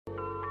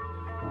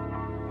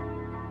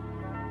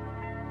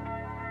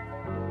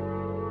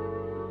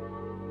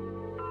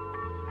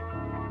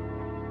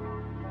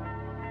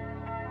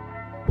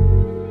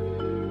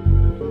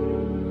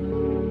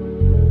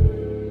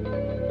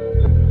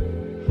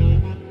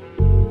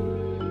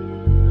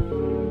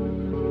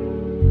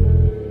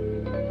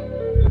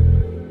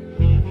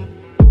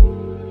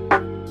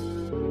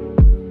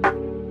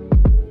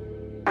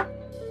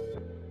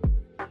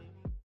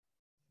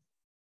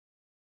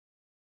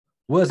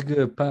What's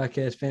good,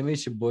 podcast fam?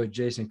 It's your boy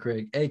Jason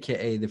Craig,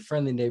 aka the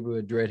friendly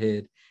neighborhood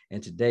dreadhead.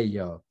 And today,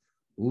 y'all,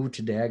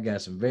 today I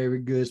got some very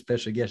good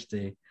special guests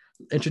today.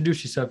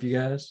 Introduce yourself, you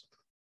guys.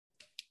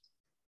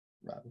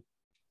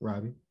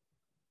 Robbie.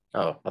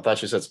 Oh, I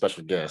thought you said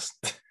special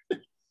guest.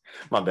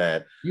 My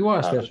bad. You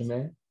are special,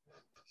 man.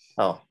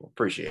 Oh,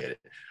 appreciate it.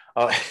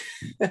 Uh,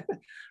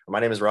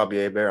 my name is Robbie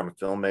Hebert. I'm a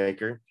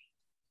filmmaker.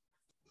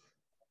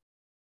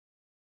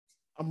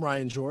 I'm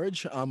Ryan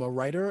George. I'm a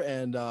writer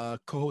and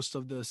co-host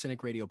of the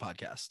Cynic Radio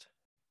podcast.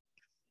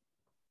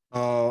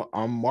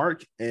 I'm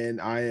Mark, and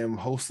I am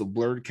host of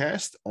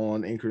Blurredcast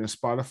on Anchor and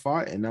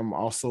Spotify, and I'm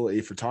also a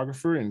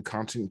photographer and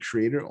content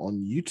creator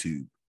on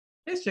YouTube.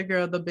 It's your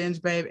girl, the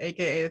Binge Babe,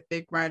 aka the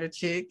Thick Rider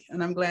Chick,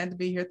 and I'm glad to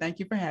be here. Thank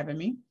you for having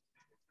me.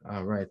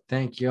 All right,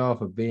 thank you all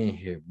for being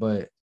here.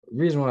 But the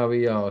reason why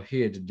we all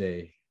here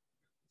today,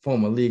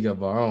 form a league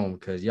of our own,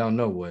 because y'all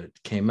know what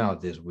came out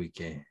this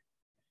weekend.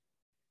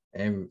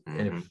 And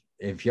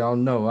if y'all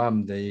know,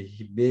 I'm the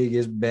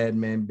biggest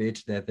Batman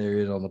bitch that there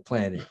is on the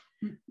planet.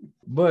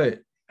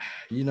 But,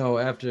 you know,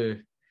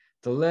 after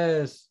the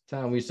last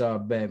time we saw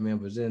Batman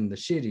was in the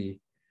shitty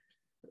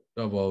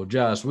of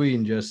Joss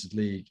Whedon Justice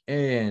League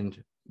and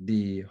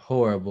the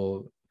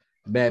horrible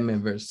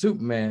Batman vs.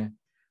 Superman.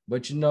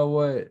 But you know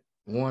what?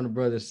 Warner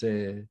Brothers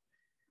said,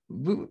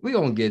 we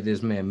going to get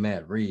this man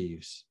Matt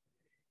Reeves.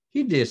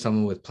 He did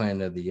something with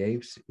Planet of the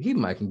Apes. He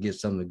might can get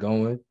something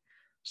going.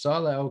 So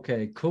I'm like,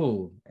 okay,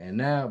 cool. And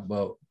now,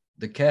 but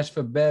the cast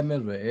for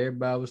Batman, what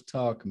everybody was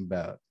talking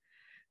about,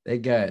 they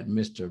got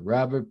Mr.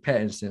 Robert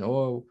Pattinson,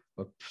 or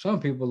some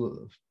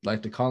people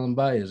like to call him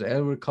by is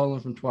Edward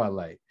Cullen from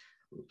Twilight.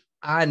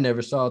 I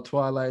never saw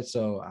Twilight,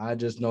 so I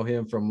just know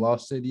him from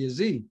Lost City of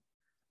Z.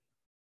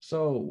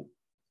 So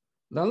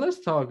now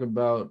let's talk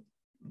about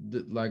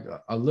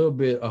a little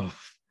bit of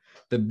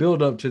the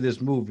build up to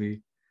this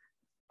movie.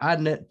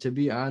 To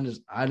be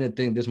honest, I didn't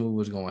think this movie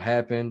was going to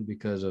happen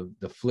because of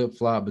the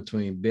flip-flop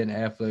between Ben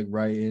Affleck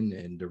writing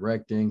and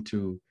directing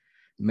to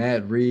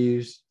Matt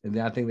Reeves. And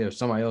then I think there's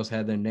somebody else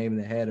had their name in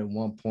the hat at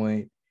one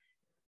point.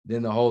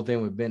 Then the whole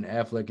thing with Ben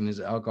Affleck and his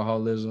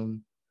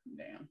alcoholism.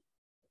 Damn.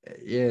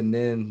 Yeah, and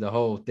then the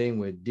whole thing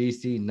with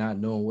DC not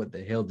knowing what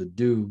the hell to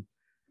do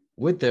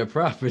with their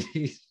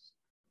properties.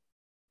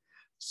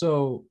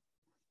 So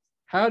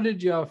how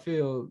did y'all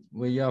feel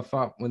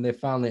when they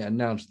finally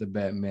announced the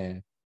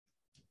Batman?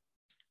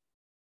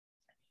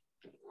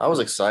 I was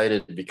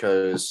excited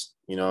because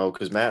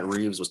Matt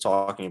Reeves was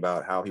talking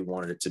about how he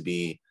wanted it to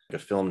be a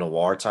film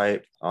noir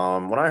type.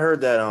 When I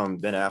heard that when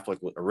Ben Affleck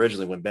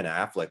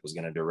was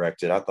going to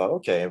direct it, I thought,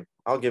 okay,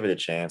 I'll give it a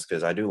chance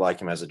because I do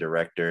like him as a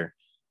director,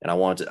 and I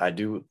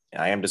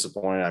am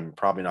disappointed. I'm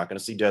probably not going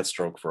to see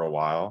Deathstroke for a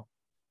while,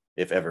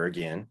 if ever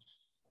again.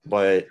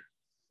 But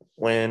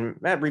when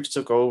Matt Reeves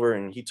took over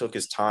and he took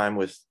his time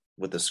with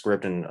the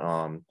script and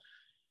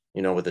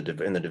in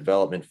the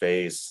development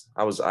phase,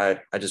 I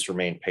just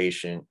remained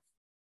patient,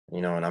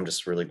 and I'm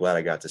just really glad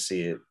I got to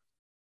see it.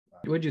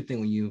 What did you think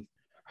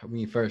when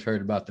you first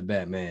heard about the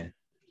Batman?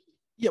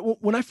 Yeah, well,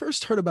 when I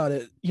first heard about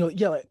it,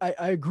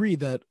 I agree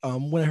that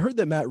when I heard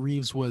that Matt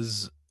Reeves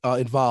was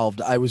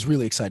involved, I was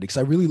really excited because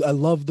I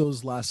love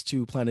those last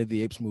two Planet of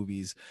the Apes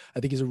movies.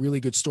 I think he's a really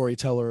good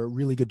storyteller, a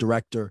really good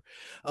director.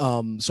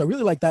 So I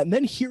really like that. And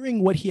then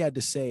hearing what he had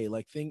to say,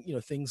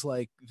 things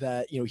like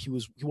that, he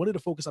wanted to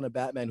focus on a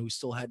Batman who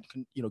still had,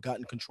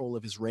 gotten control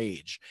of his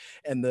rage,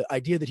 and the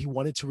idea that he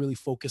wanted to really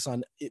focus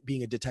on it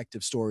being a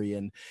detective story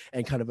and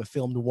kind of a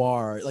film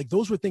noir. Like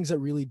those were things that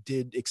really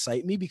did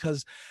excite me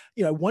because,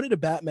 I wanted a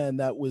Batman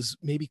that was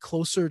maybe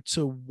closer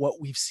to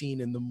what we've seen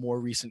in the more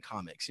recent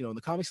comics. In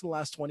the comics in the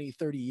last 20,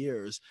 30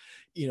 years,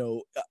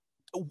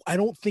 I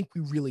don't think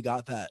we really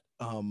got that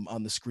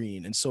on the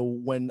screen. And so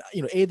when,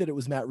 A, that it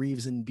was Matt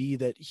Reeves, and B,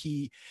 that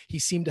he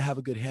seemed to have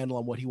a good handle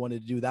on what he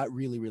wanted to do, that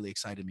really, really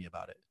excited me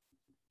about it.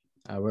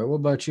 All right. What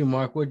about you,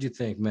 Mark? What'd you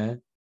think,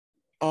 man?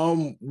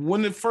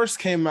 When it first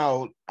came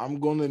out,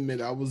 I'm going to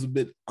admit I was a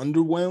bit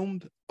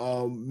underwhelmed.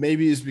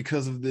 Maybe it's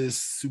because of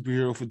this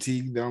superhero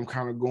fatigue that I'm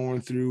kind of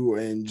going through,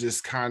 and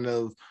just kind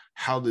of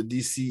how the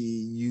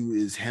DCEU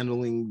is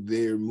handling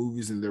their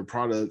movies and their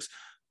products.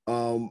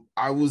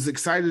 I was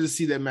excited to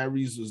see that Matt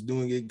Reeves was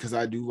doing it because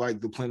I do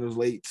like the Planet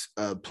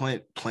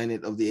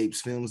of the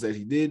Apes films that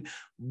he did,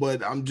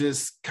 but I'm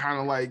just kind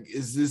of like,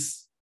 is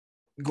this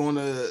going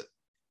to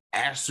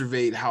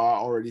acerbate how I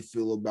already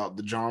feel about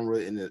the genre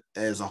in it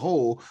as a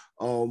whole?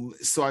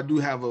 So I do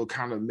have a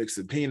kind of mixed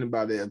opinion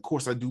about it. Of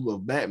course, I do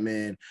love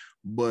Batman,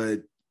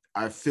 but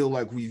I feel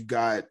like we've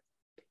got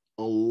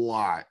a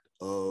lot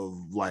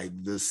of like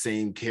the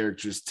same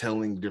characters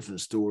telling different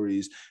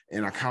stories,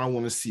 and I kind of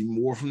want to see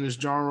more from this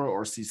genre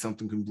or see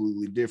something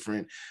completely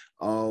different.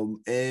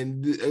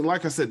 And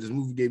like I said, this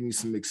movie gave me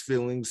some mixed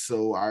feelings,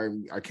 so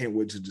I can't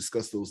wait to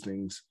discuss those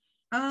things.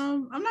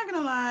 I'm not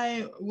gonna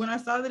lie, when I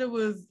saw that it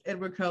was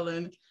Edward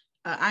Cullen,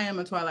 I am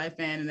a Twilight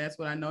fan, and that's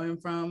what I know him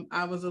from.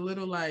 I was a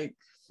little like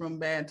from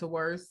bad to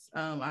worse.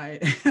 I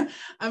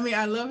mean,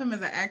 I love him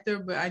as an actor,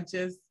 but I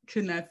just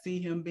could not see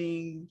him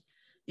being,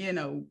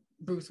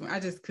 Bruce Wayne. I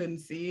just couldn't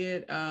see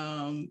it.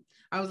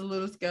 I was a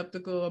little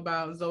skeptical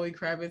about Zoe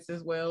Kravitz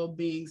as well,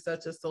 being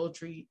such a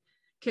sultry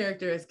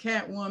character as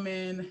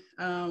Catwoman.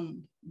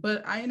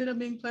 But I ended up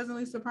being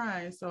pleasantly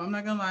surprised. So I'm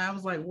not gonna lie, I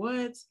was like,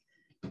 what?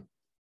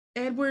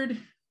 Edward?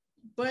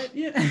 But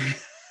yeah.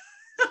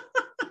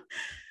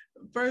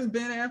 First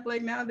Ben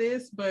Affleck, now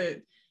this,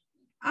 but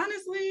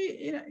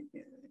honestly,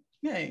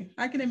 hey,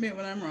 I can admit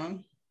when I'm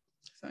wrong.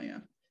 So yeah.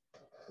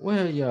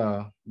 Well,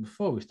 y'all,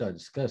 before we start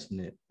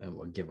discussing it and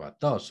we'll give our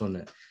thoughts on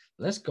it,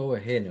 let's go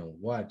ahead and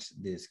watch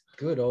this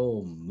good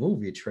old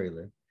movie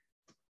trailer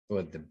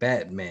for The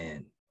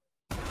Batman.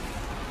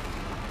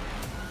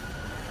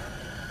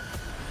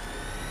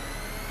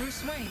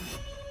 Bruce Wayne.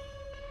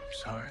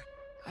 Sorry?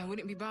 I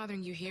wouldn't be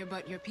bothering you here,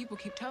 but your people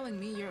keep telling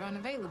me you're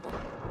unavailable.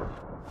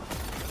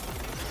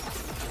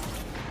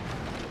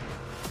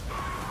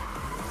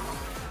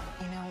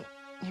 You know,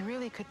 you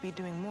really could be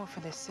doing more for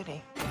this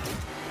city.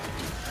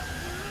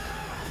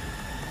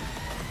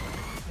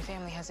 Your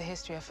family has a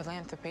history of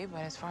philanthropy,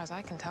 but as far as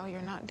I can tell, you're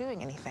not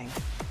doing anything.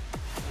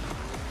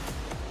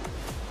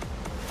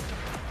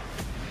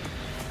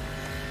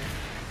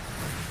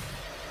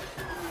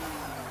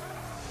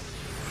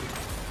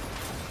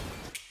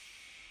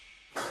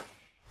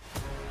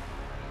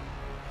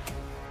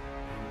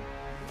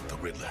 The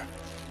Riddler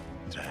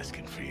is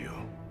asking for you.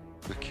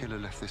 The killer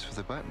left this for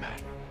the Batman.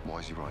 Why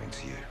is he writing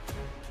to you?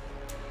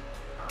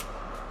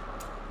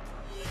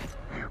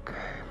 You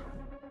came.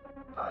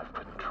 I've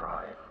been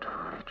trying to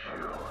reach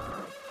you.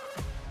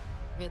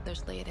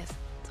 Riddler's latest.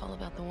 It's all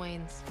about the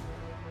Waynes.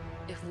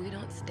 If we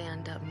don't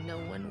stand up, no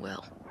one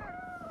will.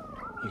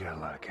 You got a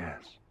lot of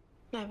cats.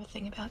 I have a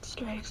thing about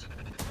strays.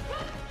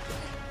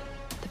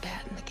 The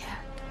bat and the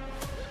cat.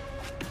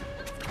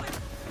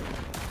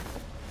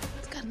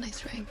 It's got a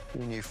nice ring. A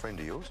new friend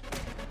of yours?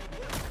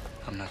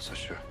 I'm not so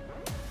sure.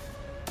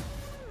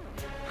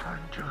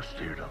 I'm just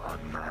here to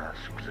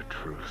unmask the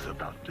truth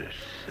about this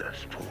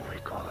cesspool we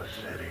call a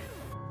city.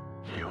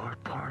 You're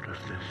part of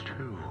this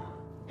too.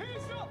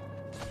 Hands up!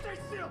 Stay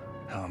still!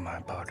 How am I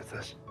part of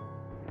this?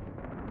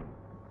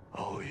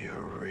 Oh,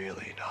 you're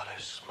really not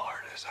as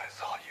smart as I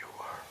thought you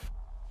were.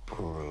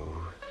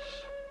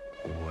 Bruce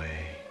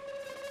Wayne.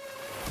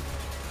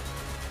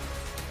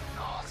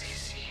 All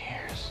these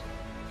years,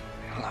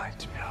 you lied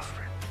to me,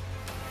 Alfred.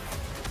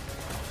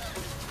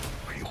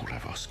 We all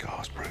have our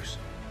scars, Bruce.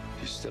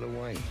 He's still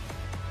away.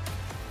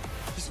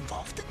 He's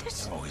involved in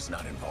this? No, he's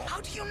not involved.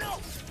 How do you know?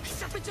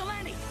 He's a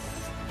vigilante.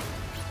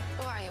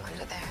 Who are you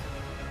under there?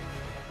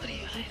 What are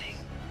you hiding?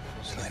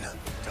 Selena,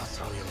 don't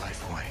throw your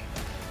life away.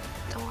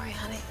 Don't worry,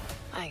 honey.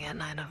 I got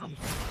 9 of them.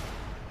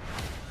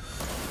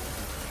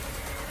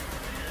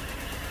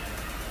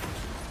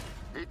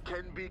 It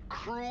can be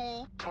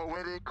cruel,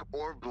 poetic,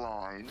 or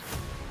blind.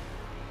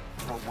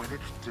 But when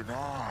it's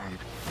denied,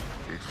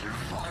 it's through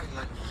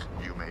violence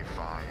you may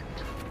find.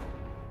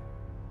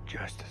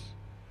 Justice.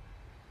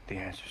 The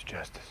answer's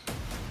justice.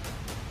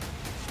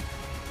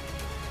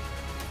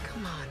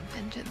 Come on,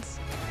 vengeance.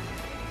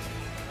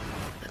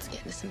 Let's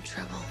get into some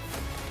trouble.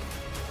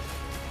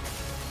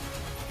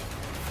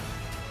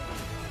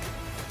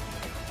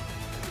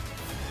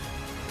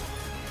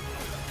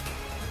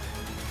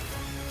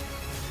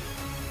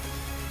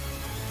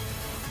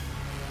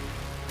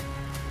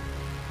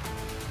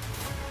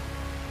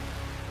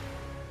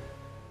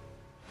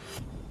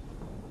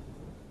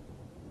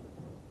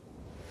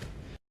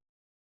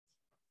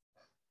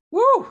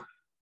 Woo!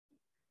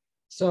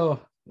 So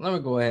let me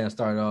go ahead and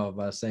start off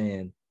by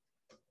saying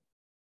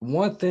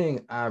one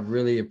thing I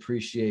really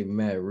appreciate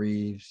Matt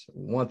Reeves.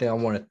 One thing I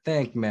want to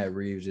thank Matt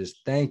Reeves is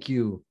thank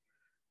you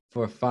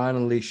for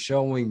finally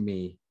showing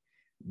me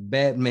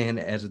Batman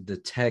as a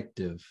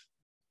detective,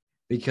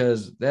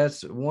 because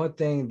that's one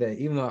thing that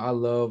even though I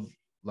love,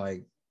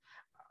 like,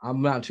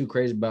 I'm not too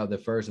crazy about the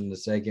first and the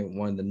second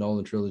one, the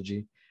Nolan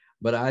trilogy,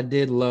 but I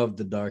did love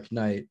The Dark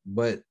Knight,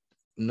 but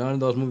none of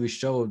those movies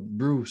showed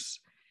Bruce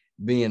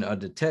being a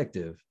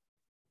detective.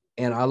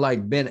 And I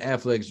like Ben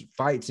Affleck's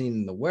fight scene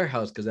in the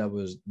warehouse because that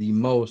was the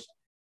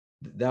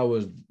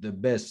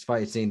best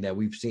fight scene that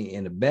we've seen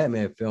in a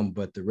Batman film,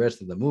 but the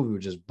rest of the movie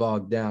was just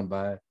bogged down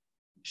by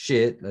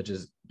shit. Let's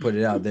just put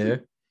it out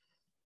there.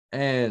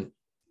 And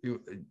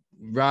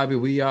Robbie,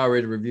 we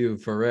already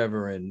reviewed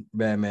Forever and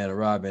Batman and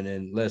Robin,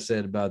 and less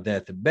said about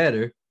that, the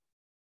better.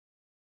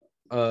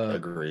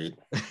 Agreed.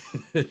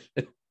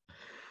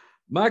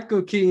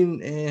 Michael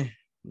Keaton,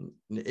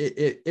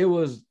 it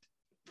was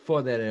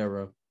for that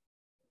era.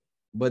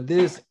 But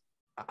this,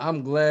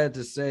 I'm glad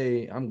to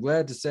say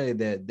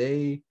that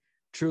they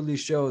truly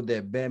showed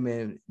that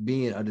Batman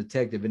being a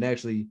detective and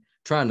actually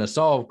trying to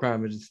solve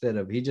crime instead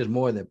of he just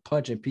more than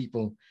punching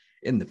people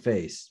in the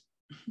face.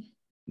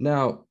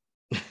 Now,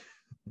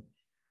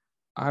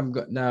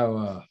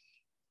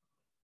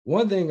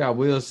 one thing I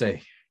will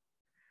say,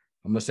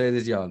 I'm gonna say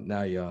this,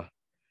 y'all.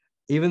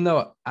 Even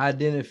though I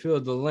didn't feel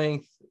the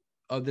length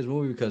of this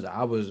movie because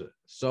I was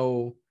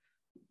so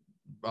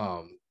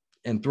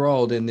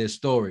enthralled in this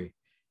story,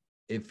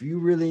 if you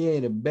really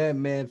ain't a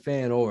Batman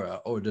fan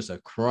or just a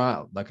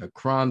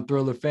crime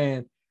thriller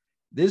fan,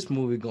 this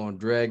movie gonna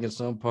drag in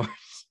some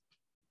parts.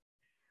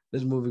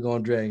 this movie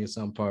gonna drag in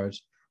some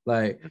parts.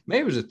 Like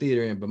maybe it was a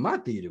theater in, but my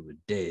theater was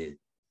dead.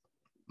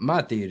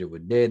 My theater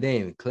was dead. They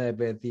didn't even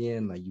clap at the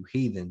end, like you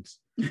heathens.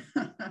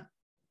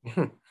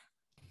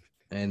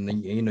 And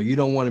then, you know, you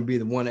don't want to be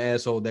the one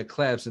asshole that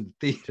claps in the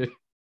theater.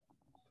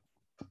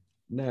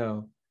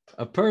 Now,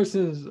 a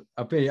person's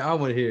opinion I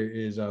want to hear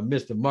is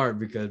Mr. Mark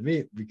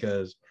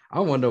because I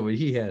want to know what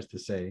he has to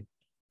say.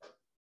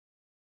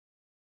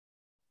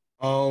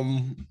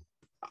 I'm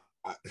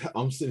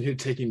sitting here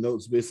taking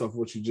notes based off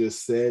what you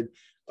just said.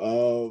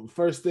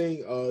 First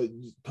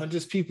thing,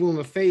 punches people in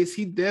the face.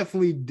 He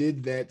definitely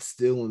did that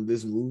still in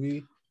this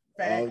movie.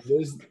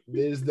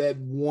 There's that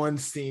one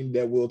scene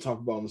that we'll talk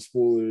about in the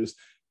spoilers.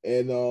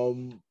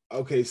 And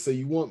okay, so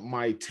you want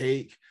my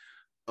take?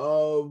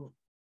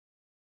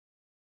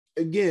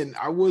 Again,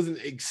 I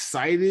wasn't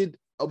excited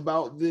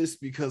about this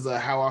because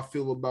of how I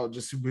feel about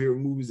just superhero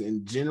movies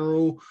in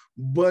general,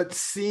 but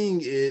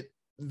seeing it,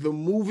 the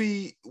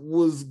movie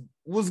was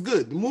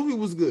good. The movie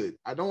was good.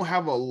 I don't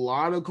have a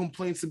lot of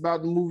complaints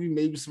about the movie,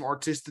 maybe some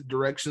artistic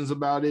directions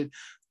about it.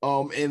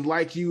 And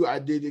like you, I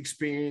did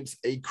experience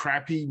a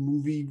crappy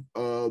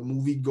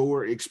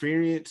moviegoer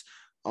experience.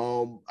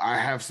 I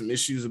have some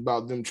issues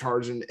about them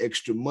charging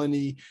extra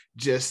money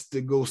just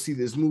to go see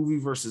this movie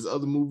versus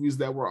other movies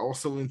that were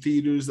also in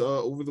theaters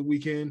over the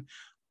weekend.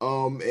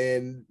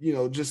 And you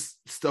know, just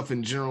stuff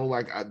in general,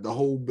 like the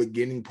whole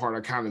beginning part I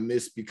kind of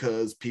missed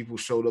because people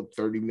showed up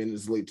 30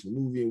 minutes late to the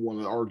movie and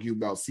want to argue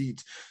about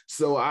seats.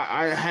 So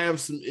I have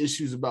some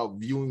issues about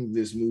viewing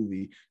this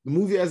movie. The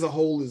movie as a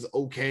whole is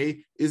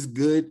okay. It's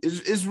good.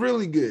 It's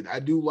really good. I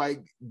do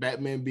like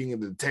Batman being a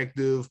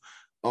detective.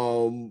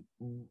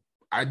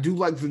 I do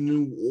like the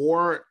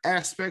noir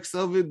aspects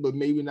of it, but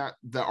maybe not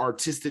the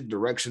artistic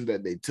direction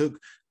that they took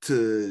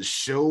to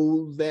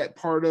show that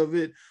part of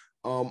it.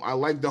 I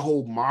like the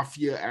whole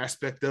mafia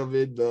aspect of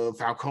it, the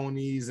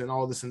Falcones and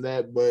all this and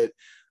that, but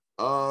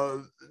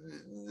I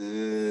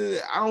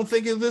don't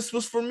think this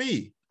was for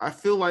me. I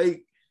feel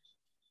like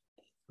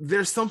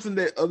there's something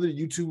that other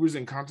YouTubers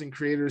and content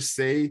creators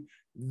say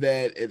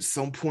that at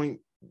some point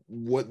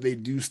what they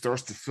do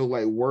starts to feel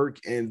like work,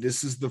 and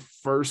this is the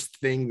first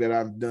thing that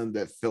I've done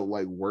that felt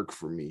like work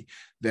for me,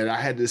 that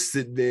I had to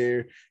sit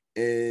there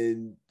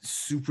and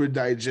super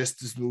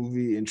digest this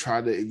movie and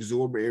try to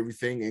absorb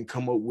everything and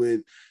come up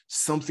with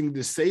something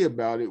to say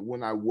about it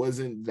when I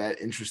wasn't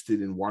that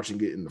interested in watching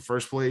it in the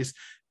first place.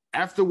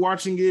 After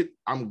watching it,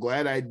 I'm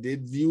glad I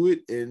did view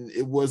it, and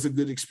it was a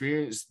good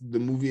experience. The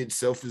movie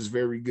itself is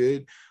very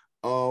good,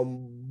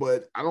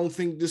 but I don't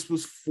think this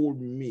was for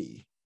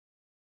me.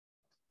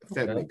 If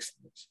that makes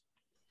sense.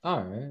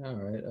 All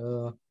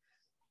right.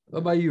 What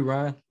about you,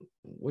 Ryan?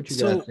 What you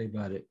got to say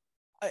about it?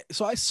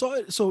 So I saw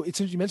it. So it's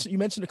you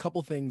mentioned a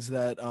couple things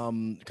that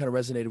kind of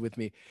resonated with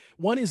me.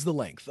 One is the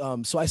length.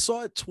 So I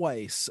saw it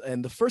twice,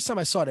 and the first time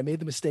I saw it, I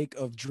made the mistake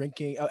of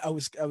drinking. I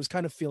was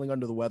kind of feeling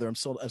under the weather. I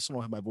still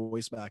don't have my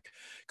voice back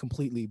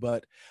completely,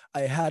 but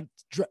I had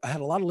a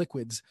lot of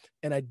liquids,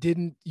 and I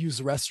didn't use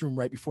the restroom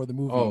right before the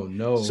movie. Oh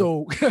no!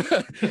 So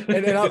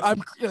and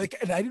I'm like,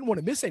 and I didn't want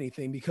to miss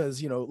anything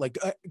because, you know, like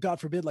God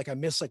forbid, like I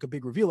missed like a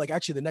big reveal. Like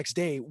actually, the next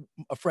day,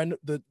 a friend,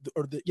 the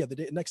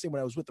next day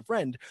when I was with a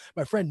friend,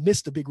 my friend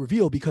missed a big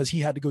reveal because he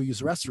had to go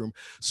use the restroom.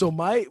 So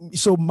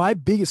my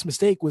biggest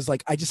mistake was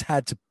like I just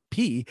had to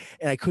pee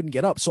and I couldn't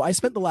get up. So I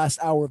spent the last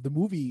hour of the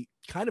movie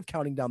kind of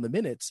counting down the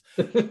minutes,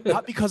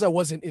 not because I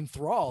wasn't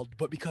enthralled,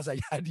 but because I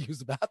had to use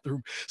the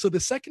bathroom. So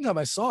the second time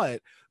I saw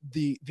it,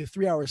 the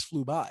 3 hours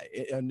flew by,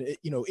 and it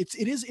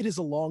is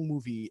a long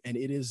movie, and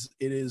it is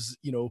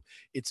you know,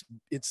 it's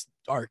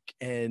dark,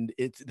 and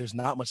there's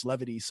not much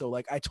levity. So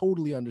like I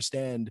totally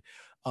understand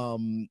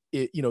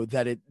it, you know,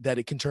 that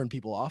it can turn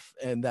people off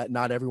and that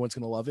not everyone's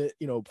going to love it.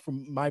 You know,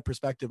 from my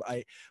perspective,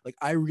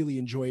 I really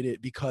enjoyed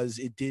it because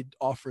it did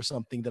offer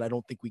something that I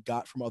don't think we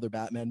got from other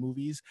Batman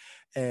movies,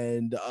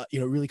 and you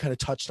know, really kind of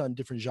touched on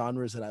different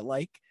genres that I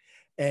like.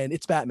 And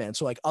it's Batman,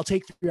 so like I'll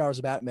take 3 hours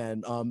of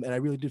Batman. And I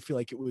really did feel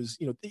like it was,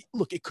 you know,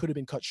 look, it could have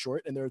been cut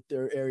short, and there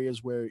are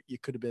areas where you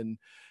could have been,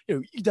 you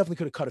know, you definitely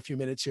could have cut a few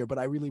minutes here. But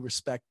I really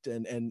respect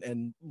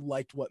and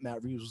liked what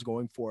Matt Reeves was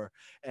going for,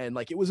 and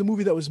like it was a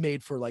movie that was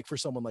made for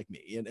someone like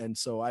me, and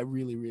so I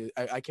really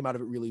I came out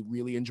of it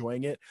really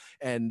enjoying it,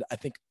 and I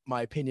think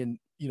my opinion,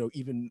 you know,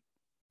 even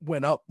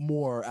went up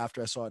more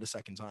after I saw it a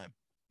second time.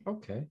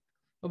 Okay,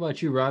 what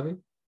about you, Robbie?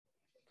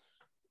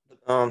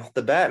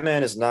 The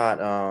Batman is not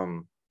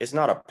it's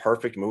not a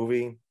perfect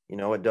movie. You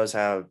know, it does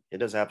have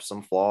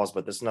some flaws,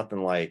 but it's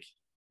nothing like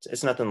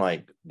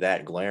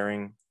that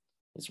glaring.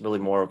 It's really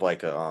more of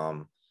like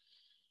a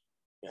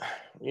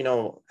you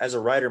know, as a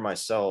writer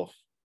myself,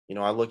 you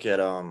know, I look at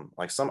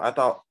like I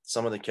thought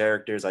some of the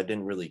characters I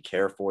didn't really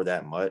care for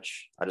that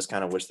much. I just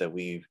kind of wish that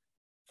we've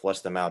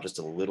fleshed them out just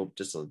a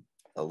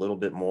little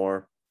bit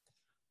more.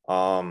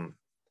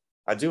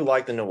 I do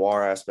like the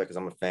noir aspect because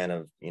I'm a fan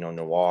of, you know,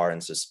 noir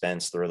and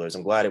suspense thrillers.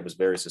 I'm glad it was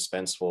very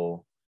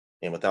suspenseful.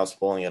 And without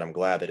spoiling it, I'm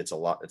glad that it's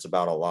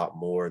about a lot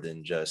more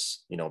than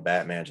just, you know,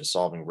 Batman just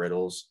solving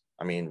riddles.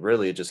 I mean,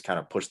 really, it just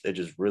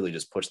really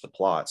pushed the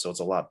plot. So it's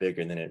a lot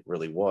bigger than it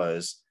really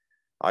was.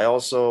 I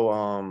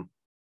also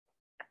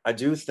I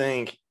do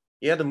think,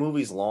 yeah, the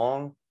movie's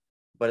long,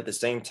 but at the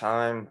same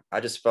time, I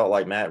just felt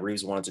like Matt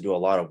Reeves wanted to do a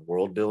lot of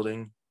world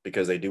building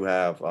because they do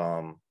have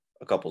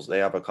they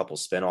have a couple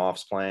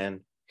spin-offs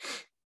planned.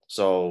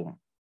 So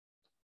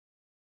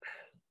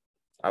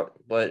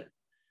but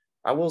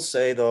I will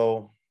say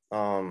though,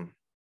 the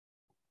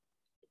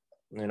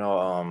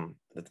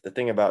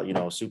thing about,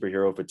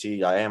 superhero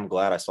fatigue, I am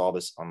glad I saw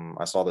this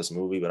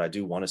movie, but I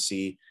do want to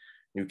see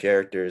new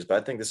characters.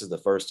 But I think this is the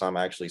first time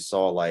I actually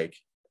saw like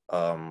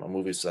a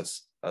movie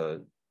that's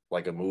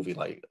like a movie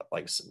like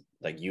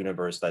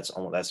universe that's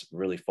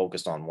really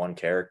focused on one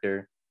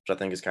character, which I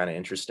think is kind of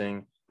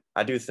interesting.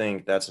 I do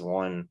think that's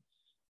one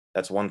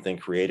thing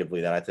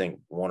creatively that I think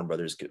Warner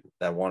Brothers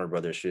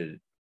should,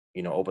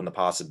 open the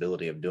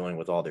possibility of doing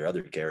with all their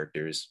other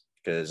characters.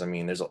 Because I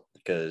mean,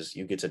 because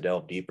you get to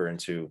delve deeper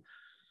into,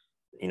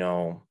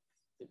 to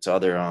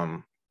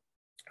other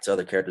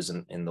characters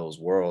in those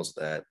worlds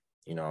that,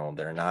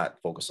 they're not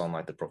focused on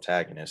like the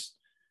protagonist.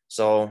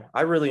 So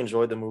I really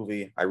enjoyed the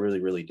movie. I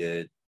really, really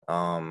did.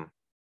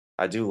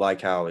 I do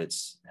like how it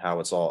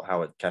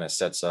kind of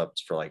sets up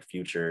for like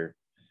future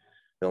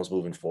films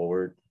moving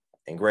forward.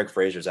 And Greg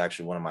Fraser is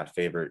actually one of my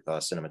favorite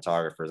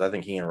cinematographers. I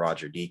think he and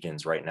Roger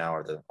Deakins right now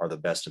are the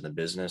best in the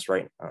business,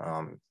 right?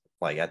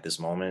 Like at this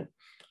moment.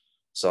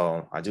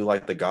 So I do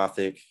like the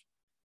gothic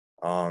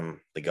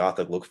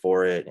look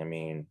for it. I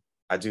mean,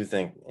 I do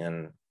think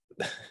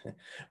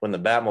when the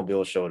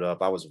Batmobile showed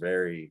up, I was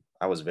very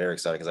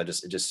excited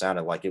because it just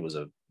sounded like it was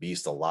a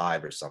beast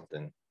alive or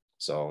something.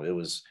 So it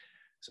was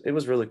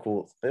really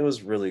cool. It was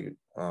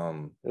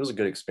a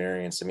good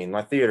experience. I mean,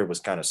 my theater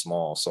was kind of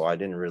small, so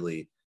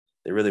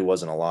there really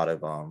wasn't a lot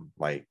of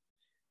like,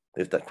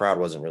 if the crowd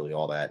wasn't really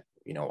all that,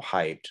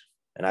 hyped.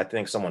 And I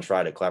think someone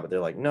tried to clap, but they're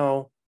like,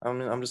 no,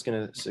 I'm just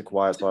gonna sit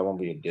quiet so I won't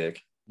be a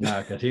dick.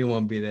 Nah, because he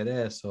won't be that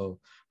asshole.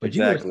 But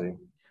exactly.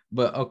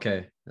 But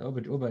okay.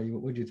 What about you?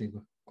 What do you think,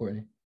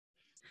 Courtney?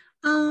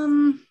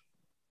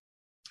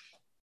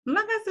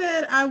 Like I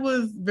said, I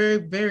was very,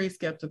 very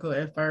skeptical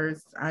at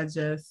first.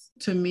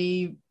 To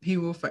me, he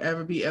will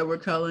forever be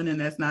Edward Cullen, and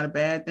that's not a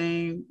bad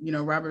thing.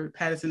 Robert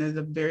Pattinson is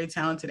a very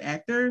talented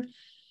actor.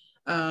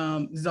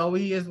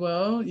 Zoe as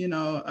well,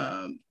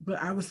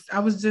 but I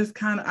was just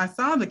I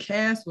saw the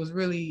cast was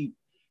really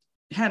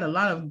had a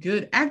lot of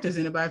good actors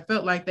in it, but I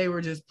felt like they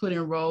were just put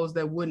in roles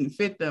that wouldn't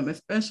fit them,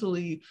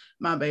 especially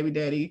my baby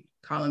daddy,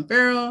 Colin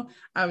Farrell.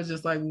 I was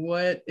just like,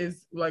 who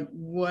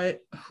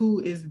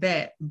is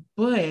that?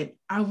 But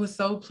I was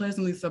so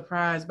pleasantly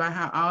surprised by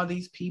how all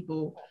these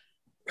people,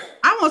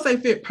 I won't say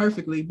fit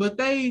perfectly, but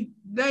they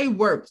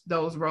worked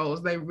those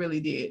roles. They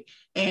really did.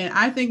 And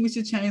I think we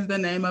should change the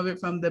name of it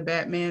from the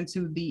Batman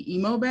to the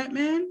emo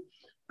Batman.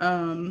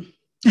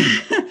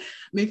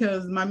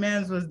 Because my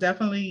man's was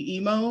definitely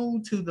emo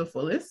to the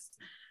fullest.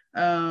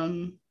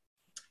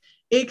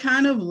 It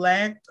kind of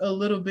lacked a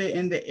little bit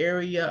in the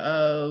area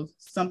of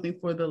something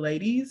for the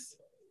ladies.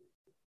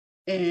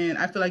 And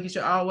I feel like you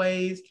should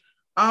always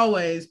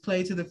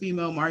play to the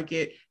female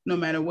market, no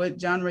matter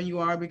what genre you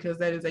are, because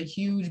that is a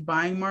huge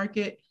buying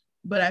market.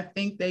 But I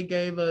think they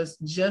gave us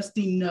just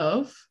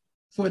enough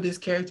for this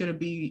character to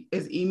be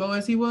as emo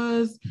as he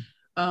was,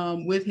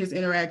 with his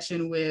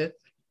interaction with,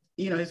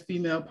 his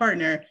female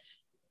partner,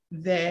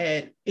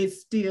 that it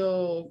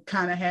still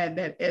kind of had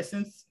that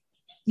essence.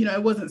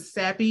 It wasn't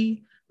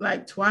sappy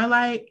like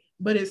Twilight,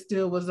 but it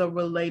still was a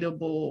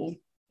relatable,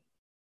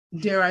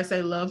 dare I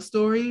say, love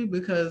story,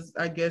 because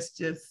I guess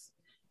just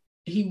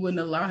he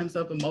wouldn't allow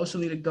himself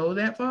emotionally to go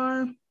that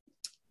far.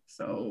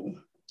 So,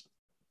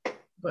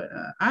 but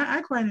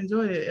I quite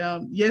enjoyed it.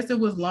 Yes, it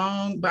was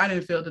long, but I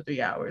didn't feel the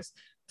 3 hours.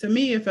 To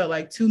me, it felt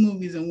like 2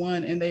 movies in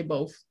one, and they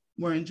both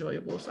were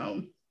enjoyable.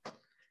 So,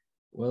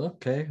 well,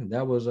 okay,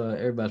 that was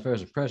everybody's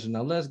first impression.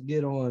 Now let's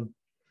get on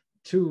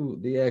to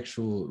the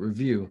actual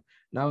review.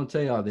 Now I'm gonna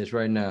tell y'all this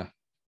right now.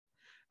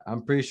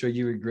 I'm pretty sure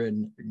you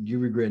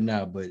regret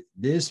now, but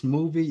this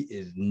movie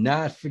is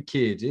not for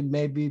kids. It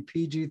may be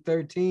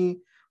PG-13,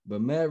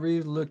 but Matt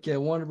Reeves looked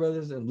at Warner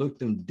Brothers and looked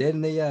them dead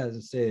in the eyes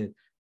and said,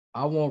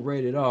 I want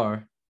rated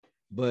R,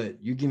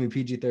 but you give me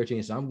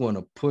PG-13, so I'm going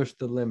to push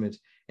the limits,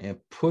 and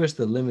push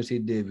the limits he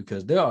did,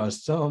 because there are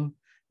some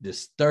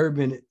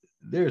disturbing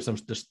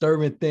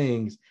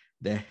things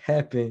that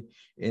happen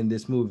in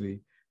this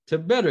movie. To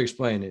better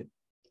explain it,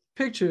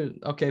 picture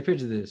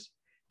this.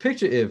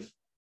 Picture if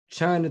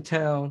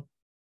Chinatown,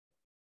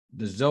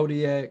 the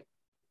Zodiac,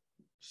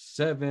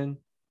 Seven,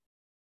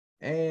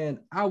 and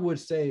I would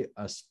say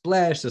a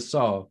splash of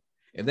Saw,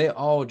 if they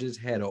all just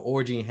had an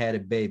orgy and had a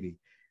baby.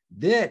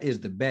 That is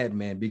the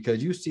Batman,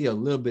 because you see a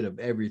little bit of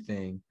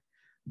everything.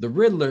 The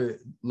Riddler,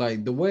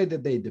 like the way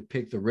that they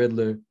depict the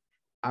Riddler,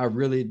 I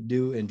really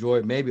do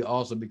enjoy. Maybe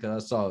also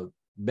because I saw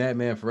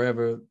Batman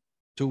Forever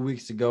 2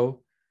 weeks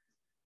ago.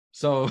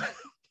 So,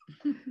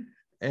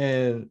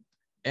 and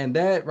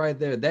that right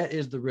there, that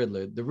is the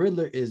Riddler. The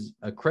Riddler is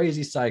a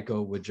crazy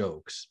psycho with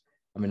jokes.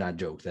 I mean, not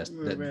jokes.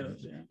 With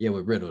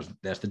riddles.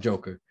 That's the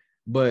Joker.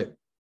 But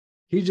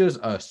he's just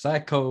a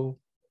psycho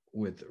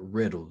with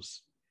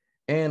riddles.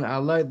 And I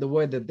like the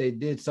way that they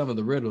did some of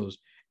the riddles.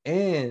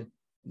 And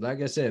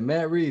like I said,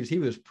 Matt Reeves, he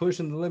was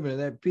pushing the limit of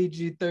that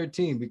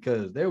PG-13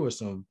 because there was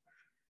some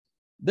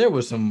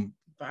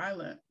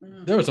violent.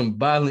 There were some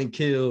violent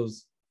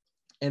kills.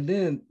 And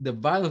then the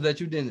violence that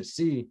you didn't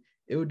see,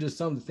 it was just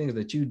some of the things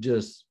that you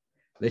just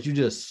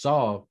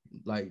saw,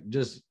 like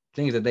just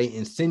things that they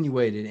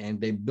insinuated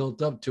and they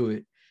built up to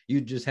it. You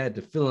just had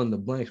to fill in the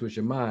blanks with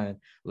your mind.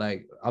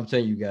 Like I'm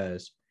telling you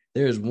guys,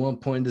 there's one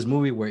point in this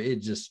movie where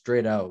it just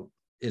straight out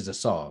is a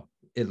Saw.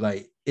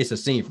 It's a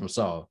scene from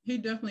Saw. He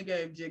definitely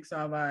gave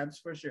Jigsaw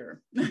vibes for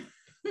sure.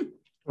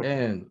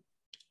 And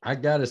I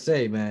gotta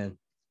say, man,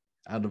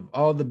 out of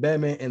all the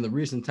Batman in the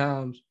recent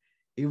times,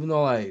 even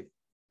though like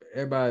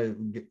everybody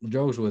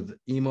jokes with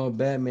emo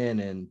Batman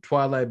and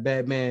Twilight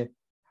Batman,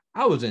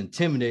 I was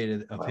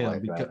intimidated of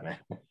him because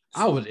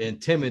I was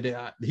intimidated.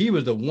 He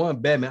was the one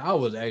Batman I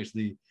was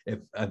actually, if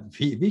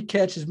he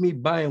catches me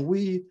buying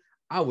weed,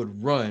 I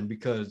would run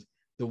because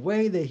the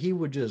way that he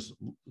would just,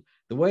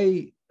 the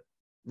way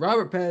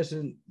Robert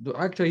Pattinson,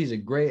 I can tell he's a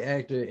great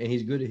actor and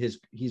he's great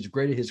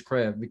at his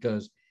craft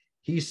because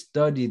he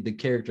studied the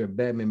character of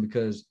Batman,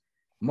 because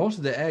most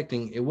of the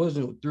acting, it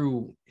wasn't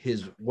through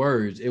his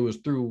words, it was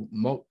through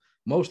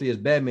mostly as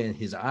Batman,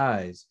 his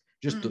eyes,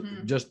 just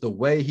the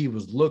way he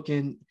was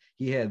looking.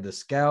 He had the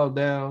scowl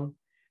down,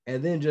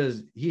 and then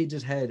he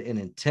just had an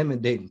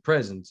intimidating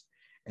presence.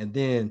 And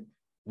then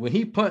when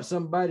he punched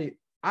somebody,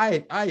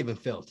 I even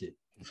felt it.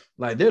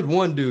 Like there's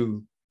one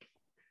dude,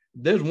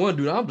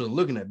 I'm just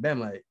looking at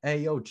Batman like, hey,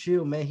 yo,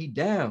 chill, man. He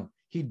down.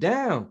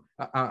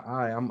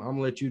 I'm gonna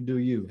let you do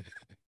you.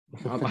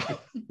 Because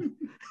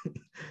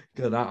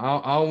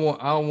I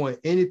don't want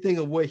anything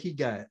of what he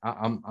got.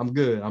 I'm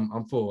good.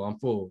 I'm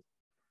full.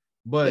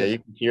 But yeah, you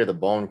can hear the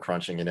bone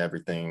crunching and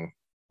everything.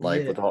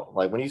 Like with all,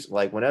 like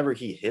whenever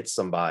he hits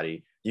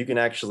somebody, you can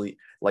actually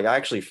I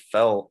actually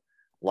felt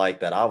like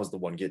that I was the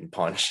one getting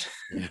punched.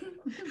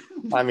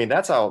 I mean,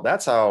 that's how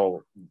that's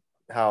how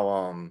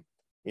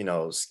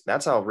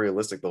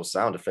realistic those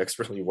sound effects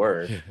really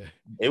were.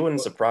 It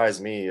wouldn't surprise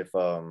me if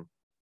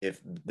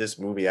this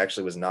movie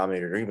actually was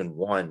nominated or even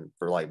won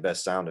for like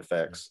best sound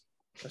effects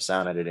or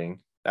sound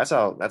editing. That's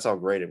how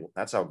great it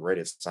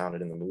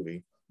sounded in the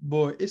movie.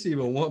 Boy, it's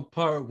even one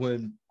part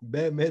when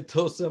Batman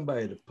told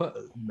somebody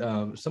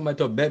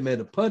told Batman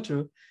to punch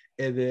him,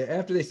 and then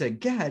after they said,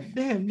 "God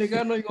damn, nigga,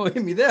 I know you're gonna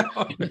hit me that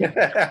hard."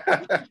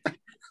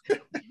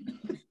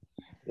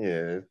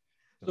 Yeah.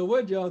 So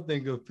what do y'all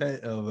think of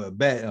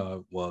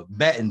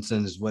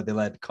Battinson is what they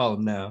like to call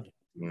him now?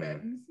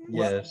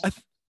 Yes.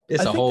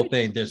 It's a whole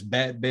thing. There's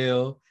Bat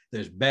Bill,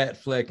 there's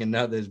Batfleck, and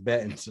now there's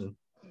Battinson.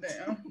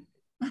 Damn.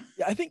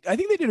 Yeah, I think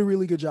they did a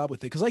really good job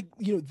with it, because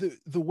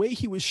the way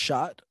he was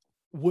shot,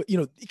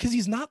 because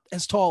he's not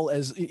as tall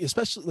as,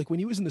 especially like when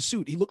he was in the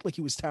suit, he looked like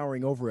he was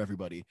towering over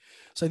everybody.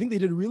 So I think they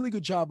did a really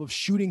good job of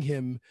shooting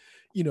him,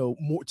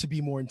 more to be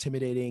more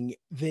intimidating.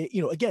 They,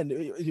 again,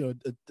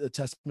 a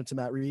testament to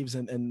Matt Reeves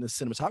and the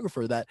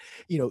cinematographer that,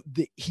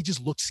 he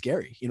just looked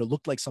scary,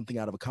 looked like something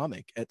out of a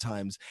comic at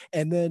times.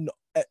 And then,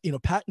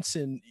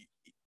 Pattinson,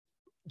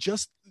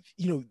 just,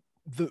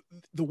 the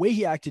way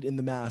he acted in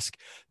The Mask,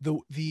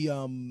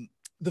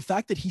 the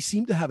fact that he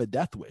seemed to have a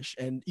death wish.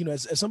 And,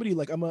 as somebody,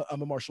 like, I'm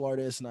a martial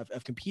artist and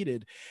I've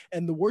competed,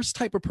 and the worst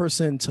type of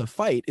person to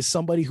fight is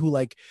somebody who,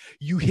 like,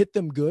 you hit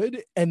them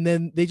good and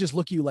then they just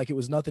look at you like it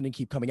was nothing and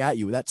keep coming at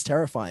you. That's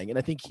terrifying. And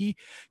I think he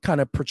kind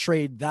of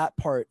portrayed that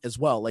part as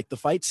well. Like the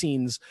fight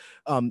scenes,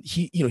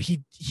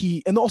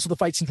 he and also the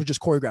fight scenes were just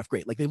choreographed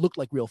great. Like they looked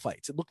like real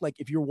fights. It looked like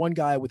if you're one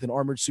guy with an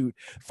armored suit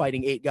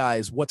fighting 8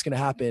 guys, what's going to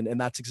happen?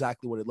 And that's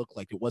exactly what it looked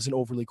like. It wasn't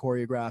overly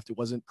choreographed. It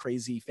wasn't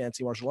crazy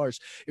fancy martial arts.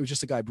 It was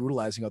just a guy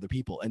brutalizing other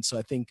people. And so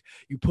I think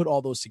you put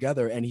all those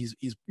together, and he's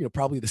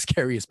probably the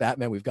scariest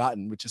Batman we've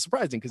gotten, which is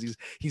surprising because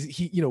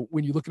he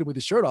when you look at him with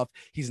his shirt off,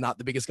 he's not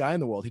the biggest guy in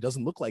the world. He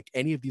doesn't look like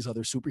any of these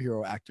other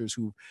superhero actors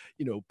who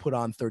put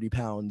on 30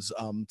 pounds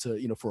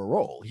for a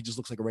role. He just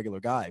looks like a regular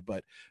guy,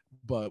 but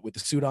with the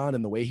suit on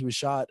and the way he was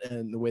shot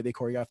and the way they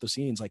choreographed those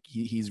scenes, like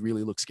he's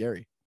really looked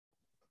scary.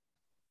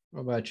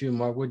 What about you,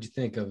 Mark? What'd you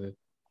think of it?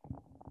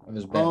 Of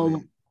his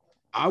Batman?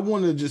 I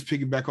want to just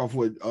piggyback off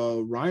what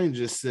Ryan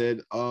just said.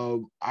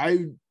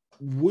 I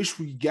wish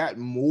we got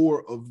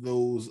more of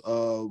those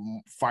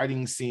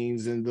fighting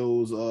scenes and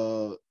those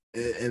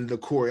and the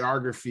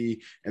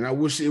choreography, and I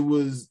wish it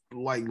was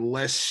like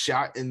less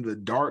shot in the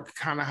dark,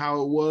 kind of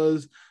how it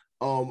was.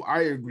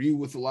 I agree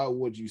with a lot of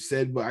what you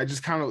said, but I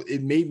just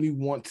it made me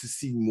want to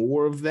see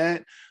more of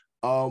that.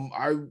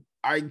 I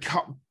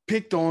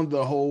picked on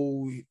the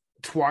whole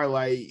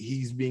Twilight,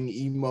 he's being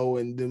emo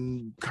and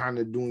them kind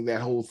of doing that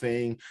whole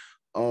thing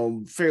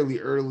fairly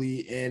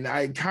early, and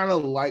I kind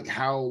of like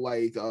how,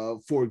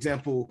 for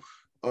example,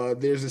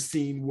 there's a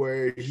scene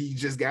where he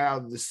just got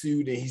out of the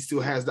suit and he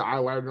still has the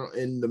eyeliner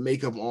and the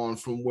makeup on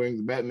from wearing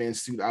the Batman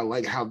suit. I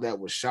like how that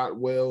was shot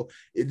well.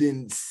 It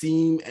didn't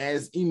seem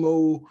as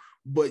emo,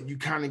 but you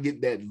kind of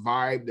get that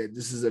vibe that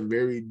this is a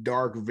very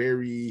dark,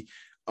 very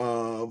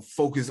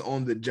focus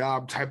on the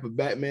job type of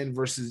Batman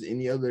versus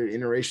any other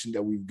iteration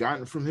that we've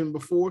gotten from him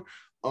before.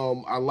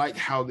 I like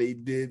how they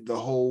did the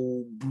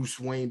whole Bruce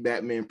Wayne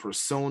Batman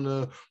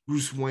persona.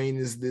 Bruce Wayne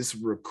is this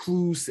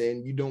recluse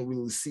and you don't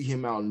really see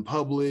him out in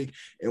public.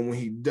 And when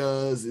he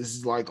does,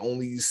 it's like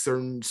only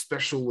certain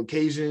special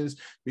occasions,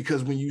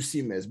 because when you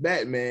see him as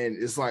Batman,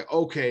 it's like,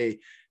 okay,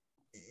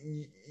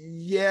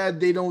 yeah,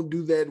 they don't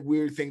do that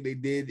weird thing they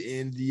did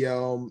in the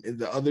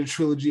other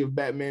trilogy of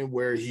Batman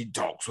where he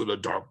talks with a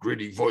dark,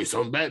 gritty voice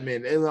on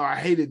Batman, and I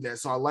hated that.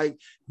 So I like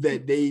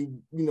that they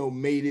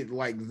made it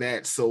like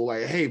that. So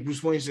like, hey,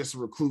 Bruce Wayne's just a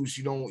recluse.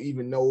 You don't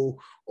even know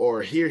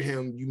or hear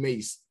him. You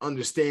may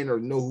understand or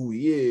know who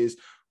he is,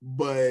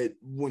 but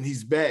when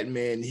he's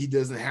Batman, he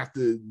doesn't have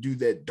to do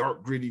that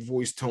dark, gritty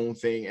voice tone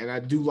thing. And I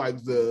do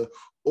like the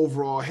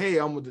overall, hey,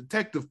 I'm a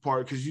detective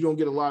part, because you don't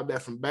get a lot of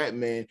that from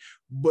Batman.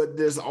 But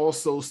there's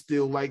also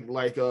still like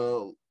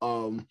Robbie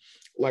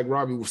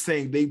was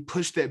saying, they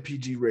push that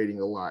PG rating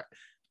a lot.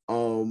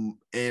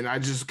 And I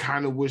just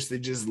kind of wish they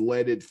just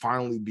let it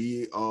finally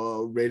be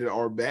a rated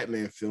R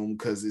Batman film,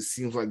 because it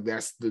seems like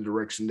that's the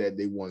direction that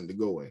they wanted to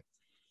go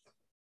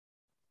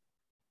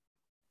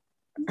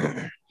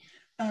in.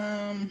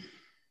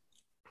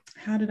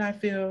 How did I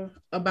feel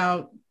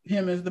about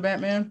him as the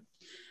Batman?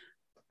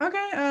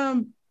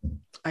 Okay,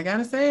 I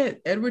gotta say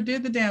it. Edward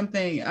did the damn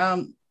thing.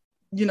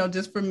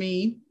 Just for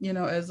me,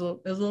 as a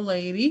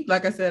lady,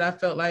 like I said, I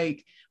felt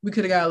like we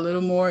could have got a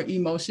little more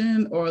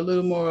emotion or a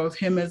little more of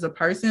him as a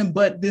person.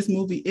 But this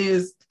movie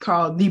is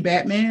called The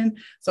Batman,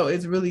 so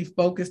it's really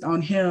focused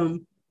on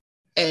him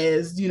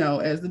as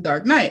as the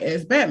Dark Knight,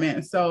 as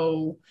Batman.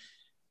 So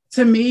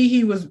to me,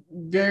 he was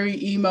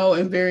very emo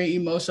and very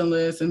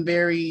emotionless and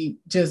very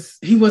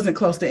he wasn't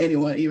close to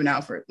anyone, even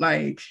Alfred.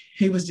 Like,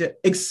 he was just,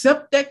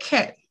 except that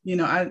cat.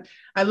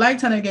 I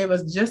liked how they gave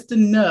us just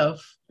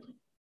enough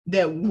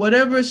that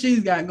whatever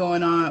she's got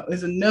going on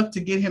is enough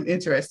to get him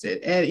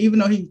interested. And even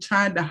though he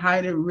tried to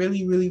hide it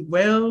really, really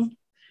well,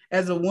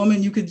 as a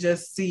woman, you could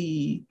just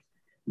see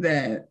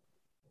that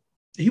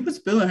he was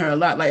feeling her a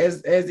lot. Like,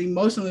 as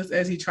emotionless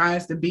as he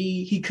tries to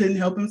be, he couldn't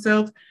help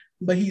himself,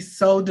 but he's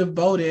so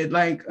devoted.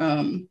 Like,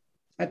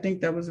 I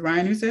think that was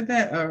Ryan who said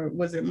that, or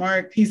was it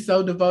Mark? He's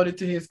so devoted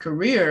to his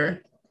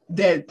career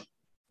that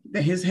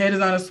his head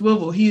is on a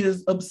swivel. He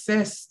is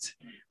obsessed,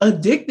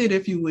 addicted,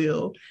 if you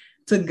will,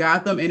 to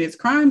Gotham and its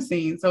crime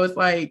scene. So it's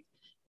like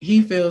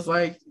he feels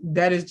like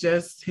that is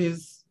just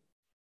his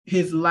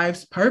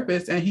life's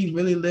purpose, and he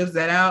really lives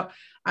that out.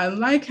 I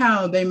like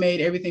how they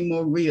made everything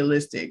more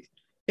realistic.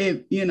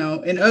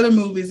 In other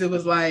movies, it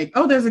was like,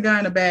 oh, there's a guy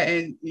in a bat,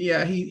 and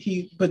yeah,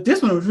 but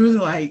this one was really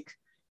like,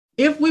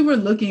 if we were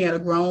looking at a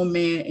grown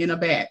man in a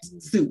bat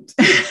suit,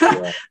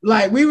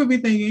 like, we would be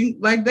thinking,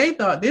 like, they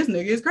thought this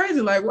nigga is crazy.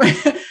 Like,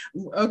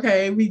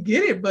 okay, we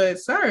get it, but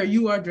sir,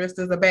 you are dressed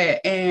as a bat.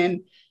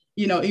 And,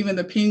 even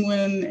the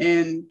Penguin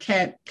and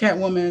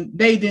Catwoman,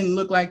 they didn't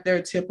look like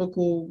their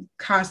typical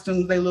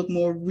costumes. They look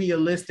more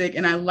realistic.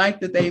 And I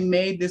like that they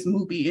made this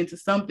movie into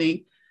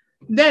something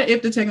that,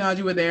 if the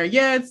technology were there,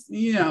 yeah,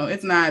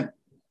 it's not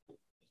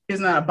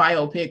a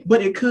biopic,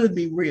 but it could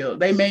be real.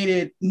 They made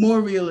it more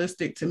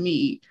realistic to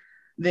me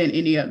than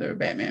any other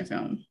Batman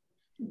film.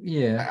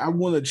 Yeah, I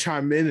want to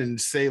chime in and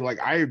say,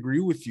 like, I agree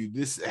with you.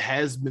 This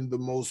has been the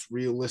most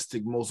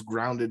realistic, most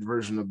grounded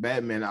version of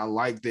Batman. I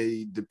like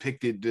they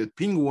depicted the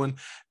Penguin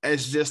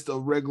as just a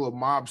regular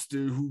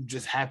mobster who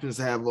just happens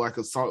to have like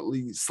a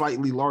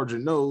slightly larger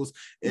nose,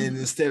 and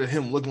instead of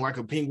him looking like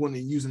a penguin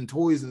and using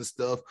toys and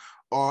stuff.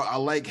 Or I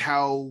like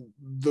how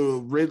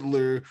the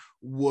Riddler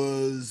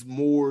was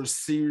more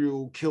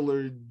serial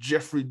killer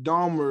Jeffrey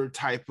Dahmer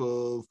type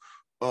of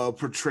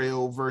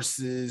portrayal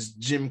versus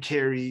Jim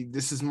Carrey.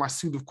 This is my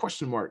suit of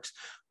question marks.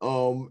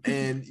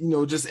 And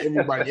just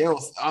everybody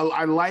else.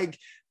 I like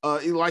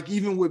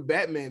even with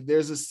Batman,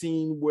 there's a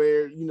scene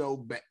where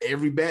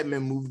every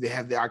Batman movie, they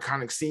have the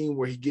iconic scene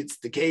where he gets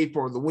the cape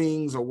or the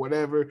wings or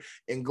whatever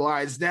and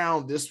glides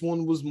down. This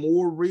one was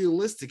more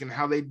realistic in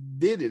how they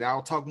did it.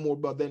 I'll talk more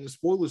about that in the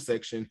spoiler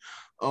section.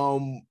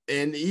 And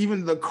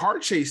even the car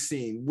chase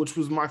scene, which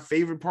was my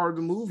favorite part of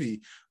the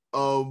movie,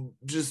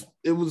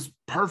 it was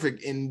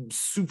perfect and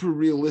super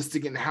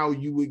realistic in how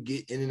you would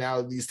get in and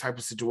out of these type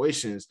of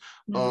situations.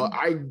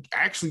 I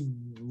actually,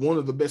 one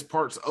of the best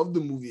parts of the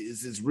movie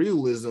is its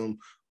realism,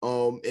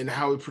 and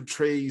how it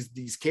portrays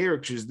these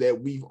characters that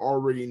we've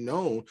already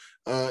known.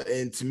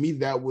 And to me,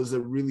 that was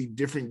a really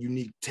different,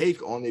 unique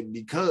take on it,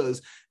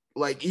 because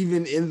like,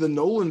 even in the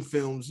Nolan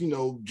films,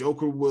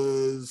 Joker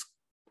was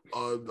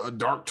a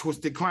dark,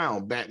 twisted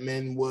clown.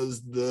 Batman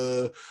was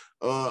the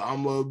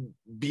I'm a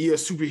be a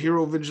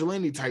superhero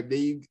vigilante type.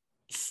 They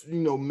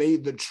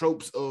made the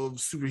tropes of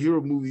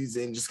superhero movies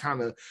and just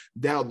kind of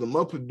dialed them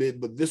up a bit,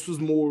 but this was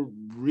more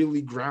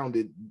really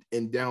grounded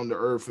and down to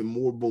earth and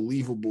more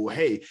believable.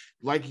 Hey,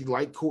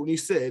 like Courtney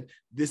said,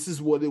 this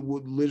is what it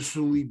would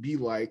literally be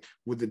like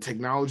with the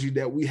technology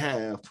that we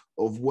have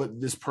of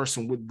what this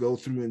person would go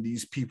through and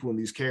these people and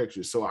these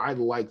characters. So I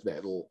like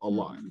that a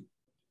lot.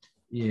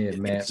 Yeah,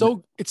 man.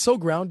 It's so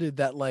grounded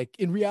that like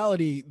in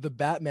reality, the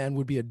Batman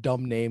would be a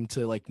dumb name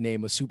to like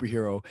name a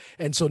superhero.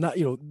 And so not,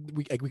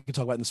 we can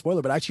talk about it in the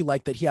spoiler, but I actually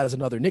like that he has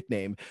another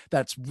nickname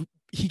that's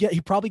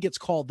he probably gets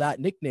called that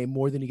nickname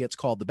more than he gets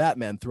called the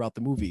Batman throughout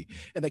the movie.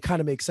 And that kind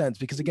of makes sense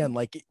because again,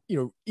 like,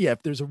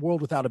 if there's a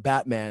world without a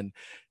Batman,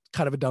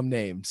 kind of a dumb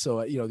name.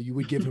 So, you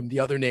would give him the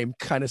other name,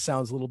 kind of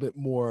sounds a little bit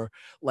more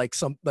like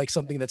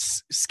something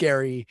that's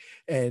scary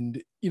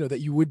and,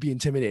 that you would be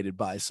intimidated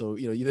by. So,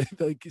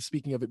 like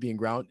speaking of it being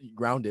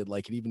grounded,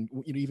 like it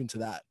even to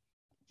that.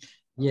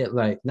 Yeah.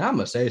 Like now I'm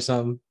going to say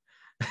something.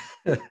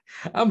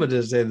 I'm going to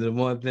just say the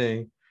one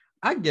thing.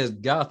 I guess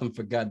Gotham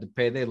forgot to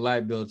pay their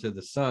light bill to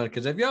the sun.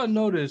 Cause if y'all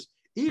notice,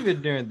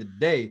 even during the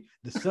day,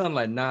 the sun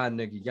like, nah,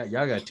 nigga,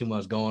 y'all got too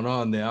much going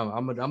on there.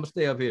 I'm gonna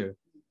stay up here.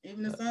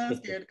 Even the sun's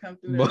scared to come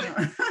through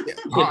there.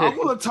 I'm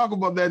going to talk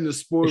about that in the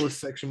spoiler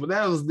section, but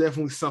that was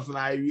definitely something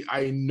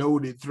I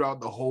noted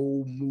throughout the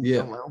whole movie.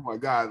 Yeah. I'm like, oh my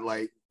God,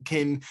 like,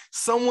 can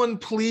someone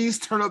please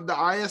turn up the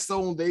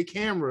ISO on their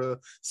camera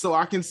so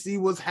I can see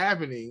what's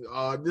happening?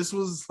 This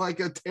was like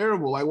a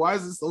terrible, like, why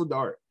is it so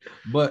dark?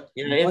 But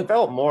it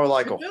felt more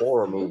like a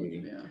horror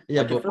movie.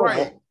 Yeah, like, but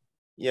right.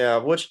 Yeah,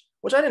 which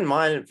I didn't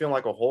mind it feeling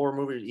like a horror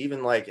movie,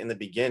 even like in the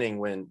beginning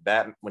when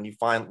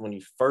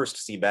you first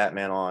see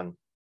Batman on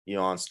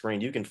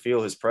screen, you can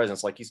feel his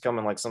presence, like he's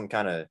coming like some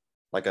kind of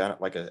like a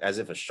as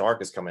if a shark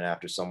is coming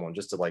after someone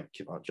just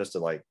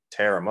to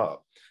tear him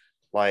up.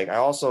 Like I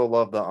also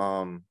love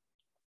the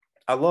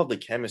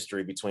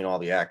chemistry between all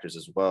the actors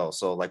as well.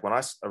 So like when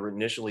I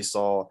initially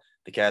saw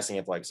the casting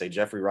of like say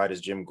Jeffrey Wright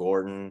as Jim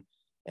Gordon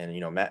and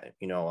Zoe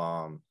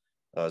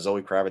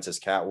Kravitz as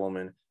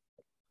Catwoman,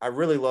 I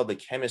really love the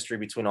chemistry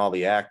between all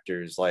the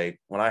actors. Like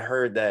when I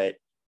heard that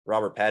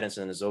Robert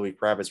Pattinson and Zoe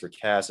Kravitz were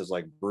cast as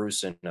like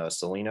Bruce and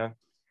Selina,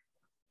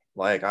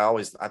 like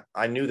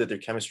I knew that their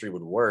chemistry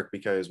would work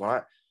because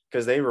I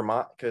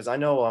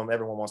know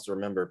everyone wants to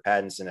remember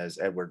Pattinson as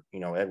Edward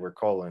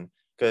Cullen,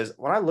 because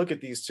when I look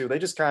at these two, they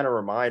just kind of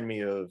remind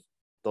me of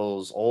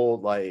those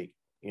old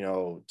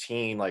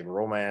teen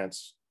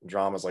romance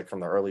dramas like from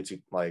the early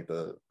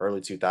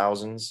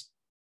 2000s,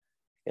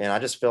 and I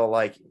just felt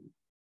like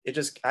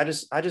I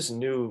just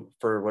knew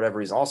for whatever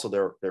reason. Also,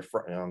 they're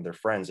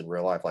friends in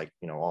real life,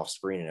 off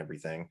screen and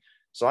everything.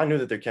 So I knew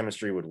that their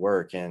chemistry would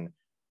work, and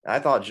I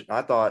thought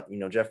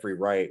Jeffrey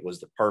Wright was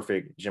the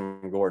perfect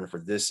Jim Gordon for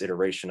this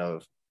iteration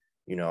of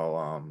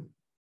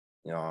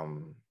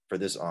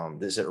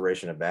this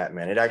iteration of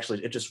Batman.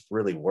 It just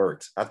really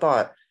worked. I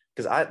thought,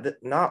 because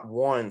not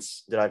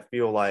once did I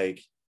feel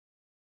like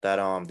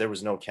that there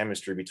was no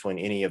chemistry between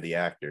any of the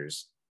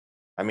actors.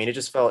 I mean, it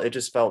just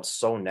felt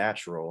so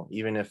natural,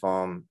 even if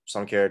some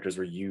characters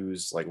were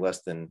used like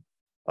less than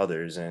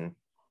others. And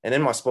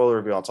in my spoiler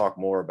review, I'll talk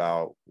more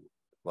about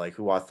like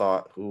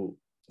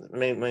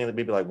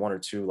maybe like one or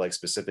two like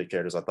specific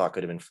characters I thought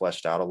could have been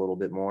fleshed out a little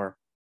bit more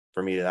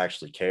for me to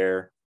actually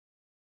care.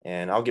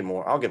 And I'll get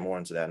more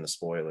into that in the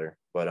spoiler.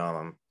 But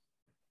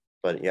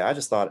yeah, I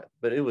just thought,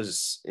 but it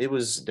was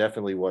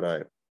definitely what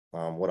I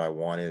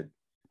wanted,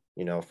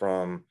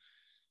 from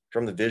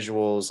the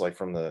visuals, like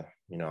from the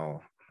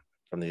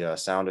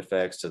sound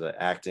effects to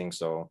the acting.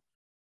 So,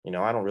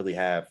 I don't really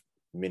have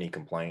many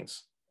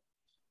complaints.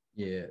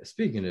 Yeah.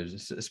 Speaking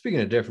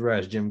of Jeffrey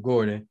Wright, Jim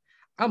Gordon,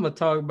 I'm gonna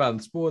talk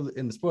about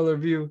in the spoiler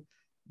review,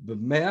 but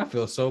man, I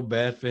feel so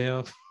bad for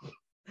him.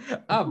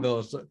 I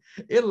feel so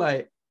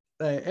like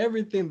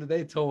everything that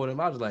they told him,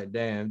 I was like,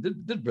 damn,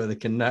 this brother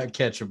cannot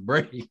catch a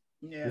break.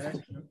 Yeah, that's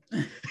true.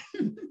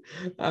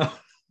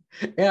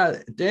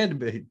 And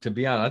to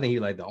be honest, I think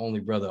he's like the only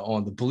brother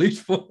on the police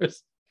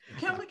force.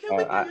 Can we give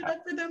it up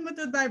for them with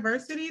the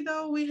diversity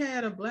though? We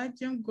had a Black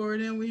Jim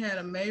Gordon, we had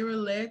a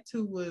mayor-elect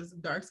who was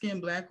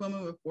dark-skinned Black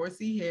woman with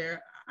 4C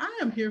hair. I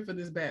am here for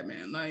this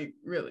Batman, like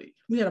really.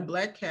 We had a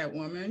Black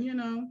Catwoman,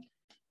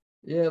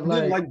 Yeah, I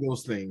did like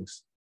those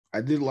things.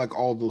 I did like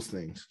all those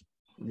things.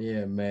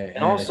 Yeah, man.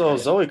 And also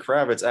Zoe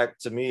Kravitz,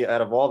 to me,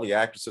 out of all the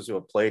actresses who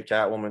have played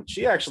Catwoman,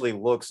 she actually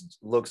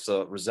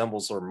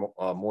resembles her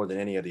more than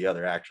any of the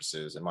other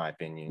actresses, in my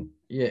opinion.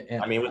 Yeah,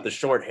 I mean, with the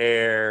short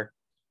hair,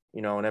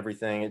 and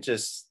everything, it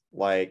just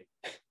like,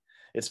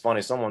 it's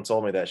funny. Someone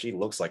told me that she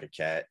looks like a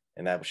cat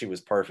and that she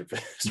was perfect for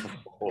this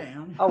role.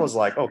 Damn. I was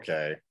like,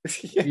 okay.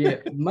 Yeah,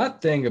 my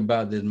thing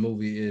about this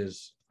movie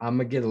is I'm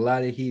gonna get a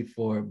lot of heat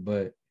for it,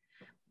 but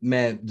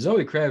man,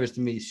 Zoe Kravitz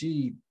to me,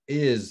 she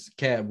is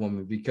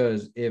Catwoman,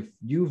 because if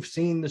you've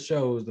seen the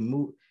shows,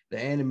 the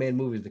animated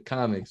movies, the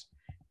comics,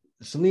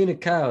 Selina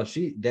Kyle,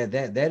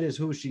 that is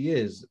who she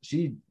is.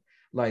 She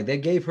like they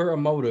gave her a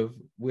motive,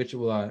 which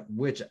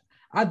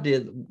I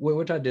did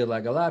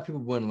like. A lot of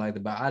people wouldn't like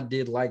it, but I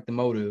did like the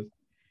motive.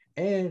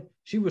 And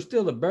she was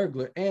still a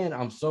burglar. And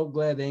I'm so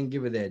glad they didn't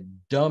give her that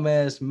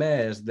dumbass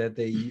mask that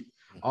they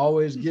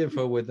always give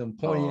her with them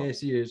pointy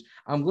ass ears.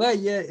 I'm glad,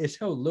 it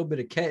showed a little bit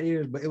of cat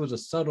ears, but it was a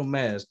subtle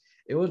mask.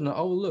 It wasn't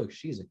look,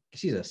 she's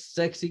a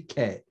sexy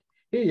cat.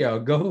 Here y'all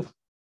go.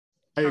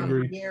 I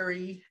agree.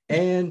 Gary.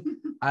 And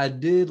I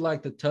did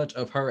like the touch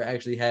of her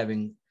actually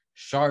having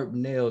sharp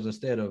nails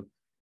instead of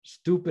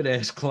stupid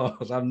ass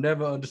claws. I've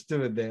never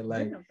understood that.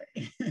 Like,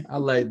 I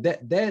like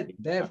that.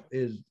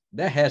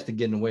 That has to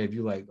get in the way if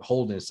you like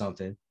holding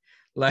something,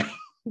 like,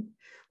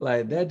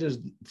 like that just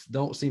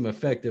don't seem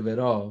effective at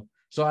all.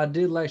 So I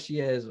did like she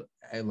has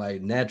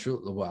like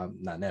natural, well,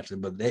 not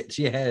naturally, but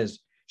she has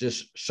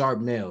just sharp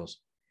nails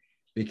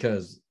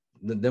because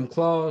them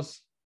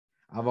claws,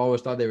 I've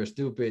always thought they were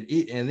stupid.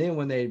 And then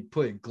when they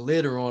put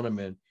glitter on them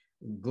and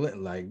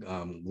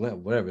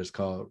whatever it's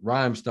called,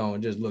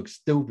 rhinestone, just looks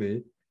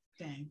stupid.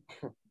 Dang.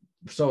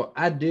 So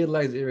I did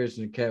like the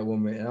iteration of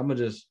Catwoman, and I'm gonna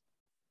just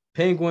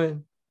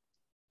Penguin.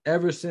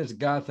 Ever since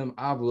Gotham,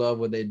 I've loved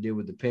what they did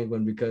with the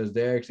Penguin because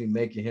they're actually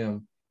making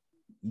him.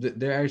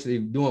 They're actually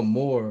doing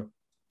more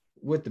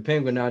with the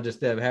Penguin now, just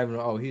instead of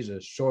having he's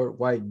a short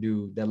white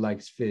dude that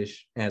likes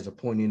fish and has a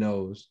pointy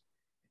nose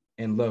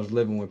and loves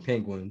living with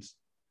penguins.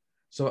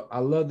 So I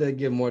love that they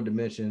give more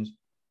dimensions.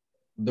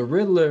 The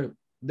Riddler,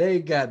 they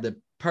got the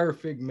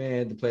perfect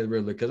man to play the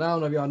Riddler because I don't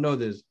know if y'all know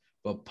this,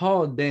 but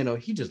Paul Dano,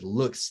 he just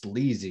looks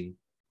sleazy,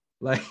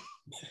 like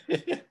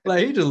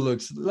he just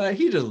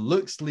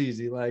looks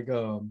sleazy, like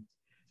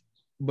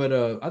But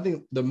I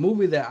think the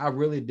movie that I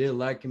really did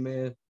like him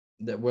in,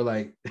 that were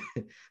like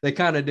they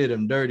kind of did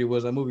him dirty,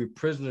 was a movie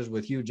Prisoners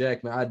with Hugh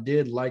Jackman. I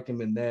did like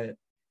him in that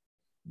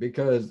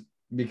because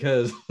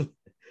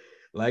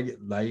like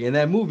in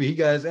that movie he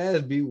got his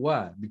ass beat.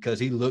 Why? Because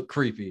he looked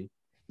creepy.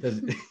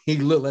 Because he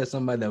looked like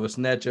somebody that would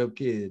snatch up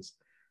kids.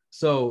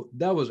 So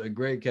that was a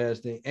great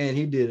casting, and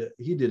he did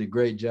a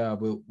great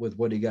job with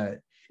what he got.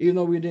 Even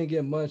though we didn't get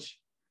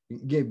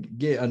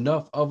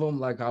enough of him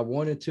like I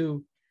wanted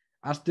to,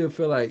 I still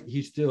feel like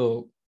he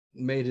still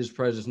made his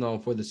presence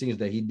known for the scenes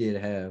that he did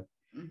have.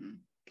 Mm-hmm.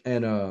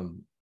 And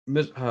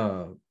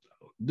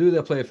dude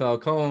that played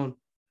Falcone,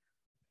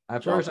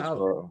 at John first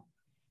Turturro.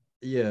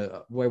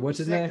 What's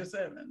his name?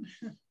 7.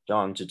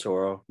 John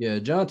Turturro. Yeah,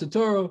 John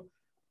Turturro.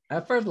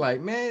 At first,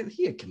 like, man,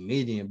 he a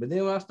comedian. But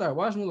then when I started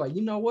watching him, like,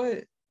 you know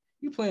what?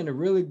 You playing a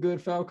really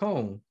good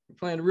Falcone. You're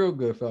playing a real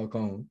good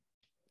Falcone.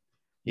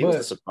 He was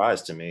a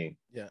surprise to me.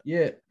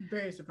 Yeah.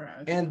 Very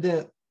surprised. And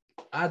then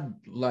I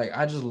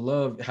just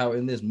love how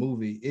in this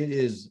movie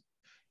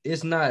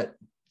it's not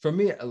for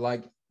me,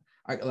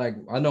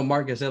 I know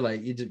Marcus said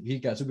like he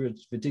got super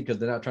fatigue because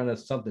they're not trying to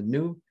something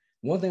new.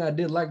 One thing I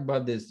did like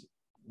about this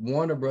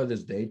Warner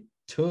Brothers, they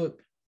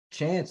took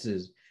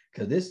chances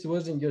because this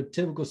wasn't your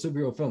typical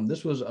superhero film.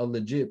 This was a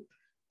legit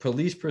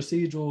police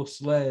procedural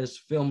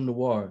 / film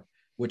noir,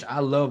 which I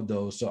love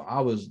those. So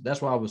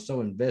that's why I was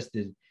so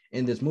invested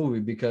in this movie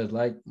because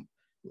like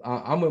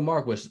I'm with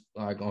Mark with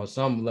like on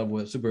some level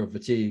with superhero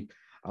fatigue.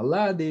 A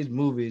lot of these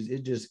movies,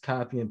 it just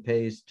copy and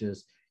paste,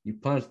 just you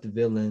punch the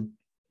villain,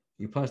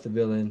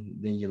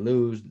 then you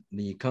lose,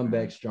 then you come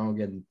back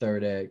strong at the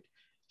third act.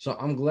 So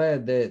I'm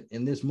glad that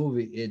in this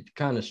movie, it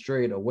kind of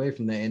strayed away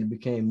from that and it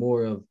became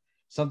more of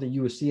something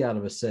you would see out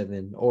of a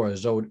Seven or a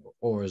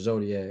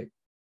Zodiac.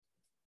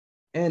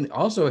 And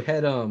also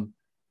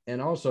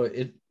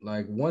it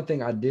like one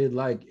thing I did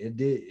like,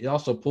 it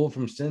also pulled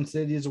from Sin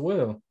City as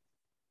well.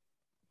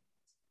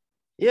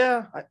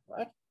 Yeah,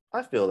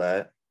 I feel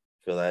that.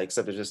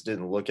 Except it just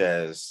didn't look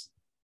as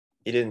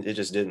it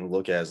just didn't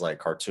look as like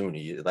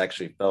cartoony. It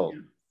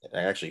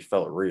actually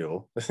felt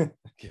real.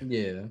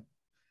 Yeah.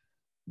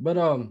 But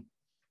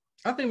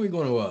I think we're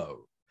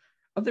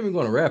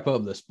gonna wrap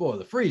up the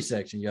spoiler free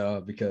section,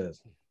 y'all,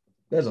 because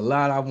there's a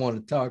lot I want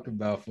to talk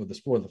about for the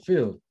spoiler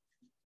field.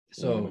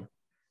 So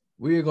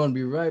we're gonna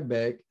be right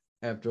back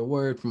after a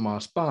word from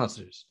our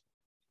sponsors.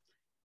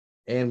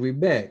 And we're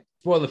back.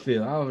 Spoiler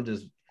field. I'm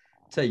just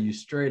tell you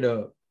straight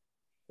up.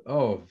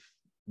 Oh,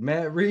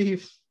 Matt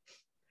Reeves,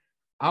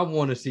 I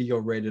want to see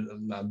your rated.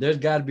 There's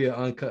got to be an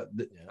uncut.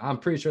 I'm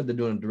pretty sure they're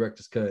doing a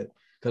director's cut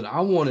because I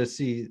want to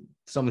see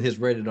some of his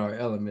rated R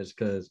elements.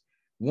 Because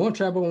one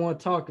trap I want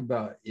to talk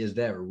about is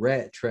that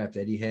rat trap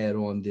that he had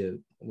on the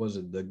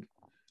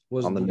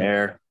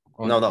mayor?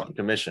 The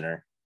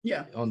commissioner.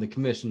 Yeah, on the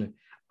commissioner.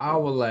 I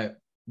was like,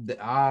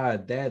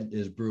 that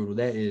is brutal.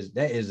 That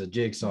is a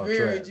jigsaw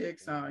very trap.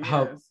 Jigsaw,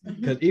 yes.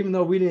 Because even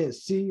though we didn't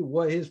see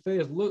what his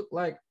face looked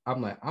like,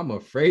 I'm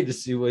afraid to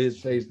see what his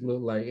face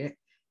looked like.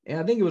 And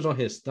I think it was on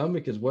his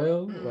stomach as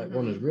well, like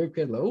on his rib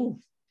cage. Like, ooh.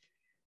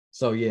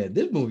 So yeah,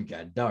 this movie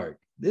got dark.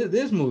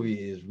 This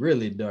movie is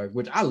really dark,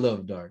 which I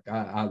love dark.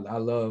 I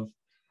love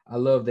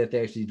that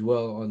they actually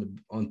dwell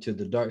onto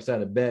the dark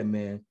side of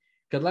Batman.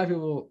 Because a lot of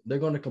people, they're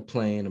going to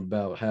complain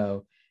about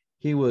how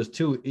he was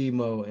too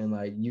emo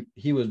and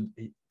he was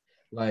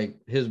like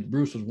his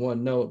Bruce was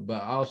one note.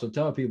 But I also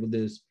tell people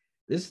this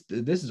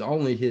is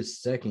only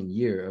his second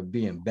year of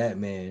being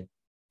Batman.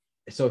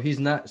 So he's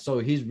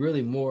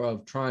really more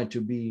of trying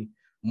to be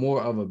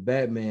more of a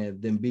Batman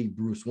than be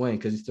Bruce Wayne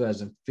because he still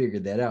hasn't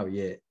figured that out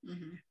yet.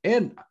 Mm-hmm.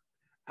 And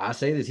I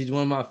say this, he's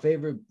one of my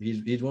favorite.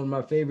 He's one of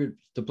my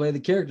favorites to play the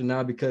character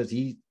now because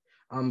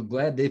I'm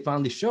glad they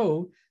finally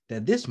showed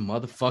that this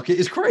motherfucker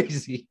is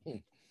crazy.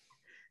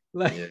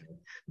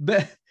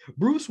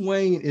 Bruce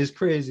Wayne is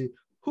crazy.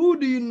 Who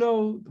do you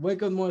know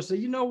wake up in the morning and say,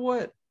 you know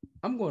what?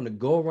 I'm going to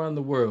go around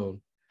the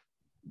world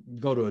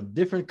go to a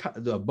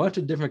bunch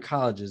of different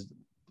colleges,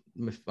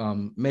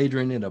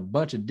 majoring in a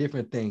bunch of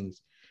different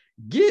things,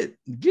 get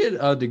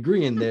a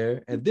degree in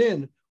there, and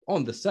then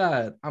on the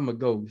side, I'm gonna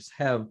go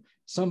have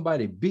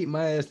somebody beat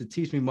my ass to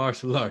teach me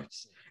martial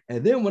arts.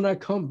 And then when I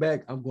come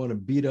back, I'm going to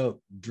beat up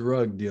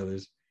drug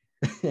dealers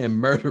and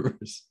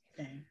murderers.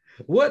 Dang.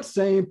 What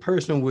sane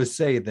person would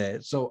say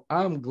that? So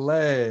I'm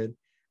glad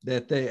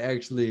that they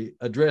actually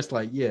addressed,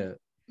 like, yeah,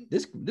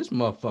 this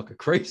motherfucker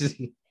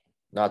crazy.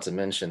 Not to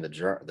mention the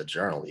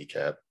journal he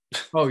kept.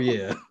 Oh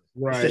yeah,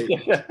 right.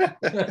 I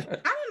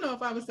don't know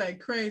if I would say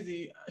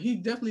crazy. He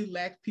definitely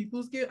lacked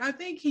people skill. I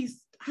think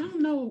I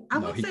don't know. I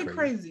wouldn't say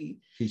crazy.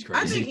 He's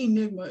crazy. I think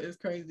Enigma is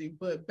crazy,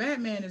 but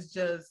Batman is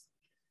just.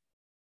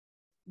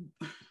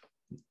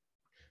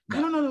 I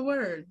don't know the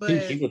word, but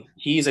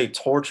he's a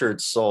tortured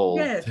soul.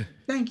 Yes,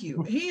 thank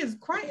you. He is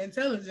quite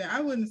intelligent.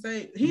 I wouldn't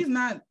say he's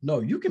not.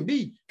 No, you can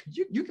be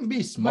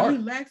smart. But he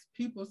lacks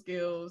people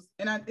skills,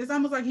 and it's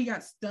almost like he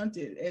got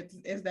stunted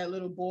as that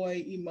little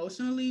boy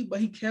emotionally. But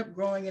he kept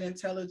growing in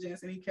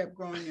intelligence and he kept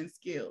growing in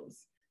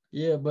skills.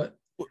 Yeah, but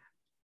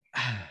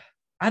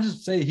I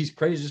just say he's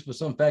crazy just for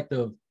some fact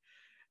of,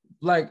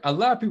 like, a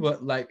lot of people,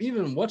 like,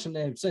 even what's her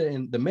name said,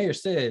 and the mayor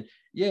said,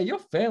 yeah, your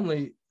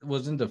family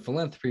was into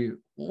philanthropy.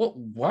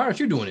 Why aren't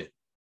you doing it?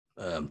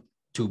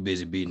 Too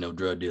busy beating up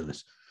drug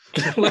dealers.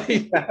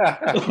 like,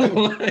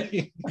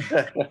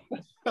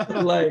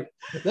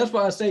 that's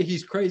why I say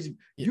he's crazy.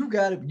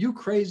 You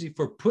crazy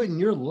for putting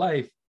your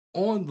life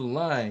on the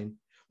line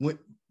when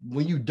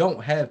you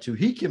don't have to.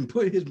 He can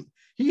put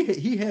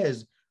he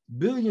has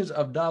billions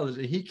of dollars,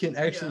 and he can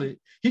actually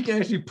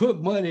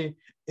put money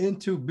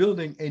into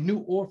building a new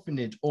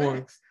orphanage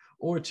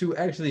or to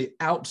actually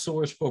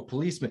outsource for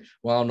policemen.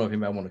 Well, I don't know if he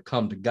might want to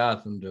come to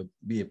Gotham to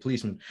be a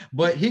policeman,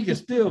 but he can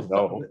still.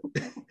 No.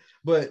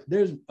 But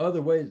there's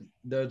other ways.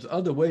 There's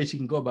other ways he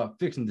can go about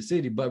fixing the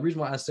city. But the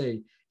reason why I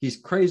say he's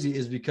crazy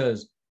is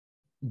because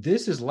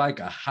this is like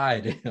a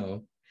high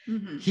down.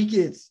 Mm-hmm. He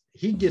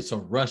gets a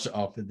rush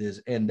off of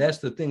this, and that's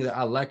the thing that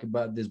I like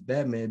about this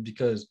Batman,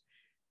 because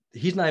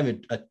he's not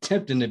even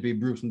attempting to be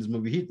Bruce in this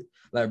movie.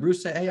 Like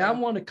Bruce said, hey, I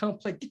want to come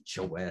play. Get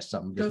your ass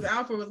something. Because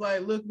Alfred was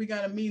like, look, we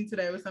got a meeting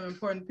today with some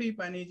important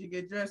people. I need you to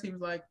get dressed. He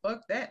was like,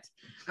 fuck that.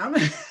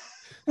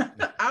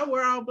 I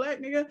wear all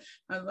black, nigga.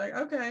 I was like,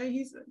 okay.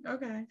 He said,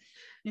 okay.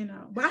 You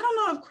know, but I don't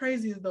know if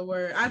crazy is the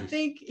word. I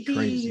think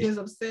he is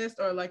obsessed,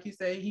 or like you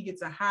say, he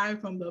gets a high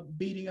from the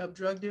beating up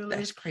drug dealers.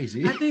 That's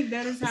crazy. I think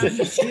that is how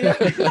he feels.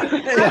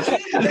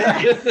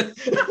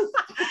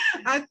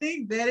 I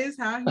think that is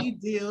how he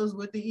deals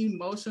with the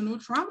emotional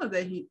trauma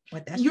that he.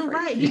 You're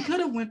crazy. Right. He could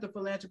have went the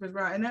philanthropist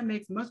route, and that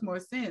makes much more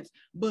sense.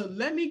 But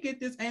let me get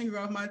this anger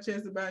off my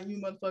chest about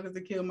you motherfuckers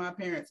that killed my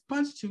parents.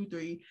 Punch 2,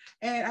 3,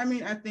 and I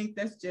mean, I think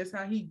that's just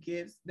how he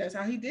gets. That's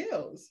how he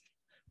deals.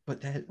 But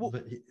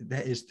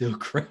that is still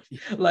crazy.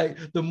 Like,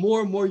 the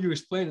more and more you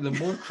explain it, the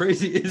more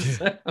crazy it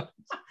sounds. I was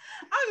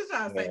just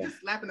trying to say,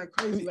 just slapping a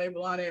crazy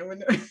label on it.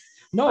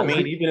 No, I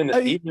mean, even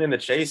in the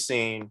chase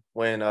scene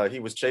when he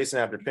was chasing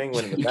after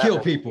Penguin, he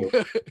killed people.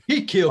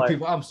 He killed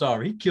people. I'm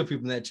sorry, he killed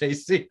people in that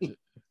chase scene.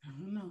 I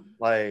don't know.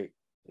 Like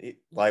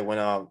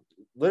when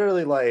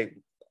literally, like,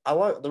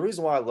 the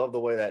reason why I love the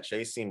way that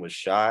chase scene was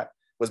shot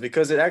was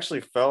because it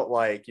actually felt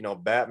like, you know,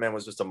 Batman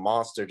was just a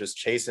monster just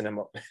chasing him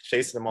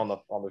on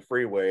the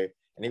freeway,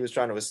 and he was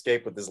trying to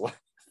escape with his life.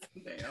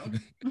 Damn.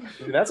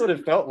 That's what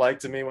it felt like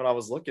to me when I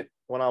was. It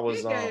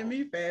gave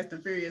me Fast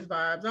and Furious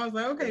vibes. I was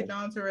like, okay,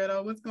 Don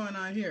Toretto, what's going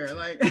on here?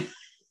 Like,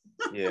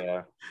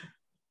 yeah.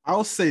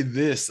 I'll say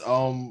this,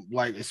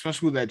 like,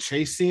 especially with that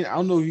chase scene, I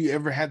don't know if you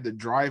ever had the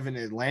drive in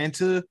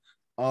Atlanta,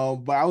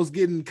 but I was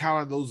getting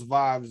kind of those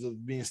vibes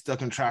of being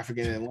stuck in traffic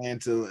in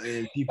Atlanta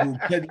and people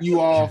cutting you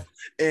off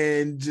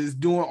and just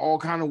doing all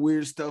kind of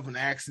weird stuff and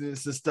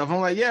accidents and stuff. I'm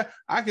like, yeah,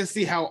 I can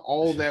see how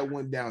all that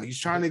went down. He's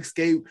trying to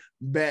escape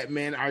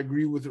Batman. I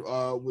agree with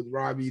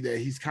Robbie that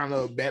he's kind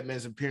of,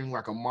 Batman's appearing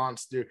like a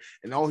monster,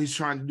 and all he's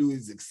trying to do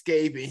is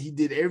escape, and he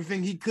did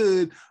everything he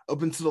could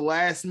up until the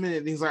last minute.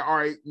 And he's like, all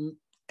right,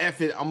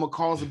 F it, I'm gonna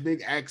cause a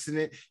big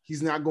accident.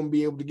 He's not gonna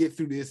be able to get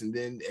through this. And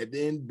then at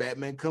the end,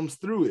 Batman comes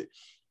through it.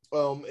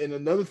 And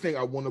another thing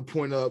I want to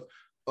point up,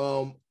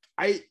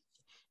 I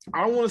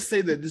don't want to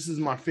say that this is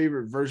my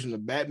favorite version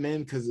of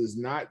Batman, because it's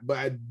not, but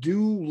I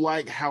do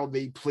like how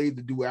they played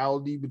the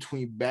duality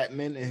between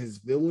Batman and his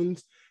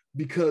villains,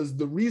 because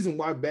the reason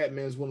why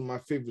Batman is one of my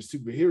favorite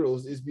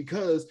superheroes is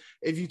because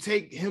if you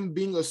take him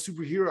being a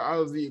superhero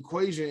out of the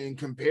equation and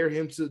compare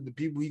him to the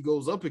people he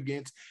goes up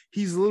against,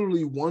 he's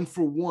literally one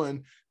for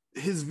one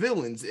his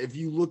villains. If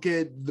you look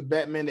at the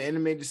Batman the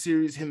animated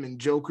series, him and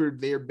Joker,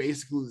 they're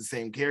basically the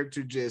same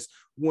character, just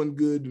one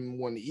good and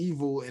one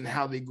evil, and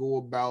how they go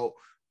about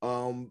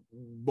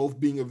both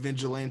being a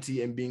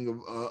vigilante and being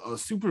a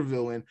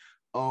supervillain.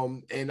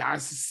 And I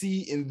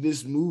see in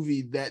this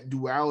movie that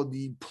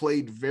duality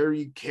played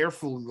very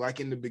carefully. Like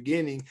in the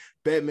beginning,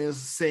 Batman's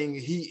saying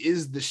he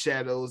is the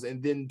shadows,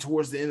 and then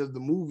towards the end of the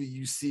movie,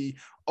 you see,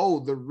 oh,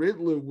 the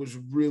Riddler was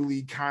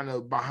really kind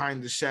of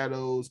behind the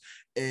shadows,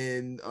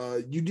 and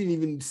you didn't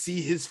even see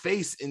his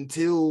face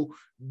until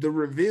the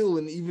reveal.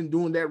 And even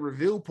during that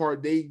reveal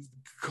part, they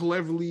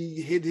cleverly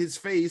hid his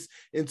face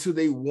until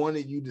they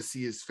wanted you to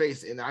see his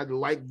face. And I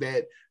like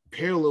that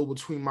parallel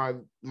between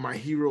my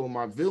hero and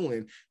my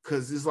villain,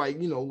 because it's like,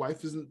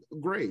 life isn't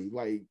gray.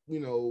 Like,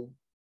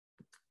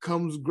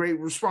 comes great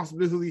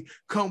responsibility,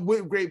 come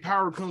with great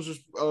power comes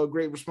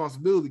great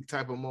responsibility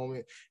type of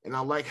moment. And I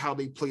like how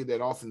they played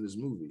that off in this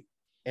movie.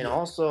 And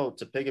also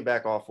to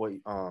piggyback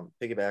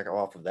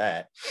off of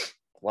that,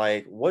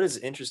 like, what is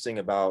interesting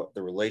about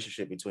the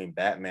relationship between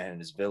Batman and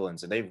his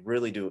villains, and they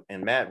really do,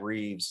 and Matt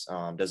Reeves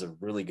does a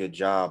really good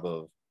job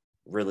of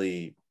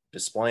really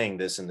displaying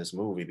this in this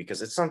movie,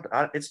 because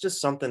it's just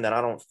something that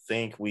I don't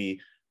think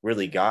we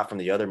really got from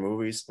the other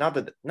movies. Not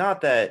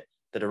that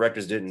the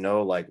directors didn't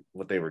know like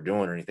what they were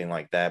doing or anything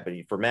like that, but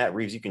for Matt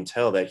Reeves, you can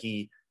tell that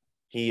he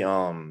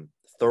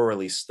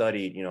thoroughly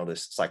studied, the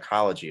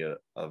psychology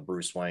of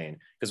Bruce Wayne.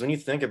 Because when you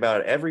think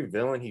about it, every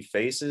villain he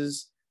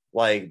faces,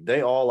 like,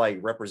 they all like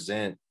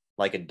represent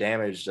like a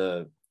damaged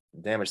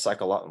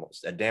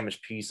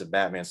piece of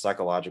Batman's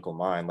psychological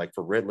mind. Like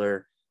for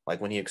Riddler,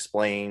 like when he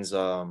explains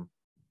near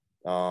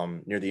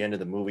the end of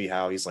the movie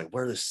how he's like,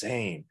 we're the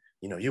same,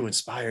 you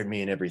inspired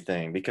me and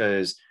everything,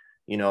 because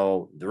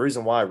the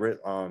reason why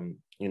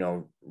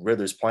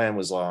Riddler's plan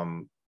was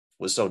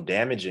so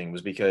damaging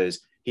was because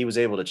he was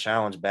able to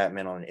challenge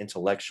Batman on an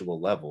intellectual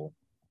level.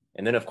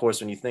 And then of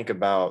course when you think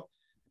about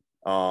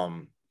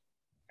with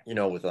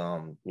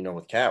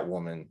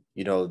Catwoman,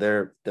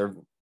 they're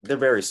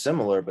very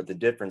similar, but the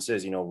difference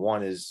is,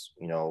 one is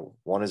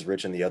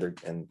rich and the other,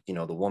 and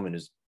the woman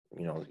is,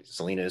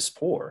 Selina is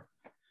poor.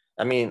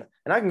 I mean,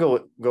 and I can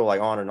go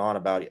like on and on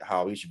about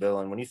how each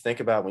villain, when you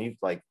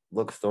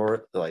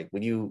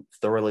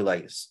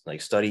thoroughly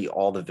study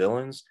all the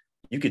villains,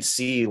 you could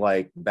see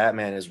like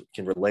Batman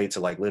can relate to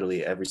like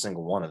literally every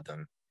single one of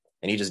them,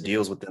 and he just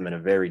deals with them in a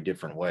very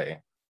different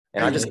way.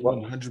 And I just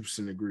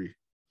 100% agree.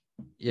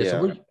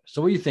 Yeah.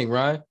 So what do you think,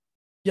 Ryan?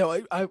 Yeah,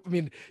 I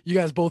mean, you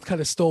guys both kind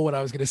of stole what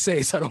I was going to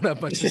say, so I don't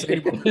have much to say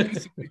anymore.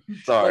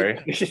 Sorry.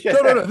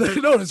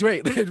 No, it's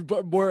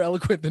great. More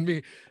eloquent than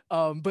me.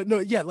 But no,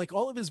 yeah, like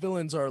all of his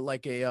villains are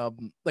like a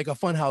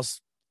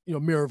funhouse,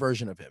 mirror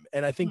version of him,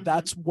 and I think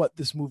that's what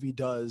this movie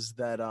does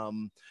that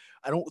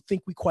I don't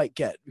think we quite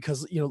get,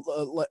 because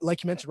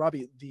like you mentioned,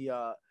 Robbie,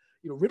 the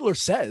Riddler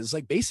says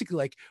like basically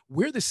like,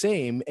 we're the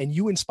same and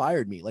you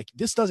inspired me. Like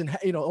this doesn't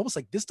almost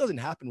like this doesn't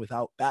happen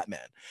without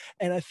Batman.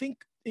 And I think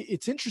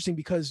it's interesting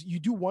because you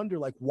do wonder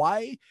like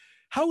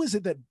how is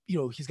it that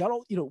he's got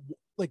all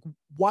like,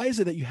 why is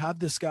it that you have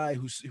this guy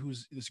who's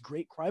this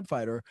great crime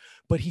fighter,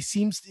 but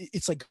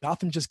it's like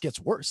Gotham just gets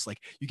worse. Like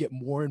you get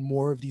more and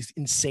more of these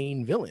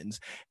insane villains,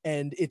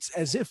 and it's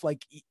as if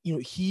like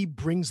he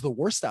brings the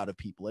worst out of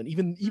people. And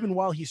even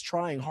while he's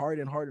trying hard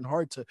and hard and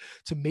hard to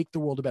make the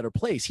world a better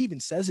place, he even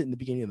says it in the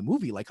beginning of the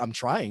movie, like, I'm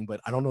trying, but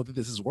I don't know that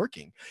this is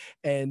working.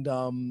 And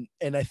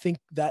I think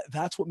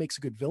that's what makes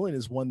a good villain,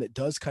 is one that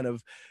does kind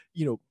of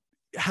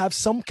have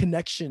some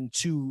connection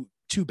to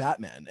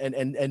Batman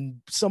and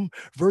some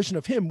version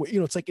of him,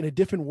 it's like in a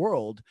different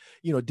world,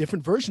 a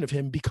different version of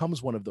him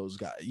becomes one of those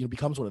guys,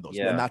 becomes one of those.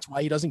 Yeah. And that's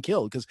why he doesn't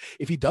kill, because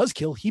if he does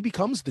kill, he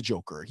becomes the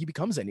Joker, he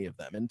becomes any of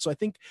them. And so I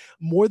think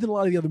more than a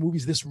lot of the other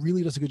movies, this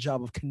really does a good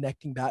job of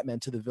connecting Batman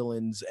to the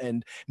villains.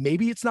 And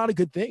maybe it's not a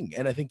good thing.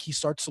 And I think he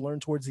starts to learn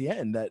towards the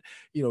end that,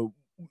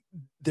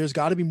 there's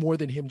got to be more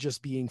than him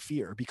just being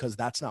fear, because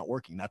that's not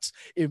working. That's,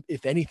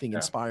 if anything,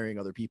 inspiring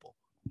other people.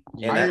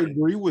 Yeah, I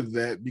agree with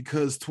that,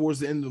 because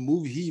towards the end of the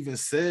movie, he even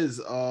says,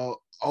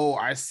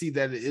 I see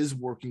that it is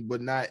working,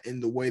 but not in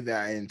the way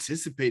that I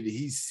anticipated.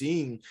 He's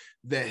seeing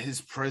that his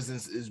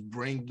presence is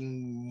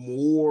bringing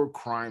more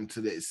crime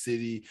to that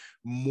city,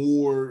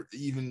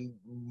 even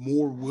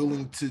more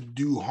willing to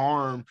do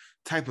harm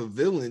type of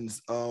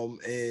villains,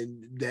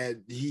 and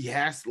that he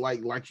has, like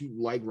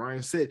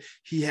Ryan said,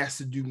 he has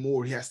to do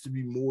more. He has to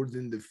be more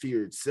than the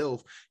fear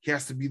itself. He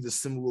has to be the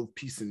symbol of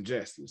peace and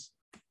justice.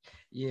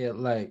 Yeah,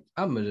 like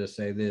I'm gonna just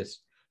say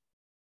this.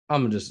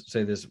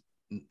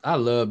 I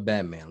love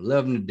Batman,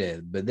 love him to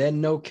death, but that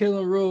no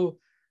killing rule,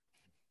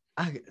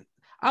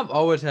 I've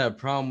always had a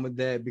problem with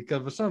that,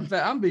 because for some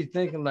fact I'm be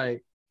thinking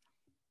like,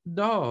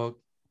 dog,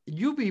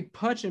 you be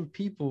punching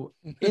people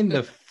in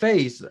the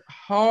face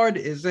hard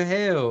as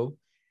hell.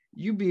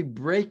 You be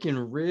breaking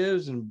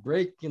ribs and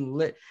breaking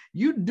leg.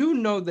 You do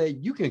know that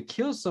you can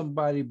kill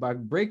somebody by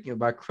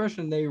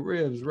crushing their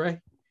ribs, right?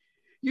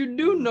 You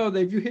do know that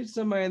if you hit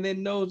somebody in their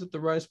nose at the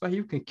right spot,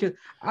 you can kill.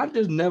 I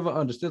just never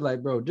understood,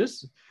 like, bro,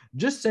 just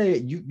say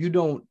it. You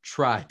don't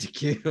try to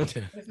kill.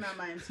 It's not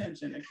my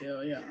intention to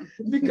kill, yeah.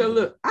 Because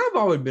look, I've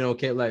always been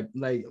okay. Like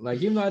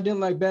even though I didn't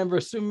like Batman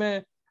vs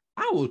Superman,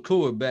 I was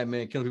cool with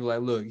Batman killing people.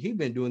 Like, look, he's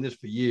been doing this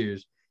for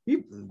years.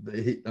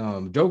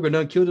 Joker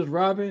done killed his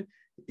Robin.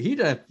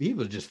 he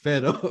was just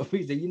fed up.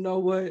 He said, you know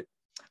what?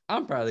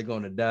 I'm probably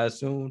going to die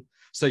soon.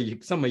 So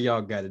some of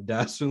y'all got to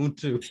die soon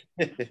too.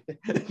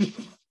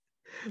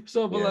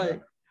 So,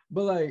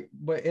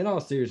 but in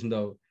all seriousness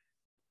though,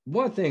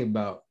 one thing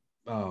about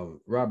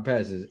Robert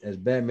Pattinson as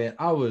Batman,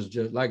 I was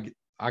just like,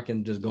 I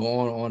can just go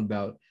on and on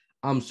about.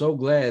 I'm so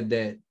glad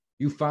that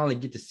you finally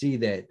get to see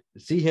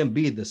him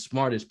be the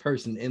smartest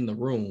person in the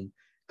room,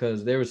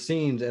 because there were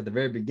scenes at the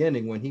very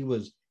beginning when he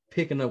was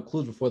picking up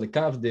clues before the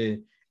cops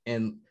did,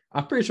 and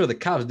I'm pretty sure the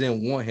cops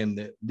didn't want him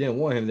there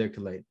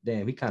because like,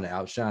 damn, he kind of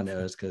outshined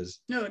us because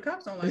no, the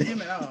cops don't like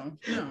him at all.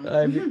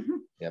 No. I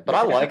mean, yeah, but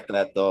I like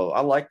that though.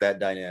 I like that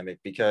dynamic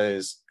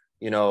because,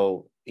 you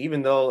know,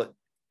 even though,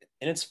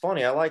 and it's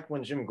funny, I like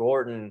when Jim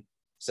Gordon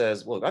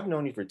says, look, I've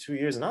known you for 2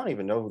 years and I don't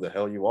even know who the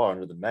hell you are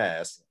under the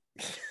mask.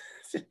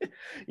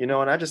 You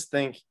know, and I just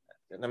think,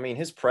 I mean,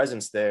 his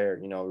presence there,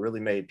 you know,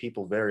 really made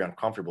people very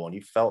uncomfortable, and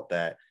you felt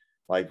that,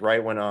 like,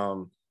 right when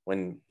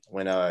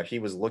he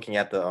was looking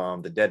at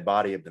the dead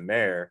body of the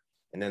mayor,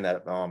 and then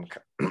that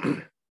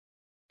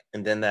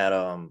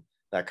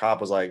that cop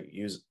was like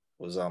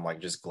like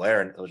just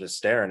glaring, was just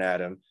staring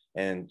at him,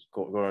 and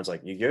Gordon's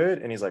like, you good?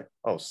 And he's like,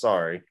 oh,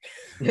 sorry.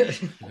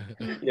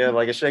 Yeah,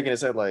 like shaking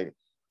his head like,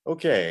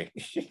 okay.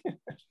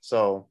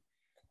 So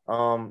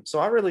I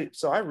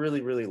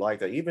really like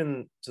that,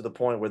 even to the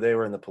point where they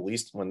were in the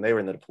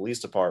police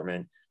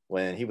department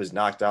when he was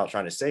knocked out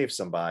trying to save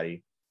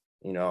somebody,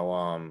 you know,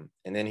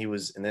 and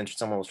then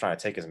someone was trying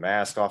to take his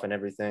mask off and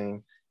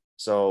everything.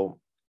 So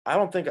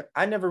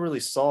I never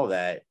really saw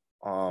that,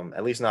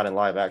 at least not in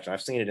live action.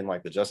 I've seen it in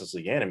like the Justice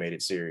League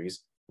animated series,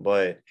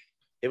 but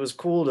it was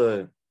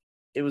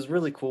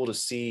really cool to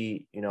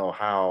see, you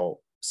know,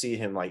 see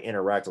him like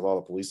interact with all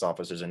the police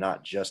officers and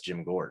not just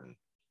Jim Gordon.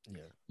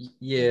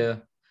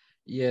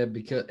 Yeah,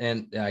 because,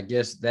 and I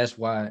guess that's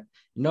why,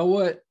 you know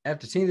what,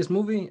 after seeing this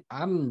movie,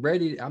 I'm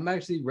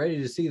actually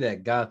ready to see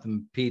that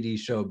Gotham PD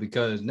show,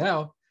 because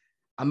now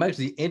I'm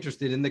actually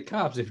interested in the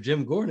cops if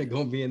Jim Gordon is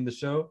gonna be in the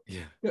show.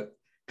 Yeah. Because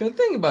the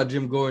thing about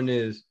Jim Gordon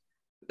is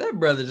that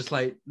brother just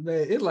like,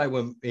 man, it's like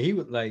when he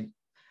was like,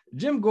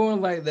 Jim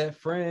Gordon, like that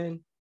friend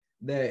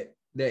that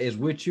is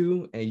with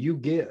you and you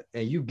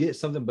get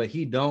something, but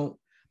he don't.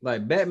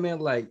 Like Batman,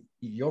 like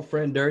your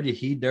friend dirty,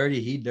 he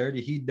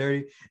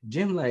dirty.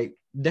 Jim, like,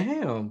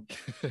 damn.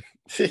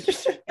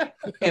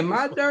 Am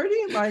I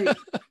dirty? Like,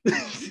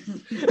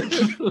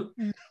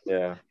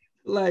 yeah.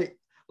 Like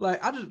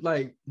I just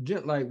like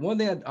one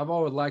thing I've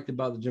always liked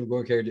about the Jim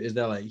Gordon character is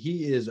that like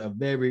he is a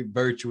very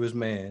virtuous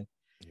man.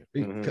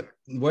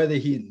 Mm-hmm.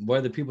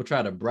 Whether people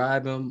try to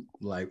bribe him,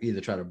 like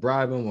either try to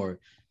bribe him or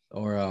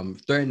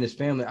threaten his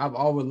family, I've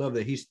always loved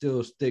that he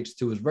still sticks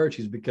to his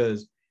virtues,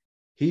 because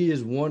he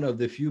is one of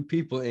the few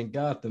people in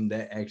Gotham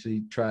that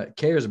actually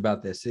cares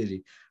about that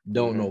city.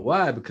 Don't know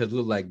why, because it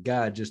looked like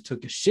God just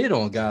took a shit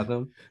on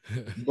Gotham,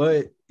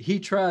 but he's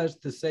trying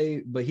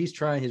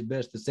his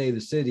best to save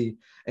the city.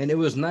 And it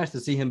was nice to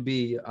see him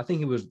I think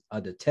he was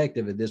a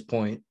detective at this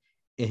point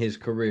in his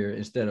career,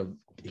 instead of,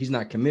 he's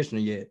not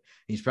commissioner yet.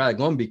 He's probably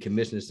going to be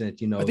commissioner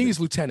since, you know, I think he's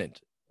lieutenant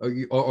or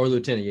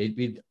lieutenant.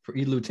 Yeah,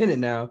 he's lieutenant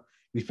now.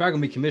 He's probably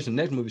going to be commissioner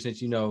next movie,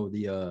 since, you know,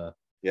 the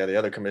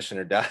other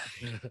commissioner died.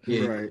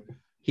 Yeah. Right.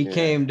 He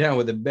came down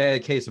with a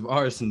bad case of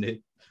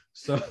arsenic.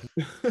 So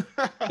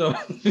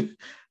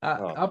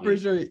I'm pretty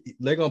sure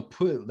they're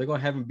gonna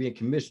have him be a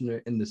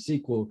commissioner in the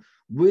sequel,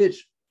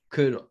 which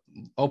could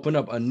open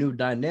up a new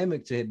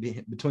dynamic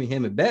between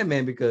him and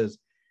Batman, because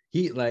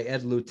he, like,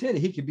 as a lieutenant,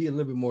 he could be a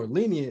little bit more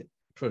lenient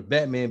towards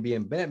Batman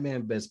being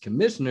Batman, but as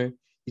commissioner,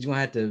 he's gonna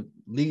have to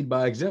lead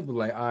by example.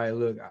 Like, all right,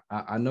 look,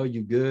 I know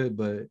you good,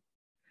 but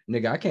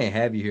nigga, I can't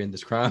have you here in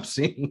this crime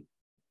scene.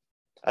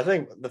 I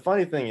think the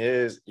funny thing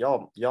is,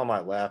 y'all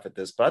might laugh at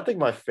this, but I think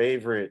my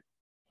favorite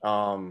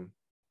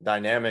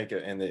dynamic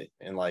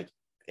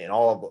in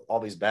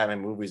all these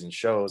Batman movies and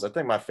shows, I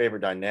think my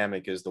favorite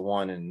dynamic is the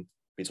one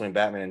between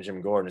Batman and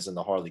Jim Gordon is in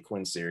the Harley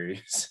Quinn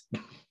series.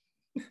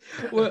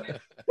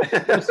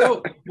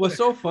 What's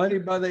so funny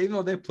about that, even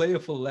though they play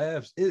it for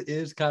laughs, it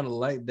is kind of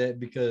like that,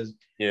 because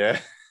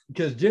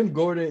Jim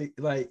Gordon,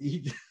 like,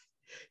 he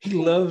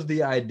loves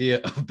the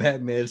idea of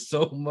Batman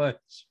so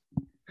much.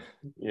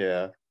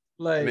 Yeah.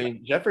 Like, I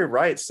mean, Jeffrey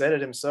Wright said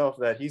it himself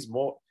that he's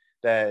more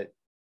that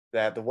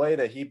the way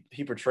that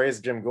he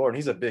portrays Jim Gordon,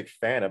 he's a big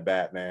fan of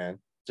Batman.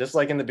 Just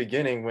like in the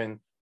beginning when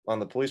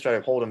the police try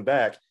to hold him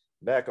back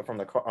from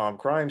the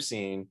crime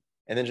scene,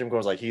 and then Jim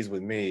Gordon's like, he's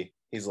with me.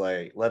 He's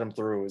like, let him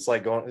through. It's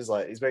like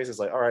he's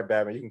basically like, all right,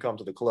 Batman, you can come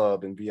to the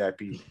club and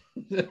VIP.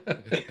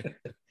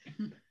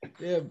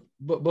 Yeah,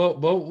 but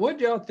what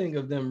do y'all think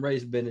of them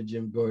race Ben and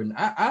Jim Gordon?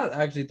 I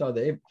actually thought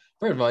that,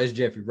 first of all, it's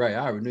Jeffrey Wright. I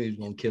already knew he was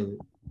gonna kill it.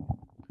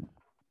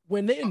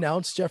 When they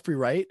announced Jeffrey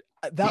Wright,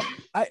 that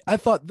I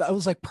thought that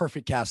was like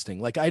perfect casting.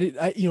 Like I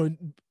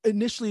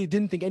initially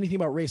didn't think anything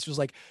about race. It was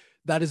like,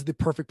 that is the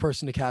perfect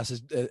person to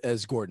cast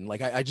as Gordon.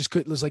 Like I just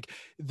couldn't. It was like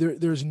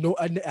there's no.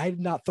 I had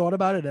not thought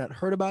about it and I'd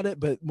heard about it,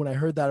 but when I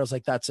heard that, I was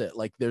like, that's it.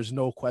 Like there's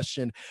no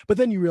question. But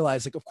then you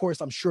realize, like, of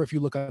course, I'm sure if you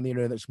look on the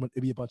internet, there's going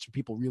to be a bunch of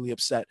people really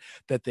upset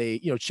that they,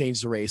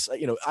 changed the race.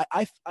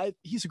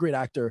 He's a great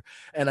actor,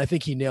 and I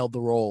think he nailed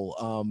the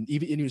role.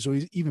 He's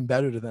even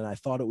better than I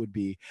thought it would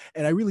be.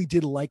 And I really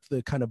did like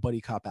the kind of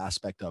buddy cop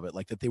aspect of it,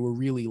 like that they were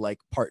really like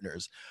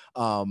partners,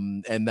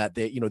 and that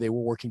they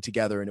were working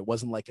together, and it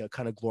wasn't like a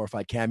kind of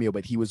glorified cameo,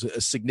 but he was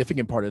a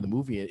significant part of the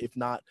movie, if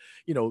not,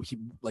 he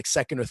like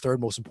second or third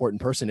most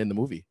important person in the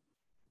movie.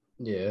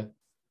 Yeah.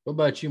 What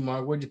about you,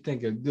 Mark? What'd you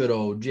think of good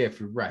old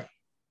Jeffrey Wright?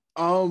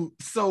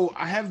 So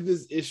I have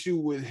this issue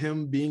with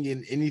him being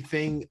in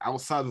anything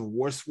outside of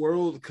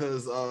Westworld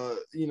because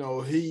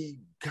he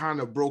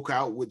kind of broke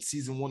out with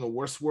season 1 of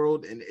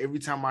Westworld, and every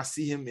time I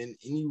see him in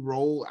any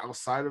role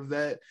outside of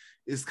that,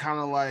 it's kind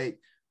of like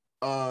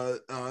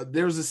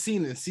there's a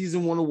scene in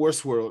season 1 of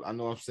Westworld, I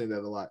know I'm saying that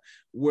a lot,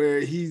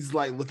 where he's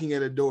like looking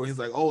at a door, he's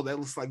like, oh, that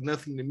looks like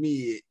nothing to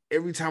me.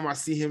 Every time I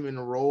see him in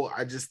a role,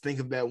 I just think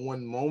of that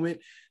one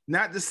moment.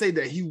 Not to say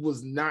that he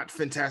was not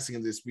fantastic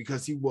in this,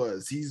 because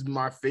he's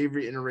my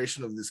favorite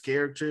iteration of this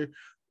character,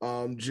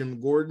 Jim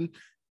Gordon,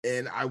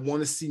 and I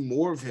want to see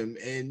more of him.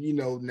 And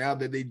now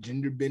that they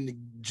gender bend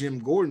Jim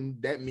Gordon,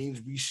 that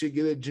means we should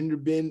get a gender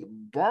bend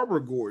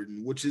Barbara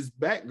Gordon, which is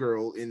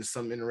Batgirl in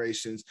some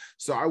iterations.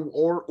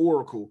 Or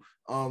Oracle.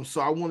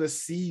 So I want to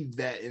see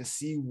that and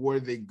see where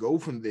they go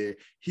from there.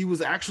 He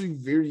was actually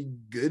very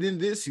good in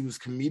this. He was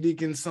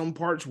comedic in some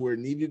parts where it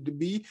needed to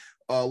be,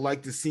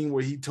 like the scene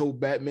where he told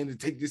Batman to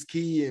take this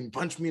key and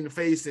punch me in the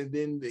face and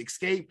then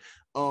escape.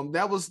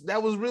 That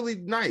was really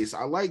nice.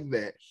 I like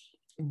that.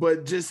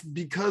 But just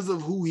because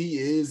of who he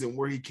is and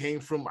where he came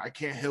from, I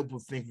can't help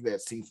but think of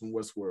that scene from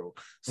Westworld.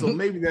 So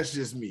maybe that's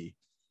just me.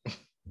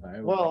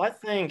 Well, I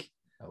think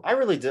I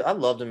really did. I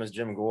loved him as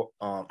Jim Gordon.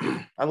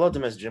 I loved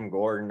him as Jim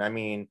Gordon. I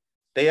mean,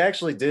 they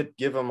actually did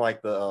give him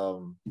like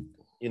the,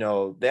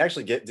 they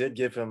actually did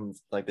give him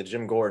like the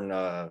Jim Gordon,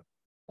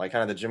 like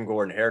kind of the Jim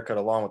Gordon haircut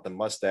along with the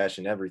mustache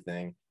and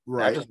everything.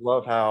 Right. And I just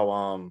love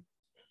how,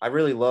 I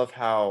really love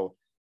how,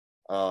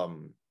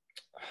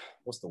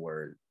 what's the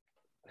word?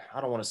 I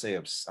don't want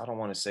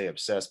to say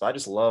obsessed, but I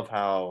just love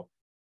how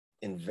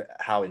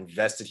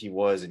invested he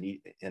was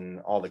in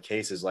all the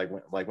cases. Like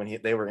when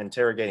they were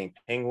interrogating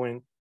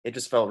Penguin, it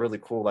just felt really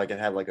cool. Like it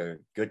had like a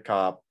good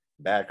cop,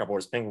 bad cop, or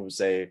as Penguin would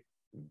say,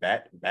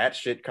 bat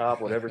shit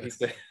cop, whatever he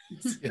said.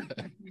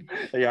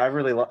 Yeah, I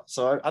really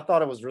so I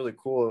thought it was really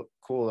cool,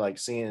 like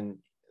seeing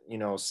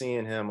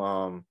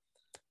him.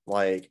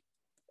 Like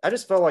I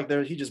just felt like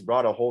he just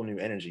brought a whole new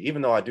energy.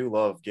 Even though I do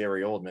love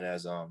Gary Oldman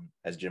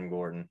as Jim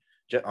Gordon.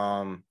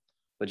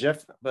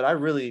 But I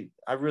really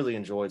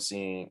enjoyed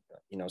seeing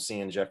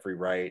Jeffrey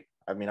Wright.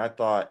 I mean, I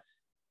thought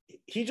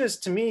he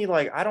just, to me,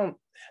 like, I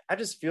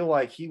just feel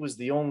like he was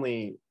the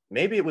only,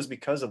 maybe it was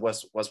because of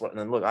Westworld.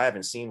 And look, I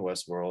haven't seen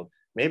Westworld.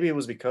 Maybe it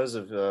was because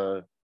of,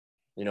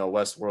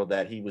 Westworld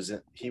that he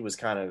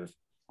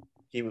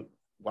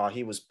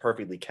was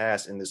perfectly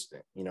cast in this,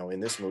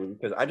 in this movie,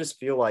 because I just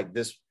feel like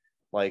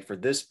for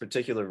this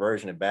particular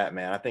version of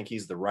Batman, I think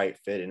he's the right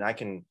fit. And I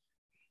don't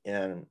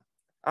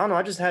know.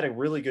 I just had a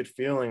really good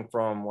feeling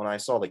from when I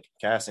saw the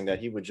casting that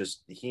he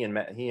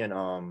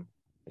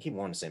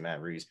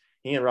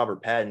and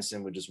Robert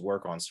Pattinson would just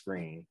work on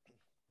screen,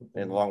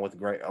 and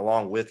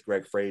along with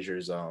Greg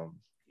Fraser's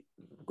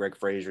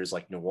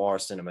like noir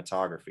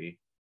cinematography.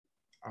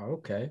 Oh,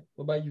 okay.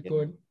 What about you,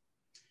 Gordon?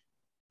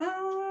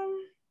 Hold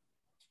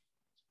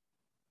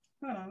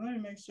on, let me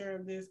make sure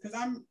of this, because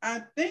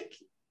I think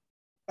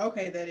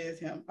okay, that is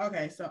him.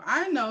 Okay, so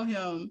I know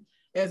him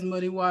as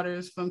Muddy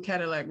Waters from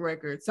Cadillac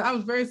Records. So I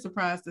was very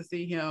surprised to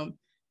see him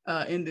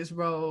in this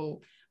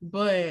role.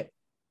 But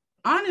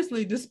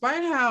honestly,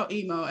 despite how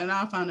emo, and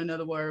I'll find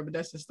another word, but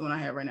that's just the one I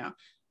have right now.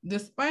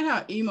 Despite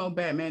how emo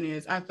Batman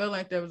is, I felt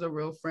like there was a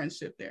real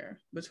friendship there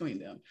between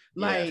them.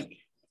 Like,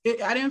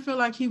 I didn't feel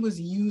like he was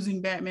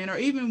using Batman or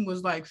even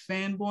was like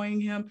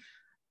fanboying him.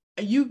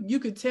 You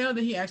could tell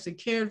that he actually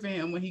cared for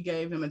him when he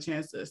gave him a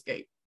chance to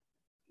escape.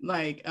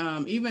 Like,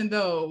 even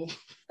though,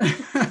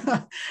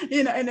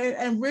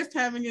 and risked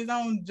having his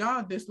own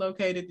jaw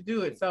dislocated to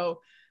do it.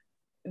 So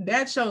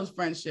that shows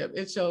friendship.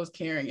 It shows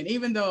caring. And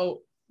even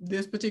though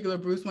this particular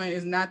Bruce Wayne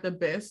is not the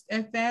best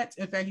at that,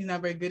 in fact, he's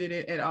not very good at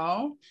it at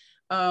all,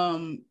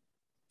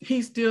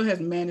 he still has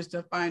managed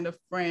to find a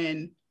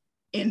friend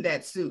in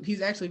that suit.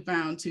 He's actually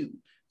found two.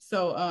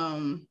 So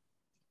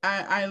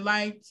I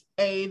liked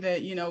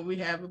that, we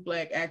have a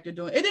Black actor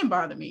doing it. Didn't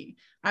bother me.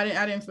 I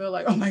didn't feel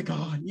like, oh my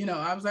God,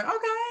 I was like,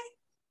 okay.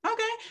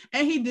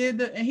 And he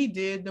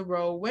did the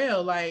role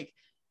well. Like,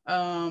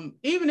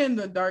 even in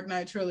the Dark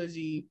Knight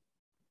trilogy,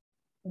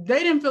 they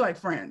didn't feel like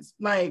friends.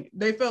 Like,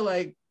 they felt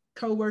like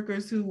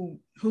co-workers who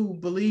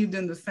believed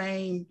in the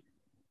same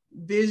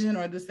vision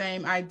or the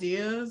same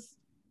ideas,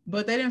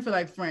 but they didn't feel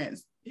like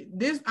friends.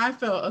 I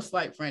felt a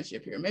slight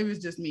friendship here. Maybe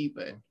it's just me,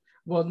 but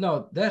well,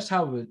 no, that's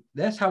how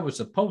it's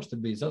supposed to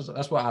be. So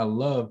that's why I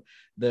love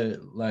the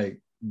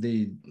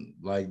the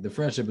like the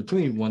friendship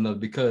between one another,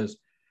 because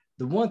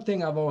the one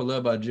thing I've always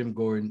loved about Jim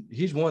Gordon,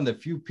 he's one of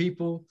the few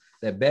people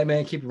that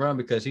Batman keep around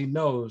because he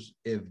knows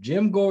if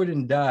Jim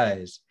Gordon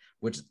dies,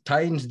 which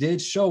Titans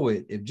did show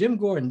it, if Jim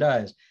Gordon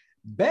dies,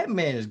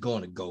 Batman is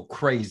going to go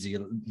crazy,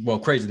 well,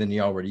 crazier than he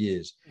already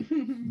is,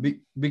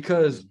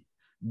 because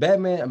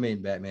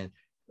Batman,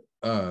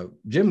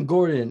 Jim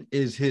Gordon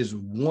is his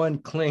one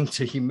cling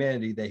to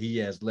humanity that he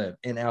has left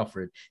in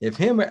Alfred. If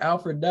him or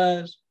Alfred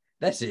dies,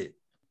 that's it.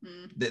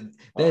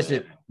 That's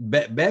it.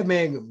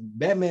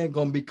 Batman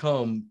gonna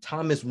become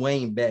Thomas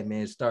Wayne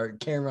Batman, start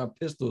carrying around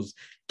pistols,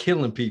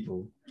 killing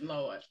people.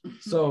 Lord.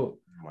 So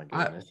Oh my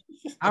goodness.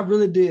 I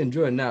really did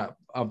enjoy it. Now,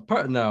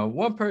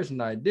 one person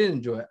I did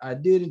enjoy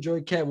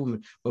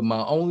Catwoman, but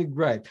my only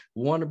gripe,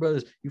 Warner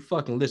Brothers, you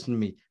fucking listen to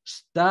me.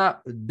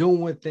 Stop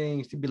doing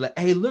things to be like,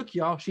 hey, look,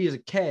 y'all, she is a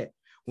cat.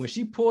 When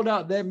she pulled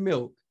out that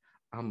milk,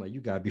 I'm like,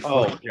 you gotta be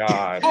Oh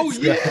God. Oh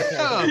yeah.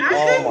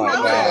 Oh my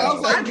God. I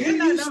was like, I can did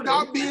not you know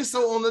stop that. being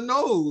so on the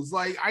nose?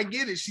 Like, I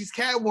get it. She's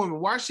Catwoman.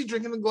 Why is she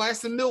drinking a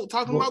glass of milk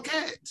talking about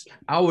cats?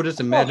 I would just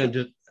imagine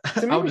To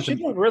I would me,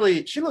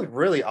 just she looked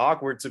really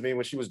awkward to me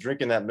when she was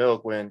drinking that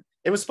milk, when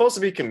it was supposed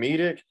to be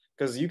comedic,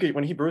 because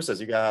Bruce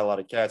says you got a lot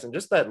of cats, and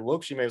just that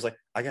look she made was like,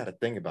 I got a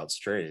thing about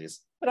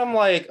strays. And I'm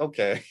like,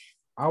 okay.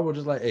 I was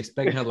just like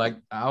expecting her, like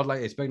I was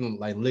like expecting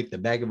like lick the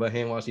back of her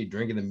hand while she's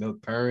drinking the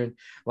milk, purring.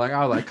 Like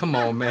I was like, come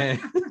on,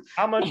 man.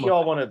 How much do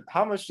y'all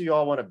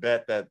want to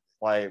bet that,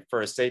 like,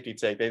 for a safety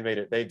take,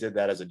 they did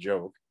that as a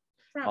joke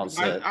on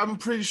set? I'm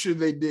pretty sure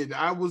they did.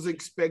 I was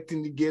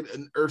expecting to get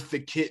an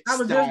Eartha Kitt. I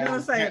was just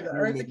gonna say style the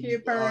Eartha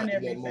Kitt purr and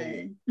in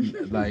that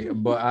everything. Like,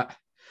 but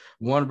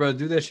Warner Brothers,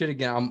 do that shit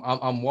again.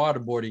 I'm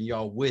waterboarding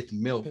y'all with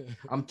milk.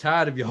 I'm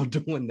tired of y'all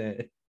doing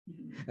that.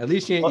 At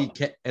least you ain't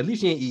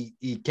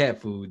eat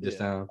cat food this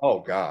time. Oh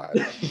God.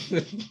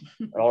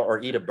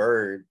 or eat a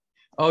bird.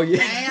 Oh yeah.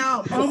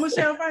 Damn. Oh,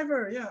 Michelle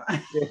Pfeiffer. Yeah.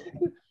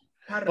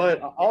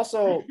 But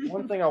also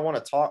one thing I want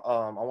to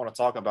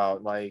talk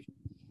about, like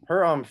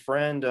her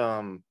friend is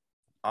her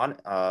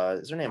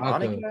name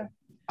Annika?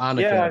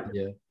 Annika,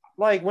 yeah.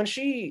 Like when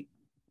she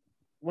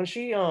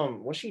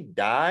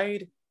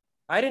died,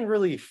 I didn't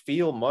really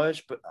feel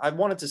much, but I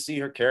wanted to see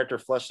her character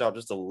fleshed out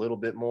just a little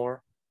bit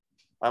more.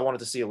 I wanted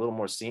to see a little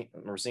more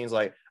scenes.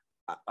 Like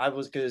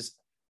because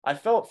I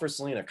felt for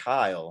Selena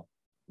Kyle,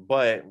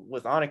 but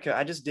with Annika,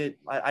 I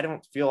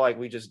don't feel like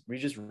we just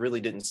really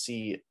didn't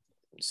see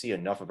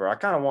enough of her. I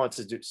kind of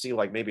wanted to see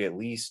like maybe at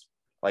least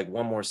like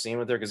one more scene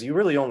with her, because you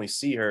really only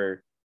see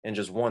her in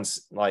just one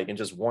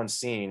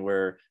scene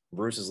where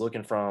Bruce is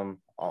looking from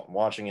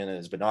watching in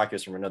his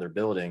binoculars from another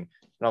building, and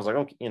I was like,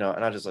 okay, and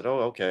I just like,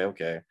 oh,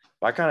 okay.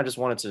 But I kind of just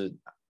wanted to.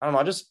 I don't know.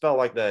 I just felt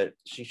like that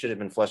she should have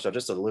been fleshed out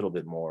just a little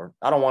bit more.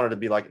 I don't want her to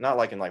be like, not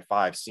like in like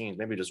 5 scenes,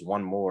 maybe just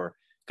one more.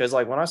 Because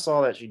like when I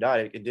saw that she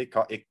died, it did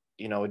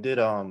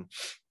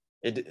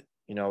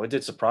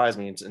surprise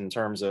me in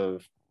terms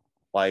of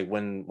like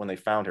when they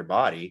found her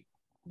body.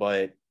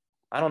 But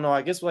I don't know.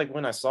 I guess like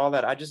when I saw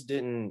that, I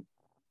didn't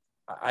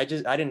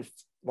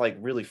like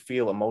really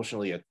feel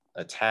emotionally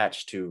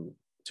attached to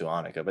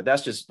Annika. But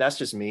that's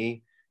just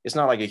me. It's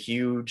not like a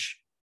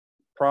huge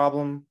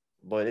problem,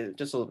 but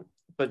it's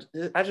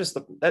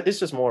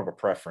just more of a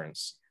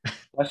preference.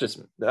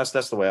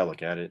 That's the way I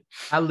look at it.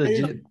 I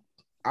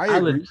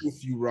agree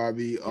with you,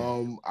 Robbie.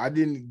 I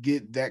didn't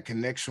get that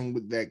connection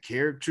with that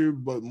character,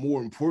 but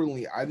more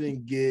importantly, I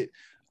didn't get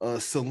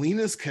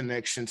Selena's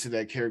connection to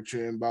that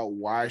character and about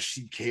why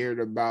she cared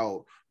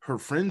about her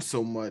friend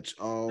so much.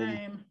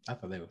 Same. I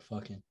thought they were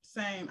fucking.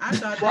 Same. I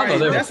thought right.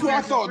 That's what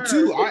I thought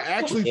too. I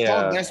actually Yeah.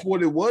 thought that's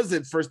what it was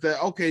at first. That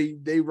okay,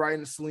 they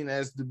writing Selena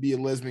as to be a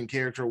lesbian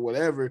character or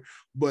whatever,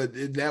 but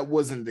that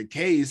wasn't the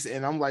case.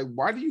 And I'm like,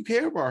 why do you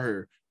care about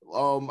her?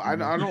 I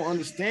don't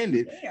understand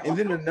it. And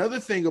then another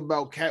thing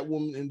about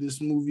Catwoman in this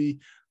movie,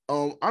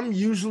 I'm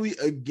usually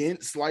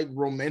against like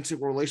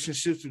romantic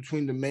relationships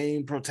between the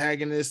main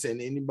protagonist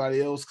and anybody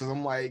else, because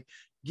I'm like,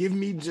 give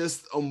me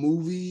just a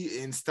movie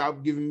and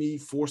stop giving me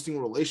forcing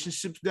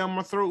relationships down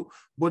my throat.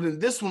 But in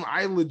this one,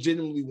 I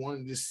legitimately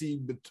wanted to see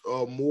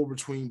more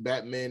between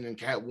Batman and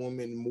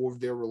Catwoman and more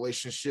of their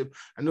relationship.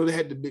 I know they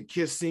had the big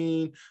kiss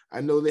scene. I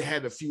know they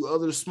had a few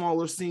other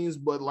smaller scenes,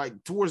 but like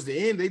towards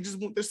the end, they just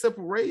went their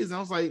separate ways. And I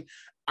was like,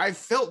 I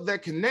felt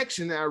that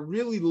connection that I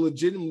really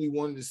legitimately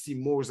wanted to see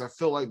more, because I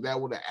felt like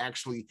that would have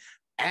actually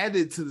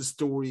added to the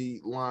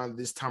storyline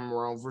this time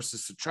around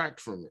versus subtract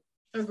from it.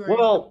 Agreed.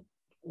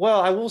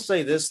 Well, I will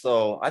say this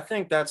though. I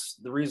think that's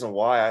the reason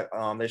why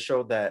they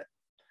showed that,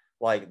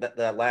 like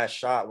that last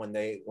shot when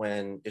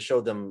it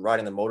showed them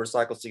riding the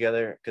motorcycles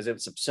together, because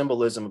it's a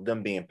symbolism of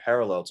them being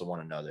parallel to one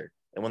another,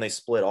 and when they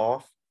split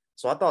off.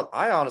 So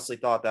I honestly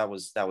thought that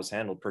was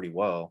handled pretty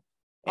well,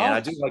 and I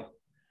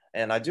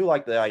do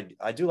like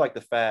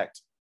the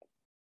fact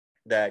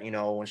that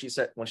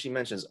when she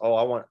mentions,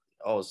 so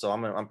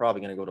I'm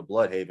probably gonna go to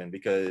Bloodhaven,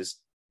 because.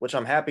 Which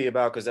I'm happy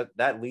about, because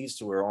that leads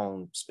to her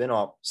own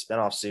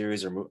spinoff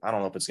series, or I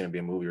don't know if it's going to be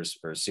a movie or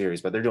a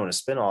series, but they're doing a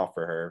spinoff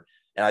for her,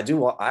 and I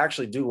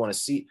actually do want to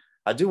see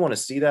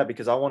that,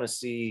 because I want to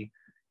see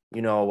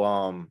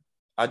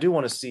I do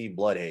want to see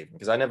Bloodhaven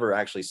because I never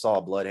actually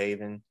saw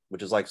Bloodhaven,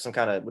 which is like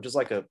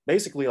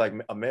basically like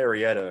a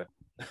Marietta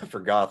for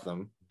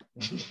Gotham,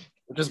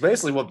 which is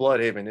basically what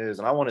Bloodhaven is.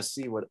 And I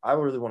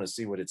really want to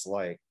see what it's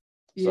like.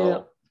 Yeah.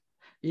 So,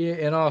 yeah.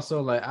 And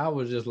also, like, I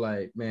was just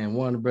like, man,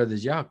 Warner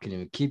Brothers, y'all can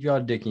even keep y'all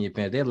dick in your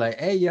pants. They're like,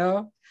 hey,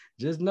 y'all,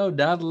 just know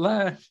down the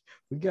line,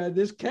 we got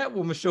this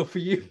Catwoman show for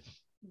you.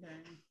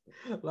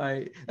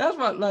 Like, that's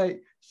what,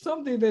 like,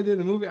 something they did in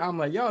the movie. I'm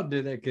like, y'all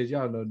did that because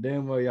y'all know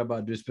damn well y'all about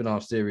to do a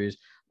spin-off series.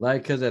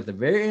 Like, because at the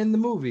very end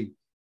of the movie,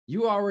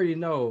 you already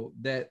know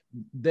that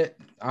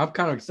I'm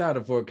kind of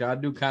excited for it because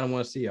I do kind of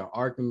want to see an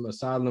Arkham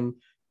Asylum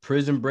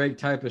Prison Break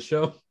type of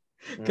show.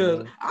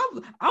 Because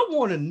I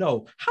want to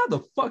know how the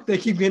fuck they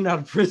keep getting out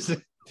of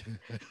prison.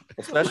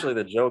 Especially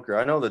the Joker.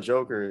 I know the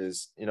Joker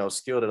is,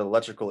 skilled at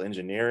electrical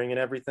engineering and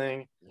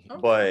everything,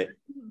 but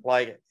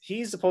like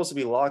he's supposed to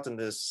be locked in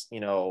this,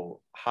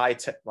 high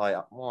tech. Like,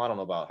 well, I don't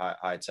know about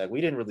high tech.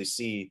 We didn't really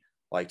see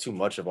like too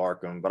much of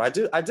Arkham, but I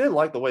did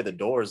like the way the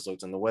doors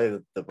looked and the way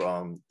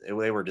that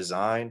they were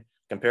designed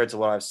compared to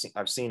what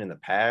I've seen in the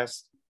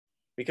past.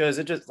 Because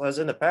it just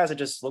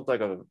looked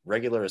like a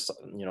regular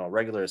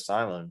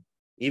asylum.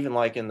 Even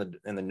like in the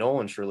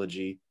Nolan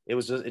trilogy, it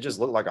just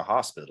looked like a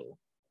hospital.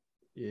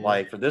 Yeah.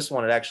 Like for this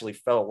one,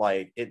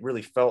 it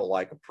really felt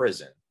like a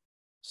prison.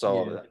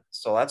 So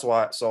that's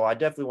why. So I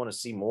definitely want to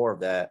see more of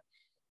that.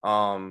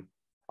 I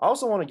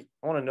also want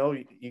to know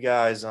you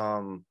guys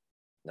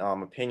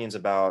opinions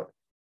about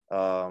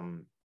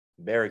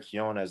Barry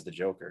Keoghan as the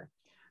Joker.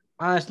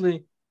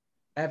 Honestly,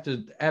 after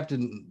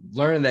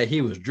learning that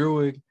he was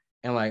Druid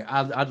and like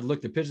I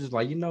looked at pictures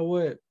like, you know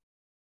what,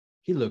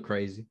 he looked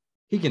crazy.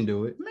 He can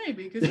do it.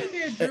 Maybe, because he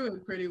did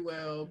Druid pretty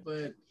well,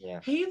 but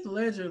Heath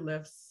Ledger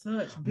left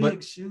such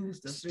big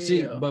shoes to fill.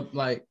 See, but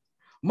like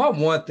my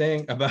one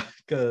thing about,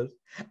 because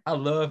I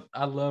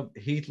love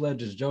Heath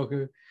Ledger's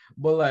Joker,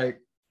 but like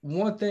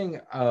one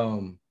thing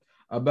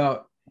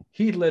about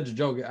Heath Ledger's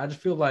Joker, I just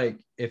feel like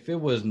if it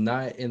was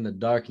not in The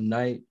Dark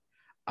Knight,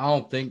 I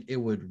don't think it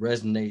would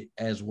resonate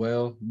as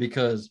well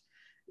because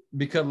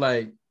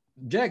like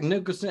Jack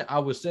Nicholson, I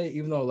would say,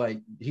 even though like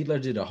Heath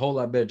Ledger did a whole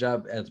lot better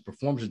job as a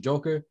performance of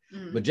Joker,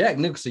 but Jack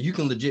Nicholson you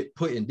can legit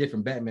put in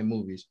different Batman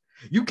movies.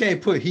 You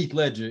can't put Heath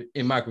Ledger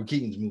in Michael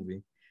Keaton's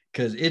movie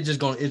because it's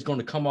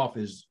gonna come off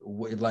as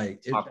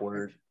like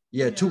awkward.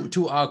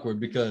 Too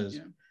awkward because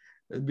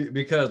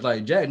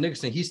like Jack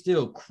Nicholson, he's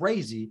still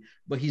crazy,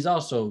 but he's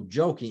also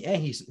joking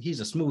and he's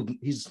a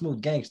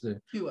smooth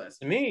gangster. He was.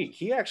 To me,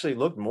 he actually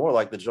looked more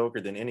like the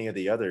Joker than any of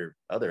the other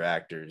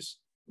actors.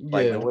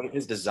 Like the way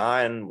his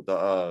design,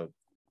 I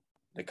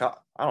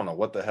don't know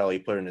what the hell he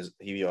put in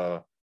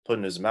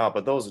his mouth,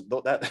 but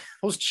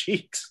those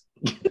cheeks.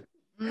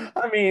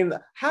 I mean,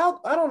 I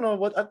don't know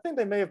what, I think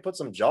they may have put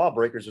some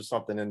jawbreakers or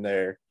something in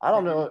there. I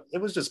don't know. It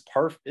was just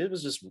perfect. It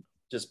was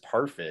just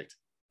perfect.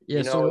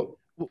 Yeah.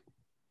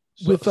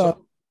 With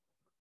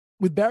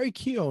Barry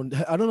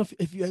Keoghan, I don't know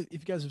if you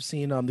guys have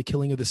seen The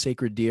Killing of the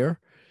Sacred Deer,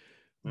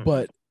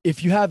 but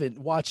if you haven't,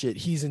 watch it.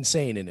 He's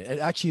insane in it. It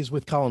actually is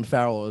with Colin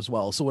Farrell as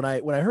well. So when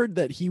I heard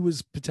that he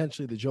was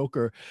potentially the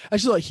Joker,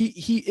 actually like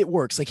it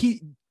works. Like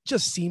he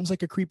just seems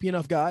like a creepy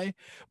enough guy,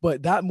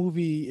 but that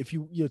movie, if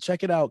you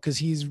check it out, because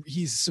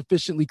he's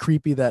sufficiently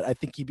creepy that I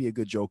think he'd be a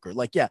good Joker.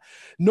 Like, yeah,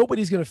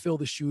 nobody's gonna fill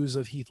the shoes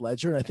of Heath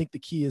Ledger, and I think the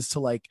key is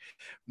to like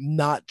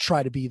not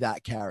try to be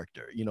that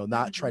character,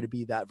 not try to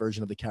be that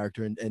version of the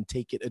character and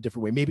take it a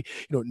different way. Maybe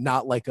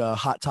not like a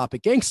Hot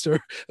Topic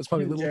gangster. That's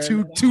probably a little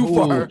too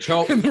far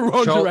in the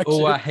wrong direction.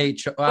 Oh, I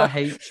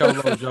hate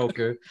Cholo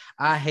Joker.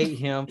 I hate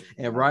him.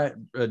 And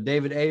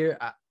David Ayer,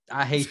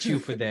 I hate you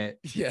for that.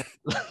 Yeah.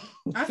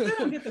 I still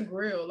don't get the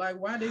grill. Like,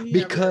 why did he?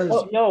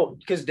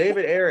 Because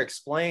David Ayer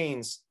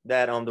explains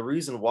that the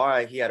reason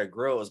why he had a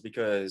grill is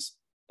because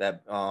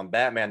that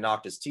Batman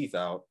knocked his teeth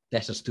out.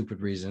 That's a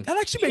stupid reason. That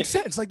actually makes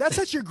sense. Like, that's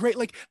such a great,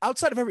 like,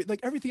 outside of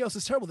everything else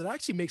is terrible. That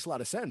actually makes a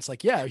lot of sense.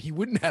 Like, yeah, he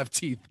wouldn't have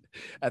teeth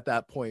at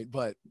that point,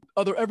 but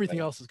everything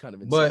else is kind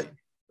of insane.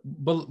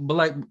 But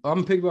like,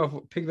 I'm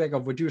piggyback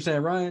off what you were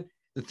saying, Ryan.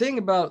 The thing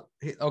about,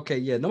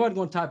 nobody's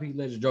gonna top Heath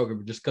Ledger Joker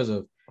just because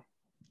of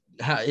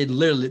how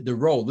the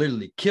role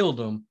literally killed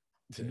him,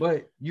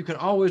 but you can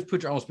always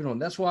put your own spin on it.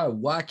 That's why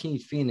Joaquin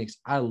Phoenix,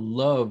 I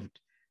loved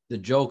the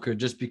Joker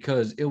just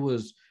because it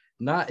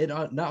not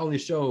only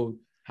showed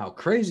how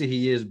crazy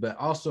he is, but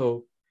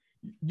also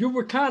you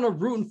were kind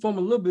of rooting for him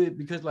a little bit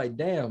because like,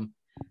 damn,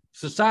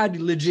 society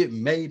legit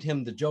made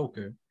him the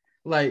Joker.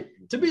 Like,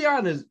 to be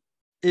honest,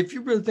 if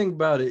you really think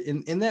about it,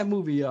 in that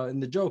movie,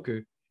 in the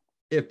Joker,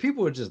 if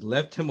people had just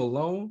left him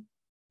alone,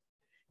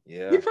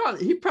 he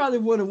probably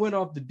would have went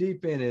off the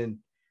deep end and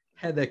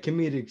had that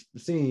comedic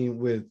scene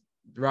with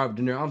Robert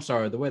De Niro. I'm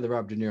sorry, the way that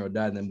Robert De Niro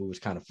died in that movie was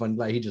kind of funny.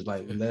 Like, he just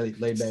like laid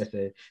back,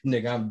 said,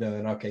 "Nigga, I'm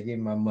done. Okay, give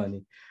me my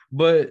money."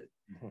 But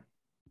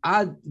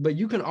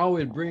you can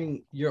always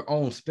bring your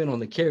own spin on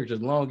the character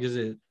as long as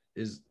it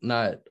is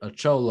not a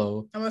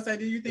cholo. I'm gonna say,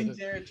 do you think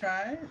Jared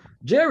tried?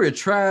 Jared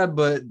tried,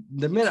 but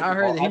the minute I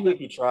heard that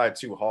he tried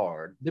too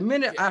hard. The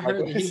minute I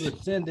heard that he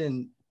was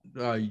sending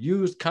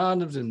used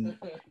condoms and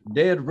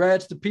dead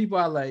rats to people,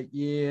 I like,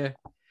 yeah,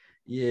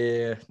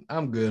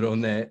 I'm good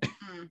on that.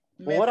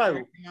 But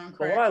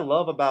what I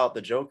love about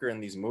the Joker in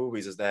these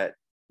movies is that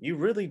you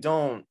really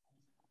don't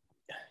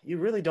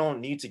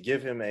need to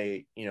give him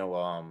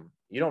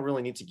you don't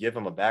really need to give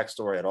him a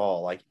backstory at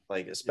all. Like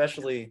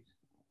especially,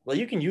 like,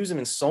 you can use him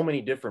in so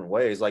many different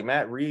ways. Like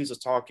Matt Reeves was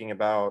talking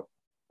about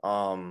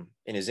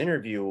in his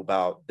interview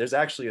about there's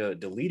actually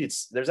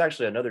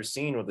another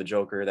scene with the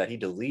Joker that he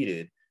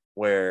deleted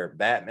where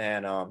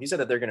Batman, he said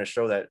that they're going to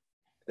show that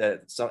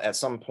at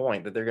some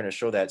point that they're going to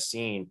show that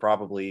scene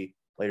probably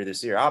later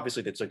this year.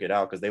 Obviously they took it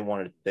out because they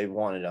wanted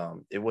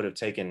it would have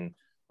taken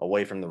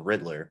away from the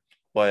Riddler.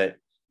 But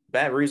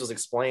Matt Reeves was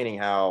explaining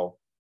how,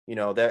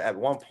 that at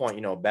one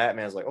point,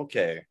 Batman's like,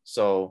 okay,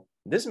 so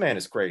this man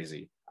is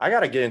crazy. I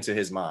got to get into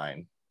his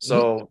mind.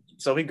 So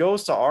he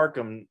goes to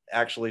Arkham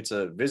actually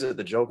to visit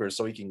the Joker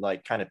so he can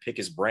like kind of pick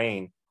his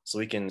brain so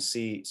he can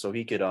try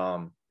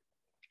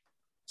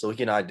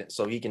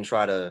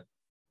to,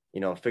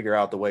 figure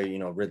out the way,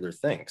 Riddler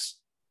thinks.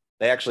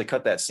 They actually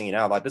cut that scene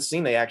out. Like, the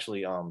scene they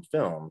actually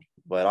filmed,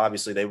 but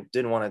obviously they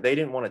didn't want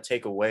to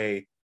take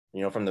away,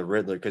 from the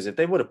Riddler, because if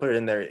they would have put it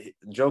in there,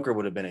 Joker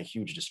would have been a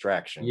huge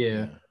distraction.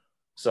 Yeah.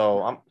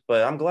 So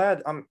I'm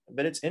glad.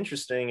 But it's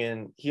interesting,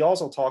 and he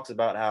also talks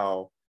about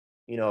how,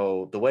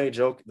 the way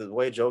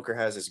Joker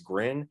has his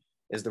grin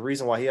is the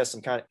reason why he has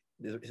some kind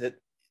of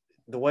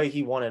the way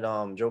he wanted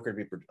Joker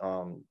to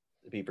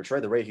be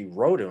portrayed. The way he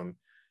wrote him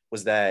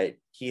was that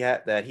he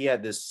had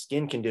this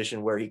skin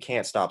condition where he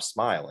can't stop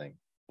smiling.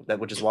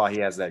 Which is why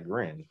he has that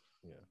grin.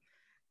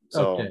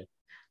 Yeah. Okay.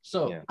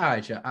 So, all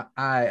right,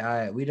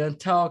 y'all. We done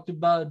talked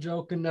about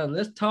Joker. Now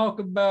let's talk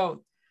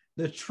about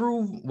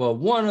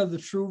one of the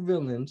true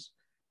villains,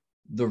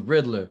 the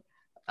Riddler.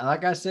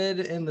 Like I said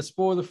in the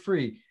spoiler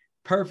free,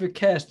 perfect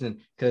casting,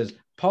 because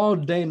Paul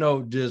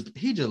Dano just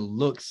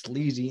looks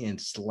sleazy and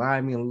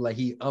slimy and like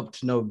he up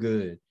to no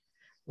good.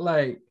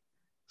 Like,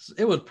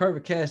 it was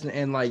perfect casting,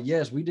 and like,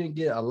 yes, we didn't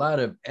get a lot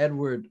of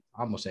Edward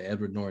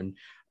Norton.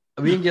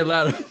 We didn't get a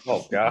lot of.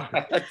 Oh God!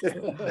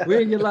 We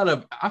didn't get a lot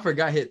of. I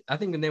forgot his. I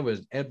think the name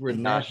was Edward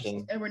Nash.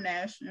 Edward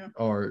Nash, yeah.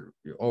 Or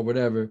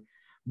whatever.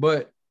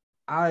 But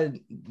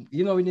we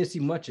didn't see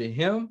much of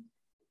him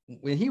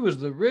when he was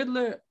the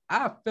Riddler.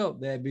 I felt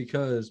that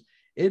because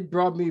it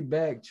brought me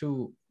back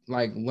to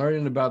like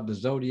learning about the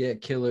Zodiac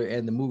Killer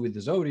and the movie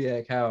The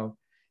Zodiac. How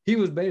he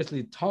was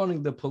basically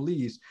taunting the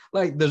police.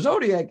 Like the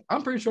Zodiac,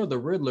 I'm pretty sure the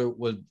Riddler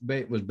was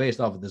based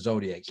off of the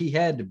Zodiac. He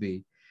had to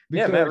be.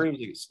 Because, Matt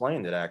Reeves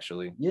explained it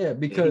actually. Yeah,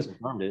 because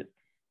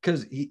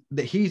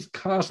he's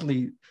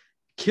constantly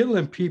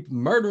killing people,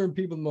 murdering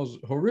people in the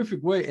most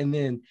horrific way, and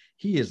then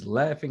he is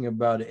laughing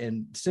about it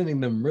and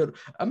sending them riddle.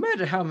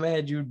 Imagine how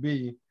mad you'd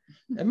be.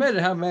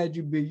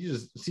 You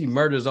just see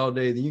murders all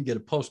day, then you get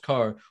a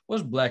postcard.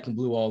 What's black and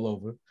blue all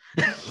over?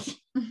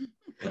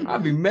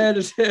 I'd be mad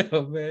as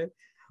hell, man.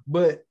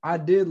 But I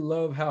did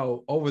love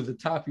how over the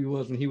top he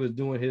was when he was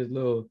doing his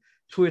little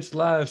Twitch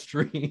live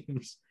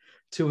streams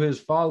to his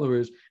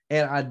followers.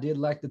 And I did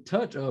like the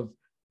touch of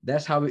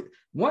that's how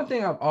one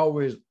thing I've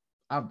always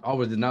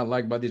did not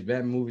like about these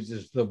Batman movies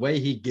is the way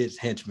he gets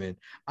henchmen.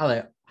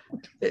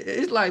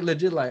 It's like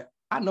legit, like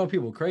I know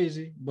people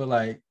crazy, but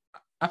like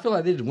I feel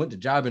like they just went to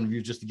job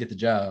interviews just to get the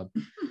job.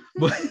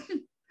 But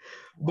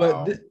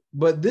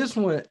this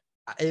one,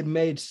 it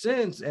made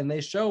sense, and they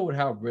showed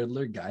how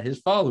Riddler got his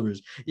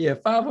followers. Yeah,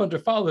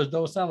 500 followers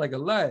don't sound like a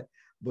lot,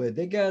 but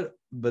they got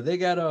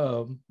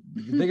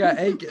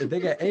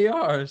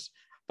ARs.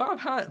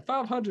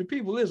 500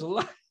 people is a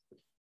lot.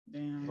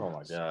 Damn. Oh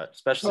my God!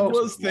 Especially I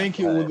was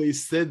thinking when they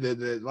said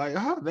that like,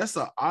 that's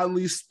an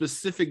oddly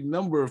specific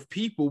number of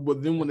people.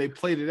 But then when they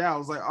played it out, I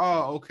was like,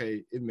 oh,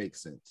 okay, it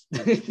makes sense.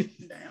 Damn.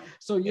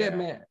 So yeah,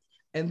 man.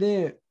 And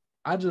then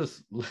I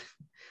just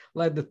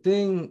like the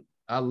thing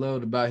I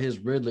loved about his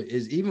Riddler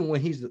is even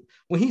when he's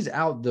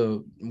out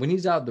the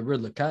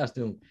Riddler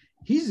costume,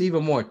 he's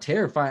even more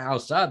terrifying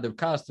outside the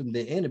costume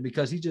than in it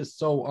because he's just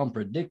so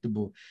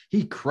unpredictable.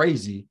 He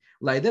crazy.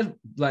 Like that,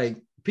 like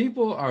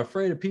people are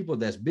afraid of people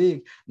that's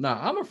big. Nah,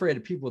 I'm afraid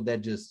of people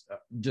that just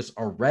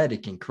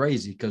erratic and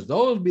crazy, because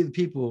those be the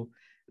people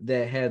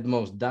that had the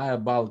most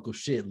diabolical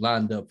shit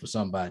lined up for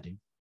somebody.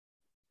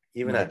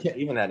 Even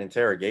that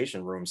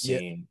interrogation room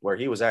scene where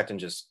he was acting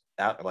just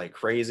out like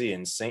crazy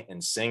and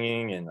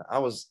singing, and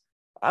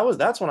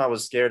that's when I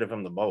was scared of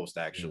him the most,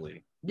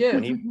 actually. Yeah,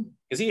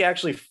 because I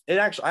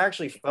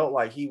actually felt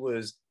like he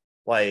was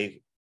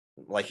like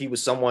he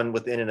was someone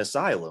within an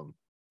asylum.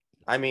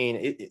 I mean,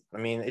 it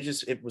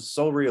was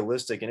so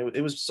realistic, and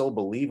it was so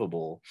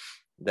believable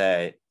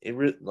that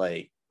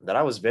that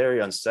I was very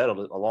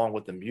unsettled along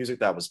with the music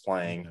that was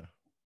playing.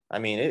 I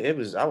mean, it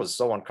was, I was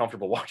so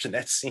uncomfortable watching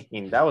that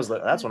scene. That's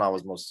when I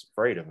was most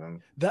afraid of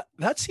him.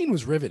 That scene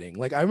was riveting.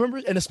 Like I remember,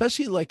 and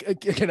especially like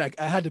again,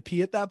 I had to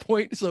pee at that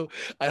point, so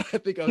I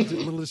think I was a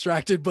little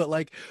distracted. But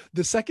like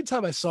the second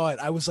time I saw it,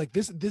 I was like,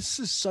 this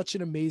is such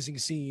an amazing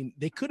scene.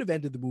 They could have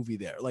ended the movie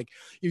there. Like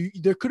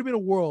there could have been a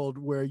world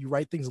where you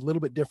write things a little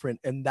bit different,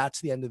 and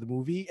that's the end of the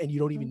movie, and you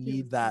don't even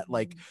need that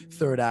like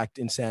third act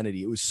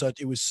insanity. It was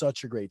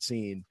such a great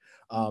scene.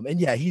 And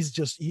yeah,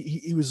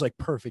 he was like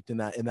perfect in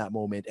that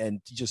moment,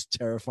 and just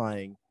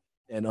terrifying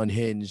and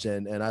unhinged,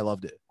 and I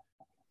loved it.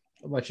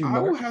 What about you, I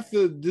Mark? would have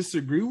to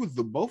disagree with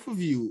the both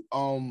of you.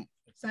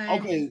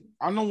 Okay,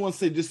 I don't want to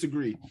say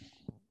disagree.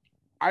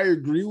 I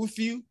agree with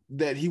you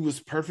that he was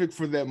perfect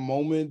for that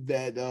moment,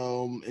 that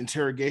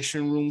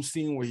interrogation room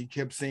scene where he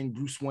kept saying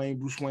Bruce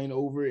Wayne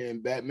over,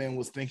 and Batman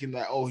was thinking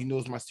that, oh, he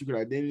knows my secret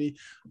identity.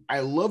 I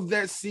love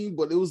that scene,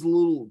 but it was a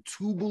little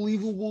too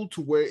believable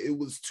to where it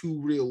was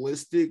too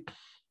realistic.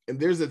 And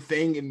there's a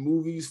thing in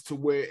movies to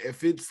where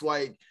if it's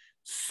like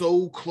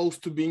so close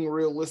to being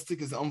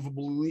realistic is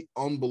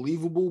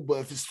unbelievable, but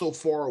if it's so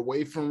far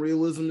away from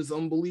realism, it's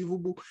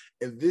unbelievable.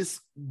 And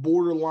this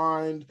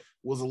borderline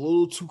was a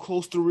little too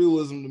close to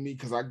realism to me,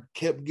 because I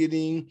kept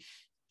getting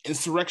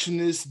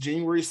insurrectionist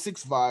January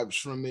 6th vibes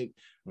from it.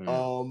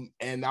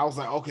 And I was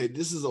like, okay,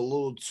 this is a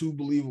little too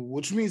believable,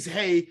 which means,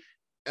 hey,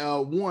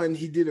 one,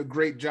 he did a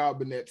great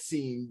job in that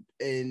scene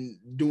and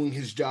doing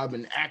his job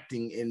in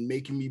acting and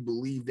making me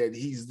believe that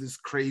he's this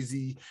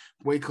crazy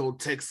Waco,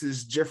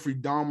 Texas, Jeffrey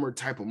Dahmer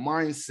type of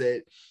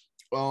mindset.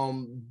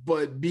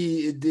 But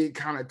B, it did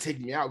kind of take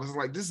me out, because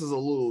like, this is a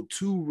little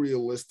too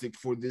realistic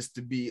for this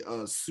to be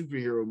a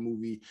superhero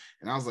movie.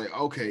 And I was like,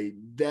 okay,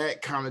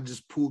 that kind of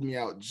just pulled me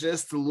out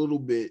just a little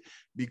bit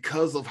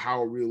because of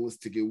how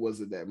realistic it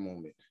was at that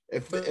moment.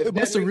 It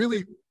must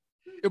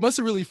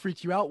have really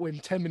freaked you out when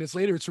 10 minutes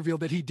later it's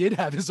revealed that he did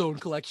have his own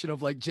collection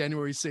of like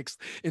January 6th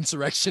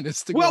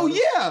insurrectionists. Well,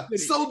 yeah.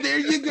 So there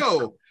you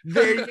go.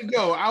 There you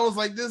go. I was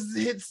like, this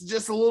hits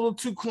just a little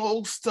too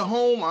close to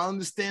home. I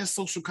understand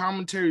social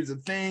commentary is a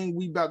thing.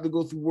 We about to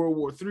go through World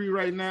War III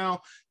right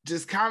now.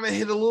 Just kind of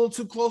hit a little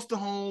too close to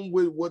home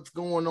with what's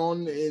going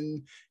on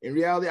in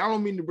reality. I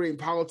don't mean to bring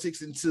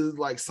politics into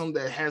like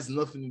something that has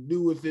nothing to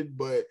do with it,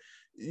 but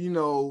you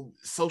know,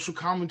 social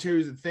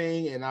commentary is a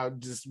thing, and I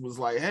just was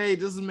like, hey,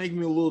 this is making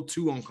me a little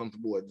too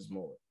uncomfortable at this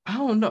moment. I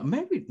don't know.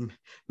 Maybe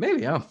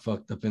I'm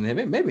fucked up in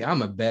there. Maybe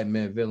I'm a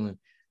Batman villain,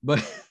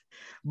 but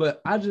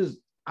I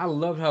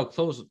loved how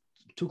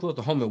too close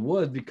to home it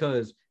was,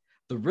 because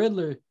the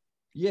Riddler,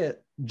 yeah,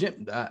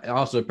 Jim,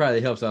 also it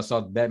probably helps I saw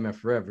Batman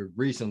Forever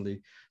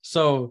recently.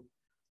 So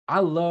I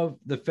love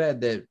the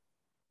fact that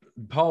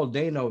Paul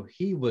Dano,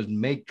 he was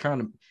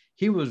making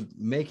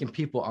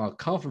people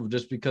uncomfortable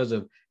just because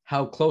of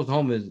how close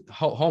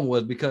home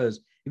was, because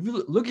if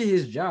you look at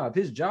his job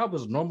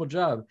was a normal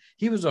job.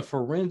 He was a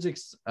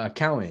forensics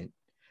accountant.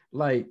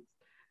 Like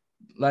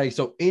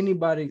so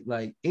anybody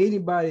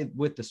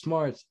with the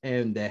smarts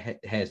and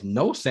that has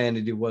no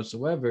sanity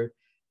whatsoever,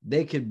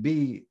 they could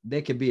be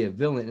a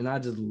villain. And I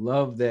just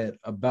love that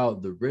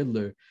about the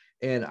Riddler.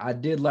 And I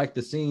did like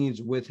the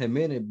scenes with him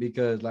in it,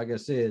 because like I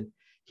said,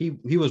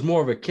 he was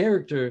more of a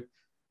character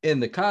in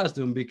the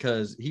costume,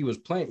 because he was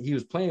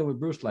playing with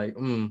Bruce like,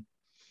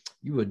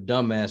 you a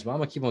dumbass, but I'm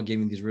gonna keep on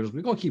giving these riddles.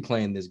 We're gonna keep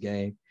playing this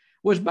game.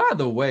 Which, by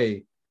the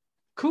way,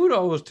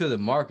 kudos to the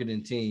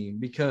marketing team,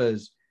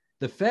 because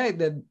the fact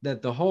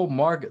that the whole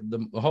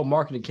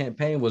marketing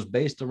campaign was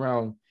based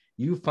around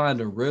you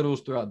finding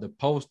riddles throughout the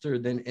poster,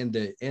 then in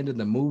the end of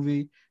the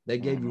movie, they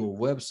gave you a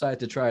website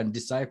to try and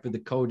decipher the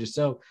code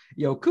yourself.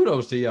 Yo,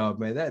 kudos to y'all,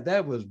 man.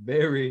 That was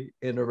very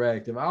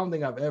interactive. I don't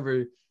think I've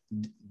ever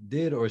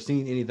did or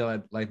seen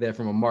anything like that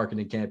from a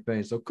marketing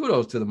campaign. So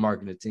kudos to the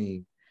marketing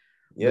team.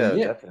 Yeah,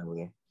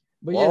 definitely.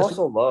 But I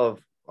also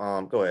love.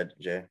 Go ahead,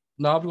 Jay.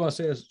 No, I was gonna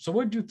say this. So,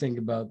 what did you think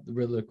about the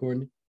Riddler,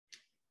 Courtney?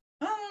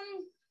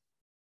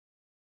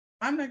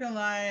 I'm not gonna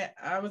lie,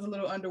 I was a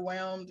little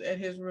underwhelmed at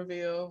his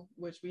reveal,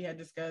 which we had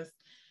discussed.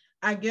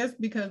 I guess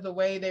because the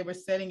way they were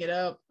setting it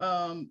up,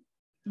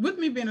 with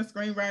me being a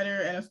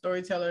screenwriter and a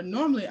storyteller,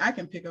 normally I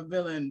can pick a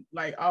villain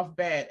like off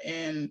bat,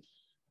 and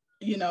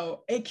you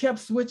know, it kept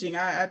switching.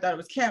 I thought it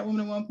was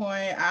Catwoman at one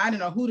point. I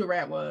didn't know who the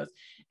rat was.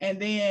 And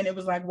then it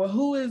was like, well,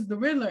 who is the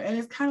Riddler? And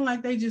it's kind of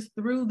like they just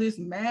threw this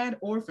mad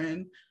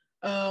orphan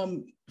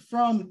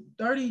from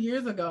 30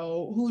 years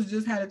ago who's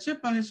just had a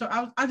chip on his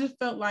shoulder. I just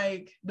felt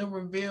like the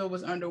reveal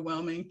was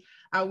underwhelming.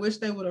 I wish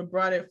they would have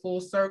brought it full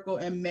circle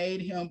and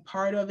made him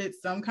part of it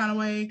some kind of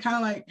way, kind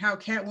of like how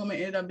Catwoman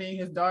ended up being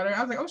his daughter.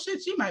 I was like, oh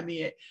shit, she might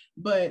be it.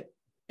 But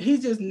he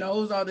just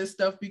knows all this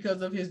stuff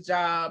because of his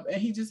job,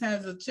 and he just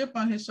has a chip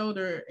on his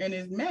shoulder and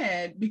is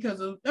mad because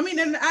of, I mean,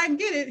 and I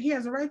get it, he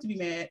has a right to be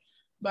mad,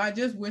 but I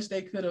just wish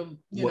they could have,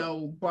 you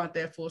know, brought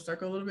that full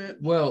circle a little bit.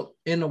 Well,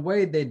 in a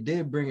way, they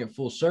did bring it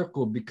full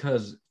circle,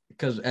 because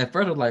at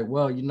first I was like,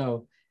 well, you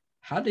know,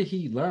 how did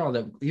he learn all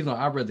that? Even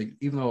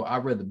though I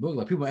read the book,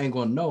 like people ain't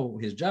gonna know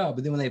his job.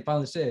 But then when they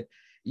finally said,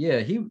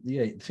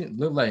 it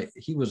looked like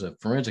he was a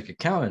forensic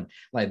accountant,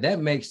 like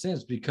that makes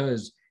sense,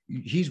 because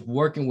he's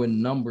working with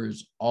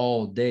numbers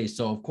all day.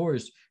 So of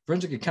course,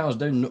 forensic accounts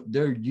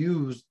they're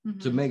used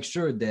to make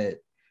sure that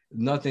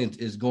nothing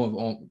is going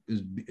on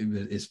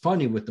is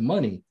funny with the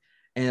money.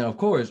 And of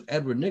course,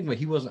 Edward Nygma,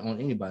 he wasn't on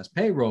anybody's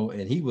payroll,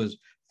 and he was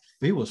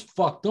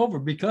fucked over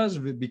because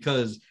of it,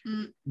 because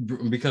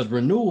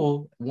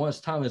Renewal, once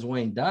Thomas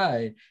Wayne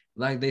died,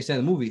 like they said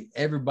in the movie,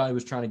 everybody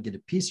was trying to get a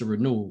piece of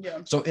Renewal. Yeah.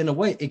 So in a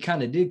way, it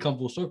kind of did come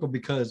full circle,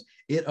 because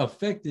it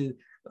affected,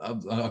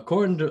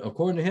 according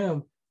to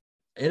him,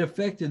 it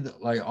affected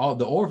like all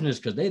the orphanages,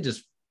 because they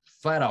just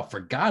flat out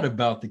forgot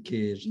about the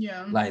kids.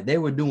 Yeah, like they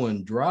were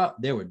doing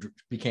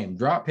became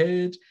drop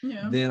heads.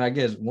 Yeah. Then I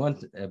guess at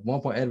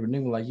one point Edward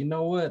Nygma was like, you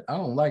know what? I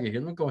don't like it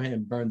here. Let me go ahead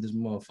and burn this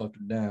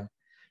motherfucker down.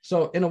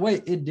 So in a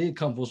way, it did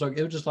come full circle.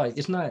 It was just like,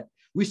 it's not,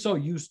 we're so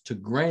used to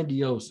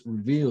grandiose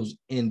reveals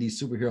in these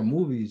superhero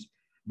movies,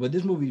 but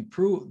this movie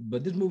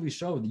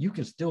showed that you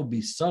can still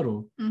be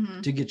subtle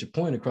to get your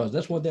point across.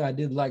 That's one thing I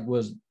did like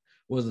was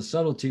the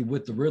subtlety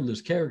with the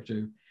Riddler's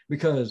character,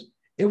 because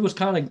it was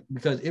kind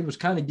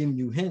of giving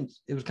you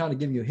hints. It was kind of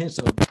giving you hints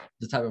of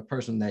the type of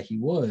person that he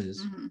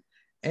was.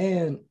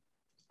 And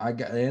as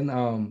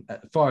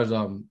far as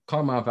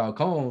Carmine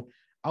Falcone,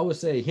 I would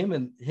say him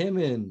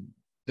and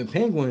the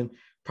Penguin,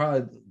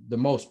 probably the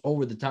most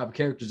over the top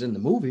characters in the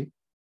movie.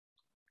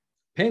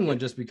 Penguin,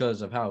 just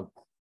because of how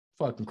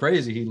fucking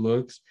crazy he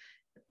looks,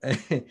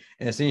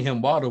 and seeing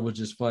him waddle was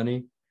just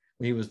funny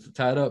when he was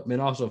tied up.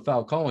 And also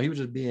Falcone, he was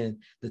just being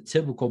the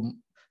typical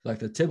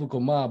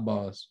mob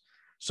boss.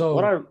 So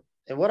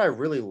what I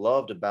really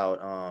loved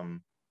about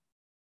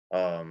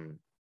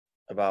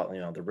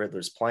the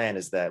Riddler's plan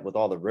is that with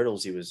all the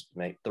riddles he was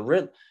making,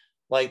 the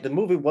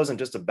movie wasn't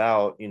just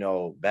about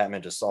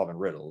Batman just solving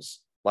riddles.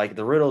 Like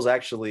the riddles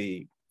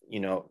actually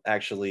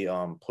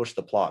pushed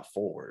the plot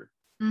forward,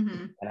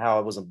 and how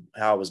it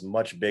was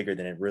much bigger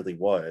than it really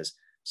was.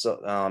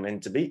 So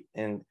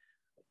and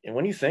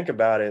when you think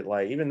about it,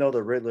 like even though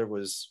the Riddler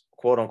was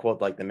quote unquote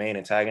like the main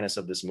antagonist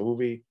of this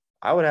movie,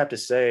 I would have to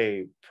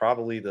say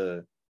probably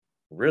the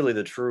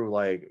true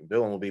like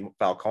villain will be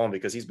Falcone,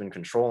 because he's been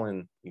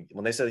controlling.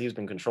 When they said he's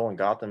been controlling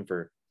Gotham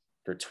for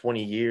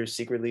 20 years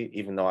secretly,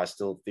 even though I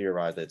still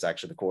theorize that it's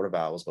actually the Court of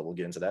Owls, but we'll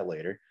get into that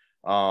later.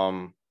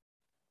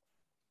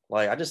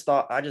 Like I just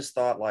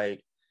thought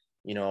like,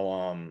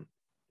 when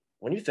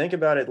you think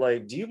about it,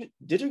 like, did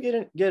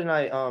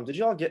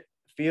y'all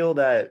feel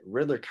that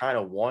Riddler kind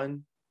of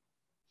won?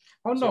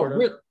 Oh no,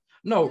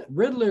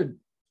 Riddler.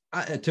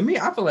 To me,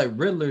 I feel like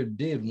Riddler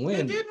did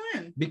win. He did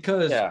win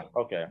because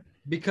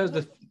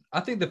because I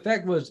think the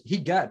fact was he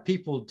got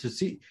people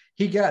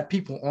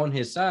on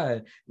his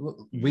side.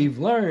 We've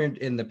learned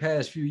in the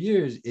past few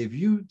years, if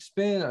you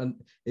spend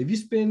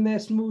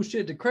that smooth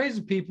shit to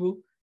crazy people,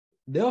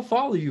 they'll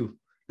follow you.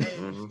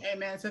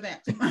 Amen to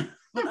that.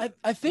 But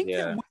I think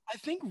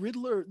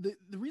Riddler,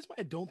 the reason why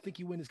I don't think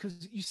he wins is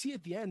because you see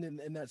at the end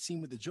in that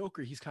scene with the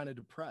Joker, he's kind of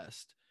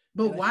depressed.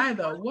 But why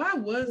though? Why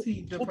was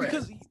he depressed? Well,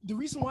 because the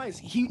reason why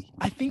is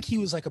I think he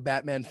was like a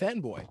Batman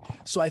fanboy.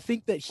 So I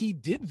think that he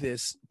did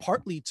this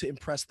partly to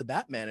impress the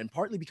Batman, and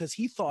partly because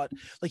he thought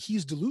like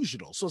he's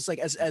delusional. So it's like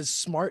as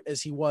smart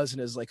as he was,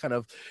 and as like kind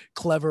of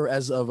clever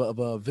as of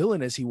a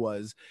villain as he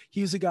was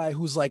a guy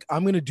who's like,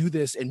 I'm gonna do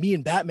this, and me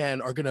and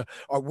Batman we're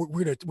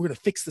gonna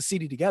fix the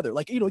city together.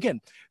 Like, again,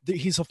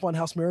 he's a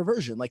funhouse mirror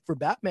version. Like for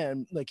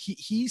Batman, like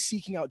he's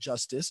seeking out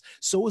justice.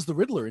 So is the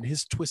Riddler in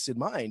his twisted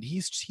mind.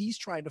 He's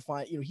trying to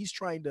find, he's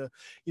trying to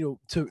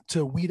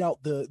to weed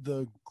out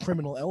the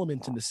criminal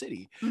element in the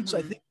city.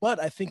 So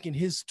I think in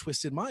his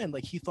twisted mind,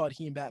 like he thought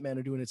he and Batman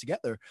are doing it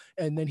together,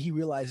 and then he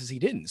realizes he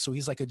didn't. So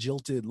he's like a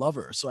jilted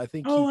lover. So I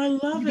think I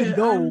love it.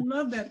 I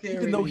love that theory.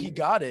 Even though he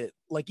got it,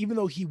 like even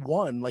though he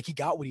won, like he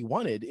got what he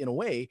wanted in a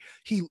way,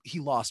 he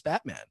lost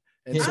Batman.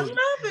 And I so love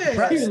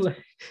it.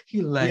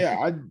 He like,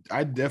 yeah,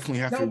 I definitely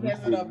have to agree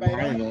with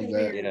Brian on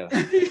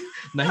that.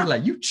 Now he's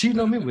like, you cheating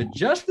on me with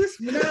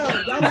justice? No,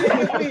 don't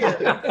make me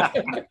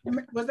fear.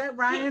 Was that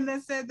Ryan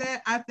that said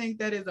that? I think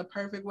that is a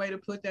perfect way to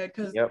put that,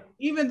 because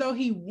even though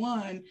he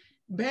won,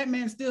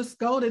 Batman still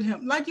scolded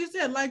him. Like you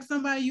said, like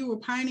somebody you were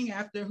pining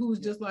after who's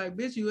just like,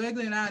 bitch, you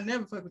ugly and I'll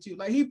never fuck with you.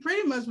 Like he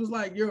pretty much was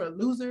like, you're a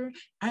loser.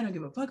 I don't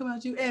give a fuck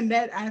about you. And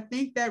that, I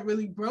think that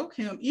really broke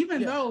him,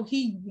 even though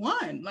he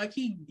won. Like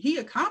he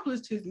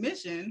accomplished his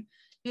mission,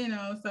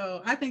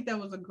 so I think that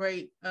was a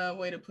great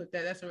way to put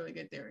that. That's a really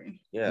good theory.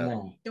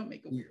 Yeah. Don't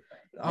make it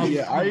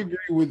weird. I agree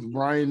with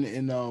Ryan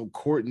and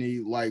Courtney.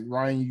 Like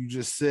Ryan, you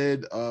just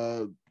said,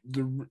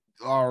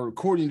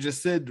 Courtney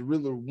just said the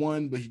Riddler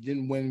won, but he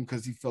didn't win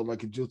because he felt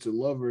like a jilted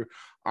lover.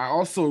 I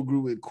also agree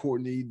with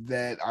Courtney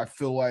that I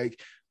feel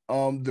like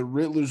the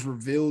Riddler's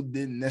reveal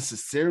didn't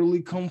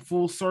necessarily come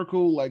full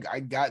circle. Like I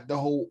got the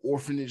whole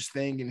orphanage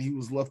thing and he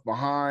was left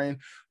behind,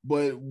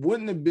 but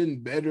wouldn't it have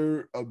been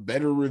a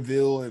better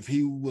reveal if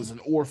he was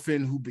an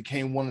orphan who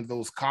became one of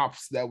those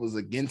cops that was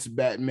against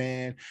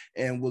Batman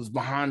and was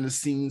behind the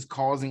scenes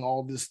causing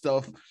all this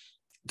stuff?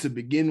 to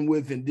begin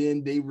with, and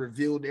then they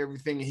revealed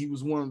everything and he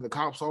was one of the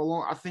cops all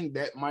along. I think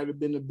that might have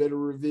been a better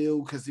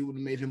reveal because he would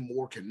have made him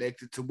more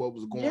connected to what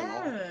was going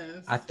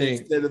on. I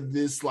think instead of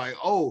this, like,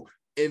 oh,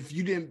 if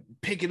you didn't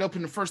pick it up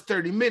in the first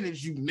 30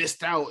 minutes, you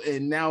missed out,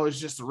 and now it's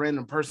just a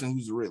random person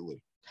who's the Riddler.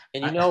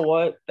 And you know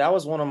what? That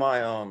was one of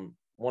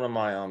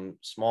my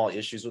small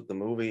issues with the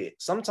movie.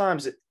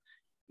 Sometimes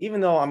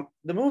even though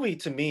the movie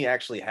to me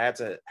actually had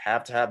to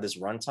have this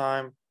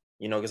runtime,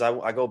 you know, because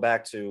I go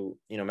back to,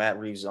 you know, Matt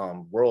Reeves'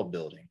 world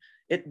building.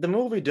 The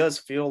movie does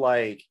feel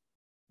like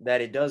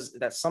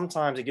that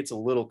sometimes it gets a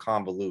little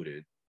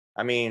convoluted.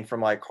 I mean,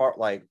 from like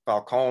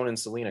Falcone and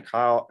Selena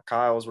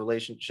Kyle's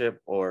relationship,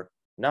 or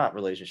not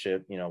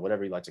relationship, you know,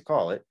 whatever you like to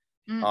call it.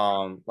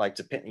 Like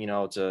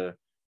Penguin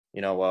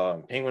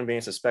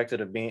being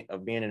suspected of being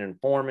an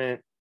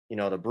informant, you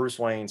know, to Bruce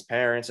Wayne's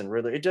parents and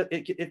Riddler.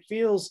 It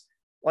feels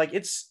like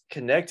it's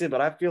connected, but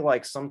I feel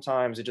like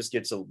sometimes it just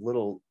gets a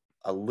little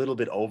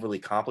bit overly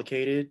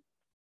complicated.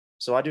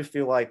 So I do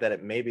feel like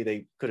that maybe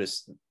they could have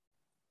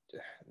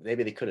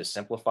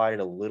simplified it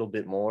a little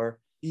bit more.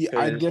 Yeah,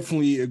 I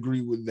definitely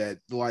agree with that.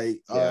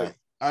 Like,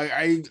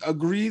 I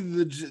agree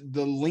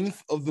the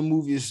length of the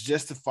movie is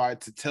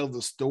justified to tell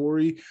the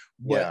story,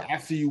 but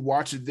after you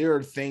watch it, there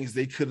are things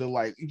they could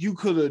have, you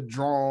could have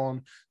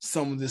drawn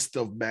some of this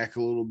stuff back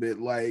a little bit.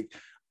 Like,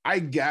 I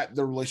got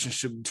the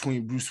relationship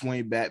between Bruce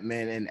Wayne,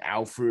 Batman, and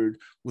Alfred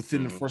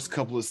within the first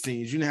couple of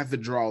scenes. You didn't have to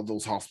draw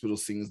those hospital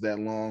scenes that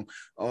long.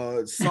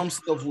 Some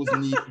stuff was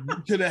neat. You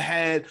could have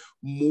had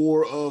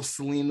more of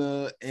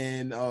Selena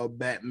and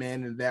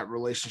Batman in that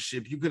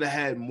relationship. You could have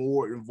had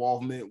more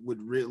involvement with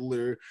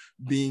Riddler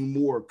being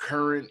more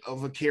current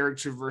of a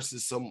character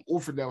versus some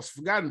orphan that was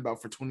forgotten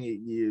about for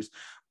 28 years.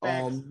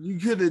 You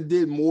could have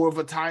did more of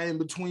a tie-in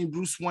between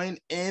Bruce Wayne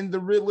and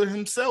the Riddler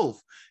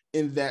himself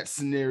in that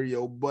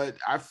scenario, but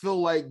I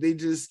feel like they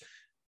just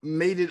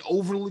made it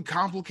overly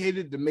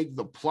complicated to make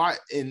the plot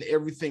and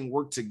everything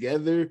work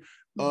together,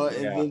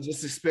 and then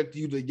just expect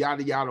you to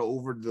yada yada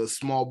over the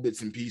small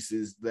bits and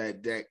pieces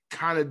that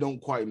kind of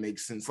don't quite make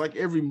sense, like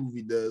every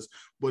movie does.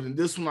 But in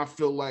this one, I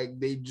feel like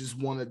they just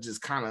want to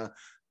just kind of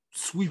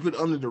sweep it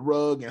under the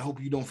rug and hope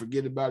you don't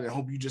forget about it, and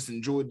hope you just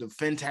enjoyed the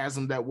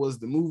phantasm that was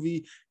the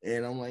movie.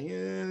 And I'm like,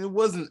 it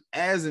wasn't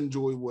as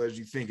enjoyable as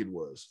you think it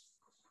was.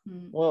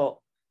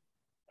 Well,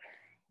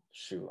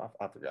 shoot,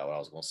 I forgot what I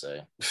was gonna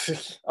say.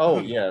 Oh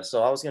yeah,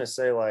 so I was gonna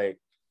say, like,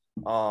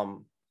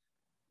 and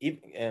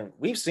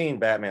we've seen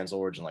Batman's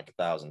origin like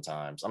 1,000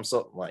 times. I'm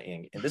so like,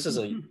 and this is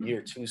a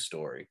year 2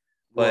 story,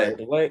 but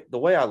the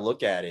way I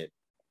look at it,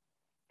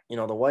 you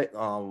know, the way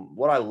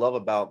what I love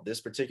about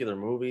this particular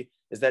movie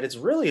is that it's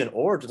really an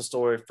origin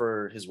story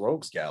for his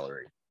rogues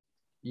gallery.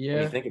 Yeah,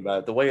 when you think about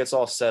it, the way it's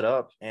all set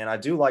up. And I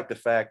do like the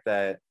fact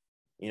that,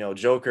 you know,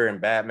 Joker and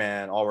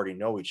Batman already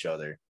know each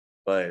other.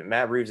 But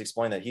Matt Reeves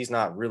explained that he's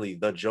not really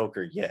the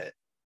Joker yet,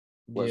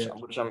 which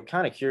I'm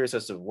kind of curious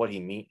as to what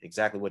he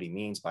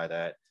means by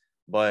that.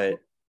 But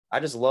I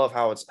just love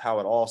how it's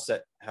all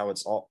set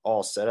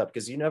up,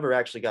 because you never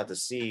actually got to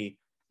see,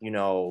 you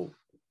know,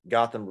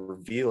 Gotham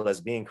revealed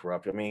as being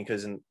corrupt. I mean,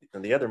 because in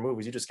the other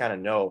movies, you just kind of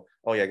know,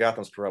 oh yeah,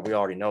 Gotham's corrupt. We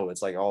already know.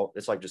 It's like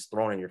just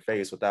thrown in your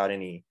face without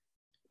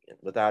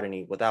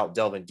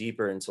delving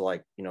deeper into,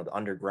 like, you know, the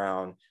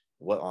underground,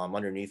 what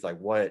underneath, like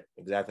what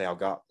exactly how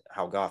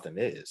Gotham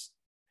is.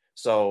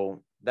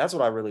 So that's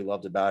what I really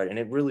loved about it. And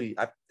it really,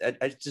 I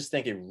just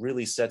think it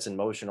really sets in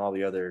motion all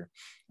the other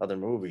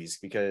movies,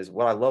 because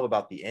what I love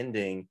about the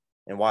ending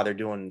and why they're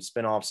doing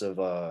spinoffs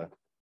of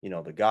you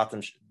know, the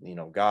Gotham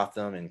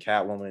and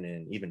Catwoman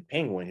and even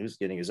Penguin, who's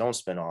getting his own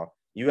spinoff,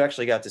 you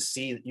actually get to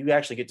see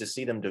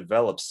them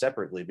develop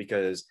separately,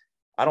 because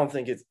I don't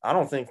think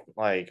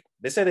like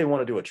they say they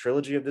want to do a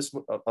trilogy of this,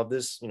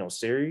 you know,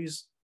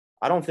 series.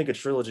 I don't think a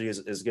trilogy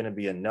is going to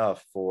be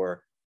enough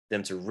for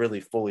them to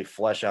really fully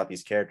flesh out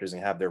these characters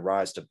and have their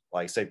rise to,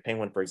 like, say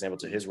Penguin, for example,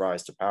 to his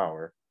rise to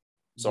power.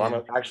 So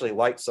I'm actually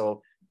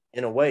so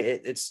in a way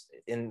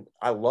and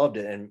I loved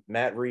it. And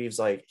Matt Reeves,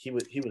 like, he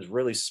was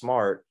really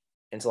smart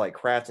into, like,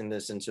 crafting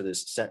this into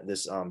this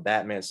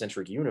Batman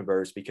centric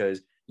universe,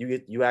 because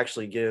you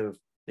actually give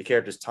the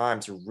characters time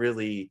to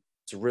really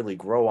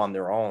grow on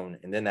their own.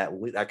 And then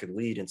that could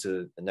lead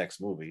into the next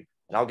movie.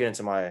 And I'll get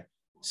into my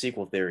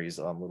sequel theories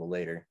a little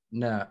later.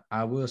 Now,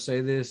 I will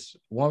say this.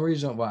 One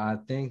reason why I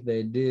think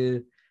they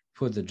did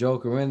put the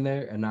Joker in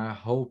there, and I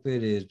hope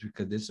it is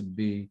because this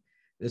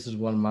is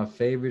one of my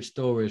favorite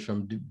stories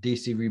from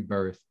DC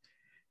Rebirth.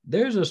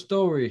 There's a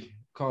story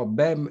called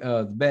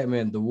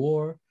Batman, The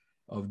War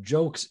of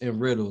Jokes and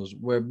Riddles,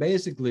 where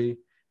basically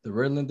the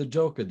Riddler and the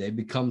Joker, they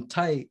become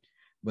tight,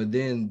 but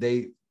then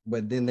they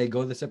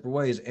go their separate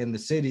ways, and the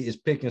city is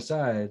picking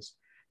sides.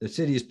 The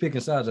city is picking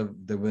sides of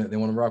they want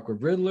to rock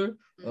with Riddler,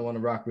 they want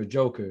to rock with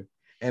Joker,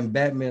 and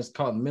Batman's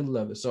caught in the middle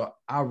of it. So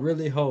I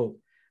really hope,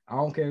 I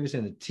don't care if it's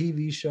in a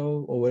TV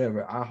show or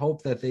whatever, I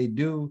hope that they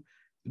do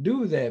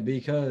that,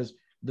 because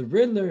the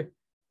Riddler,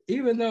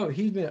 even though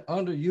he's been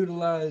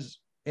underutilized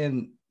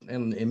in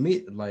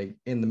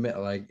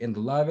the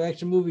live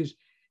action movies,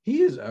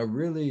 he is a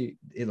really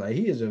like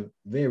he is a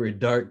very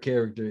dark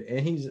character, and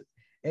he's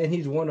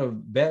one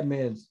of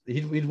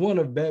he's one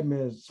of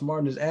Batman's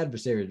smartest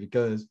adversaries,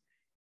 because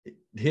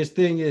his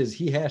thing is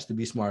he has to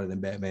be smarter than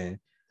Batman,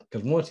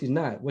 because once he's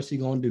not, what's he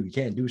gonna do? He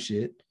can't do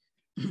shit.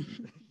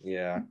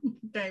 Yeah,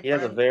 he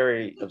has a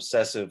very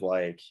obsessive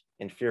like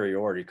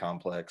inferiority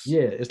complex.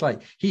 Yeah, it's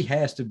like he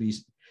has to be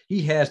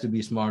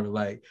smarter.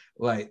 Like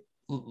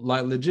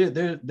legit.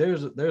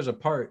 There's a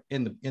part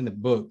in the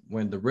book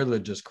when the Riddler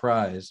just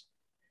cries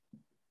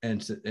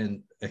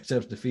and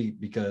accepts defeat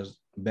because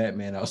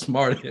Batman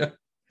outsmarted him.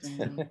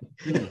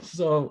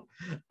 So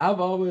I've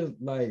always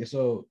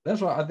so that's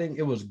why I think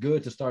it was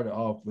good to start it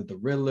off with the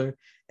Riddler,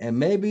 and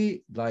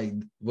maybe like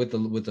with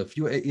a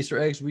few Easter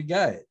eggs we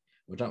got,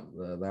 which I'm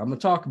gonna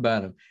talk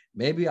about them.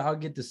 Maybe I'll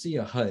get to see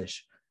a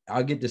Hush.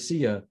 I'll get to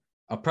see a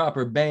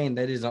proper Bane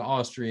that is an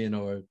Austrian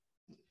or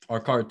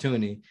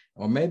cartoony,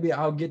 or maybe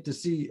I'll get to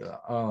see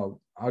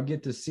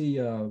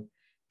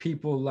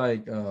people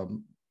like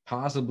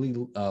possibly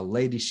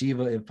Lady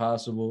Shiva if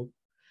possible,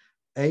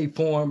 a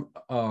form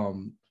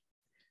of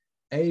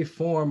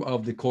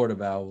the Court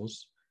of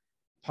Owls,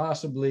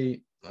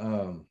 possibly.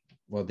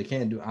 Well, they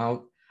can't do. I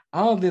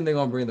don't think they're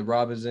gonna bring the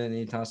Robins in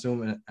anytime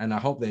soon, and I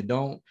hope they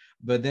don't.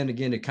 But then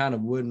again, it kind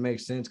of wouldn't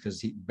make sense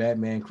because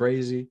Batman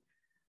crazy.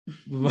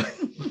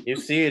 You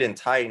see it in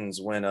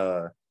Titans when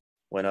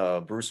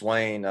Bruce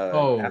Wayne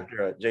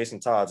after Jason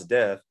Todd's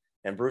death,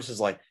 and Bruce is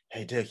like,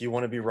 "Hey Dick, you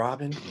want to be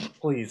Robin?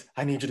 Please,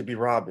 I need you to be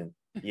Robin."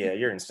 Yeah,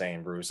 you're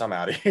insane, Bruce. I'm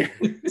out of here.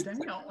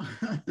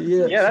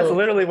 Yeah, that's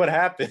literally what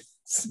happens.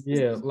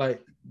 Yeah,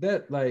 like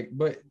that.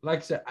 But like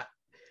I said,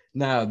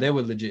 now they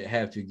would legit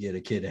have to get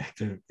a kid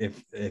actor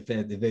if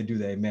they do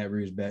that in Matt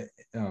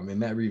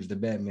Reeves the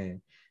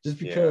Batman, just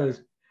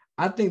because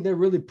I think they're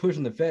really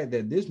pushing the fact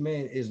that this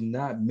man is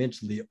not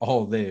mentally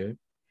all there.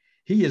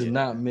 He is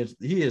not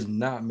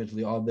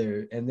mentally all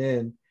there. And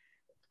then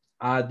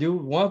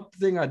one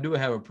thing I do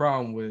have a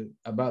problem with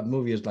about the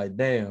movie is like,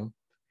 damn,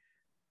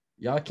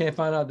 y'all can't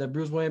find out that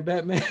Bruce Wayne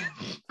Batman.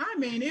 I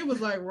mean, it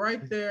was like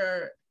right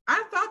there.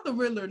 I thought the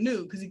Riddler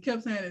knew because he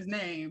kept saying his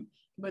name,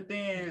 but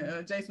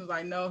then Jason was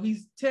like, no,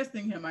 he's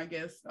testing him, I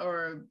guess,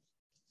 or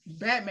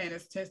Batman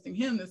is testing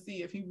him to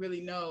see if he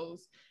really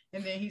knows.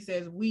 And then he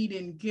says, we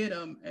didn't get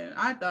him. And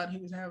I thought he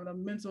was having a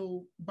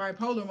mental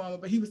bipolar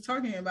moment, but he was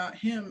talking about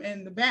him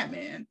and the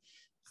Batman.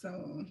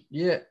 So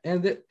yeah,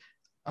 and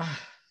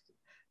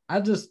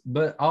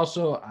but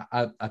also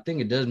I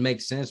think it does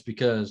make sense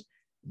because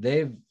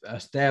they've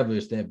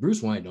established that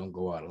Bruce Wayne don't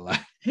go out a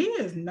lot. He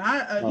is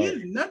not. He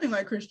is nothing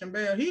like Christian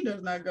Bale. He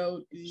does not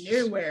go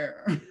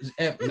anywhere. He's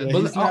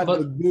not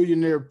the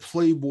billionaire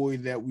playboy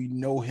that we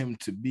know him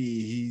to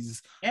be.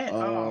 He's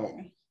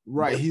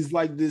right. He's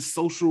like this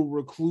social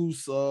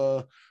recluse,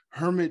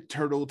 hermit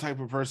turtle type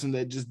of person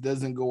that just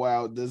doesn't go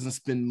out, doesn't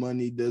spend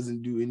money,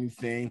 doesn't do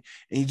anything,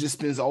 and he just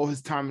spends all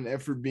his time and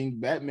effort being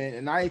Batman.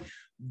 And I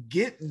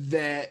get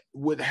that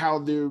with how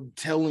they're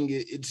telling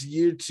it. It's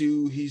year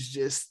 2. He's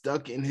just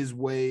stuck in his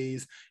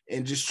ways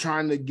and just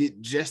trying to get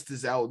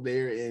justice out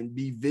there and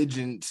be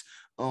vigilant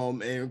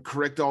and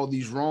correct all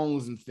these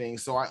wrongs and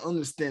things. So I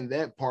understand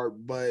that part,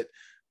 but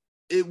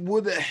it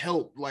would have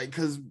helped,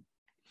 because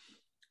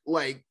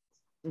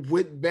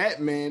with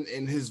Batman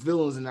and his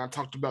villains, and I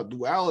talked about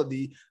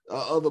duality,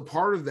 other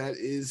part of that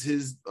is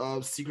his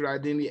secret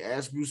identity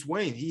as Bruce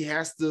Wayne. He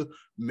has to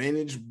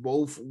manage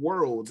both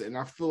worlds, and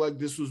I feel like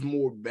this was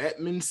more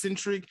Batman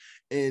centric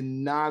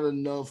and not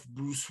enough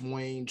Bruce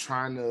Wayne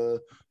trying to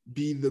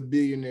be the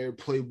billionaire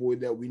playboy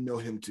that we know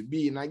him to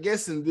be. And I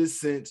guess in this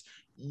sense,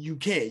 you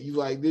can't.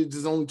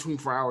 There's only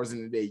 24 hours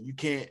in a day. You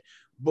can't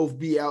both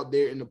be out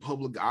there in the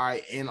public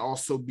eye and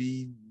also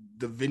be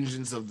the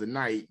vengeance of the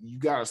night. You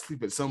gotta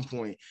sleep at some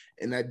point,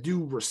 and I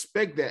do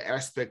respect that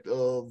aspect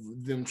of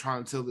them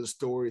trying to tell the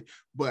story,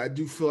 but I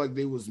do feel like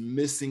they was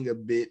missing a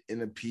bit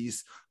in a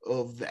piece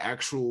of the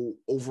actual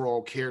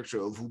overall character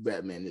of who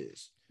Batman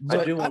is.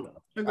 I do.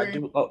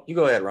 Oh, you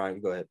go ahead, Ryan.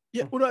 You go ahead.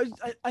 Yeah, well,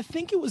 I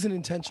think it was an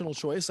intentional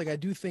choice. I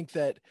do think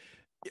that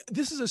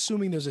this is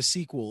assuming there's a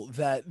sequel,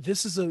 that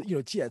this is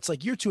it's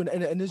like year 2,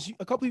 and as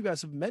a couple of you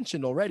guys have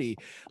mentioned already,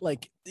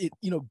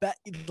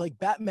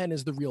 Batman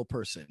is the real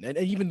person, and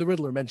even the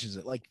Riddler mentions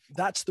it,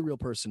 that's the real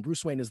person.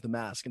 Bruce Wayne is the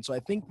mask. And so I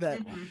think that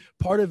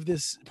part of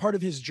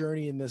his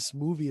journey in this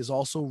movie is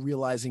also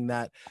realizing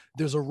that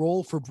there's a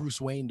role for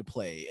Bruce Wayne to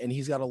play, and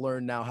he's got to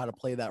learn now how to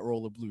play that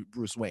role of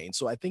Bruce Wayne.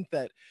 So I think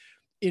that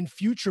in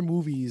future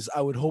movies,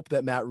 I would hope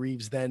that Matt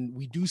Reeves, then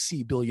we do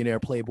see billionaire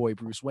playboy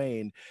Bruce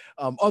Wayne.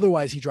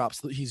 Otherwise,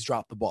 he's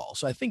dropped the ball.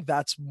 So I think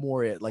that's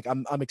more it.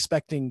 I'm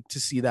expecting to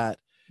see that,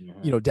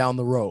 down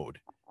the road.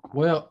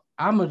 Well,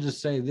 I'm gonna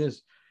just say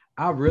this.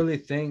 I really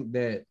think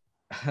that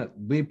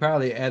we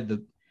probably at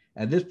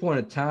this point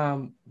in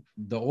time,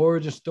 the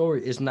origin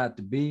story is not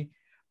to be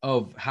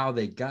of how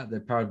they got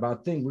that power, but I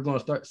think we're gonna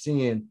start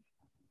seeing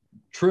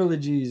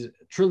trilogies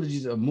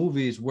of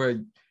movies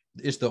where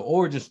it's the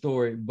origin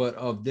story, but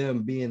of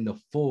them being the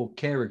full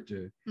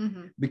character.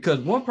 Because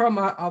one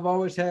problem I've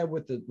always had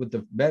with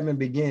the Batman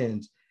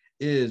Begins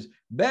is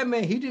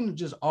Batman. He didn't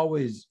just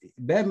always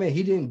Batman.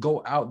 He didn't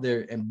go out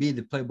there and be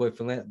the playboy,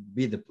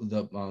 be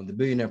the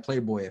billionaire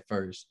playboy at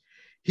first.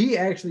 He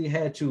actually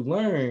had to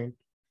learn.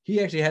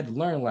 He actually had to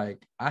learn,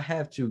 like, I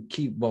have to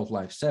keep both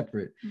lives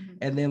separate.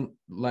 And then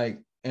I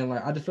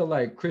just felt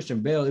like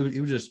Christian Bale,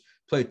 it was just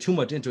played too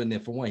much into it. And then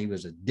for one, he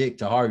was a dick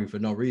to Harvey for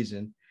no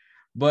reason.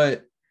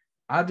 But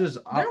there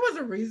was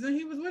a reason.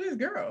 He was with his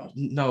girl.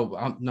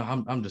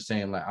 I'm just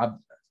saying, like,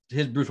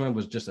 his Bruce Wayne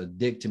was just a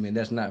dick to me, and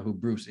that's not who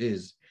Bruce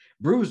is.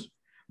 Bruce,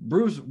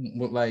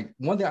 like,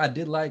 one thing I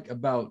did like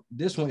about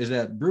this one is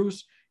that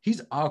Bruce,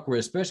 he's awkward,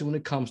 especially when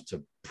it comes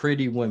to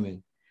pretty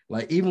women.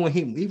 Like, even when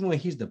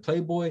he's the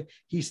playboy,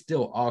 he's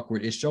still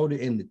awkward. It showed it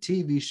in the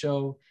TV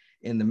show,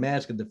 in the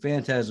Mask of the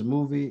Phantasm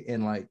movie,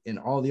 and like in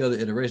all the other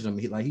iterations of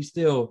him. He's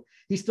still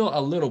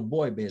a little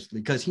boy,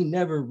 basically, because he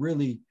never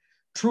really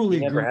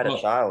truly never had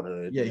a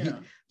childhood. Yeah.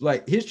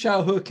 His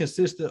childhood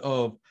consisted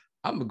of,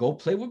 I'm gonna go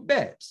play with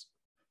bats.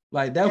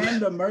 Like that,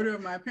 and the murder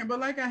of my parents. But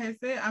like I had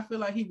said, I feel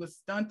like he was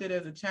stunted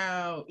as a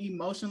child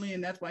emotionally,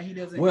 and that's why he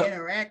doesn't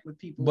interact with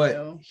people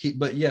well.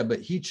 But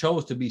he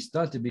chose to be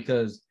stunted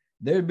because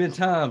there have been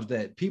times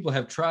that people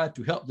have tried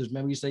to help this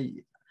man. You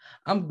say,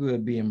 I'm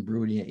good being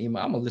broody and emo.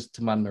 I'm gonna listen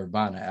to my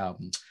Nirvana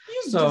album.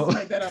 You just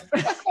made that up.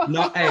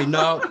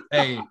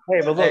 Hey,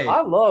 but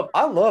look,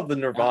 I love the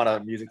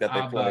Nirvana music that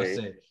they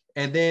play.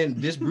 And then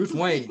this Bruce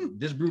Wayne,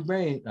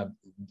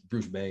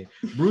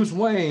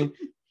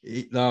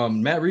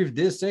 Matt Reeves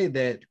did say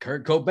that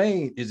Kurt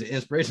Cobain is an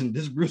inspiration to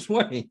this Bruce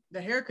Wayne.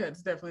 The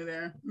haircut's definitely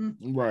there.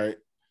 Right.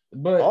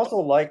 But I also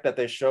like that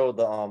they showed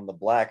the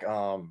black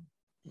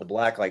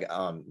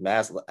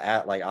mask,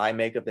 like eye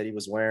makeup that he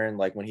was wearing,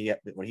 like when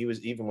he was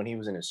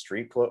in his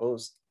street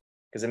clothes,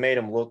 because it made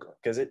him look,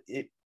 because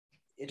it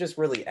just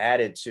really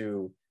added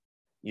to,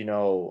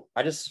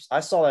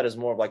 I saw that as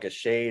more of like a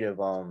shade of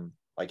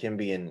like him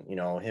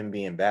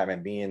being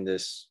Batman, being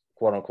this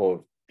quote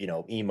unquote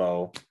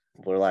emo,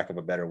 for lack of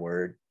a better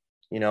word.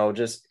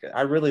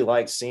 I really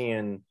like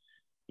seeing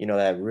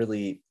that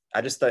really.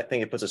 I just think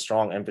it puts a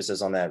strong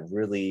emphasis on that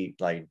really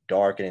like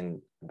dark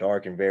and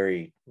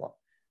very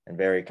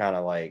kind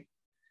of like,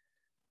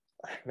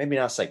 maybe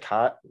not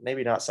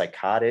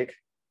psychotic,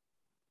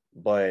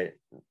 but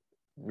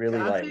really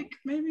Gothic, like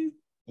maybe.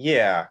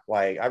 Yeah,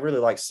 like I really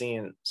like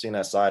seeing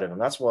that side of him.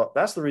 That's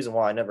the reason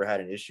why I never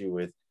had an issue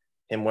with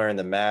him wearing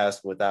the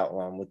mask with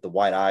the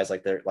white eyes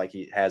like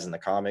he has in the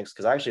comics,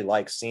 because I actually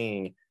like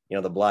seeing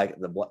the black.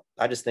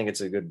 I just think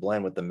it's a good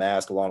blend with the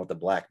mask along with the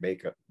black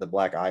makeup, the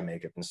black eye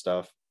makeup and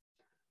stuff.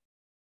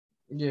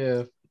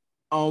 Yeah.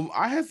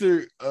 I have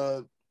to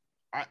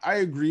I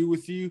agree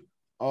with you,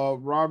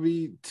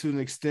 Robbie, to an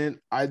extent.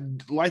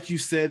 Like you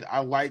said,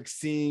 I like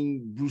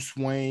seeing Bruce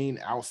Wayne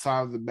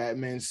outside of the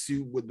Batman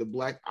suit with the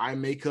black eye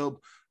makeup.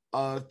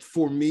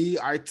 For me,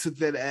 I took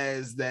that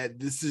as that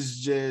this is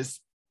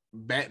just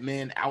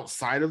Batman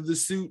outside of the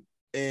suit.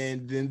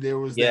 And then there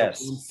was that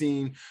one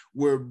scene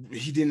where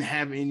he didn't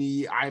have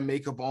any eye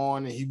makeup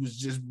on and he was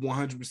just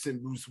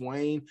 100% Bruce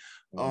Wayne.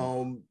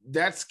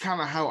 That's kind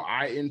of how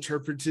I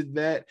interpreted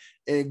that.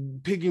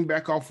 And picking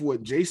back off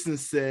what Jason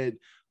said,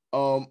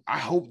 I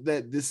hope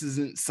that this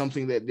isn't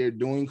something that they're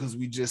doing, because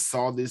we just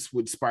saw this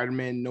with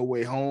Spider-Man No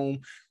Way Home,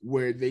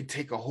 where they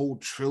take a whole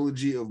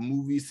trilogy of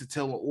movies to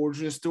tell an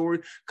origin story.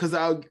 Because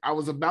I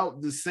was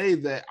about to say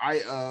that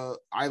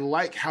I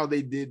like how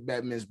they did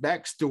Batman's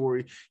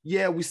backstory.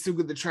 Yeah, we still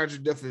get the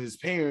tragic death of his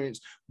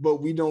parents, but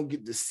we don't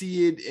get to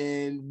see it,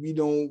 and we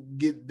don't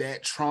get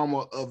that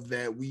trauma of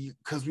that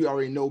because we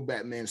already know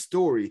Batman's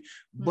story.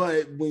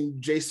 But when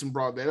Jason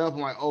brought that up, I'm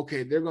like,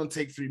 okay, they're gonna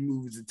take 3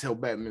 movies to tell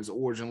Batman's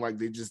origin like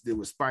they just did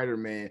with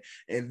Spider-Man,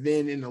 and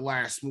then in the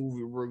last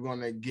movie we're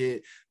gonna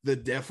get the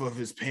death of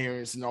his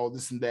parents and all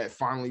this and that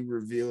finally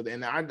revealed,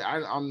 and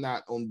I'm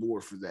not on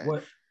board for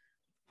that.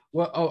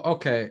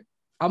 Okay.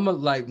 I'm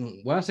like,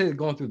 when I say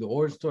going through the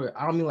origin story,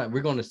 I don't mean like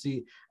we're gonna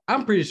see.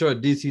 I'm pretty sure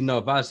DC know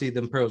if I see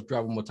them pearls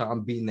drop one more time,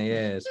 I'm beating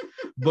their ass.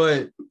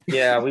 But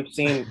yeah, we've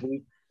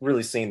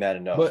really seen that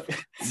enough.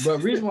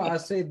 But reason why I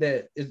say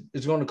that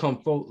it's going to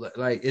come full,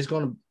 like it's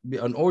going to be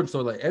an origin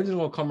story, like everything's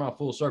going to come around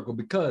full circle,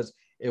 because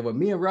if what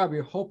me and Robbie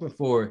are hoping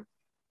for,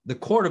 the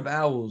Court of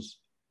Owls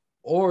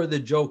or the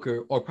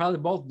Joker, or probably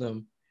both of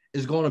them,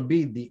 is going to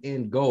be the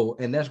end goal,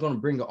 and that's going to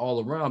bring it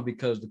all around,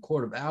 because the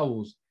Court of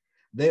Owls,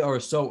 they are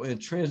so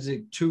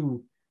intrinsic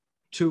to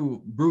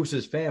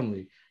Bruce's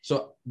family.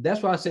 So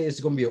that's why I say it's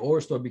going to be an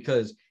origin story,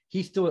 because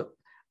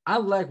I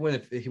like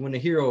when the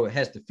hero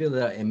has to fill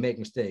it out and make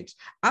mistakes.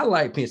 I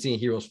like seeing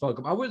heroes fuck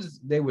up. I wish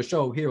they would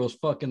show heroes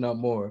fucking up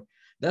more.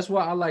 That's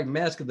why I like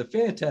Mask of the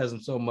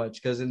Phantasm so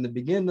much, because in the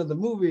beginning of the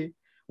movie,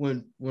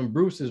 when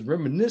Bruce is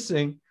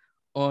reminiscing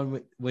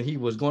on when he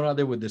was going out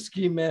there with the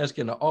ski mask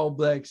and an all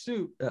black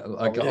suit, an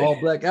all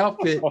black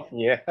outfit.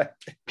 Yeah,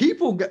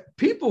 people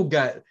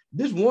got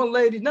this one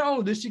lady. Not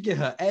only did she get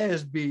her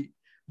ass beat,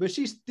 but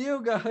she still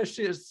got her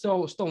shit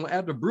stolen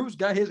after Bruce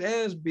got his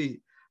ass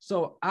beat.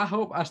 So I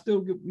hope we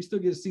still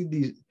get to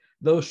see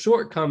those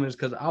shortcomings,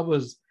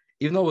 because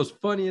even though it was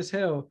funny as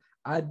hell,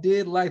 I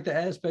did like the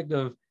aspect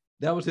of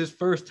that was his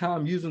first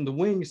time using the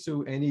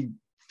wingsuit, and he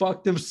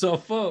fucked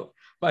himself up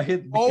by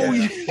hitting the Oh camera.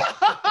 yeah.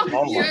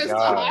 Oh my Yes.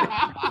 God.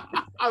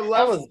 I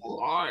love it.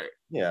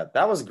 Yeah,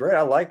 that was great.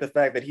 I like the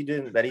fact that he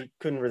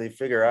couldn't really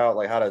figure out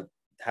like how to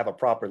have a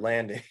proper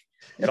landing.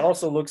 It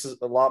also looks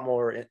a lot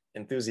more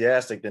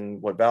enthusiastic than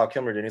what Val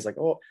Kilmer did. He's like,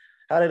 oh,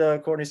 how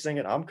did Courtney sing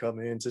it? I'm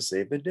coming to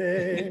save the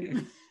day.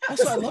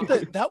 Also, I love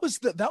that.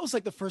 That was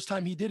like the first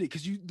time he did it,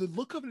 because the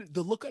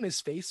look on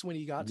his face when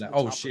he got to the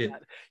oh top shit, of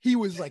that, he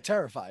was like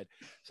terrified.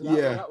 So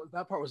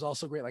that part was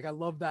also great. Like, I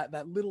love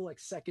that little like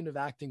second of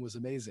acting was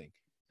amazing.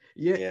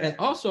 Yeah, and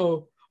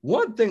also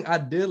one thing I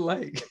did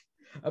like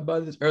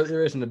about this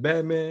earlier in the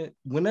Batman,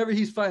 whenever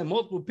he's fighting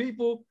multiple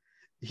people,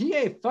 he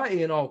ain't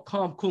fighting all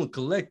calm, cool, and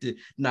collected.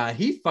 Nah,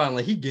 he fighting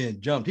like he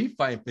getting jumped. He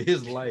fighting for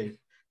his life,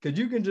 because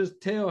you can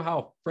just tell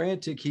how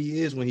frantic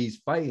he is when he's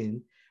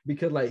fighting,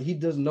 because like he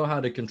doesn't know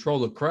how to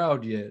control a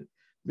crowd yet.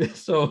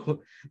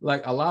 So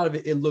like a lot of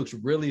it looks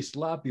really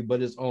sloppy,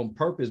 but it's on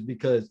purpose,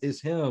 because it's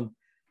him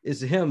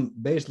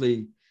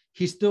basically.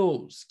 He's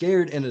still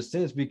scared in a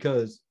sense,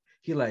 because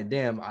he like,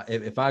 damn,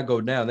 if I go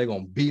down, they're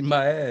gonna beat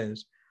my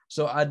ass.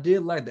 So I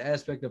did like the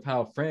aspect of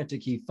how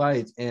frantic he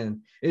fights,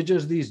 and it's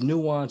just these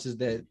nuances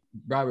that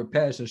Robert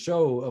Pattinson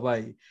showed of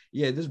like,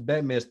 yeah, this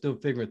Batman's still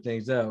figuring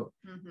things out.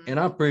 And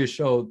I'm pretty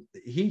sure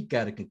he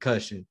got a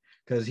concussion,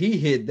 because he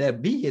hit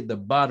the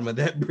bottom of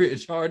that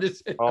bridge hard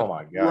as hell. Oh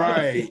my God.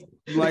 Right.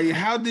 Like,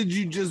 how did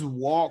you just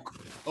walk,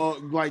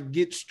 like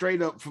get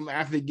straight up from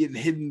after getting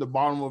hit in the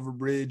bottom of a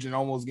bridge and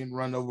almost getting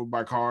run over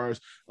by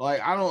cars?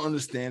 Like, I don't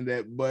understand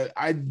that, but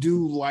I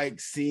do like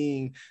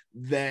seeing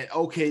that,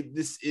 okay,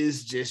 this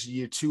is just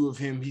year 2 of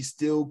him. He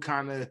still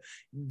kind of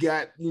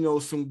got,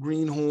 some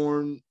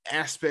greenhorn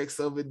aspects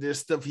of it. There's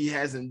stuff he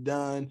hasn't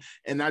done.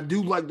 And I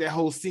do like that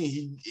whole scene.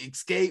 He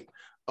escaped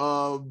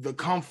the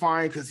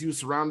confine because he was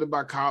surrounded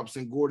by cops,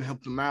 and Gordon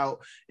helped him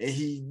out, and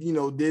he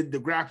did the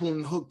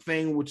grappling hook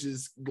thing, which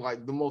is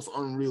like the most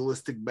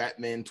unrealistic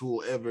Batman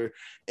tool ever,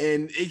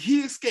 and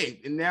he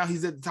escaped, and now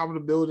he's at the top of the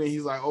building.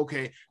 He's like,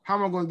 okay, how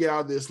am I going to get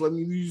out of this? Let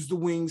me use the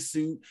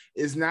wingsuit.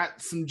 It's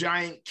not some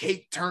giant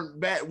cape turned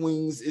bat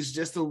wings, it's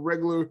just a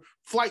regular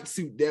flight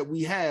suit that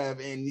we have,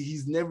 and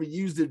he's never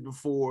used it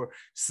before,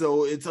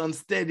 so it's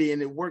unsteady,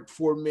 and it worked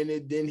for a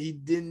minute, then he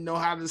didn't know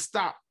how to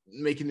stop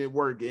making it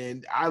work.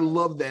 And I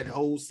love that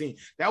whole scene.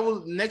 That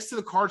was next to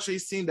the car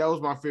chase scene. That was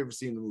my favorite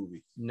scene in the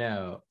movie.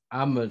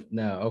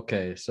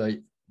 Okay, so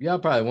y'all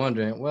probably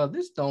wondering, well,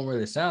 this don't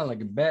really sound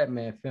like a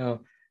Batman film.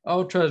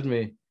 Oh, trust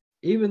me,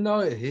 even though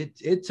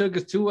it took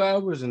us 2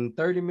 hours and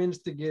 30 minutes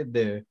to get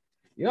there,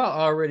 y'all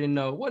already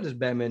know, what does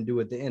Batman do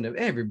at the end of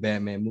every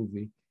Batman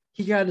movie?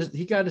 He got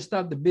to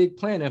stop the big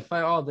plan and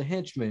fight all the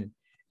henchmen.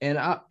 And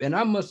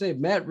I must say,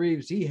 Matt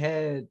Reeves, he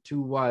had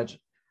to watch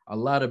a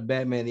lot of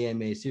Batman the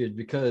Animated Series,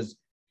 because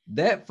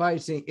that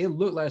fight scene, it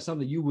looked like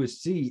something you would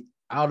see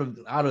out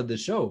of the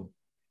show,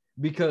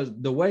 because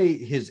the way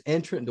his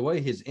entrance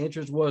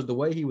was, the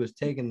way he was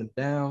taking them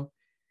down,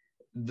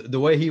 the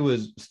way he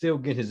was still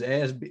getting his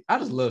ass beat. I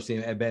just love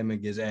seeing Batman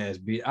get his ass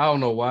beat. I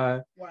don't know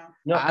why. Wow.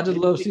 No, I just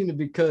love seeing it,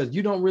 because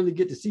you don't really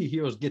get to see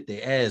heroes get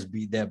their ass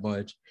beat that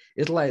much.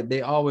 It's like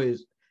they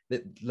always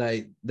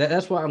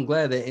that's why I'm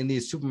glad that in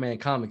these Superman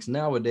comics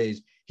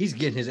nowadays, he's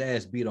getting his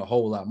ass beat a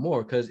whole lot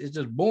more, because it's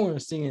just boring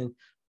seeing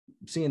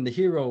the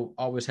hero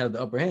always have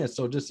the upper hand.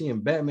 So just seeing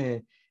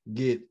Batman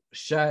get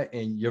shot,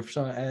 and your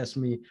son asked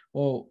me,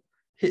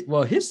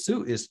 his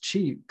suit is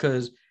cheap,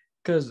 because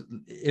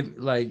if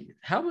like,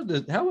 how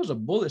was a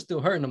bullet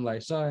still hurting him?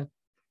 Like, son,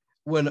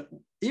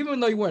 even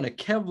though you're wearing a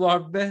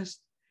Kevlar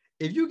vest,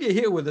 if you get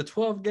hit with a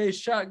 12 gauge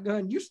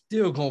shotgun, you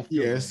still gonna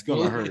feel it's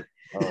gonna hurt.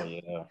 Oh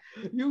yeah,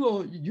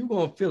 you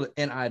gonna feel it.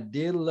 And I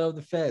did love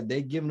the fact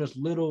they giving us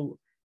little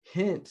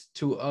hints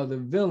to other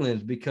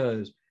villains,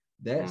 because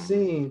that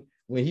scene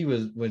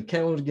when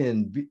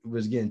Kevin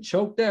was getting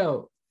choked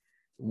out,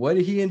 what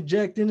did he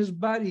inject in his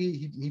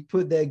body? He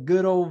put that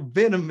good old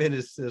venom in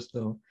his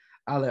system.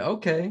 I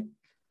like,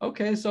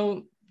 okay,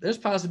 so there's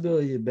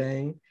possibility of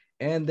Bane,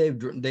 and they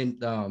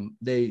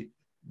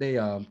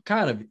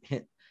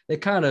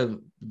kind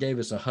of gave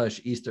us a Hush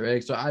Easter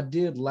egg. So I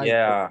did like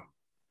that.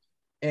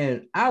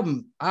 And I've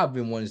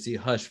been wanting to see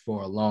Hush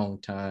for a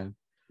long time.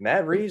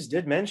 Matt Reeves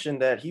did mention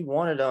that he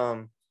wanted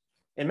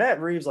and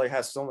Matt Reeves like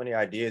has so many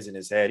ideas in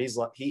his head. He's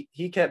like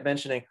he kept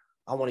mentioning,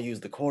 I want to use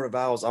the Court of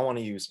Owls, I want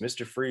to use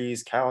Mr.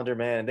 Freeze, Calendar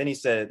Man, and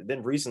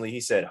then recently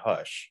he said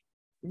Hush.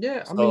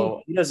 Yeah,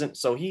 so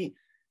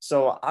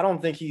I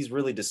don't think he's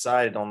really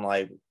decided on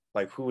like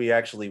who he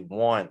actually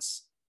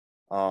wants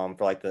for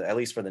like at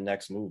least for the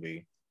next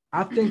movie.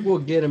 I think we'll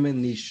get him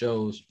in these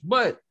shows,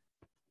 but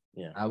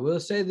yeah, I will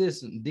say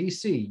this,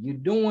 DC, you're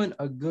doing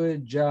a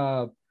good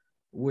job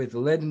with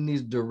letting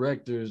these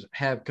directors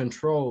have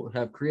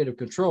creative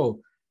control,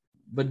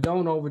 but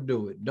don't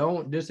overdo it.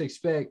 Don't just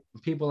expect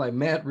people like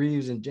Matt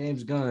Reeves and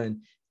James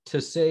Gunn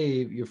to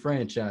save your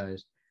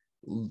franchise.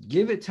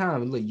 Give it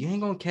time. Look, you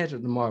ain't gonna catch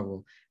up to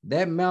Marvel.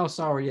 That mouse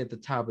already at the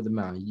top of the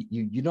mountain.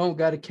 You don't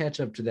got to catch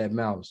up to that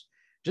mouse.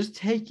 Just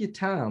take your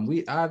time.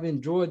 I've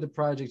enjoyed the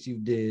projects you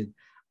did.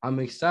 I'm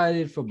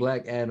excited for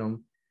Black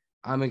Adam.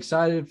 I'm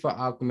excited for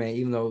Aquaman,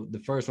 even though the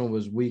first one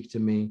was weak to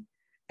me.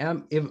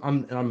 And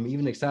I'm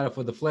even excited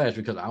for The Flash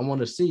because I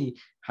want to see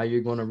how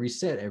you're going to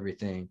reset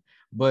everything.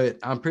 But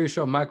I'm pretty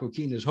sure Michael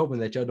Keaton is hoping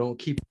that y'all don't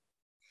keep.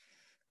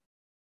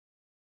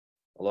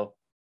 Hello?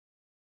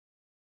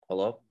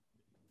 Hello?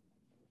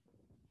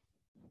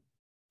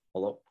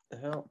 Hello? The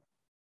hell?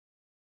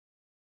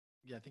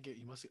 Yeah, I think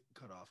you must get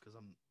cut off because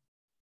I'm.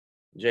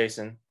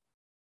 Jason.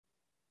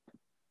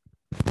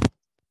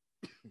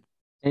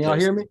 Can y'all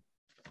hear me?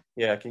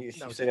 Yeah, can you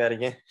say that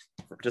again?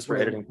 Just for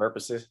editing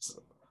purposes.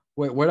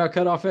 Wait, where'd I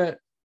cut off at?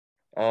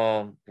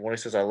 When he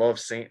says I love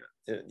Saint,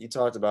 you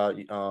talked about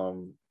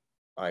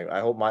I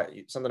hope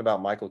something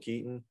about Michael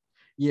Keaton.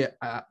 Yeah,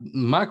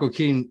 Michael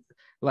Keaton,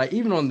 like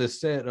even on the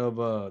set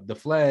of The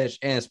Flash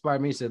and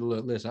Spider-Man, he said,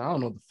 "Look, listen, I don't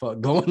know what the fuck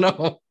going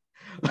on."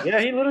 Yeah,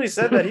 he literally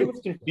said that. He was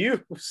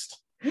confused.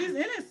 He's in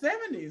his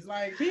 70s.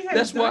 Like he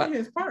has done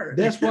his part.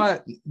 That's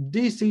why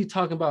DC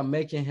talking about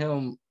making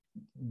him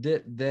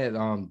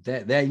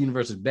that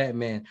universe's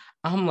Batman.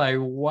 I'm like,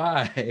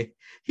 why?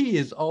 He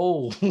is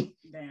old.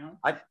 Damn.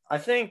 I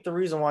think the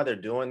reason why they're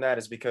doing that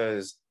is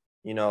because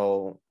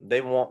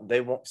they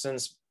want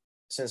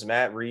since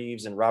Matt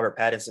Reeves and Robert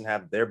Pattinson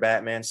have their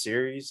Batman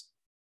series,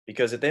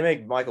 because if they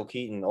make Michael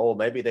Keaton old,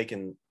 maybe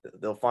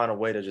they'll find a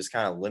way to just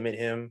kind of limit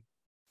him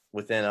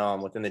within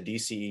the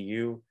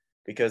DCEU,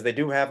 because they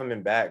do have him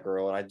in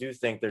Batgirl, and I do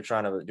think they're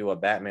trying to do a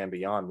Batman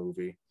Beyond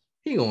movie.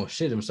 He gonna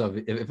shit himself.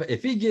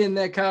 If he get in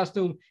that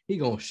costume, he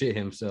gonna shit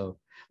himself.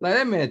 Like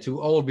that man too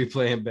old to be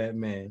playing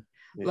Batman.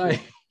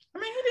 Like, I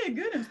mean, he did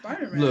good in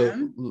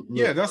Spider-Man. Look.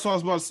 Yeah, that's what I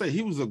was about to say.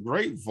 He was a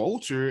great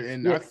Vulture,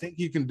 and I think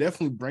he can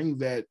definitely bring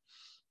that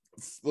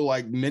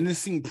like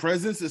menacing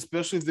presence,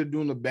 especially if they're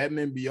doing the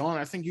Batman Beyond.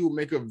 I think he will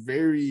make a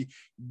very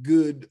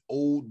good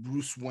old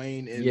Bruce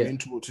Wayne and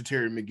mentor to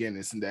Terry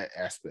McGinnis in that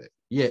aspect.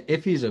 Yeah,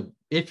 if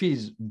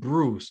he's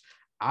Bruce,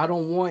 I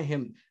don't want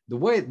him the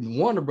way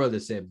Warner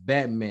Brothers said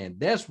Batman.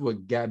 That's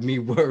what got me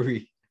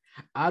worried.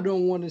 I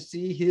don't want to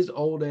see his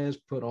old ass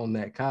put on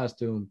that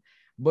costume.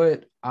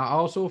 But I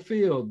also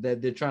feel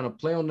that they're trying to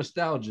play on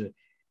nostalgia,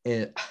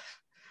 and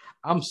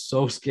I'm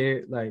so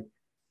scared. Like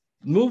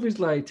movies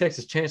like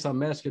Texas Chainsaw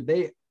Massacre,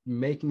 they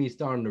make me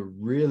starting to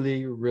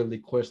really, really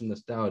question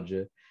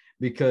nostalgia,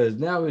 because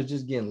now it's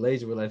just getting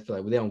lazy where I feel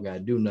like they don't gotta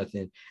do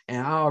nothing,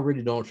 and I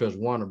already don't trust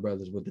Warner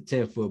Brothers with the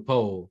 10-foot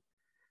pole.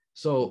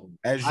 So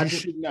as you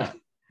should not.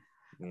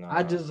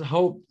 I just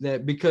hope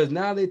that, because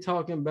now they're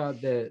talking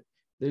about that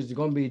there's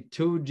going to be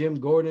 2 Jim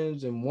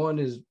Gordons and one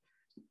is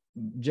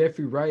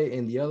Jeffrey Wright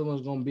and the other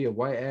one's going to be a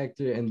white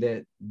actor, and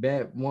that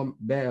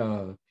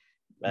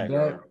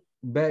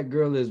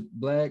Batgirl is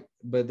black,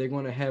 but they're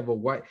going to have a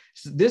white.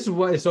 This is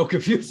why it's so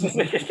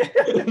confusing.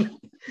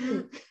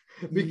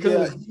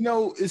 Because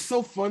it's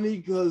so funny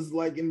because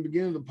like in the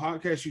beginning of the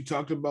podcast you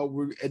talked about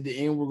at the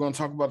end we're going to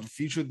talk about the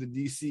future of the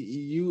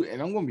DCEU,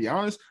 and I'm going to be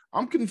honest,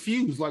 I'm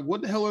confused. Like,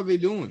 what the hell are they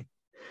doing?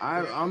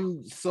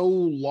 I'm so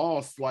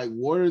lost. Like,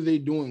 what are they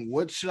doing?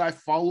 What should I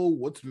follow?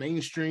 What's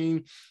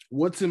mainstream?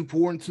 What's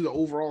important to the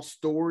overall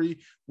story?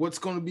 What's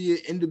going to be an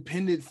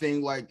independent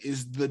thing? Like,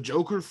 is the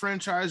Joker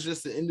franchise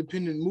just an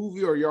independent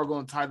movie, or y'all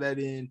going to tie that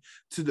in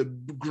to the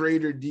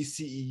greater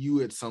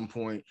DCEU at some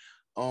point?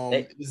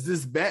 Is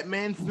this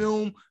Batman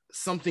film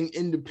something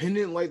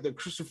independent like the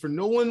Christopher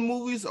Nolan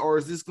movies, or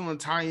is this going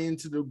to tie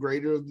into the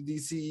greater of the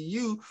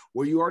DCEU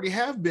where you already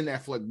have Ben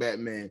Affleck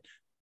Batman?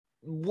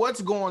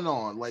 What's going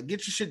on? Like,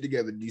 get your shit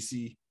together,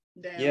 DC.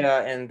 Damn.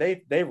 Yeah, and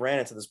they ran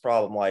into this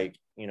problem, like,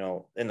 in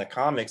the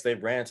comics, they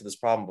ran into this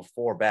problem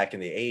before back in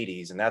the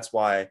 80s, and that's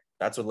what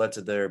led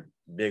to their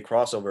big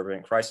crossover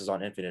event, Crisis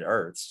on Infinite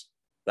Earths.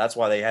 That's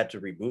why they had to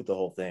reboot the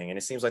whole thing, and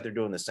it seems like they're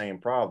doing the same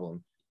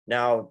problem.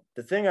 Now,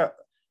 the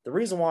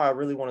reason why I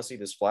really want to see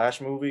this Flash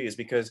movie is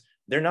because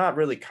they're not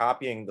really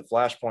copying the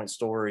Flashpoint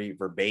story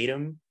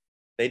verbatim.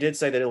 They did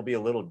say that it'll be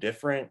a little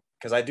different,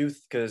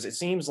 because it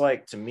seems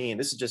like to me, and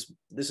this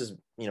is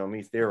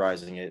me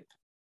theorizing it.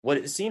 What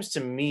it seems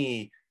to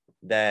me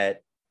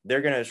that they're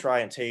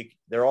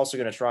also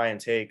going to try and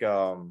take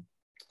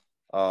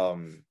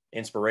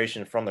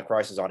inspiration from the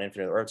Crisis on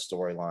Infinite Earth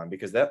storyline,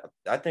 because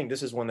I think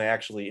this is when they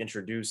actually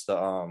introduce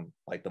the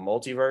the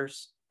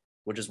multiverse,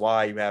 which is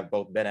why you have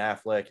both Ben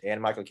Affleck and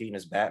Michael Keaton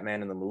as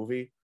Batman in the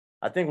movie.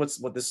 I think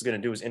what this is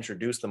going to do is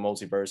introduce the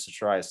multiverse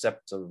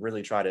to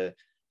really try to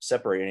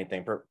separate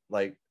anything,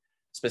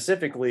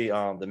 specifically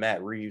the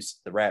Matt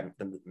Reeves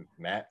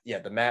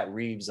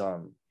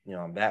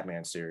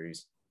Batman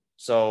series.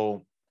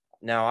 So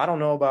now I don't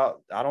know, but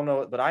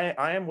I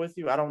am with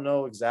you. I don't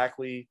know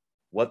exactly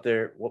what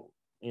their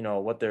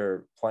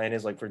plan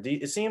is. Like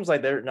it seems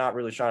like they're not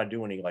really trying to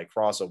do any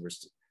crossover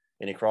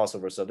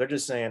stuff. They're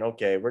just saying,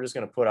 okay, we're just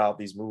going to put out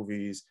these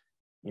movies,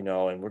 and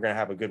we're going to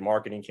have a good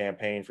marketing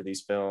campaign for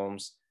these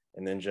films,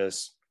 and then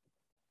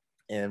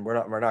we're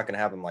not going to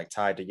have them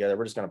tied together.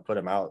 We're just going to put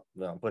them out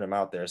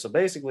there. So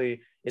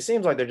basically, it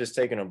seems like they're just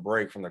taking a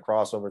break from the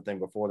crossover thing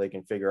before they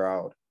can figure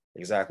out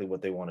exactly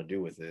what they want to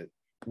do with it.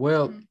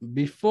 Well,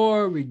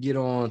 before we get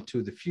on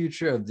to the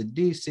future of the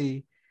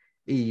DC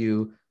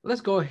EU.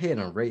 Let's go ahead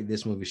and rate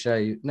this movie, shall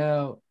you?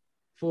 Now,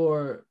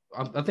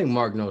 I think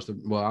Mark knows I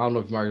don't know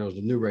if Mark knows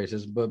the new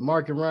races, but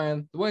Mark and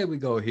Ryan, the way we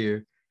go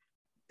here,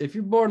 if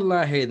you're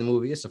borderline hating the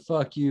movie, it's a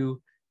fuck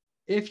you.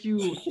 If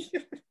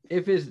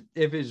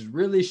it's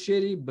really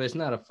shitty, but it's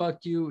not a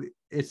fuck you,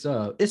 it's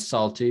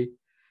salty.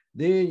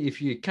 Then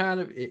if you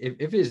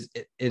if it's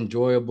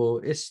enjoyable,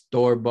 it's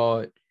store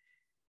bought.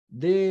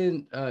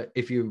 Then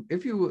if you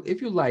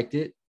liked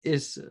it,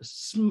 it's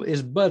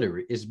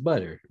buttery. It's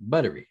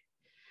buttery.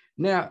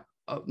 Now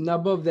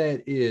above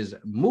that is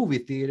movie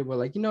theater. We're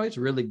like, it's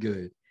really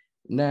good.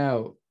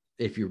 Now,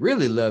 if you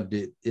really loved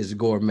it, it's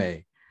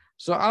gourmet.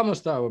 So I'm gonna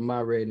start with my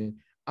rating.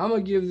 I'm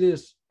gonna give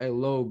this a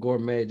low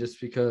gourmet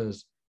just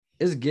because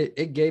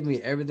it gave me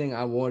everything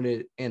I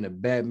wanted in a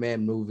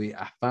Batman movie.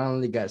 I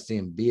finally got to see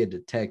him be a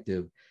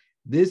detective.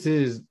 This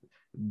is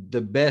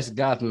the best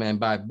Gotham, and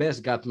by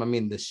best Gotham, I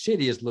mean the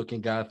shittiest looking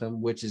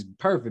Gotham, which is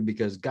perfect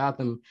because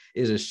Gotham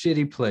is a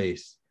shitty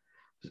place.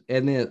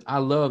 And then I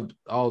loved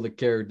all the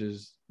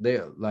characters. They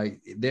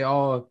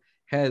all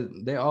had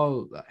their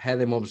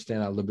moments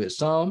stand out a little bit.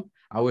 Some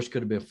I wish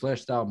could have been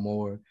fleshed out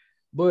more,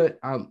 but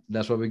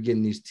that's why we're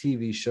getting these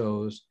TV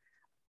shows.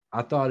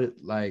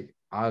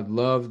 I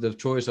love the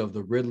choice of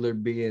the Riddler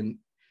being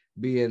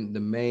the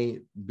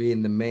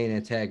main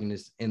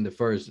antagonist in the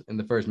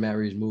first Matt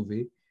Reeves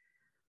movie.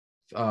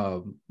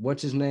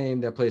 What's his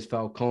name that plays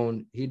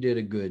Falcone? He did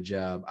a good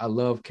job. I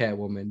love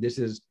Catwoman. This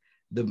is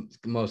the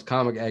most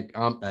comic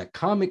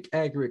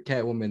accurate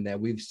Catwoman that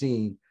we've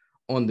seen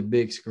on the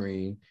big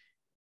screen,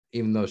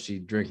 even though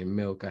she's drinking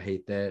milk. I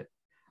hate that.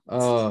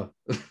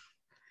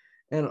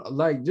 And a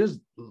lot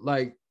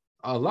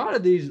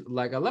of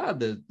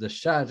the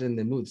shots in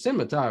the movie,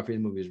 cinematography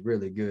in the movie is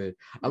really good.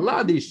 A lot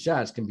of these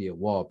shots can be a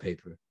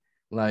wallpaper.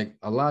 Like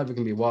a lot of it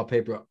can be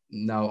wallpaper.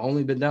 Now,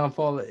 only the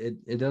downfall,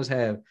 it does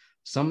have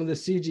some of the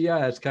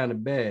CGI is kind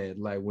of bad.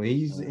 Like when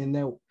he's in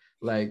that,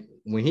 like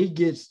when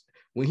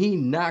he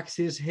knocks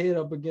his head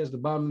up against the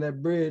bottom of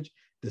that bridge,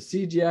 the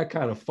CGI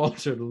kind of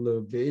faltered a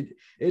little bit.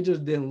 It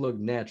just didn't look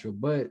natural,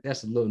 but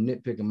that's a little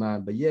nitpick of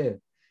mine. But yeah,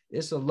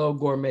 it's a low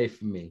gourmet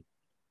for me.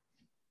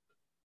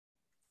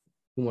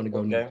 Who want to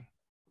go next?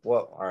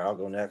 Well, all right, I'll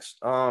go next.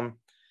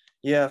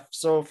 Yeah,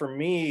 so for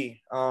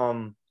me,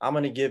 I'm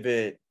gonna give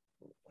it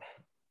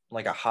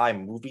like a high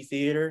movie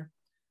theater.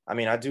 I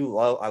mean, I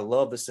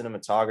love the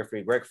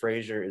cinematography. Greg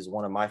Fraser is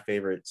one of my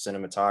favorite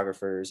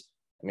cinematographers.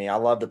 I mean, I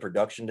love the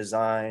production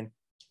design.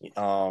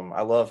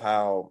 I love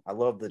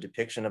the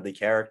depiction of the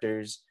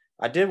characters.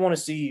 I did want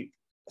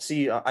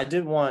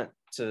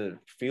to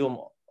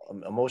feel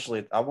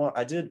emotionally. I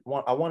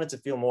wanted to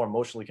feel more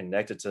emotionally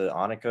connected to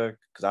Annika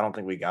because I don't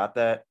think we got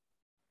that.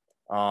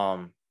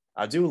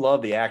 I do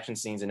love the action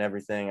scenes and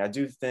everything. I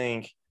do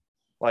think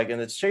like in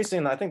the chase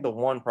scene, I think the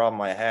one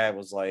problem I had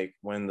was like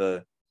when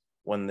the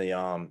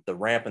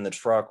ramp in the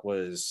truck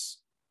was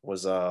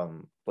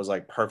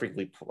like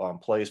perfectly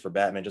placed for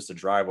Batman just to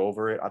drive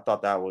over it. I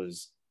thought that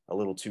was a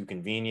little too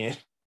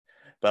convenient,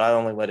 but I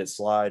only let it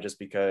slide just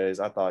because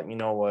I thought, you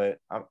know what,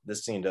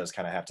 this scene does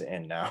kind of have to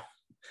end now.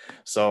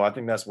 So I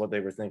think that's what they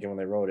were thinking when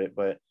they wrote it.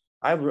 But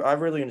I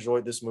really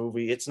enjoyed this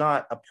movie. It's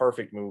not a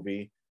perfect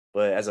movie,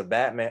 but as a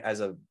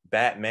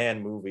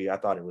Batman movie, I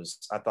thought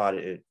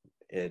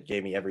it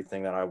gave me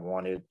everything that I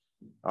wanted.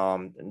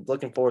 And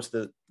looking forward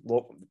to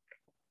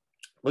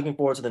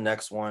the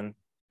next one.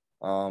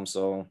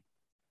 So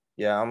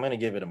yeah, I'm gonna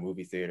give it a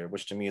movie theater,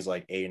 which to me is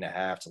like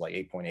 8.5 to like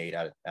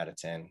 8.8 out of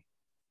 10.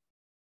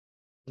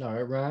 All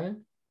right,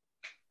 Ryan.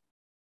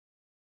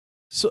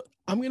 So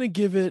I'm gonna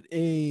give it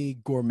a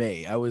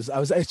gourmet.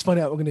 It's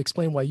funny. I'm gonna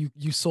explain why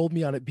you sold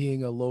me on it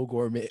being a low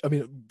gourmet. I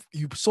mean,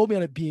 you sold me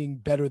on it being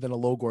better than a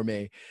low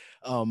gourmet.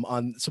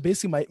 So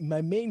basically,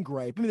 my main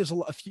gripe. I mean, there's a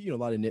lot of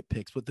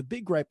nitpicks, but the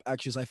big gripe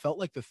actually is I felt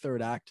like the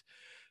third act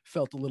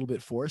felt a little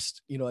bit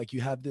forced. Like you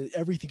have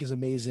everything is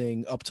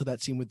amazing up to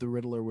that scene with the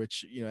Riddler,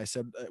 which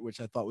which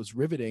I thought was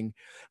riveting,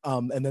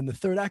 and then the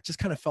third act just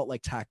kind of felt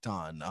like tacked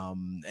on,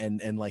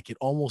 and like it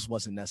almost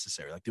wasn't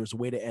necessary. Like there was a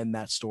way to end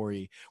that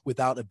story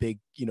without a big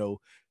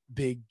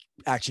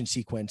action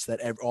sequence that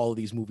all of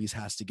these movies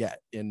has to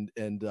get, and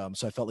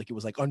so I felt like it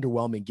was like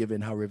underwhelming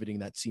given how riveting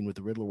that scene with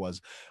the Riddler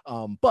was.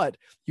 But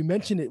you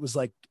mentioned it was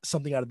like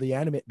something out of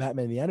the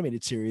Batman the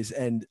animated series,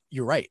 and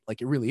you're right,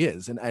 like it really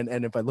is. And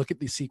if I look at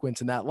the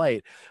sequence in that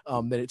light,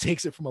 then it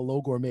takes it from a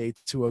low gourmet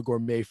to a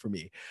gourmet for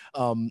me.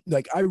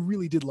 Like I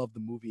really did love the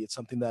movie. It's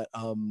something that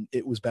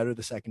it was better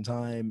the second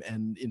time,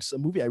 and it's a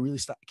movie I really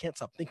can't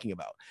stop thinking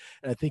about.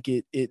 And I think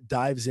it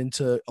dives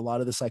into a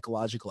lot of the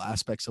psychological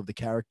aspects of the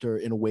character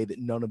in a way that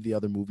none of the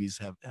other movies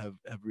have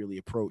really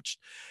approached.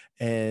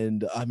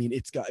 And I mean,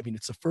 it's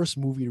the first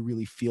movie to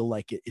really feel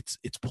like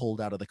it's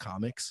pulled out of the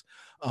comics.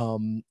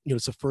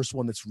 It's the first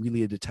one that's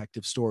really a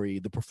detective story.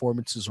 The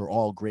performances are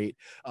all great.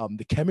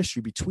 The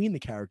chemistry between the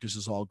characters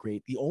is all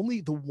great. The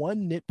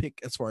one nitpick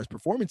as far as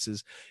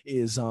performances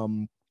is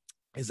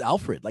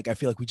Alfred. Like I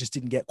feel like we just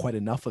didn't get quite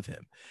enough of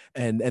him,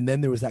 and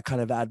then there was that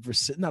kind of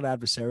not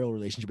adversarial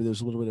relationship, but there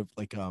was a little bit of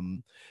like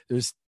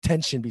there's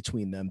tension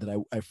between them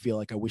that I feel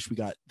like I wish we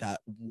got that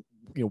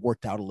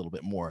worked out a little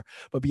bit more.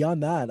 But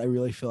beyond that, I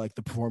really feel like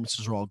the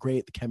performances are all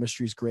great. The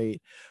chemistry is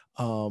great.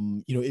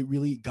 It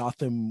really,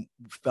 Gotham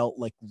felt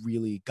like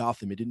really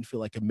Gotham. It didn't feel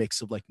like a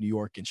mix of like New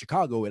York and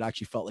Chicago. It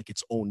actually felt like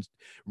its own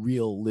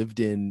real lived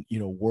in,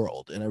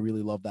 world. And I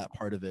really love that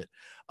part of it.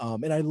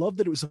 And I love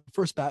that it was the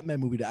first Batman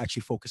movie to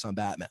actually focus on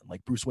Batman.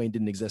 Like Bruce Wayne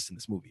didn't exist in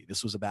this movie.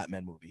 This was a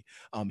Batman movie.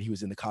 He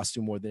was in the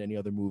costume more than any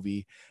other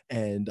movie.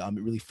 And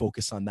it really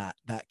focused on that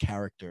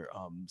character.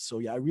 So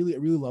yeah, I really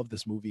love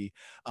this movie.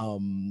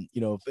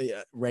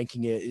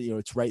 Ranking it,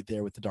 it's right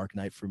there with The Dark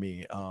Knight for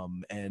me.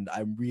 And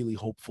I'm really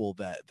hopeful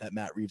that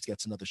Matt Reeves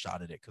gets another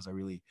shot at it, because I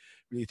really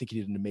think he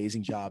did an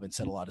amazing job and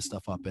set a lot of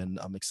stuff up, and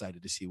I'm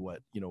excited to see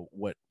what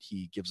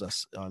he gives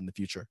us in the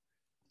future.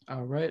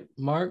 All right,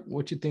 Mark,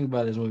 what you think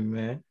about this movie,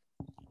 man?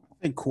 I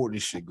think Courtney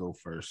should go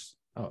first.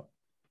 Oh,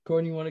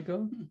 Courtney, you want to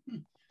go?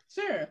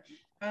 Sure.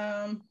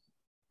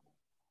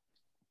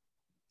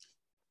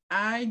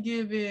 I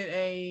give it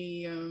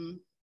a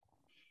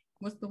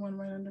what's the one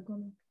right under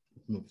Gordon?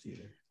 Movie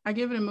theater. I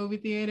give it a movie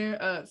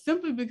theater,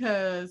 simply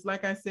because,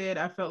 like I said,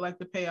 I felt like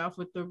the payoff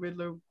with the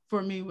Riddler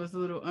for me was a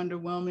little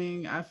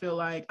underwhelming. I feel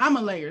like I'm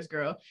a layers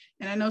girl,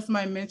 and I know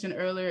somebody mentioned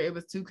earlier it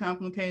was too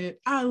complicated.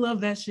 I love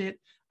that shit.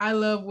 I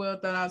love well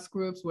thought out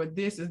scripts where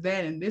this is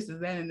that and this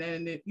is that and that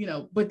and it,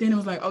 But then it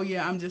was like, oh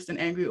yeah, I'm just an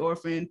angry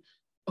orphan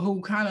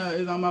who kind of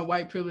is on my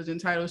white privilege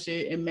entitled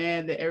shit and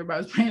mad that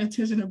everybody's paying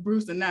attention to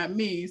Bruce and not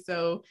me.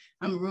 So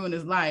I'm gonna ruin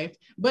his life.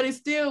 But it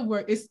still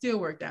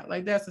worked out.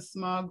 Like, that's a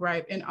small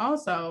gripe. And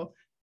also,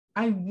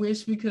 I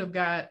wish we could have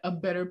got a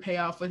better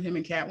payoff with him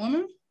and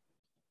Catwoman.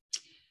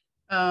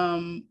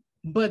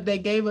 But they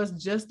gave us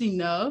just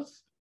enough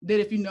that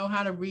if you know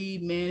how to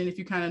read men, and if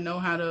you kind of know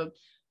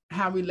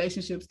how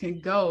relationships can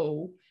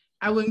go,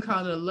 I wouldn't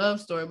call it a love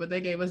story, but they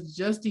gave us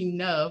just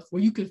enough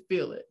where you could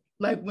feel it.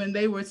 Like when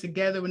they were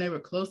together, when they were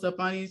close up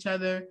on each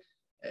other,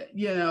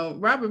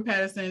 Robert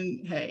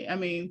Pattinson, hey, I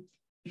mean,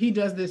 he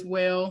does this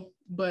well,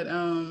 but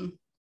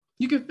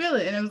you can feel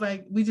it. And it was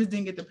like, we just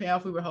didn't get the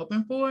payoff we were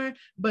hoping for,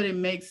 but it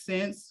makes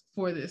sense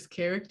for this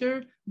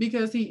character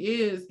because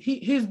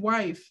his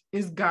wife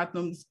is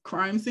Gotham's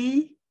crime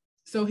scene.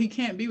 So he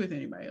can't be with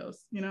anybody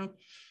else,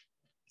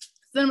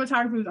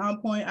 Cinematography was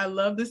on point. I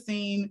love the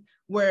scene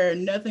where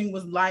nothing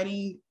was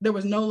lighting. There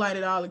was no light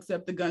at all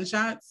except the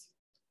gunshots.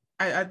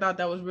 I thought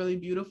that was really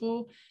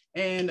beautiful.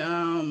 And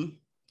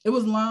it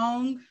was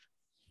long.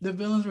 The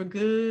villains were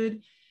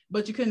good,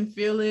 but you couldn't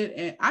feel it.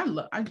 And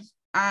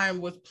I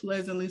was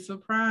pleasantly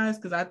surprised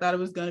because I thought it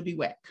was going to be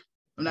whack.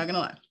 I'm not going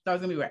to lie. Thought it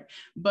was going to be whack.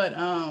 But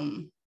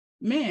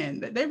man,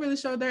 they really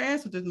showed their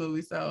ass with this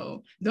movie.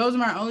 So those are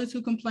my only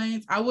two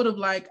complaints. I would have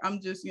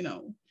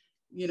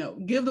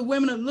give the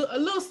women a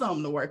little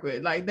something to work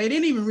with. Like, they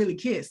didn't even really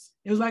kiss.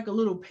 It was like a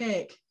little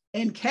peck,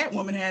 and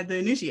Catwoman had to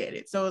initiate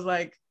it. So it's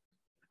like,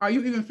 are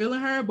you even feeling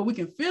her? But we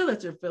can feel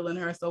that you're feeling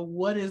her. So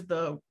what is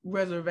the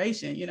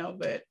reservation?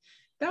 But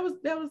that was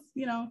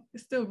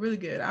it's still really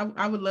good.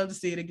 I would love to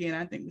see it again.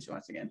 I think we should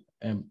watch it again.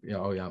 And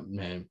oh yeah,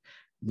 man.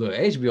 Look,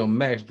 HBO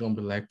Max gonna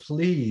be like,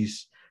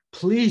 please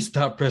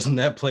stop pressing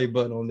that play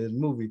button on this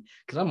movie,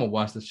 because I'm gonna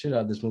watch the shit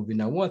out of this movie.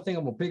 Now, one thing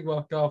I'm gonna pick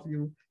off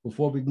you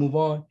before we move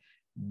on,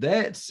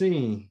 that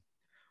scene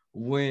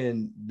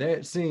when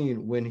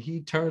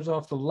he turns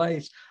off the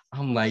lights,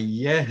 I'm like,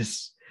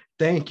 yes,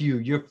 thank you.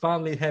 You're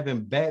finally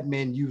having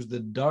Batman use the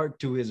dark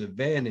to his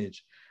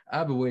advantage.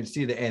 I've been waiting to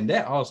see that, and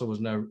that also was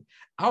not.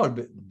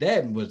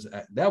 That was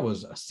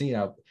a scene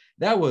out.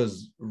 That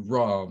was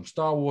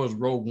Star Wars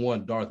Rogue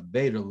One Darth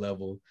Vader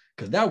level,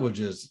 because that was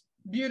just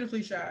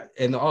beautifully shot.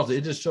 And also,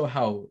 it just showed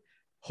how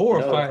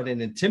horrifying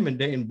and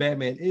intimidating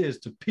Batman is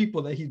to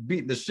people that he's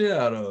beating the shit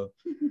out of.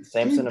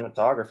 Same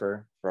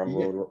cinematographer from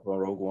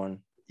Rogue One.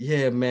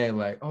 Yeah, man.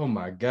 Like, oh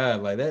my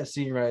God, like that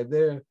scene right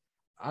there,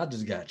 I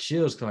just got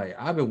chills. Like,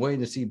 I've been waiting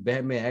to see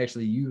Batman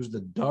actually use the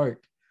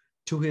dark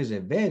to his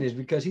advantage,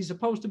 because he's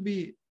supposed to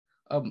be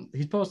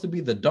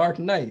the Dark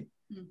Knight.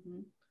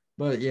 Mm-hmm.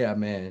 But yeah,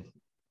 man,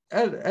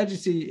 as you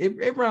see,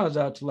 it rounds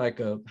out to like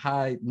a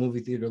high movie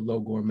theater, low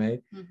gourmet.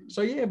 Mm-hmm.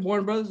 So yeah,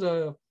 Warner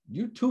Brothers,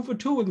 you 2 for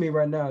 2 with me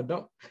right now.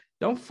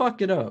 Don't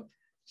fuck it up.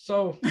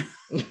 So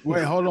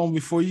wait, hold on,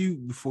 before you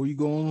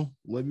go on,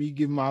 let me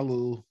give my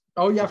little.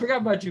 Oh yeah, I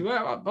forgot about you.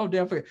 Oh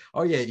damn, I forgot.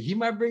 Oh yeah, he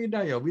might bring it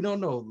down, yo. We don't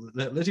know.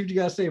 Let's see what you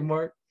gotta say,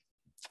 Mark.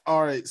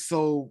 All right,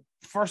 so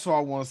first of all,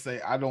 I want to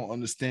say I don't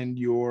understand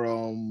your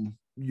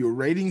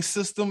rating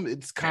system.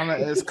 It's kind of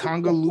as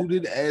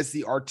convoluted as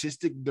the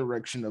artistic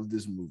direction of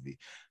this movie.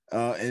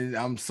 And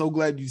I'm so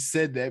glad you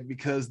said that,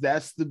 because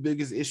that's the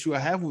biggest issue I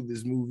have with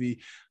this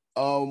movie.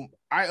 I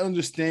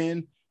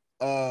understand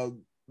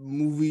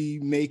movie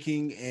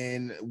making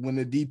and when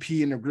the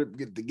DP and the grip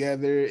get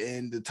together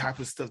and the type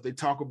of stuff they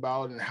talk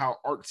about and how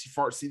artsy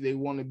fartsy they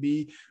want to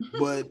be,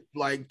 but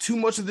like too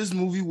much of this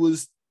movie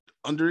was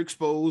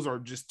underexposed or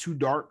just too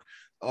dark.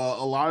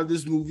 A lot of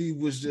this movie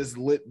was just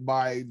lit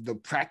by the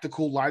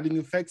practical lighting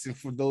effects. And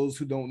for those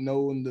who don't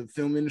know in the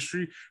film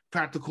industry,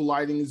 practical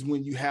lighting is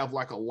when you have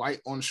like a light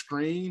on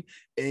screen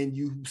and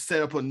you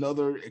set up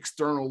another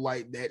external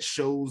light that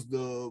shows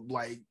the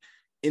like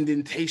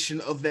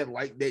indentation of that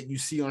light that you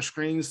see on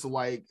screen. So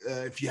like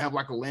if you have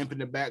like a lamp in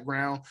the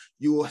background,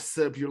 you will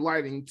set up your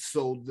lighting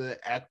so the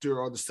actor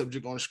or the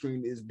subject on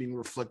screen is being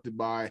reflected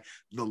by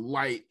the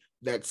light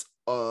that's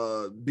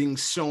being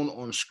shown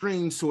on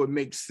screen, so it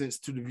makes sense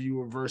to the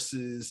viewer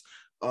versus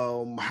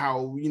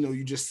how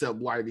you just set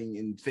up lighting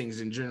and things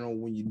in general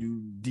when you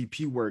do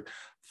DP work.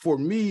 For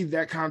me,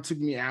 that kind of took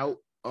me out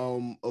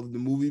of the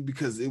movie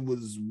because it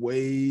was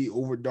way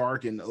over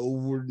dark and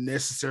over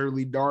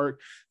necessarily dark.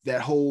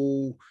 That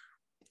whole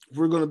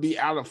we're going to be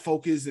out of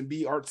focus and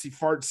be artsy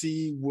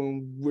fartsy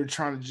when we're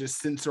trying to just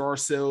censor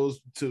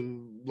ourselves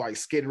to like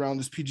skate around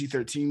this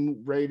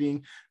PG-13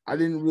 rating. I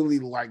didn't really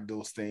like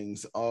those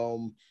things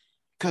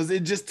because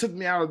it just took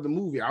me out of the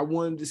movie. I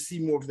wanted to see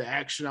more of the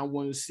action. I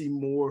wanted to see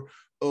more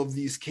of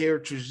these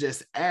characters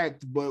just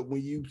act. But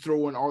when you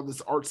throw in all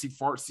this artsy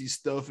fartsy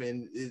stuff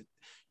and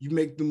you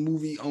make the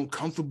movie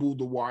uncomfortable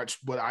to watch,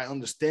 but I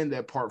understand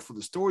that part for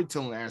the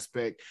storytelling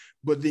aspect,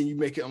 but then you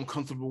make it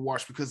uncomfortable to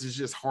watch because it's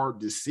just hard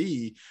to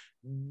see.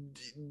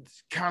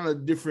 Kind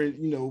of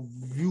different,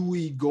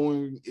 viewy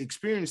going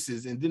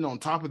experiences. And then on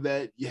top of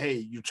that, hey,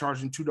 you're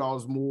charging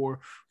 $2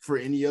 more for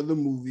any other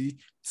movie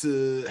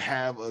to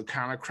have a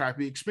kind of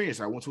crappy experience.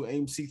 I went to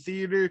an AMC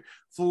theater,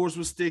 floors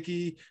were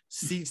sticky,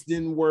 seats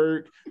didn't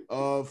work,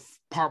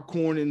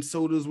 popcorn and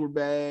sodas were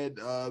bad,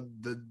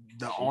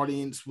 the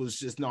audience was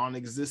just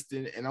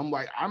non-existent, and I'm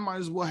like, I might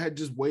as well have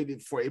just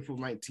waited for April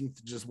 19th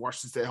to just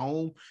watch this at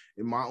home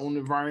in my own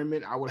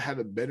environment. I would have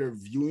had a better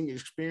viewing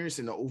experience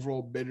and an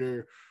overall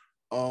better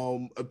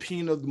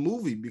opinion of the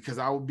movie because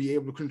I would be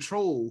able to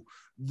control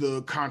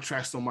the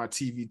contrast on my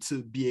TV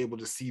to be able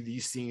to see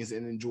these scenes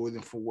and enjoy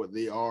them for what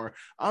they are.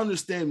 I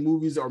understand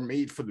movies are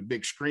made for the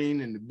big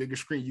screen, and the bigger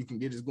screen you can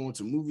get is going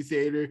to a movie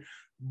theater.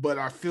 But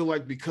I feel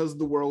like because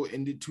the world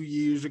ended 2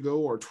 years ago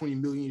or 20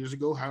 million years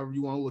ago, however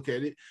you want to look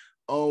at it,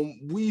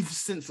 we've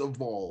since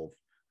evolved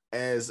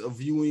as a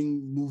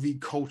viewing movie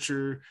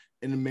culture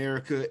in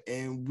America,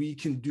 and we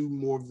can do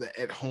more of the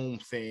at-home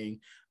thing.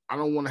 I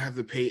don't want to have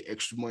to pay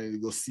extra money to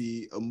go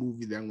see a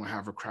movie that I'm going to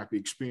have a crappy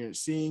experience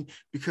seeing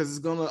because it's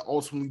going to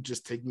ultimately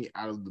just take me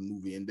out of the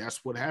movie, and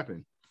that's what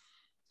happened.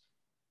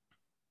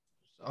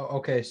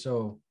 Okay,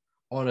 so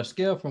on a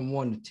scale from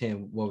 1 to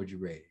 10, what would you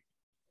rate it?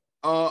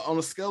 On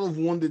a scale of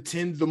 1 to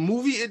 10, the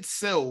movie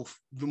itself,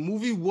 the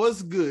movie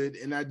was good,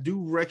 and I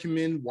do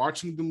recommend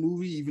watching the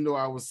movie, even though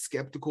I was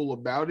skeptical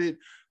about it,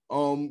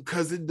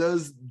 because it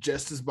does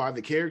justice by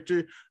the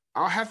character.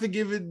 I'll have to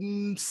give it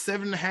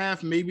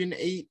 7.5, maybe an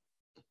 8.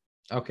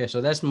 Okay,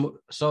 so that's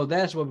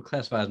what we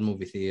classify as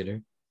movie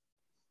theater.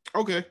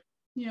 Okay.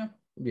 Yeah.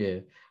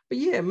 Yeah, but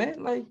yeah,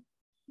 man, like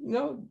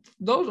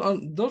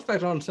those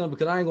facts are understandable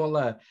because I ain't gonna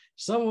lie,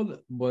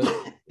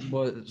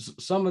 but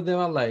some of them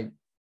are like,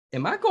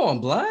 am I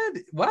going blind?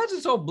 Why is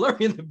it so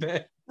blurry in the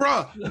back?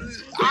 Bruh,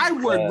 I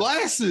wear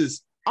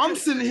glasses. I'm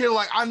sitting here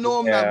like, I know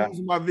I'm not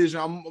losing my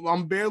vision.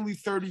 I'm barely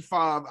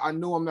 35. I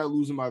know I'm not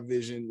losing my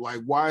vision. Like,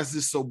 why is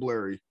this so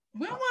blurry?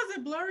 When was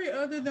it blurry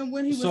other than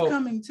when he was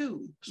coming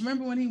to?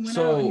 Remember when he went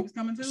out and he was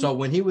coming to? So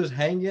when he was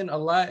hanging a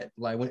lot,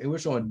 like when it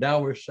was showing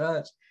downward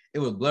shots, it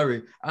was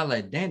blurry. I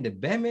like, damn,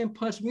 did Batman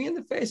punch me in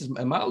the face?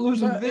 Am I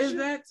losing vision? Is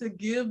that to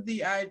give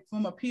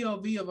from a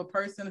POV of a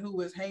person who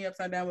was hanging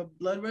upside down with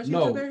blood rushing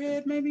to their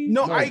head, maybe?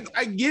 No,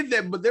 I get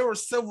that, but there were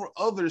several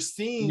other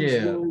scenes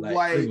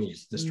where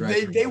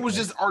they was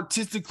just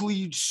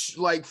artistically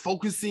like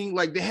focusing,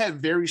 like they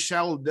had very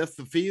shallow depth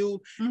of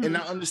field, and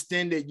I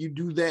understand that you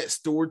do that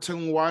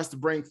storytelling wise to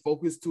bring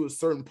focus to a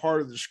certain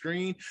part of the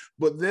screen,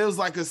 but there's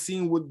like a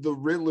scene with the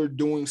Riddler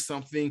doing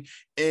something,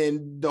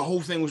 and the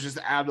whole thing was just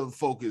out of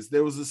focus.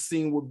 There was a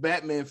scene with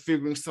Batman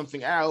figuring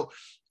something out,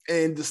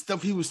 and the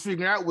stuff he was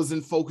figuring out was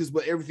in focus,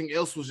 but everything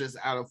else was just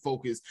out of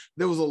focus.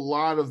 There was a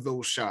lot of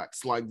those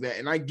shots like that.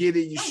 And I get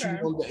it. You shoot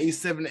on the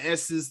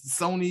A7S's, the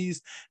Sonys,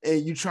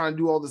 and you try and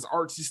do all this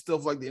artsy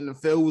stuff like the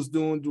NFL was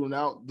doing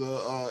out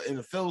the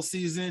NFL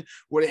season,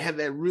 where they had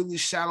that really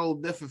shallow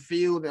depth of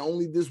field and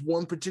only this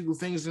one particular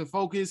thing is in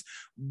focus.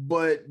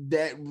 But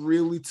that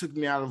really took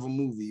me out of a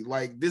movie.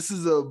 Like, this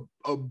is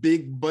a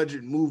big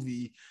budget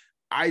movie.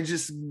 I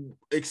just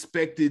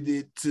expected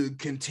it to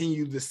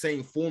continue the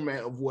same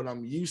format of what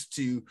I'm used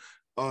to.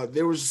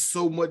 There was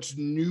so much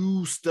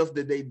new stuff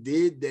that they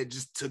did that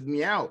just took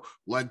me out.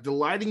 Like the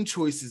lighting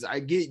choices, I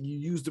get you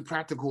use the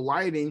practical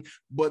lighting,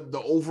 but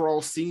the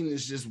overall scene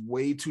is just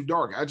way too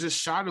dark. I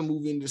just shot a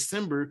movie in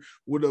December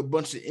with a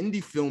bunch of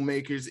indie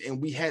filmmakers,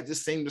 and we had the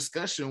same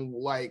discussion.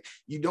 Like,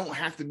 you don't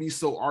have to be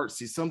so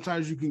artsy.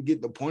 Sometimes you can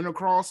get the point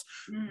across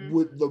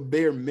with the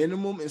bare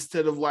minimum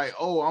instead of like,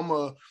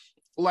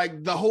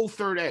 like the whole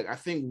third act. I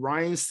think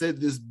Ryan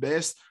said this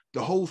best.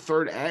 The whole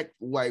third act,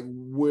 like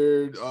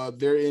where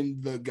they're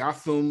in the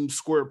Gotham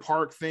Square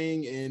Park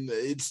thing, and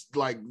it's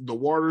like the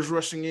water's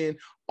rushing in.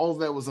 All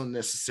that was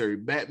unnecessary.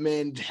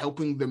 Batman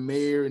helping the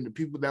mayor and the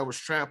people that was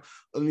trapped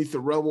underneath the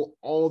rubble.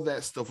 All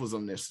that stuff was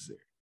unnecessary.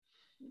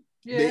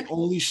 They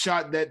only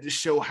shot that to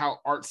show how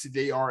artsy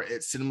they are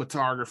at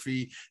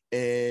cinematography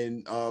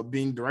and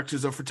being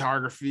directors of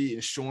photography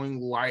and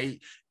showing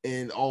light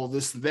and all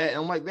this and that. And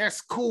I'm like,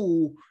 that's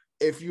cool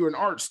if you're an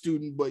art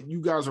student, but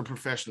you guys are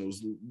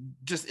professionals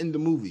just in the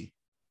movie.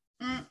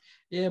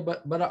 Yeah,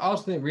 but I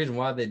also think the reason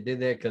why they did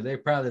that, because they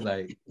probably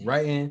like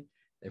writing,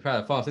 they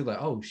probably fall asleep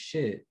like, oh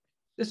shit,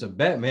 this is a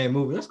Batman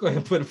movie. Let's go ahead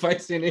and put a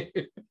fight scene in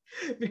here.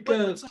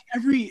 Because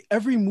like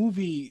every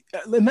movie,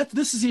 and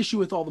this is the issue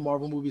with all the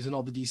Marvel movies and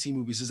all the DC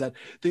movies, is that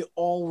they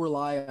all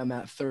rely on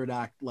that third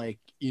act, like,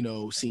 you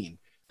know, scene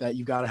that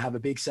you got to have a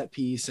big set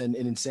piece and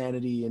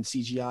insanity and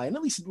CGI, and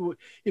at least, you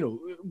know,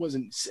 it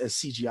wasn't as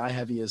CGI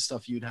heavy as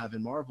stuff you'd have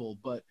in Marvel,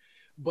 but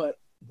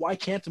why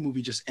can't the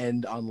movie just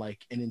end on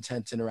like an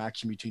intense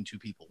interaction between two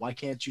people? Why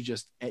can't you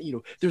just, you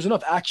know, there's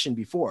enough action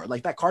before,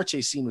 like that car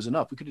chase scene was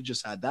enough. We could have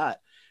just had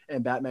that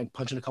and Batman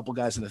punching a couple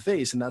guys in the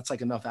face, and that's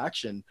like enough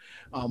action.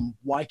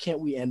 Why can't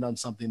we end on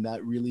something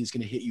that really is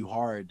going to hit you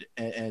hard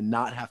and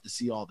not have to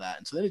see all that?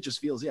 And so then it just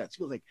feels, it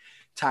feels like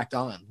tacked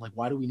on. Like,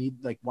 why do we need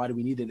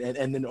it?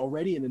 And then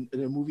already in a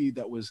movie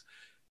that was,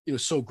 you know,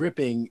 so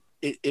gripping,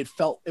 it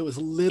felt, it was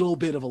a little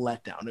bit of a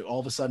letdown. All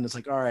of a sudden it's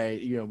like, all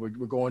right, you know, we're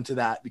going to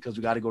that because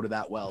we got to go to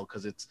that well,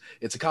 because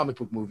it's a comic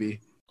book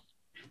movie.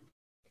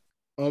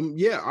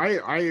 Yeah,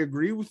 I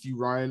agree with you,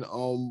 Ryan.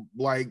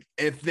 Like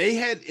if they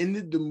had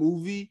ended the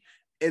movie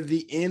at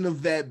the end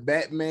of that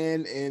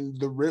Batman and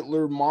the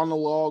Riddler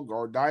monologue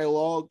or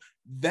dialogue,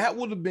 that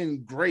would have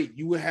been great.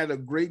 You would have had a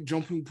great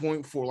jumping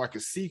point for like a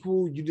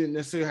sequel. You didn't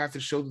necessarily have to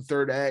show the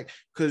third act,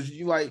 because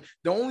you like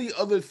the only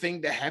other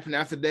thing that happened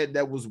after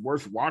that was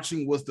worth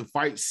watching was the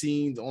fight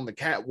scenes on the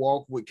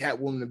catwalk with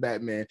Catwoman and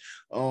Batman.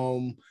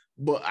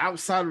 But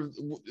outside of,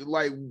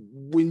 like,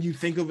 when you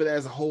think of it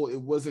as a whole,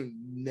 it wasn't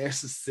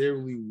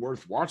necessarily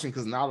worth watching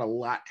because not a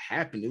lot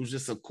happened. It was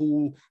just a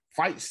cool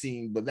fight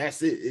scene, but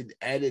that's it. It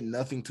added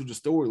nothing to the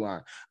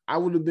storyline. I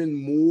would have been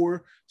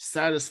more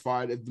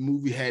satisfied if the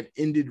movie had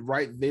ended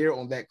right there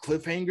on that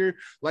cliffhanger,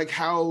 like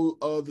how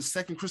the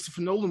second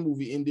Christopher Nolan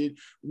movie ended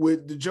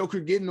with the Joker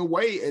getting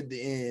away at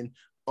the end.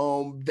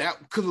 That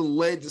could have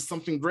led to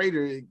something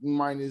greater,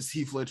 minus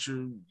Heath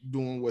Ledger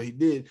doing what he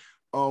did.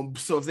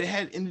 So if they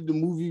had ended the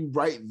movie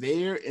right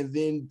there and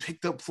then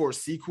picked up for a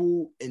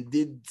sequel and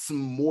did some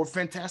more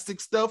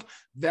fantastic stuff,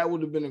 that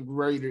would have been a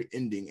greater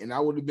ending. And I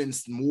would have been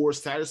more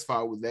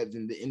satisfied with that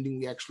than the ending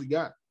we actually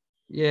got.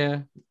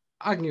 Yeah,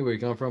 I can get where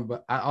you come from,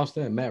 but I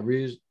also think Matt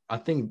Reeves, I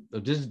think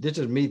this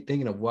is me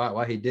thinking of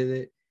why he did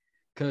it.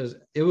 Because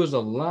it was a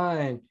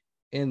line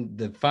in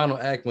the final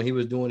act when he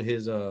was doing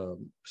his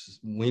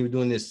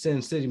this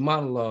Sin City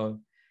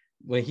monologue,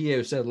 when he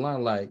had said a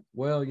line like,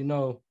 well, you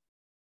know,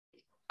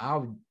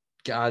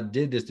 I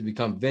did this to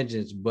become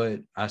vengeance,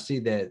 but I see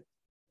that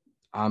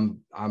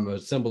I'm a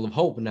symbol of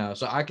hope now.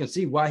 So I can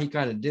see why he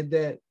kind of did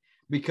that,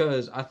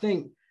 because I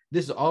think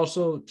this is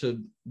also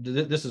to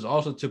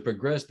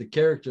progress the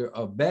character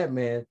of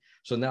Batman.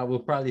 So now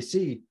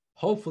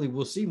hopefully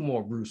we'll see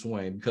more Bruce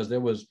Wayne, because there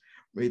was,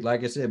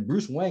 like I said,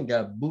 Bruce Wayne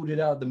got booted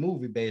out of the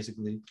movie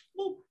basically.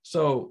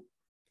 So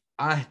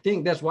I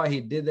think that's why he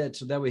did that,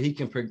 so that way he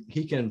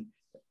can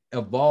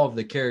evolve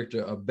the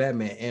character of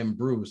Batman and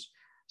Bruce.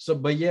 So,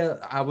 but yeah,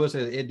 I will say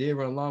it did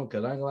run long,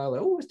 because I'm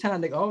like, oh, it's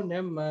time to go. Oh,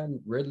 never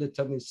mind. Riddler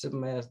told me to sit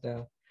my ass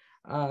down.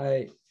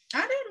 I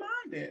didn't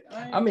mind it.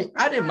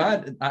 I didn't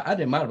mind. I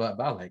didn't mind about it,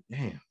 but I was like,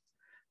 damn,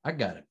 I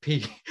gotta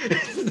pee.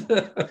 Because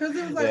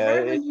it was like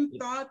right when you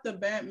thought the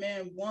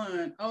Batman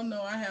won, oh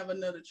no, I have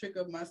another trick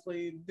up my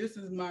sleeve. This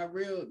is my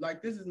real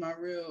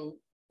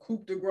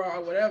coup de grace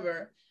or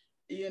whatever.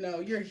 You know,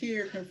 you're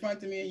here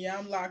confronting me, and yeah,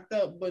 I'm locked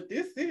up, but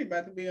this city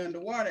about to be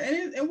underwater.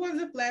 And it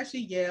wasn't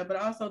flashy, yeah, but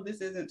also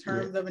this isn't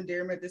Terms of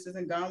Endearment. This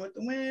isn't Gone with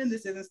the Wind.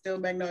 This isn't Still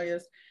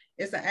Magnolias.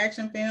 It's an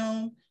action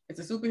film.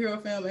 It's a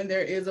superhero film, and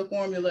there is a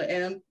formula,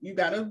 and you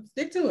got to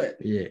stick to it.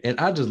 Yeah, and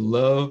I just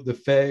love the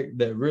fact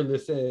that Riddler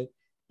said,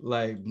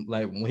 like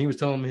when he was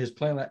telling me his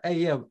plan, like,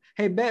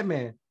 hey,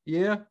 Batman,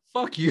 yeah,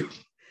 fuck you.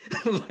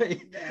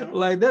 like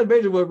that's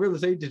basically what Riddler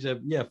said to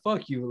him. Yeah,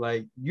 fuck you.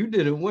 Like, you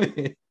didn't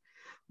win.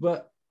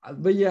 But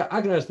yeah,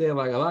 I can understand,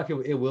 like, a lot of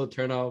people, it will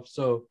turn off.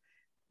 So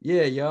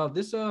yeah, y'all,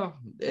 this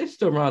it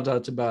still rounds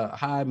out to about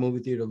high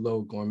movie theater,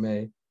 low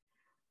gourmet.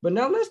 But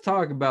now let's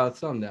talk about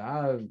something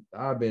that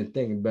I've been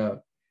thinking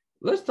about.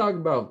 Let's talk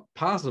about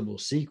possible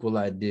sequel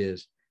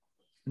ideas.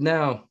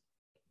 Now,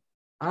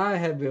 I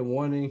have been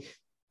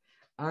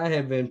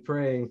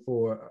praying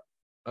for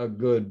a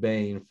good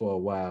Bane for a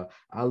while.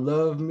 I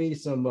love me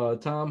some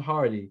Tom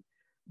Hardy,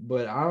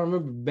 but I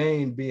remember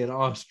Bane being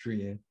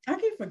Austrian. I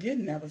keep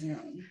forgetting that was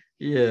him.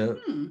 Yeah.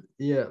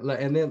 Yeah.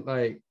 And then,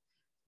 like,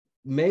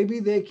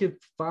 maybe they could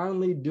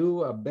finally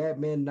do a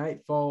Batman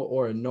Nightfall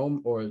or a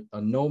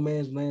No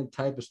Man's Land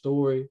type of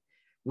story,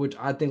 which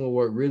I think will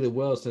work really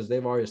well, since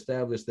they've already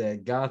established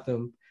that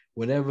Gotham,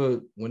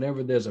 whenever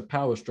there's a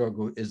power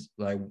struggle, is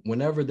like,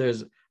 whenever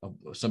there's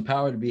some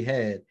power to be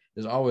had,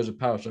 there's always a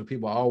power struggle.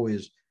 People are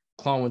always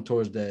clawing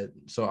towards that.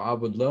 So I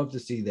would love to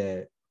see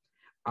that.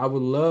 I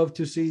would love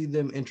to see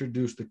them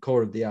introduce the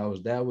Court of the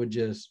Owls. That would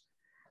just,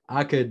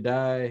 I could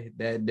die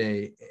that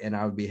day and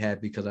I would be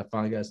happy because I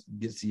finally got to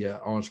get to see an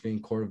on-screen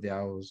Court of the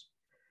Owls.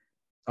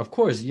 Of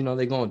course, you know,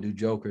 they're going to do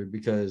Joker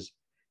because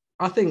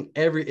I think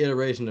every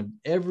iteration of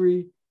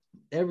every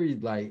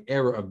like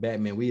era of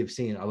Batman, we have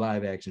seen a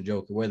live action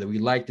Joker, whether we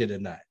liked it or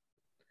not,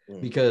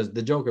 because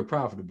the Joker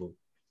profitable.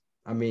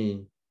 I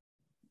mean,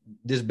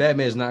 this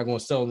Batman is not going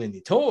to sell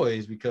any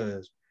toys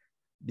because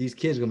these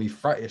kids are going to be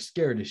frightened,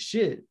 scared as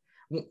shit.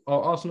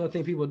 Also, another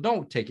thing, people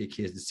don't take your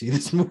kids to see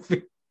this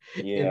movie.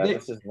 Yeah,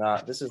 this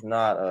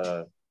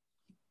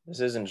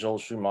isn't Joel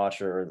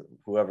Schumacher or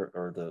whoever,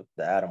 or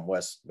the Adam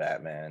West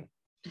Batman.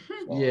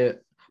 So. Yeah,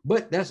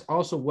 but that's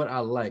also what I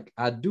like.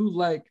 I do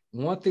like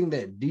one thing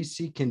that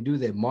DC can do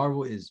that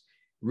Marvel is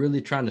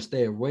really trying to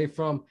stay away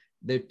from.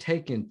 They're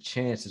taking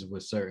chances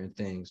with certain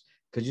things.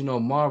 Because, you know,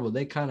 Marvel,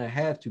 they kind of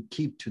have to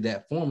keep to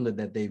that formula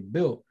that they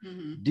built.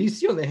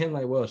 DC on the hand,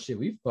 like, well, shit,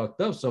 we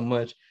fucked up so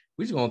much.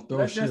 We just gonna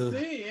throw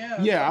shit.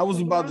 Yeah, I was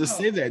about to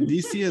say that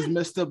DC has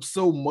messed up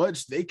so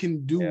much they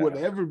can do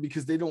whatever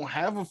because they don't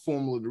have a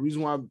formula. The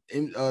reason why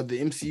the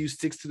MCU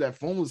sticks to that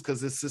formula is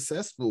because it's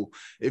successful.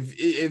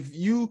 If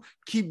you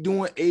keep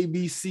doing A,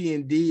 B, C,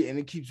 and D, and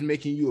it keeps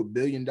making you $1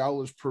 billion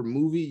per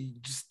movie,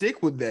 just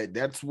stick with that.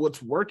 That's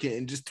what's working,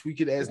 and just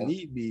tweak it as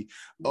need be.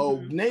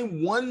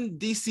 Name one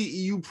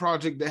DCEU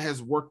project that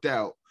has worked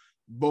out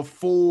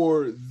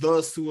before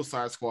the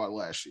Suicide Squad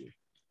last year.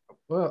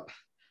 Well,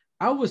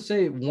 I would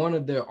say one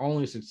of their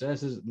only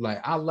successes, like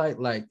I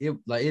like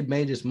it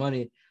made its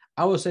money.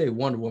 I would say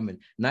Wonder Woman,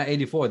 not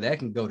 84. That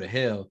can go to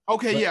hell.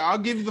 Okay, but, yeah, I'll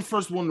give you the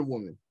first Wonder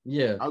Woman.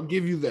 Yeah, I'll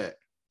give you that.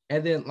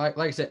 And then, like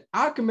I said,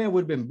 Aquaman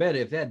would have been better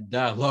if that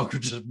dialogue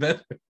was just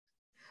better.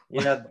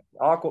 Yeah,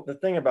 the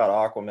thing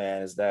about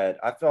Aquaman is that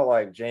I felt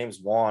like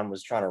James Wan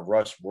was trying to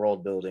rush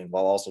world building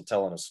while also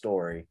telling a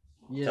story.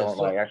 Yeah,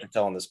 actually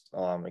telling this,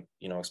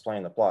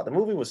 explaining the plot. The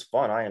movie was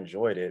fun. I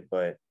enjoyed it,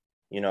 but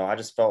I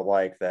just felt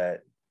like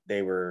that.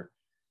 I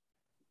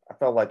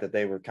felt like that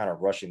they were kind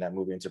of rushing that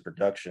movie into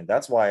production.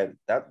 That's why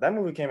that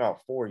movie came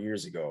out 4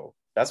 years ago.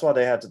 That's why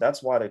they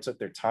took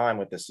their time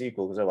with the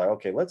sequel, because they're like,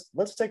 okay,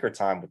 let's take our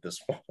time with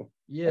this one.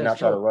 Yeah, and not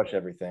try to rush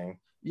everything.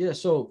 Yeah,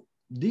 so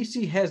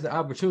DC has the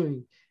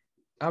opportunity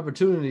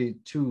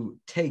to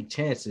take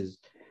chances.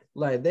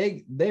 Like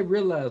they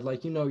realize,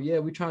 like,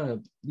 we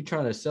trying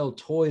to sell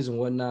toys and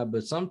whatnot,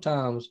 but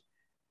sometimes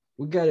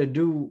we got to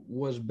do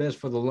what's best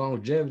for the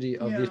longevity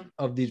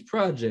of these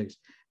projects.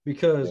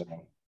 Because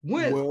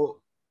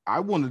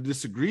I want to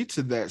disagree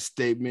to that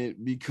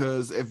statement,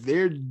 because if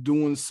they're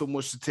doing so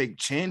much to take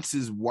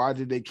chances, why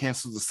did they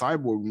cancel the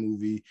Cyborg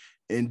movie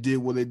and did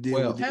what they did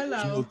with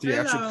the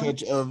theatrical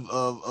cut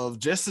of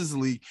Justice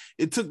League?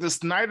 It took the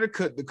Snyder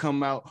cut to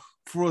come out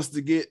for us to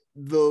get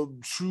the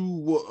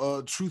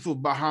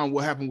truth behind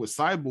what happened with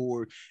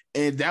Cyborg,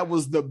 and that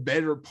was the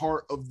better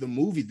part of the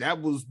movie.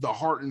 That was the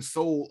heart and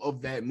soul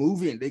of that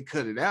movie, and they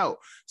cut it out.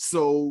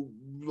 So,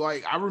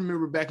 like, I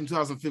remember back in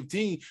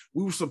 2015,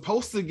 we were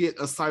supposed to get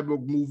a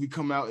Cyborg movie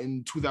come out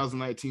in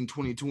 2019,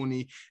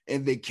 2020,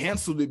 and they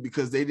canceled it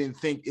because they didn't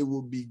think it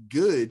would be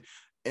good.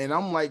 And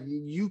I'm like,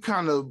 you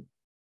kind of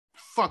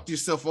fucked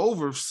yourself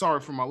over,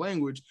 sorry for my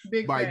language,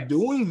 by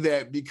doing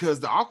that, because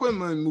the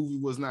Aquaman movie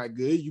was not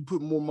good. You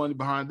put more money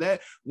behind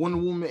that. Wonder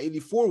Woman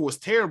 84 was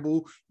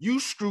terrible. You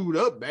screwed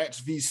up Batch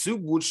v Soup,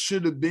 which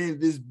should have been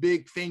this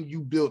big thing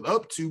you built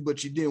up to,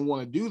 but you didn't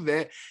want to do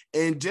that.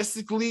 And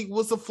Justice League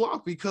was a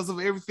flop because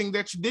of everything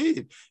that you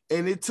did.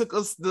 And it took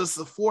us this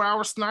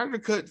 4-hour Snyder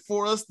cut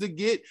for us to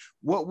get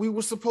what we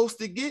were supposed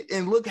to get.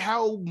 And look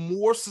how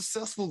more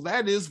successful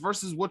that is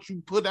versus what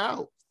you put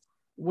out.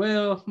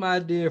 Well, my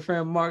dear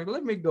friend Mark,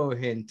 let me go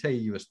ahead and tell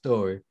you a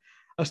story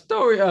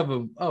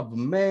of a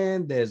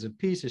man that's a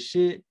piece of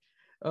shit.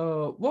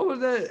 What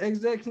was that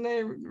exec's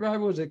name? Right?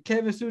 Was it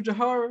Kevin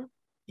Tsujihara?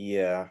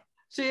 Yeah.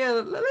 So yeah,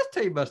 let's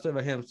tell you about stuff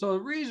about him. So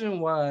the reason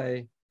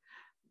why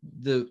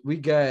we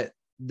got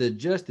the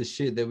justice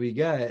shit that we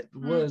got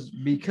was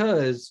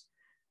because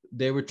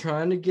they were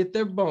trying to get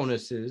their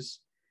bonuses,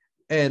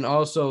 and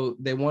also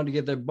they wanted to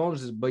get their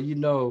bonuses, but they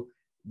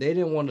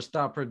didn't want to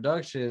stop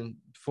production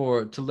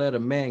to let a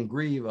man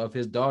grieve of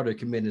his daughter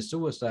committing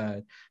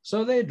suicide.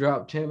 So they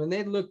dropped him, and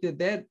they looked at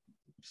that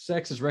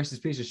sexist,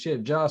 racist piece of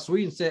shit, Joss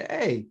Whedon, said,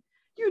 "Hey,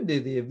 you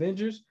did the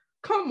Avengers.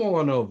 Come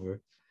on over."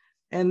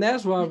 And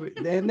that's why we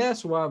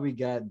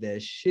got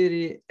that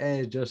shitty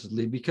ass Justice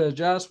League, because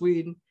Joss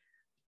Whedon,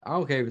 I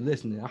don't care if you're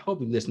listening. I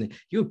hope you're listening.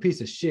 You a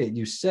piece of shit.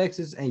 You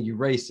sexist and you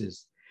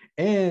racist.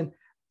 And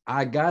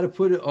I got to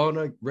put it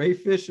on Ray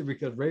Fisher,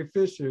 because Ray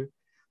Fisher,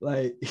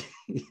 like,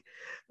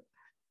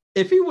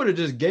 if he would have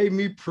just gave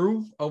me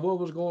proof of what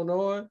was going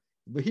on,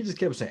 but he just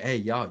kept saying, "Hey,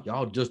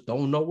 y'all just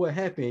don't know what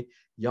happened.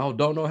 Y'all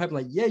don't know what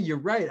happened." Like, yeah, you're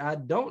right. I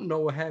don't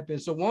know what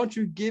happened. So why don't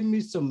you give me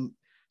some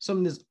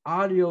of this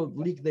audio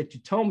leak that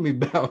you told me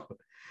about?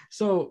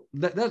 So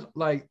that's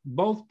like,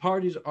 both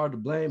parties are to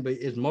blame, but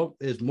it's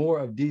more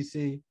of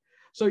DC.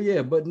 So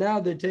yeah, but now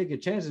they're taking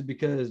chances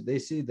because they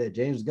see that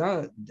James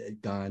Gunn,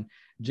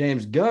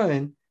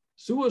 the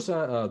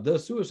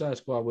Suicide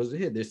Squad was a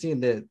hit. They're seeing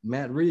that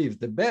Matt Reeves,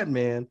 the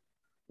Batman,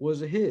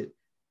 was a hit,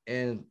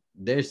 and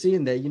they're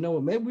seeing that, you know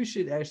what, maybe we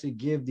should actually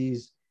give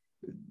these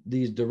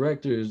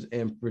directors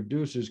and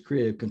producers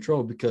creative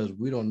control because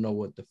we don't know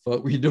what the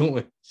fuck we're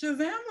doing.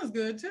 Shazam was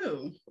good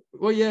too.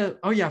 Well, yeah.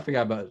 Oh, yeah. I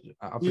forgot about.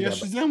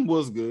 Shazam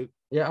was good.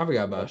 Yeah, I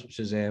forgot about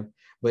Shazam,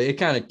 but it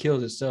kind of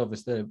kills itself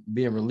instead of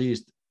being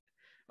released.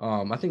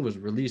 I think it was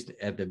released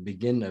at the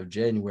beginning of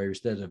January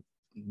instead of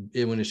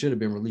when it should have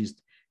been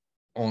released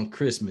on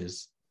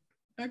Christmas.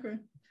 Okay.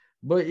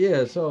 But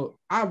yeah, so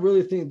I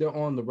really think they're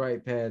on the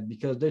right path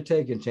because they're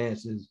taking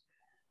chances.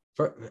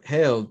 For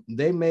hell,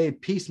 they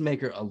made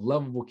Peacemaker a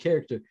lovable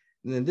character,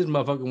 and then this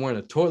motherfucker wearing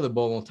a toilet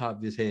bowl on top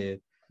of his head.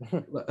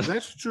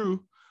 That's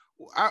true.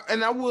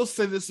 And I will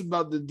say this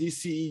about the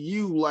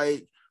DCEU,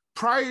 like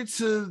prior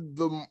to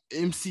the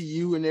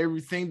MCU and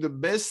everything, the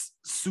best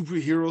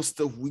superhero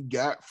stuff we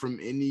got from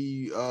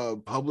any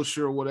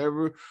publisher or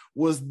whatever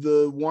was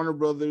the Warner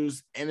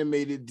Brothers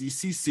animated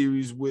DC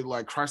series with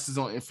like Crisis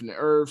on Infinite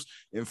Earths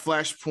and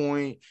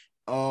Flashpoint,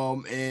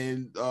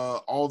 and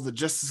all the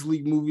Justice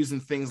League movies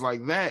and things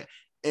like that.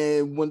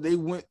 And when they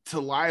went to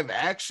live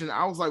action,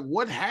 I was like,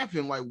 what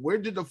happened? Like, where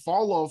did the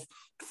fall off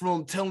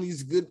from telling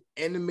these good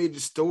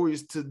animated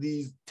stories to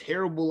these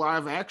terrible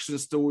live action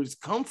stories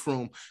come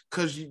from?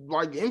 Because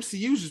like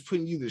MCU is just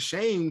putting you to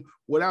shame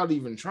without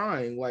even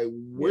trying. Like,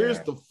 where's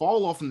the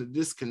fall off and the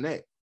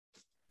disconnect?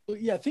 Well,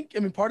 yeah, I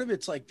mean, part of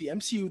it's like the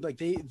MCU, like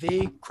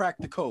they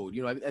cracked the code.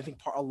 You know, I think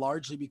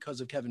largely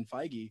because of Kevin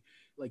Feige.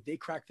 Like they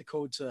cracked the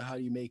code to how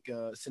you make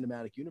a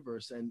cinematic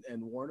universe, and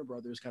Warner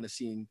Brothers kind of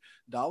seeing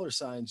dollar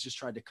signs just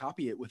tried to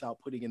copy it without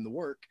putting in the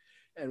work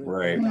and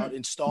without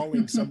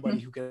installing somebody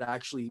who could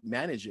actually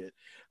manage it.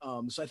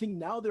 So I think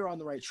now they're on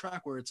the right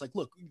track where it's like,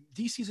 look,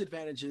 DC's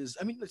advantages,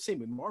 I mean, the same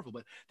with Marvel,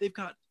 but they've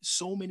got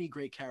so many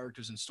great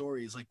characters and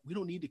stories. Like we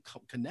don't need to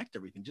connect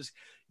everything. Just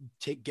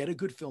get a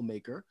good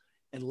filmmaker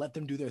and let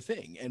them do their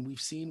thing. And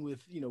we've seen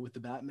with the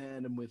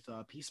Batman and with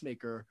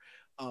Peacemaker,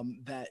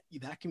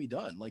 that can be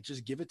done. Like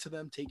just give it to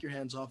them, take your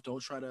hands off,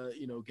 don't try to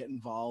get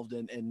involved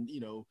and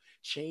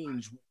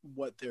change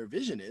what their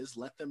vision is.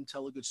 Let them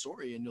tell a good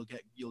story and you'll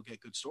get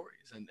good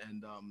stories,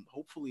 and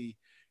hopefully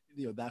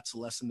that's a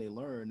lesson they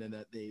learn, and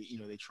that they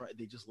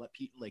just let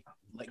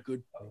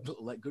good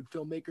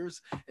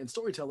filmmakers and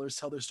storytellers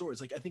tell their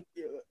stories. Like I think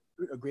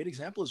a great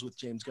example is with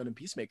James Gunn and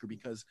Peacemaker,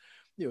 because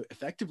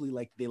effectively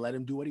like they let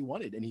him do what he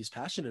wanted and he's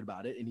passionate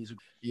about it, and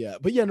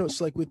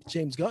it's like with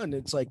James Gunn,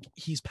 it's like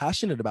he's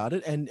passionate about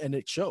it and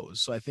it shows.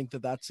 So I think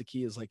that's the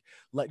key, is like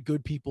let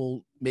good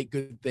people make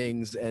good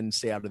things and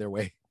stay out of their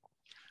way.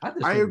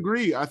 I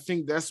agree. I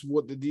think that's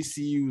what the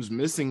DCU is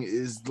missing,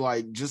 is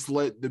like just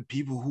let the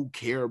people who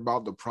care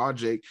about the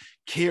project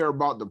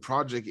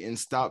and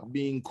stop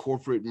being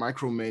corporate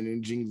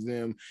micromanaging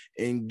them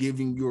and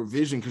giving your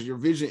vision, because your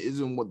vision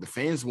isn't what the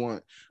fans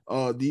want.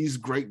 These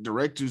great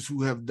directors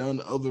who have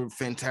done other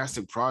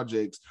fantastic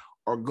projects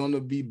are going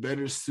to be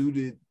better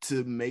suited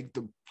to make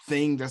the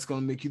thing that's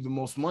going to make you the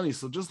most money.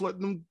 So just let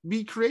them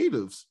be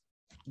creatives.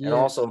 And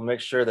also make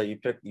sure that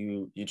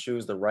you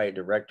choose the right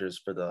directors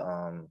for the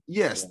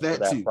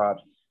that too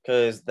project,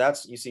 because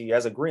that's, you see,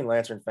 as a Green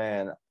Lantern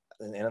fan,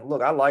 and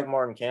look, I like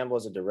Martin Campbell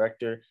as a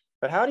director,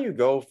 but how do you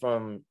go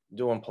from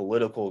doing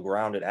political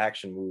grounded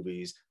action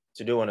movies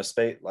to doing a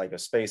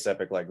space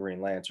epic like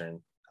Green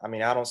Lantern? I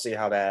mean, I don't see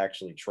how that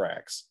actually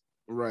tracks.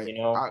 Right.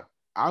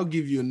 I'll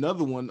give you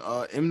another one,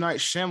 M. Night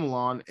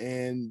Shyamalan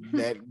and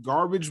that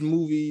garbage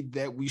movie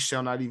that we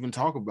shall not even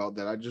talk about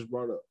that I just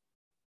brought up.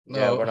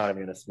 Yeah, we're not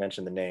even going to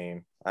mention the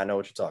name. I know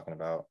what you're talking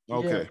about.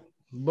 Okay. Yeah,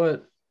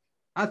 but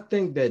I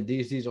think that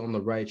DC's on the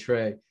right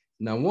track.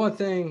 Now, one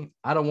thing,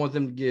 I don't want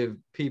them to give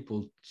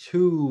people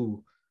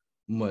too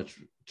much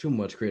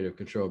creative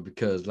control,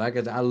 because like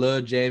I said, I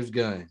love James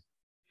Gunn,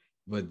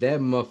 but that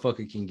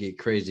motherfucker can get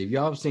crazy. If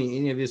y'all have seen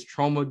any of his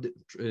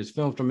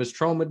films from his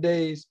Trauma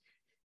days,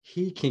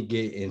 he can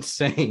get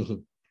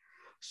insane.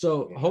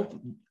 So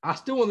I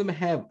still want them to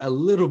have a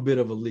little bit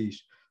of a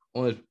leash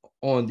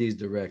on these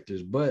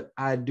directors, but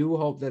I do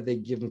hope that they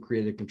give them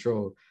creative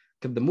control,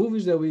 because the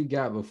movies that we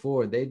got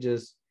before, they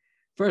just,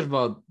 first of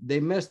all,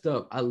 they messed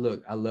up. I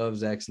love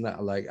Zack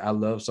Snyder. Like I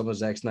love some of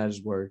Zack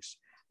Snyder's works.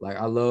 Like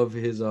I love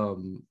his I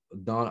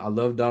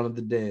love Dawn of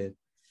the Dead,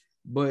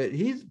 but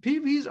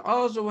he's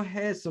also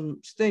had some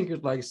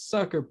stinkers like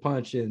Sucker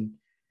Punch and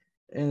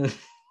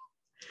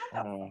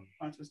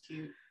Punch was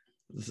cute.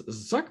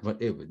 Sucker Punch.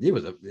 It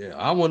was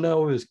I want to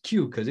know it was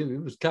cute because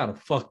it was kind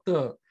of fucked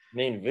up. I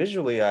mean,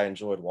 visually, I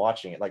enjoyed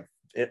watching it. Like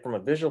from a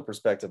visual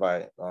perspective,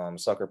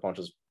 Sucker Punch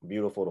was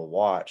beautiful to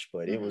watch,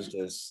 but it was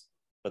just,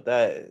 but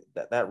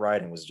that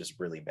writing was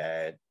just really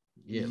bad.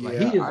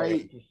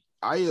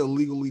 I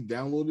illegally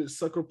downloaded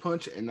Sucker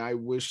Punch, and I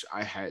wish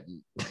I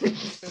hadn't.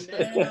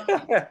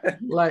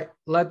 like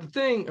the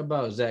thing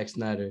about Zack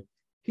Snyder,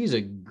 he's a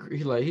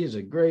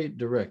great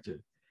director,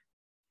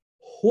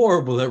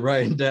 horrible at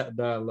writing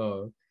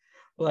dialogue.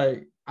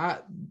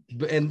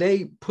 And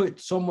they put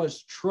so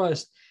much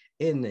trust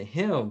into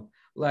him.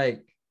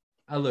 Like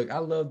I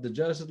love the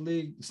Justice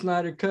League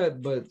Snyder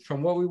cut, but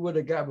from what we would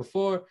have got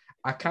before,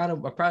 I probably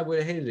would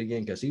have hated it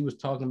again, because he was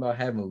talking about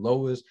having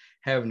Lois,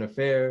 having an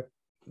affair,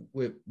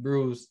 with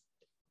Bruce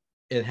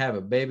and have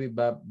a baby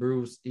by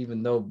Bruce,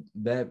 even though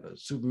that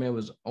Superman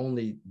was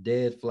only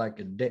dead for like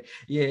a day.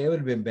 Yeah, it would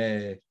have been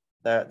bad.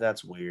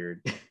 That's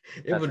weird.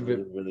 It would have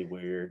really, been really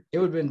weird. It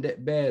would have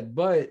been bad,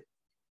 but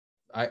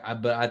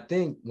I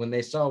think when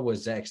they saw what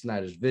Zack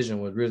Snyder's vision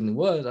was originally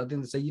was, I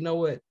think they said, you know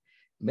what,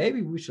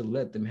 maybe we should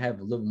let them have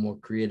a little more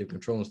creative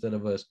control instead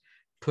of us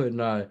putting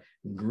our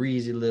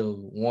greasy little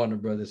Warner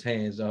Brothers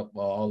hands up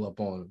all up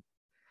on them.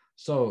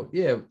 So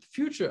yeah,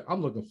 future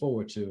I'm looking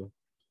forward to.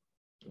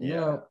 Yeah.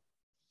 Now,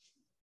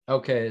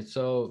 okay,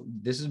 so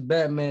this is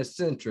Batman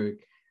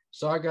centric.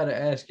 So I gotta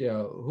ask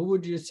y'all, who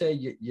would you say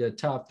your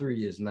top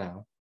 3 is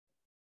now?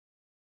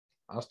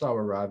 I'll start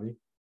with Robbie.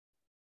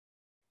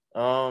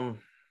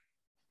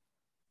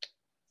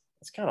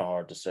 It's kind of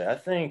hard to say. I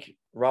think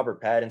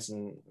Robert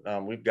Pattinson,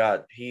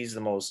 he's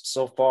the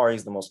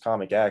most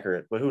comic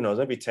accurate, but who knows,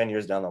 maybe 10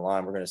 years down the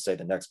line, we're going to say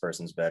the next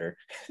person's better.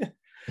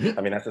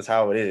 I mean, that's just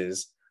how it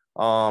is.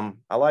 I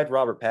like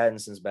Robert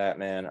Pattinson's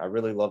Batman. I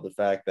really love the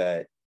fact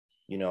that,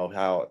 you know,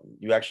 how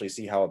you actually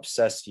see how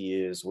obsessed he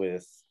is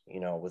with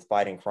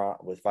fighting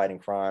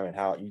crime and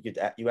how he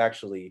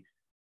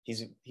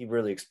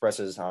really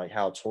expresses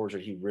how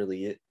tortured he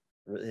really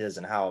is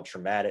and how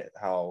traumatic,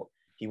 how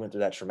he went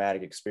through that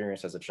traumatic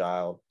experience as a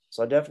child.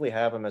 So I definitely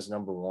have him as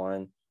number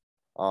 1.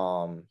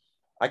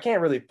 I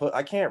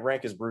can't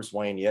rank as Bruce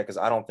Wayne yet because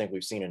I don't think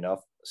we've seen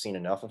enough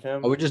of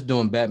him. Oh, we're just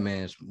doing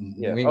Batman's.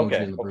 Yeah.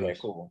 Okay,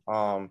 cool.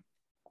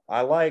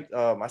 I like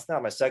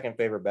my second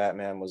favorite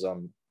Batman was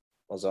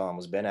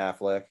Ben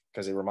Affleck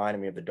because it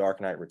reminded me of The Dark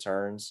Knight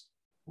Returns,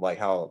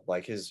 how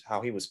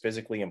he was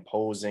physically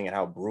imposing and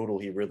how brutal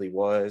he really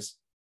was.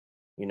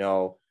 You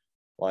know,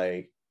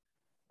 I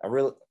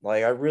really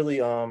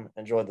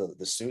enjoyed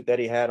the suit that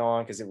he had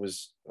on because it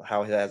was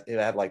how it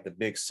had like the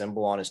big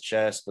symbol on his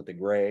chest with the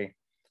gray,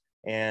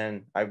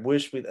 and I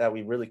wish that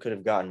we really could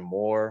have gotten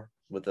more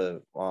with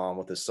the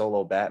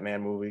solo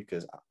Batman movie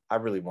because I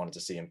really wanted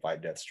to see him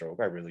fight Deathstroke.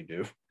 I really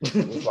do.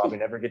 We'll probably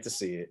never get to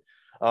see it.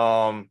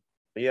 But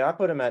yeah, I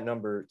put him at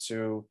number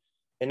 2.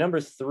 And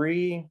number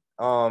 3,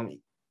 I'm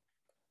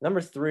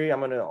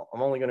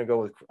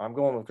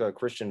going with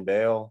Christian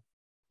Bale.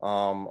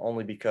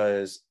 Only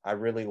because I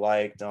really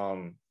liked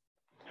how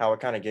it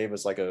kind of gave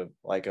us that's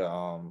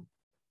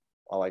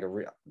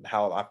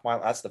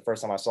the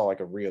first time I saw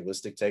like a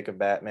realistic take of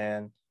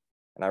Batman,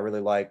 and I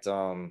really like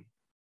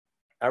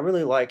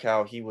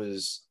how he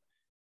was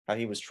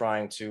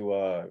trying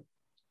to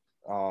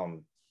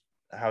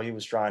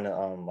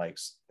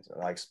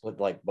split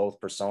like both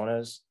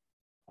personas.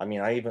 I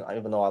mean,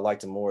 even though I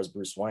liked him more as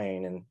Bruce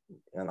Wayne,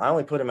 and I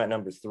only put him at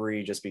number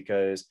 3 just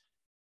because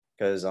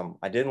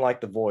I didn't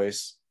like the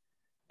voice.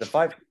 The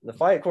fight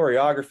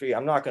choreography,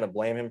 I'm not going to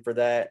blame him for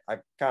that. I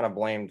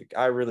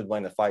really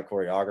blame the fight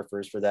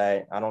choreographers for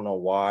that. I don't know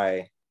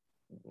why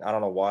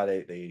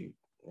they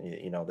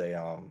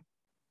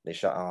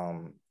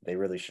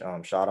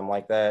shot him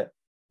like that,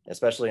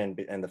 especially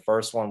in the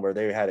first one where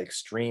they had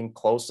extreme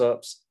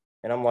close-ups.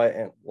 And I'm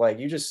like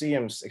you just see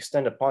him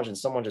extend a punch and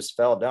someone just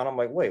fell down. I'm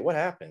like, wait, what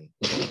happened?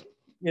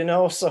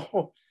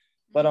 So,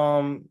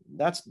 but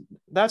that's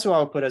who I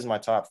would put as my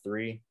top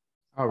 3.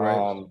 All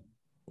right.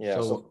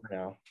 Yeah. So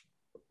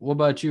what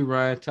about you,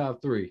 Ryan?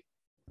 Top 3,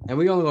 and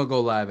we only gonna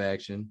go live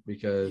action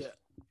because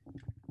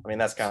I mean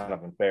that's kind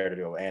of unfair to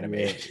do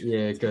anime.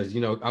 Yeah, because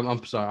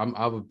I'm sorry,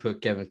 I would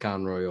put Kevin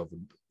Conroy over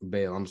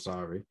Bale. I'm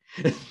sorry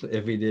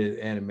if he did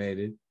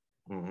animated.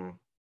 Mm-hmm.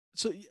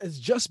 So as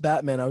just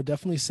Batman, I would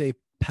definitely say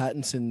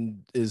Pattinson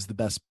is the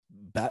best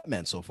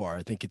Batman so far.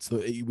 I think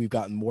we've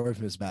gotten more of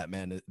him as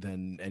Batman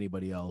than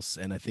anybody else,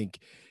 and I think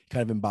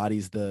kind of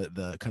embodies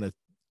the kind of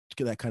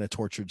that kind of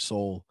tortured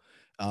soul,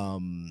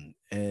 and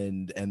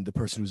the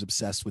person who's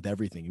obsessed with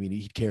everything. I mean,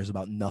 he cares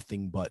about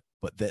nothing but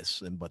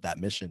that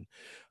mission,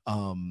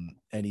 and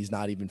he's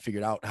not even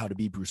figured out how to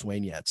be Bruce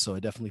Wayne yet. So I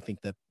definitely think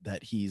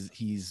that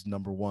he's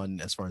number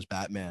 1 as far as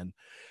Batman.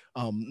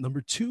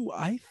 Number 2,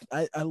 I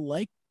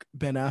like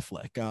Ben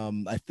Affleck.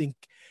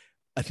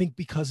 I think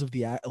because of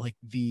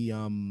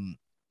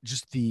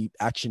just the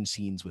action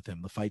scenes with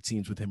him, the fight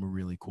scenes with him are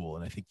really cool.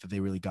 And I think that they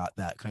really got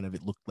that kind of,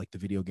 it looked like the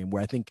video game,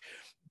 where I think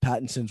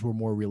Pattinson's were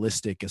more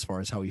realistic as far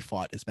as how he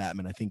fought as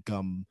Batman. I think,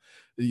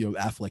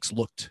 Affleck's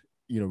looked,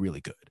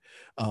 really good.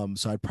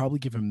 So I'd probably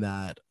give him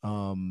that.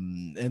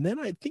 And then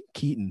I think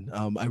Keaton,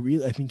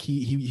 I think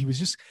he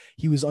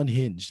was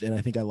unhinged. And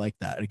I think I like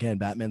that. Again,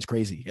 Batman's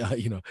crazy,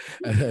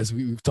 as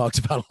we've talked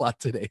about a lot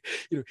today.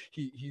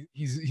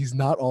 He's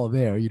not all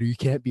there. You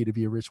can't to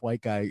be a rich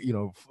white guy,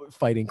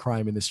 fighting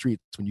crime in the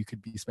streets when you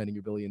could be spending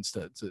your billions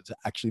to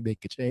actually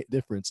make a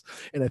difference.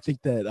 And I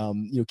think that,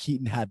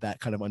 Keaton had that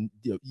kind of,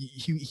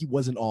 he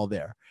wasn't all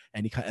there.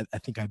 And I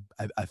think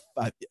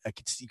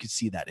you could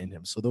see that in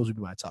him. So those would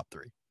be my top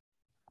 3.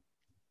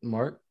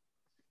 Mark?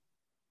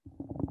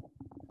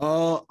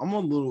 I'm a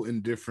little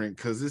indifferent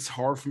because it's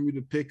hard for me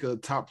to pick a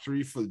top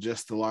 3 for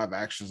just the live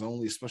actions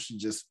only, especially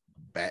just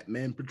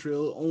Batman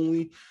portrayal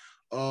only.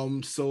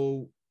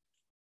 So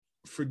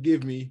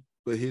forgive me,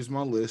 but here's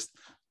my list.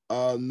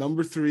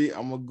 Number 3,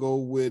 I'm gonna go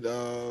with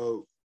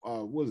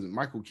what is it,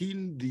 Michael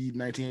Keaton, the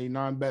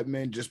 1989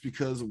 Batman, just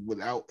because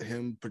without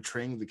him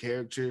portraying the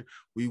character,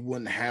 we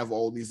wouldn't have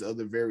all these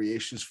other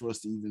variations for us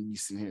to even be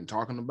sitting here and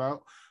talking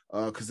about.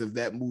 Because if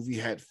that movie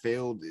had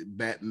failed,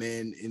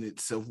 Batman in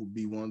itself would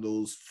be one of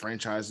those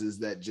franchises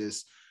that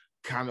just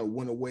kind of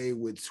went away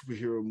with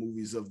superhero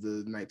movies of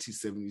the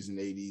 1970s and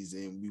 80s,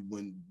 and we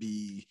wouldn't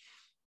be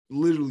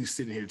literally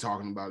sitting here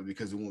talking about it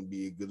because it wouldn't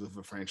be a good of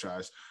a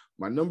franchise.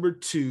 My number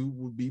 2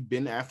 would be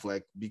Ben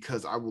Affleck,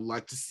 because I would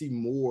like to see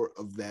more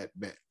of that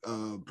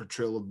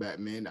portrayal of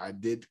Batman. I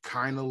did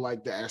kind of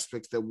like the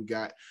aspects that we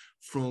got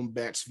from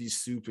Bats v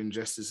Soup and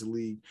Justice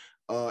League.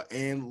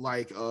 And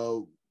like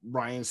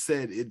Ryan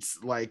said,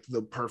 it's like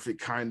the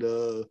perfect kind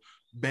of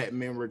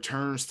Batman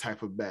Returns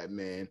type of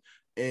Batman.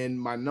 And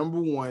my number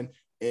 1,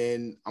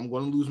 and I'm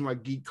going to lose my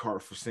geek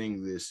card for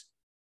saying this,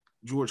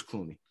 George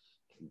Clooney.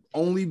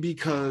 Only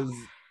because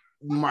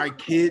my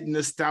kid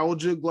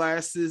nostalgia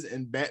glasses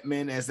and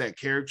Batman as that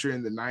character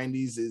in the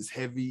 90s is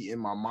heavy in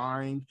my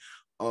mind.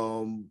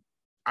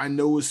 I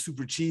know it's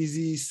super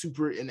cheesy,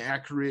 super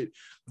inaccurate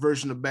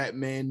version of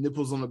Batman,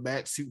 nipples on the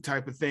bat suit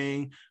type of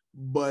thing,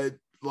 but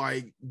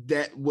like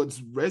that what's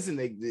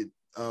resonated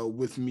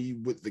with me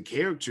with the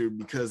character,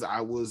 because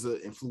I was an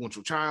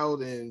influential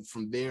child, and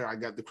from there I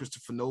got the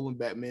Christopher Nolan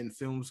Batman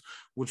films,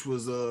 which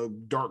was a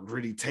dark,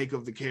 gritty take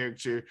of the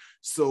character.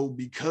 So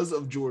because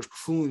of George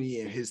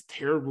Clooney and his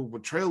terrible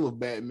portrayal of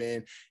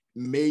Batman,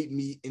 made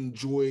me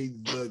enjoy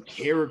the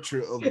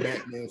character of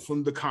Batman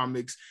from the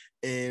comics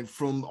and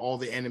from all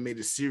the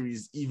animated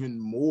series even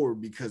more,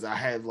 because I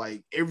had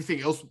like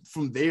everything else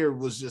from there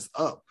was just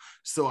up.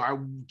 So I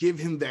give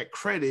him that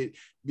credit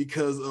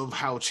because of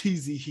how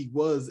cheesy he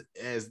was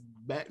as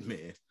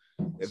Batman,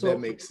 if that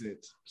makes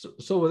sense.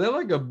 So was that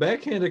like a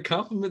backhanded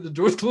compliment to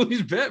George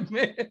Clooney's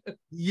Batman?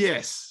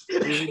 Yes.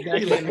 He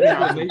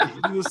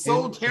was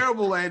so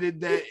terrible at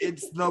it that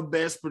it's the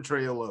best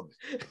portrayal of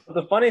it.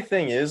 The funny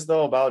thing is,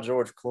 though, about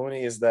George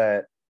Clooney is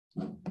that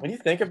when you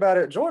think about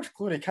it, George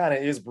Clooney kind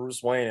of is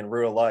Bruce Wayne in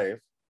real life.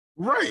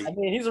 Right. I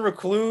mean, he's a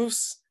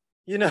recluse,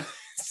 you know,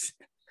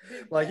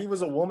 like he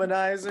was a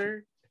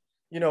womanizer.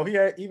 You know, he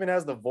even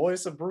has the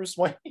voice of Bruce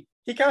Wayne.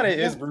 He kind of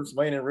is Bruce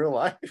Wayne in real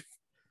life.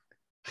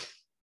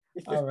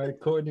 All right,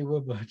 Courtney,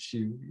 what about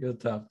you? Your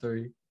top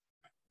 3.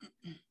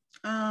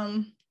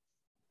 And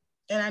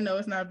I know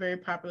it's not a very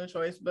popular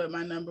choice, but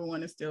my number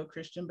 1 is still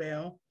Christian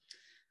Bale.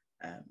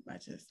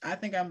 I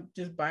think I'm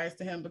just biased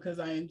to him because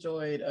I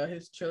enjoyed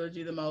his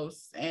trilogy the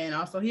most, and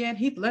also he had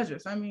Heath Ledger.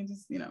 So I mean,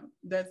 just, you know,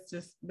 that's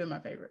just been my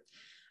favorite.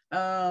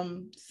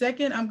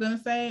 Second, I'm gonna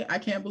say, I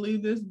can't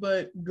believe this,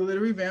 but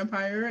glittery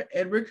vampire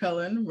Edward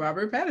Cullen,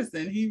 Robert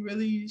Pattinson. He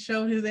really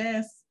showed his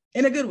ass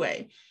in a good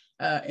way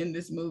in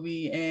this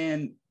movie,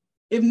 and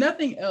if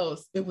nothing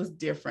else, it was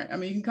different. I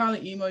mean, you can call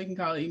it emo, you can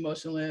call it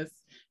emotionless,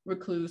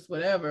 recluse,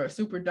 whatever,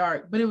 super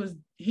dark, but it was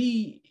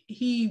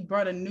he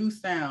brought a new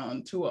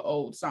sound to an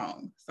old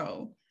song.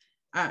 So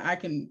I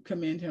can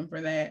commend him for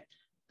that.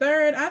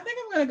 Third, I think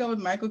I'm gonna go with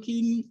Michael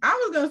Keaton. I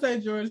was gonna say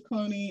George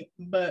Clooney,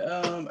 but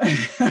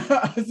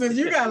since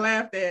you got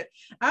laughed at,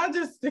 I'll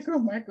just stick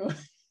with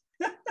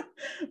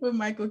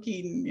Michael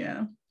Keaton.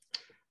 Yeah.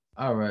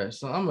 All right,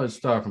 so I'm gonna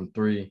start from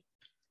 3.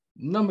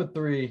 Number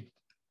 3,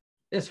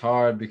 it's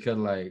hard because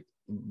like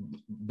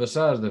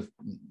besides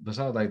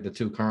like the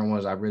 2 current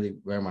ones, I really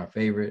were my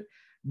favorite.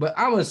 But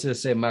I would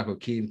just say Michael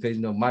Keaton, because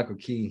you know Michael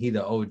Keaton, he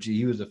the OG.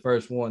 He was the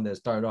first one that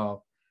started off.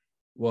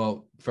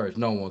 Well, first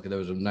no one, because there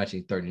was a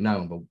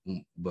 1939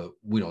 one, but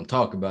we don't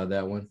talk about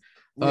that one.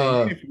 Yeah,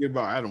 you can't forget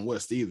about Adam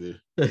West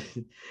either.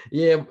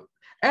 Yeah,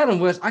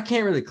 Adam West, I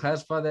can't really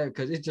classify that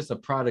because it's just a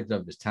product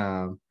of his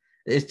time.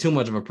 It's too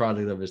much of a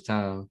product of his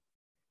time.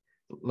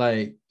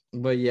 Like,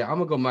 but yeah, I'm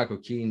gonna go Michael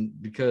Keaton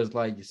because,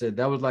 like you said,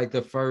 that was like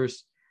the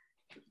first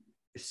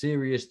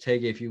serious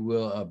take, if you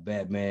will, of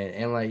Batman,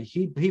 and like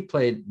he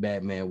played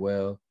Batman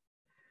well.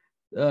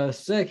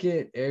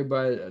 Second,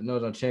 everybody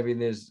knows our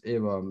champion is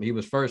he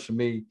was first for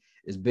me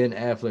is Ben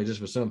Affleck, just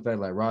for some fact,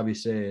 like Robbie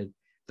said,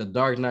 The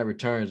Dark Knight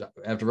Returns.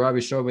 After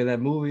Robbie showed me that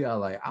movie, I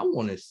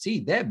want to see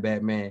that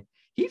Batman.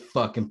 He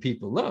fucking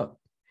people up,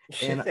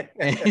 and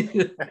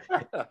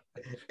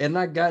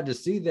I got to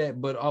see that,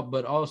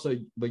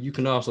 but you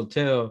can also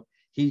tell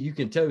you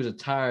can tell he was a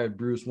tired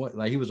Bruce Wayne,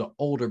 like he was an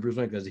older Bruce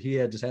Wayne, because he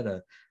had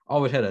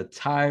always had a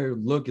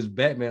tired look as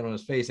Batman on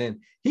his face, and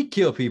he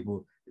killed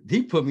people.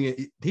 He put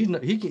me.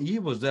 He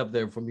was up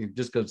there for me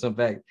just because some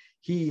fact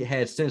he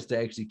had sense to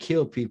actually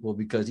kill people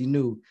because he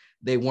knew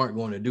they weren't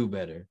going to do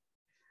better.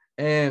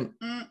 And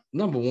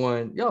number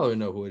 1, y'all already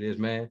know who it is,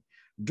 man.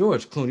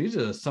 George Clooney. It's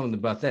just something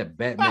about that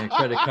Batman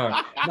credit card.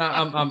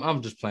 Nah,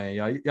 I'm just playing,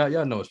 y'all.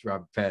 Y'all know it's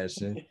Robert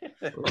Pattinson.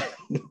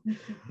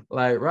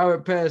 Like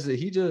Robert Pattinson,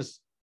 he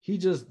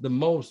just the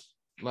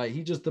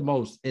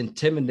most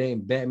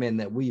intimidating Batman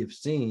that we have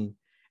seen,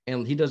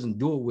 and he doesn't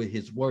do it with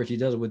his words. He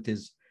does it with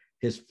his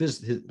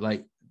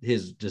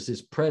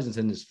presence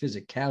and his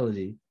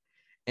physicality,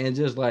 and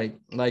just like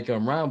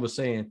Ryan was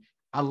saying,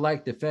 I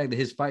like the fact that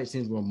his fight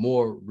scenes were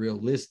more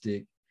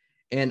realistic,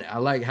 and I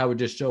like how it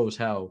just shows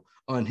how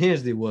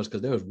unhinged he was,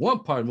 because there was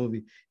one part of the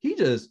movie he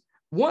just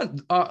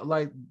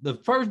like the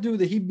first dude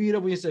that he beat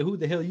up when he said, "Who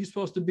the hell are you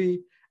supposed to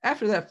be?"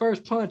 After that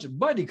first punch,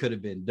 Buddy could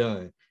have been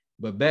done,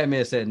 but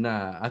Batman said,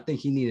 "Nah, I think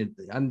he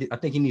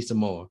needs some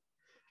more,"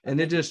 and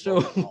it just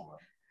showed.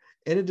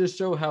 And it just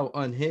showed how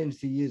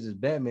unhinged he is as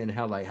Batman,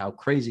 and how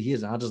crazy he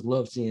is. And I just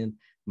love seeing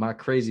my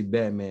crazy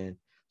Batman.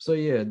 So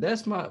yeah,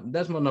 that's my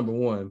number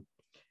one.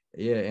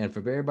 Yeah, and for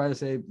everybody to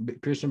say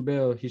Christian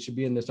Bale, he should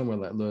be in there somewhere.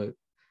 Like, look,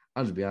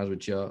 I'll just be honest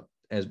with y'all.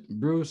 As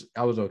Bruce,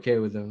 I was okay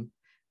with him.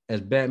 As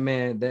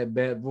Batman, that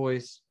bad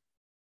voice.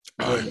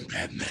 I'm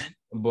Batman.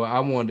 But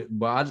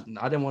I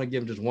didn't want to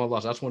give him just one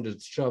loss. I just wanted to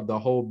shove the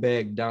whole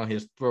bag down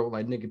his throat.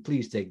 Like, nigga,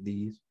 please take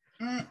these.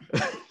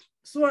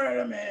 Swear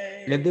to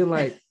me. And then,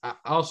 like, I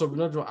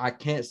also, I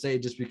can't say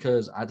just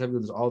because I tell you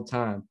this all the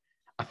time.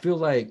 I feel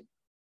like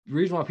the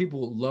reason why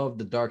people love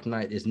The Dark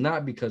Knight is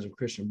not because of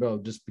Christian Bale,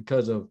 just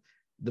because of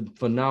the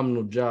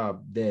phenomenal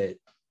job that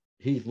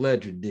Heath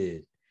Ledger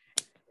did.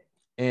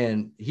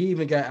 And he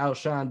even got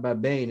outshined by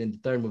Bane in the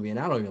third movie. And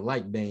I don't even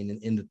like Bane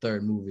in the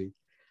third movie.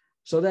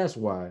 So that's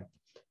why.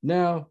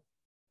 Now,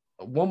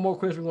 one more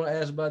question we're going to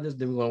ask about this,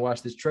 then we're going to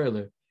watch this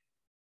trailer.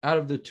 Out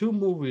of the two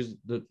movies,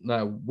 the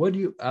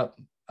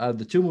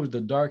two movies,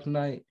 The Dark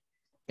Knight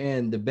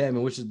and The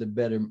Batman, which is the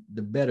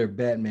better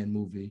Batman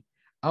movie,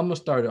 I'm going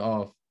to start it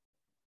off.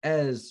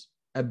 As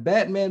a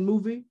Batman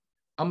movie,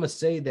 I'm going to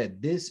say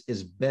that this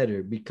is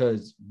better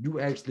because you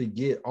actually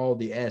get all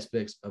the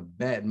aspects of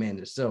Batman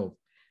itself.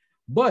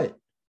 But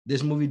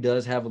this movie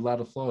does have a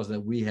lot of flaws that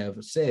we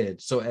have said.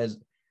 So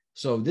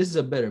this is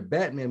a better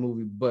Batman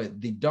movie,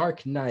 but The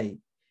Dark Knight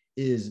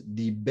is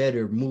the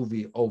better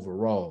movie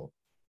overall.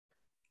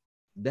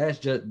 That's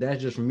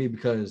just for me,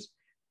 because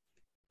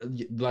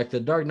like The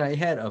Dark Knight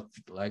had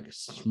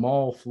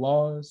small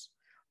flaws,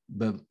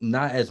 but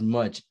not as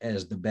much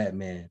as the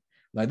Batman.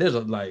 Like there's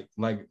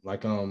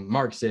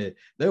Mark said,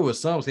 there was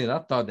some scenes I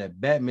thought that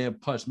Batman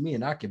punched me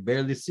and I could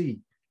barely see.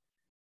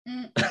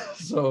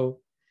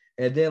 So,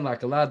 and then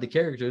like a lot of the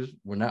characters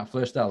were not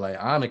fleshed out. Like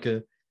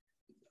Annika,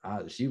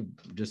 she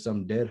just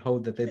some dead hoe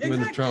that they threw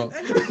in the trunk.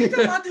 You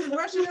talking about this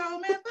Russian hoe,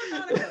 man?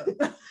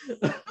 Annika.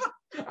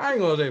 I ain't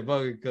gonna say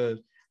fucking because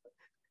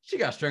she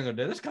got strangled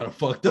there. That's kind of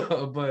fucked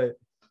up, but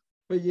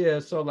yeah.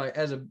 So like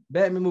as a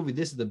Batman movie,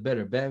 this is the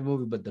better Batman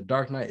movie, but The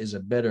Dark Knight is a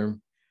better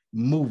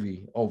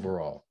movie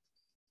overall.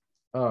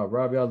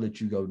 Robbie, I'll let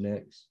you go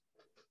next.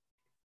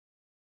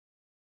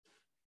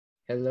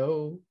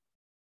 Hello.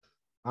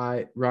 All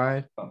right,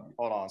 Ryan. Hold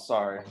on,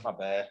 sorry, my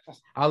bad.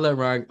 I'll let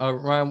Ryan.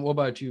 Ryan, what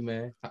about you,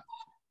 man?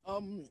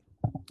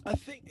 I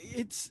think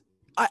it's.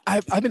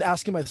 I've been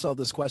asking myself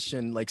this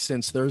question like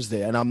since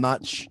Thursday, and I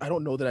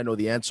don't know that I know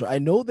the answer. I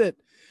know that,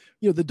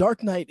 The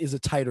Dark Knight is a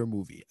tighter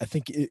movie. I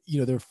think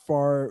there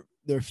are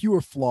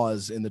fewer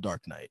flaws in The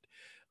Dark Knight,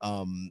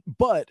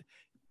 but.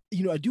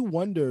 I do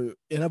wonder,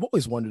 and I've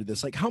always wondered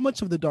this, like how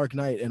much of The Dark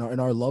Knight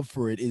and our love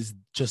for it is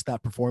just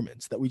that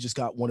performance, that we just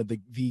got one of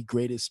the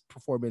greatest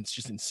performance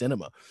just in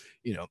cinema,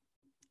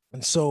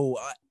 And so,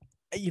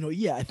 I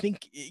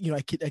think,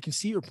 I can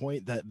see your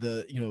point that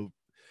The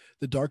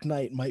Dark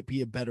Knight might be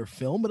a better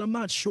film, but I'm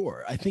not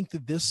sure. I think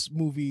that this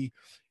movie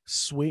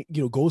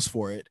goes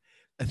for it.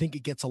 I think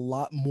it gets a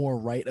lot more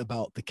right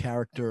about the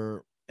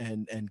character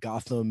and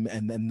Gotham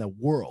and then the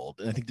world.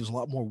 And I think there's a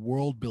lot more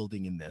world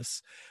building in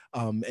this.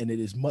 And it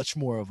is much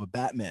more of a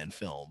Batman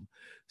film.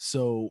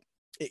 So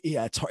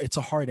it's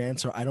a hard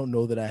answer. I don't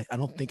know that I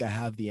don't think I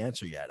have the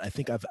answer yet. I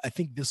think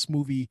this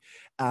movie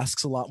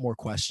asks a lot more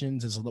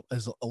questions, is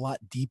a lot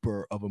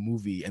deeper of a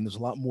movie, and there's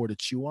a lot more to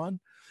chew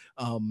on.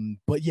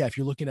 But yeah, if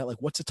you're looking at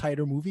like what's a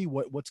tighter movie,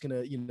 what's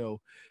gonna,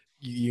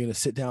 you're gonna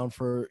sit down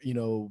for,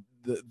 you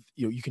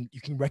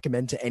can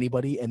recommend to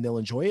anybody and they'll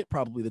enjoy it,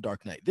 probably The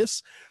Dark Knight.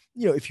 This,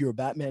 if you're a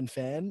Batman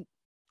fan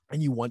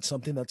and you want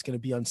something that's going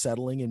to be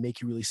unsettling and make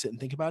you really sit and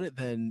think about it,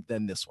 then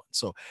this one.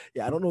 So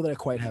yeah, I don't know that I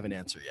quite have an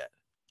answer yet.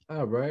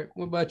 All right.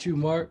 What about you,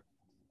 Mark?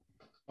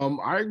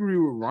 I agree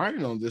with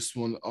Ryan on this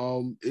one.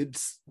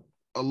 It's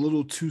a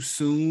little too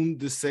soon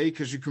to say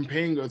because you're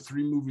comparing a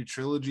 3-movie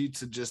trilogy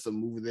to just a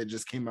movie that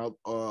just came out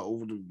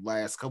over the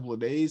last couple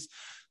of days.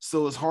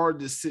 So it's hard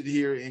to sit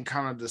here and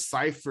kind of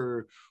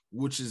decipher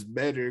which is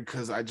better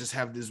because I just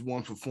have this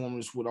one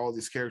performance with all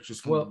these characters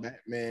from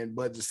Batman.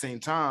 But at the same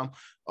time,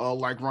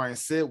 like Ryan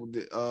said, with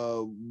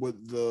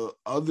the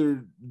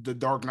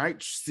Dark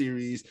Knight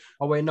series.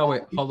 Oh wait, no,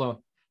 wait, hold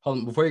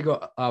on. Before you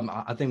go,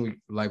 I think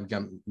we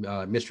got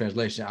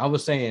mistranslation. I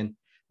was saying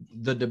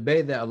the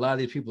debate that a lot of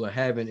these people are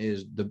having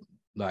is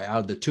out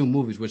of the two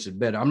movies, which is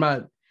better.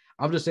 I'm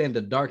just saying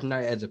The Dark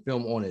Knight as a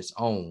film on its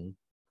own,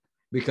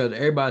 because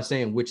everybody's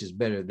saying which is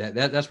better.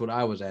 That's what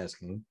I was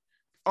asking.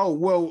 Oh,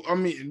 well, I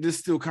mean, this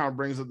still kind of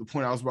brings up the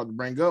point I was about to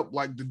bring up.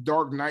 Like The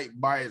Dark Knight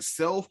by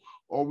itself,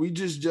 are we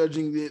just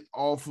judging it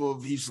off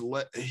of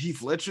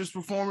Heath Ledger's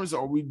performance?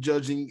 Or are we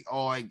judging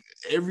like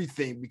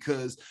everything?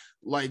 Because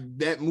like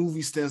that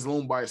movie stands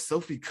alone by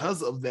itself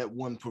because of that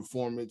one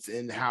performance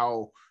and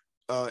how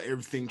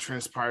everything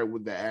transpired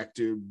with the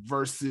actor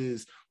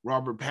versus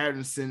Robert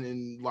Pattinson.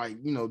 And like,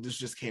 you know, this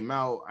just came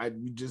out.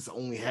 We just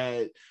only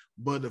had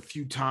but a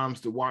few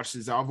times to watch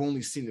this. I've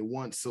only seen it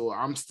once, so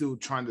I'm still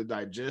trying to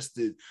digest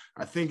it.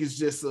 I think it's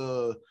just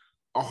a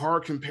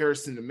hard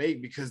comparison to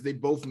make because they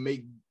both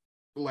make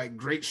like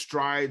great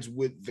strides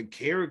with the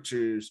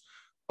characters,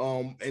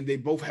 and they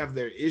both have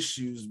their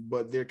issues,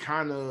 but they're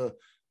kind of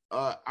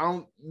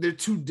they're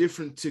too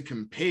different to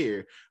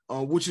compare,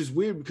 which is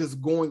weird because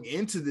going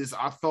into this,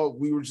 I thought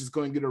we were just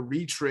going to get a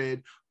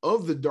retread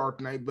of The Dark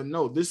Knight, but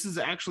no, this is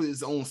actually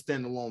its own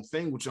standalone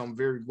thing, which I'm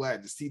very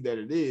glad to see that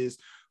it is.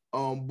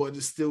 But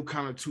it's still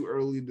kind of too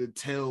early to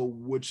tell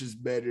which is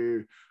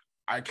better.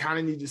 I kind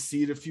of need to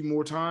see it a few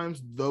more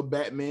times, The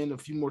Batman, a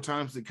few more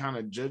times to kind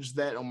of judge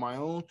that on my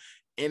own.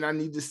 And I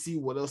need to see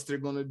what else they're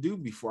going to do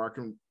before I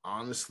can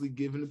honestly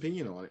give an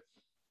opinion on it.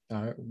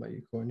 All right. What about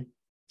you, Courtney?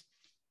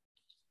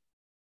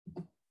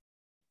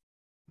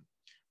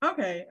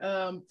 Okay.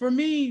 For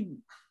me,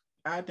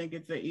 I think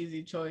it's an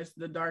easy choice,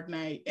 The Dark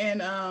Knight.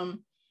 And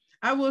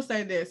I will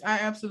say this. I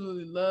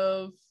absolutely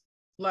love,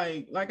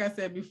 like I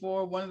said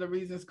before, one of the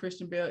reasons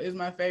Christian Bale is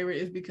my favorite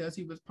is because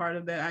he was part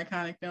of that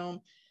iconic film.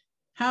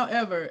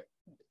 However,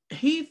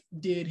 Heath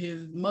did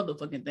his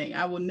motherfucking thing.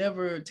 I will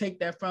never take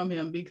that from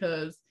him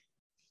because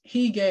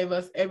he gave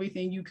us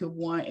everything you could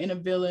want in a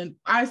villain.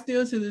 I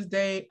still to this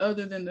day,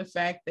 other than the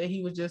fact that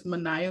he was just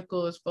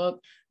maniacal as fuck,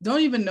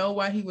 don't even know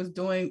why he was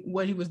doing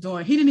what he was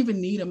doing. He didn't even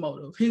need a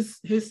motive. His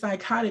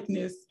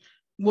psychoticness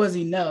was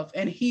enough.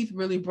 And Heath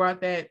really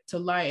brought that to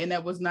light. And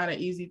that was not an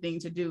easy thing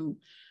to do.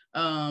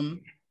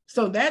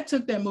 So that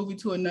took that movie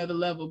to another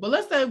level. But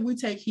let's say we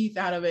take Heath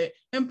out of it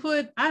and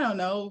put, I don't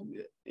know,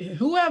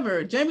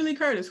 whoever, Jamie Lee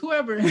Curtis,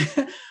 whoever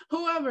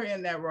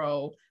in that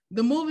role.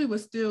 The movie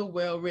was still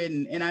well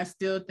written, and I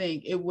still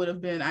think it would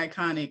have been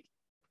iconic.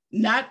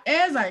 Not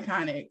as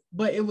iconic,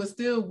 but it was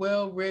still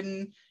well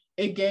written.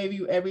 It gave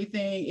you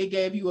everything. It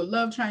gave you a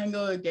love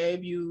triangle. It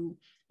gave you,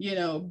 you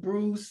know,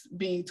 Bruce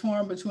being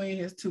torn between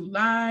his two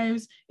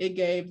lives. It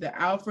gave the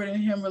Alfred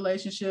and him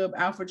relationship,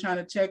 Alfred trying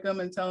to check him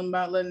and tell him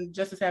about letting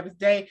Justice have his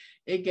day.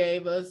 It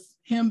gave us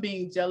him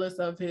being jealous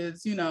of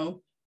his, you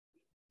know,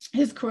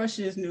 his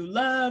crush's new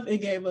love. It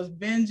gave us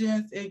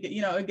vengeance.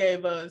 It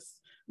gave us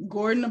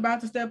Gordon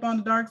about to step on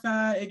the dark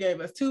side. It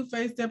gave us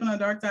Two-Face stepping on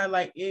the dark side.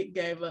 Like, it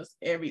gave us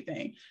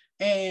everything.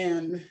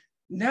 And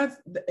that's,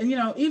 you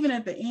know, even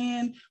at the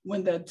end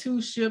when the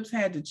two ships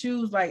had to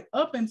choose, like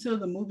up until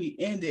the movie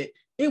ended,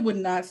 it would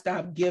not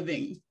stop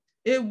giving.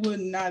 It would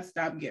not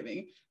stop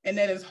giving. And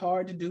that is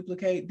hard to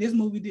duplicate. This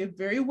movie did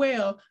very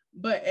well,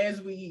 but as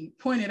we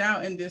pointed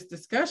out in this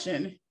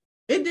discussion,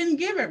 it didn't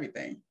give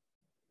everything.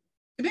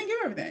 It didn't give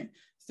everything.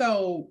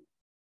 So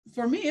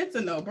for me, it's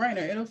a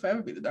no-brainer. It'll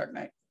forever be The Dark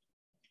Knight.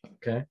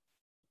 Okay.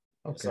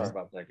 Sorry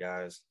about that,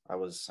 guys. I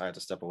had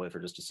to step away for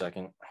just a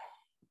second.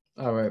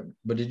 All right,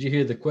 but did you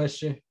hear the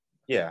question?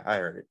 Yeah, I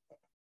heard it.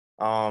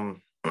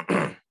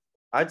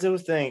 I do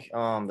think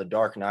The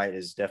Dark Knight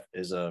is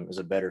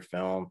a better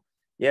film.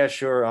 Yeah,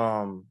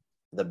 sure.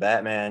 The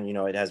Batman, you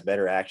know, it has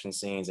better action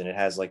scenes and it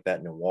has like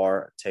that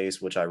noir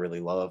taste, which I really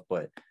love.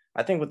 But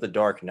I think with The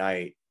Dark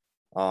Knight,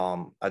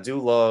 I do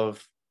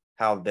love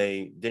how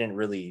they didn't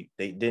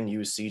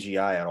use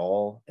CGI at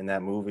all in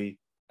that movie.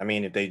 I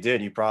mean, if they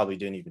did, they probably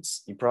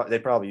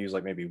used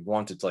like maybe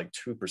 1% to like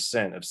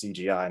 2% of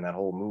CGI in that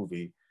whole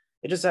movie.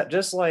 It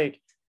just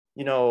like,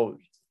 you know,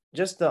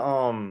 just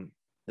the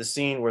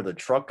scene where the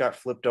truck got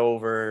flipped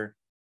over,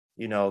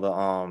 you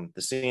know,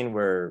 the scene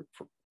where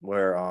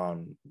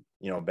Christian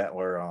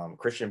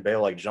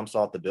Bale like jumps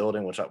off the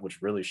building,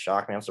 which really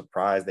shocked me. I'm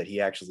surprised that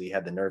he actually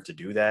had the nerve to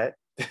do that.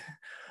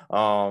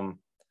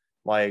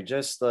 Like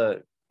just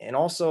and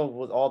also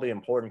with all the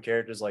important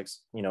characters, like,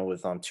 you know,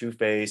 with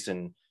Two-Face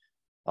and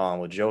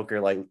with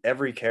Joker, like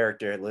every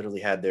character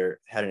literally had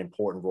an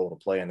important role to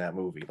play in that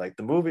movie. Like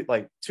the movie,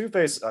 like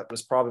Two-Face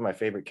was probably my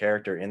favorite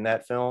character in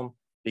that film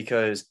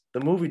because the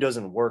movie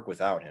doesn't work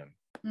without him.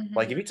 Mm-hmm.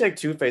 Like if you take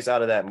Two-Face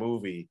out of that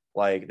movie,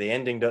 like the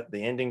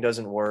ending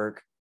doesn't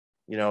work.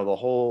 You know, the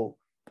whole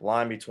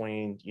line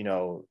between, you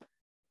know,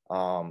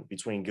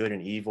 between good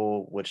and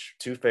evil, which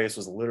Two-Face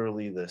was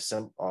literally the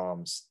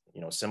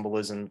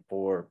symbolism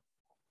for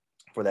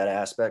that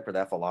aspect, for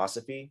that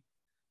philosophy.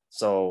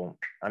 So,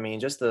 I mean,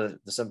 just the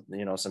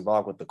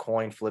symbolic with the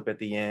coin flip at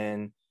the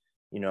end,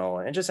 you know,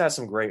 it just had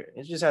some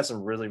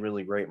really,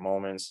 really great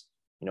moments.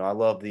 You know, I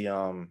love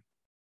the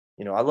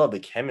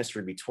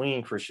chemistry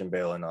between Christian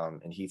Bale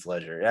and Heath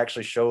Ledger. It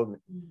actually showed,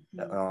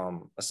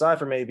 aside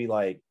from maybe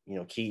like, you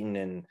know, Keaton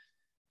and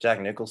Jack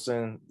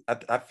Nicholson,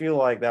 I feel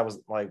like that was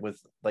like with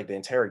like the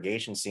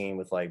interrogation scene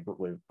with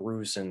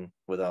Bruce and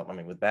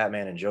with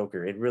Batman and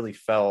Joker, it really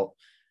felt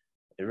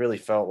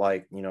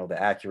like, you know,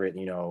 the accurate,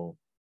 you know,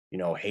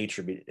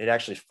 hatred. It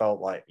actually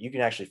felt like you can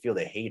actually feel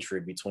the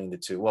hatred between the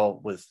two.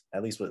 Well,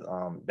 at least with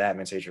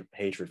Batman's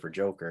hatred for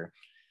Joker.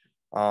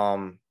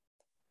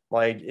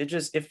 Like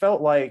it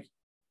felt like,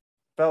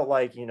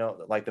 you know,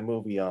 like the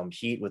movie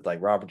Heat with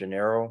like Robert De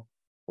Niro,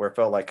 where it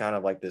felt like kind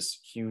of like this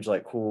huge,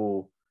 like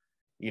cool,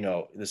 you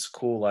know, this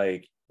cool,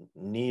 like,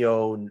 I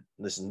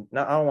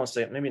don't want to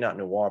say maybe not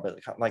noir, but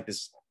like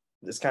this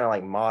kind of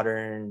like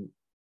modern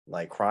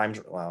like crime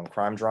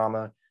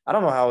drama. I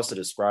don't know how else to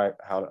describe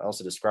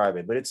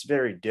it, but it's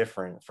very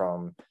different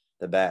from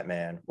the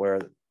Batman, where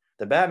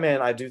the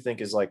Batman I do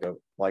think is like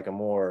a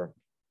more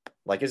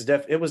like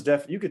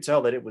you could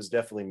tell that it was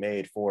definitely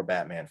made for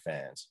Batman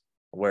fans,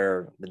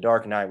 where the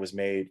Dark Knight was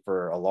made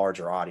for a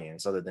larger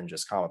audience other than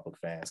just comic book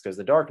fans, because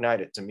the Dark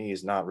Knight to me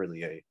is not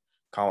really a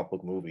comic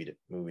book movie to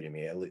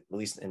me, at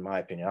least in my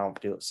opinion. I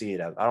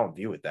don't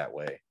view it that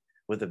way.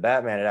 With the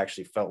Batman, it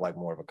actually felt like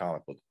more of a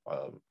comic book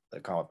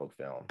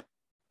film.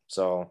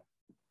 So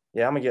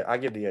yeah, I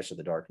give the edge to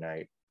the Dark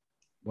Knight.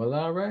 Well,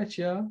 all right,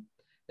 y'all.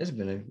 It's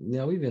been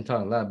we've been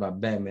talking a lot about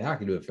Batman. I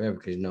can do it forever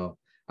because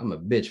I'm a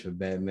bitch for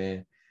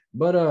Batman.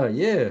 But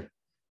yeah,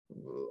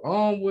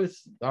 on with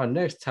our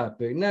next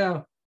topic.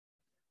 Now,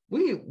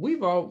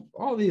 we've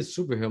all these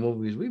superhero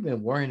movies, we've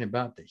been worrying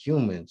about the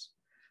humans.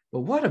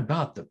 But what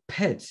about the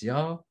pets,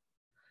 y'all?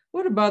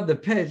 What about the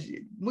pets?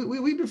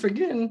 We've been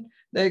forgetting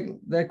that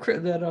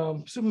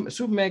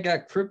Superman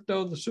got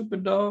Crypto, the super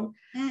dog.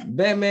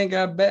 Batman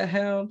got Bat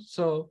Hound.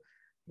 So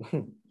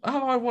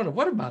I wonder,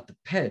 what about the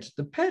pets?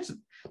 The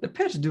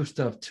pets do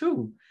stuff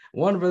too.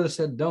 One brother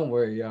said, "Don't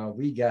worry, y'all,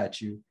 we got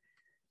you."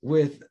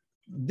 With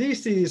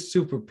DC's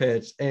Super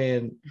Pets,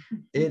 and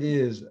it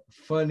is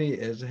funny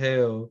as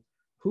hell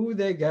who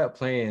they got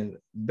playing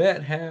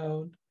Bat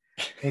Hound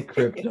and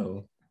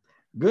Crypto.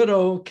 Good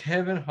old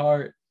Kevin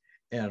Hart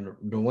and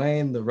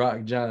Dwayne The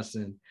Rock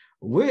Johnson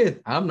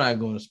I'm not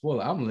going to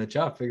spoil it. I'm going to let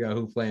y'all figure out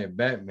who playing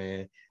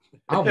Batman.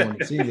 I want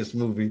to see this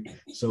movie.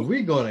 So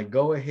we're going to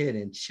go ahead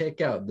and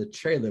check out the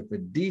trailer for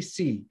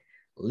DC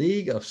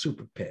League of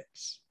Super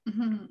Pets.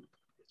 Mm-hmm.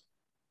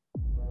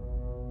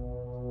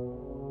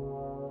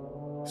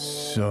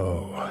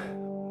 So,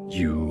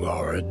 you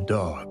are a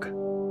dog.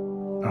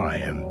 I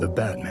am the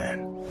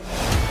Batman.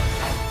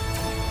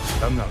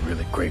 I'm not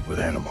really great with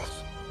animals.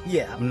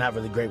 Yeah, I'm not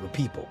really great with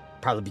people.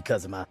 Probably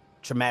because of my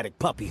traumatic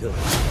puppyhood.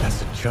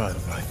 As a child,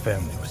 my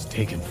family was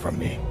taken from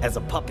me. As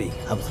a puppy,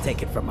 I was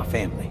taken from my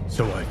family.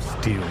 So I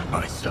steeled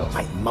myself.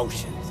 My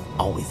emotions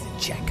always in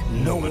check.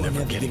 No one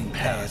ever getting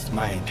past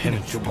my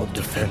impenetrable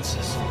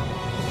defenses.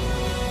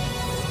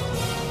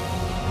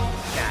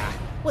 Ah,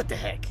 what the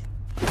heck?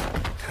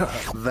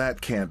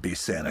 That can't be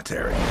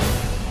sanitary.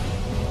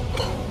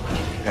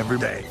 Every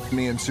day,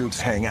 me and Soups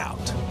hang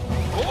out.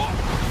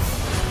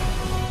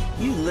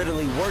 You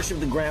literally worship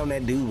the ground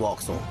that dude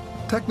walks on.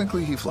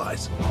 Technically, he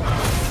flies.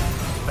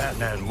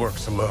 Batman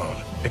works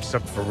alone,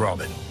 except for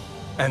Robin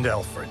and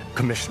Alfred,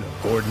 Commissioner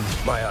Gordon,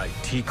 my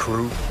IT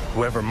crew,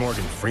 whoever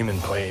Morgan Freeman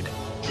played.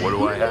 What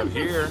do I have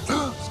here?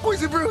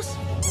 Squeezy Bruce!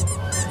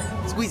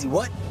 Squeezy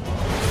what?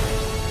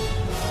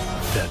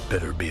 That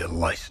better be a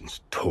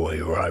licensed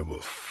toy or I will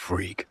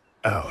freak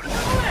out.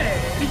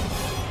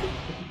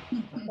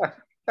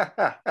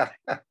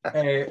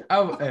 Hey,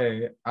 I'm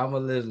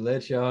gonna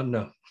let y'all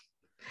know.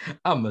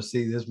 I'm gonna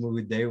see this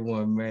movie day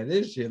one, man.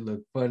 This shit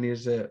look funny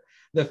as hell.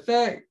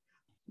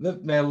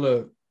 Look,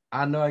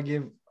 I know I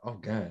give. Oh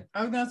God,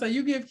 I was gonna say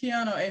you give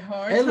Keanu a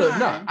hard time. Look,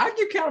 no, I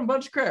give Keanu a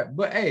bunch of crap,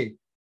 but hey,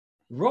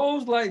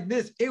 roles like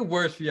this, it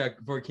works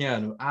for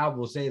Keanu. I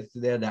will say it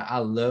today that I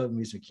love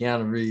me some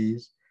Keanu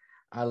Reeves.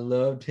 I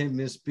loved him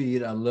in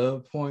Speed. I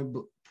love Point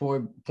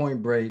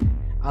Break.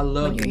 I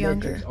love the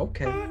Matrix.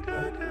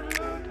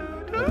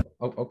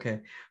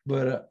 Okay,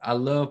 but I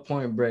love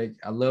Point Break.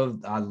 I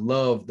love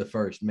the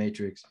first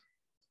Matrix.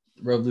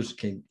 Revolution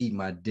can eat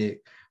my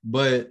dick,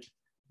 but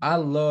I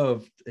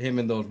loved him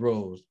in those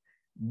roles.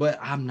 But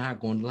I'm not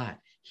going to lie,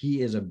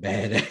 he is a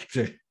bad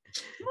actor.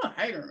 I'm not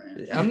a hater,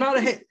 man. I'm not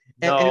a hater.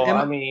 No,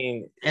 I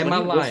mean, am I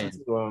lying?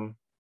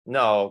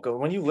 No,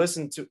 when you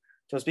listen to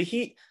him speak,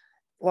 he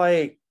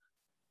like,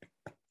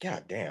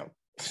 god damn.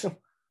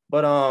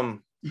 But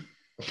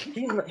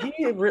he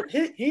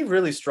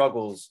really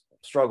struggles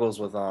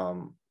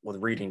with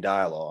reading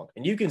dialogue,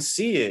 and you can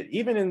see it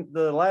even in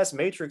the last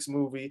Matrix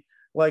movie,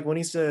 like when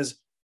he says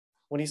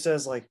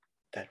like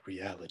that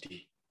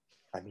reality.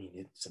 I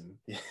mean,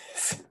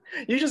 it's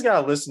you just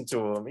gotta listen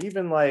to him.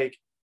 Even like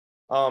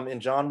in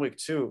John Wick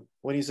 2,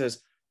 when he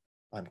says,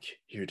 "I'm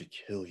here to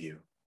kill you."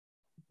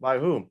 By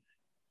whom?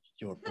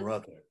 Your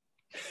brother.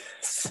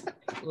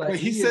 Like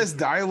he says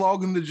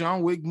dialogue in the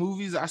John Wick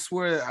movies. I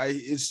swear,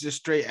 it's just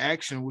straight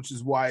action, which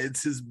is why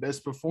it's his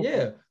best performance.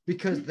 Yeah,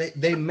 because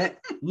they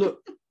met.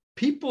 Look,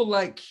 people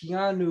like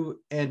Keanu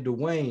and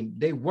Dwayne,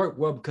 they work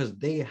well because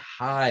they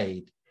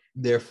hide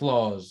their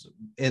flaws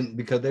and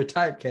because they're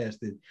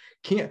typecasted.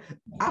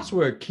 I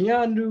swear,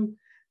 Keanu,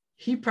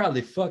 he probably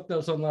fucked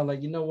up something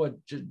like, you know what,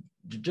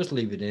 just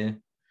leave it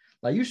in.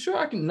 Like, you sure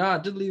I can? Nah,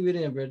 just leave it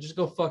in, bro. Just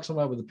go fuck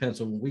somebody with a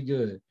pencil. We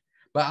good.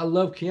 But I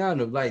love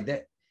Keanu like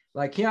that.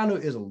 Like, Keanu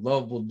is a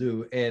lovable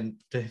dude, and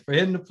for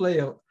him to play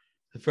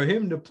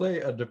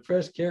a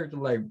depressed character,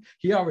 like,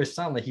 he always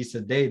sounds like he's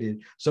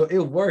sedated, so it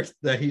works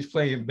that he's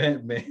playing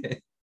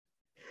Batman.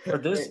 for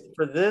this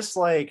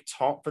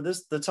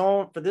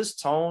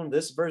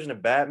version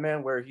of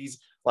Batman where he's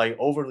like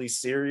overly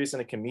serious in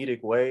a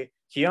comedic way,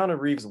 Keanu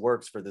Reeves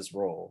works for this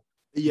role.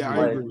 Yeah, Like,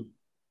 I agree.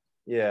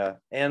 Yeah,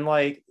 and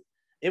like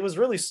it was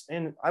really,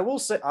 and I will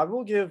say, I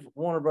will give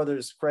Warner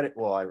Brothers credit.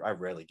 Well, I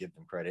rarely give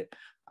them credit.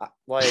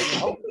 I'm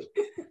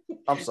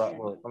sorry.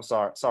 Well, I'm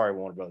sorry,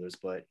 Warner Brothers,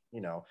 but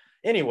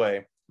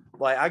anyway,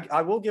 like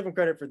I will give them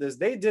credit for this.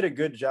 They did a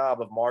good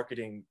job of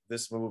marketing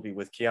this movie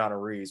with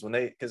Keanu Reeves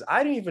because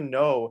I didn't even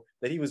know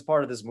that he was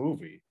part of this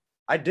movie.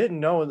 I didn't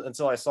know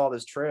until I saw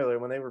this trailer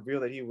when they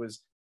revealed that he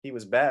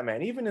was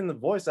Batman. Even in the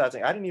voice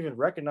acting, I didn't even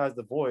recognize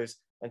the voice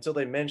until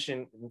they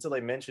mentioned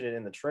it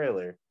in the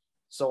trailer.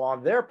 So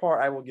on their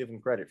part, I will give them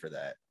credit for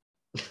that.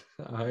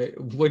 All right,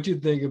 what you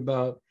think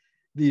about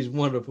these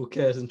wonderful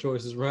casting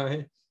choices,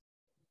 Ryan?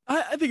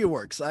 I think it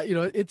works.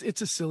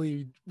 It's a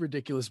silly,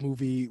 ridiculous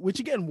movie, which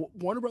again,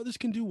 Warner Brothers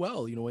can do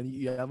well. When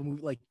you have a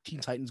movie like Teen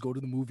Titans Go to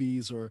the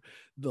Movies or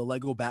the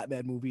Lego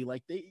Batman movie,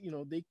 like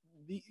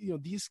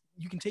these,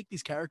 you can take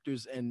these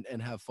characters and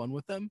have fun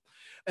with them.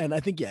 And I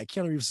think, yeah,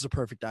 Keanu Reeves is a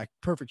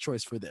perfect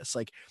choice for this.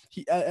 Like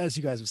he, as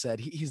you guys have said,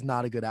 he's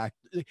not a good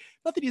actor.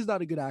 Not that he's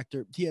not a good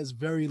actor. He has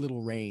very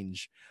little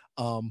range.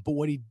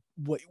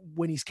 But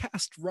when he's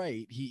cast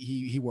right,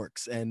 he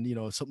works. And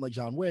something like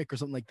John Wick or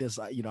something like this,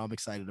 I'm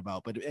excited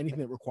about. But anything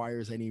that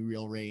requires any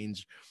real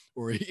range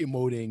or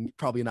emoting,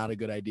 probably not a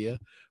good idea.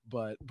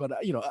 But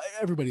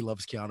everybody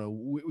loves Keanu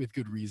with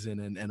good reason,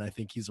 and I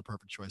think he's a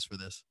perfect choice for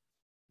this.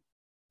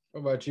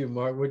 What about you,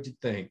 Mark? What'd you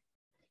think?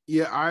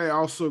 Yeah, I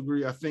also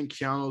agree. I think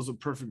Keanu is a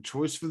perfect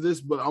choice for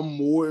this, but I'm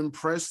more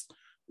impressed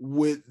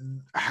with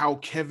how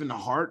Kevin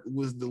Hart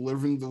was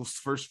delivering those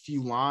first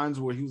few lines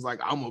where he was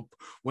like,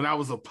 when I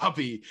was a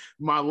puppy,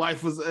 my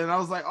life was, and I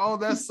was like, oh,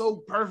 that's so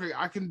perfect.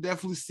 I can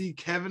definitely see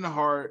Kevin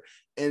Hart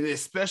and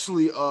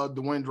especially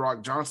Dwayne The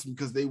Rock Johnson,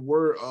 because they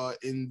were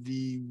in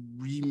the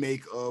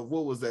remake of,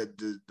 what was that?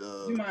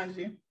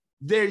 Jumanji.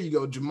 There you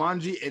go,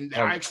 Jumanji, and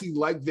I actually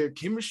like their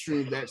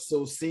chemistry in that.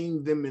 So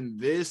seeing them in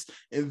this,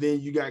 and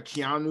then you got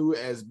Keanu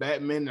as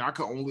Batman, and I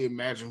can only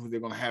imagine who they're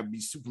gonna have be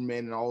Superman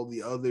and all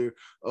the other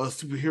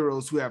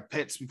superheroes who have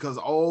pets, because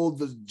all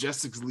the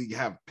Justice League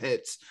have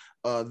pets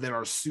that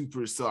are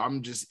super. So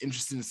I'm just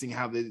interested in seeing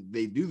how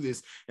they do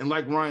this. And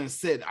like Ryan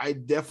said, I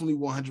definitely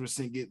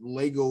 100% get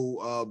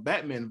Lego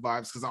Batman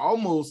vibes, because I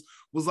almost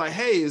was like,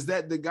 hey, is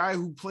that the guy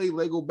who played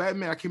Lego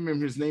Batman? I can't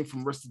remember his name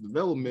from Arrested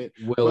Development.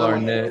 Will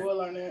Arnett.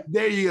 Will Arnett.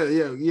 There you go.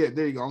 Yeah,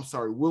 there you go. I'm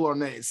sorry. Will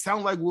Arnett. It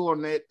sounded like Will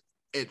Arnett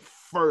at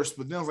first,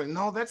 but then I was like,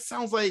 no, that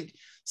sounds like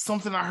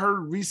something I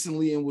heard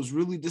recently and was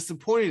really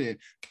disappointed in.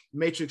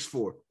 Matrix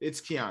 4.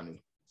 It's Keanu.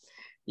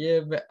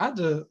 Yeah, but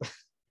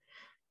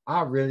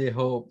I really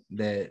hope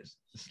that,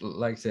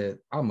 like I said,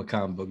 I'm a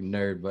comic book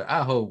nerd, but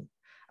I hope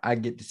I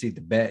get to see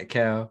the Bat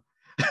Cow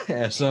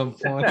at some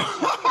point.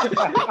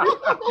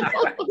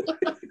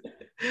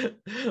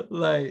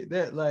 Like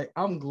that, like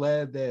I'm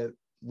glad that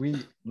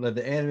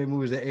the anime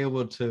movies are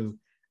able to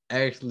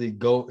actually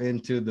go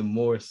into the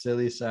more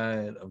silly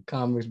side of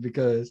comics,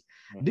 because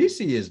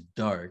DC is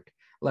dark.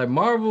 Like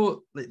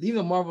Marvel,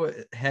 even Marvel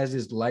has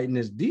its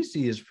lightness.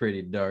 DC is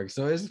pretty dark,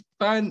 so it's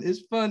fun.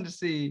 It's fun to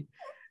see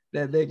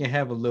that they can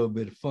have a little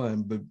bit of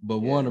fun. But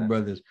Warner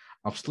Brothers,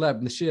 I'm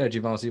slapping the shit out of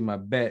you if I don't see my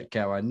Bat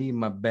Cow. I need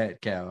my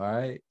Bat Cow. All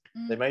right.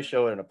 They may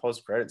show it in a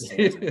post-credit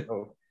scene.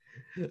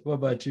 What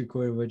about you,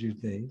 Corey? What do you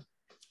think?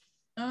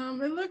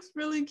 It looks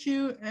really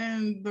cute,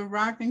 and The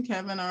Rock and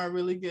Kevin are a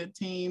really good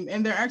team,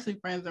 and they're actually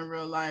friends in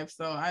real life.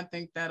 So I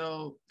think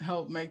that'll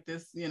help make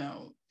this,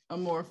 a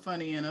more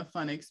funny and a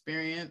fun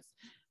experience.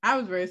 I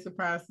was very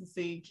surprised to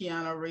see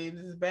Keanu Reeves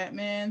as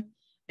Batman,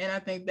 and I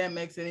think that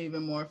makes it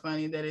even more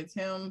funny that it's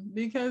him,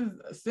 because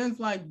since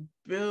like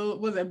Bill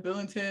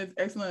and Ted's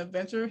Excellent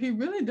Adventure, he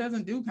really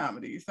doesn't do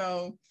comedy.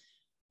 So,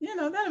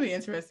 that'll be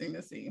interesting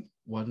to see.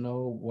 Well,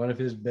 no, one of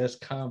his best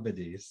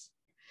comedies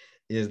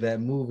is that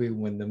movie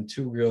when them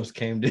two girls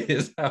came to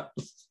his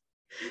house.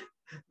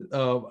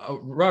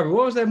 Robbie,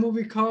 what was that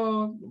movie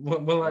called?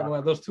 When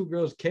those two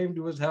girls came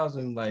to his house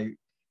and like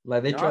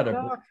they tried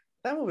to.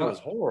 That movie was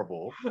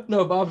horrible.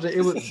 No, but I'm saying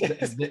it was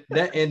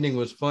that ending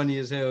was funny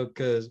as hell,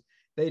 because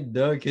they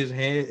dug his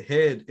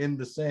head in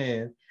the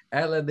sand,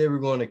 acted like they were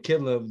going to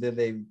kill him. Then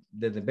they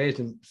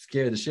basically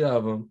scared the shit out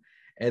of him,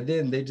 and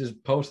then they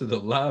just posted a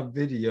live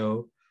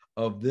video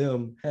of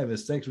them having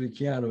sex with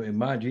Keanu. And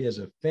mind you, he has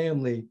a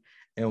family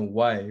and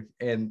wife,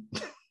 and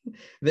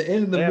the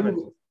end of the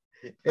movie.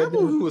 That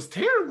movie was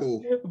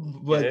terrible.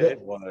 But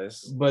it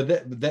was. But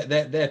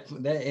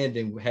that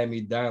ending had me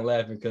dying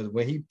laughing, because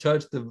when he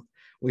tried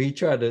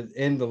to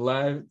end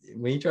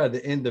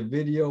the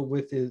video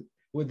with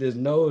his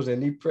nose,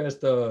 and he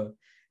pressed send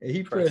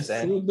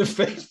to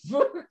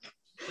Facebook.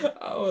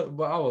 I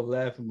was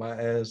laughing my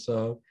ass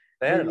off.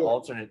 They had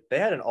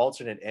an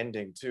alternate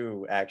ending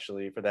too,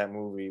 actually, for that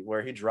movie,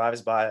 where he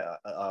drives by,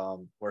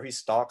 where he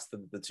stalks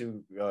the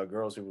two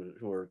girls who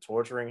were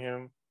torturing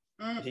him.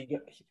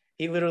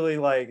 He literally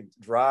like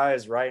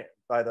drives right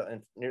by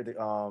near the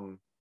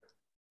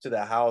to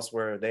the house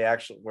where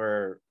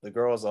the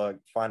girls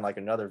find like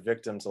another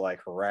victim to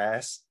like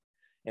harass,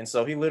 and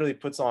so he literally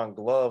puts on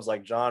gloves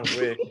like John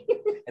Wick,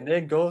 and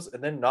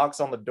then knocks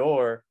on the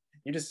door.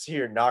 you just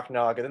hear knock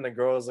knock, and then the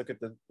girls look at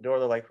the door.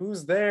 They're like,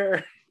 "Who's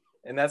there?"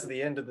 And that's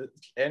the end of the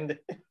end.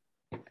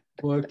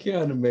 Well,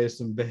 Keanu made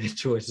some bad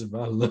choices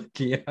about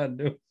Lucky. I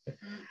know.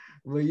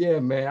 But yeah,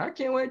 man, I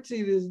can't wait to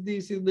see this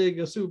DC League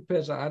of Super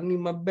Pets. I need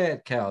my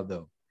Bat Cow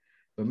though.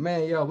 But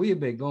man, y'all, we've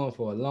been going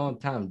for a long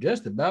time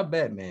just about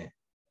Batman.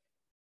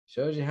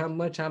 Shows you how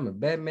much I'm a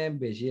Batman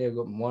bitch. Yeah,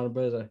 Warner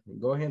Brothers,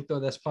 go ahead and throw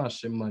that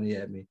sponsorship money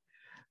at me.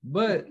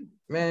 But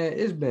man,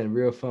 it's been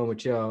real fun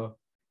with y'all.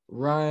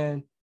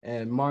 Ryan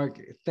and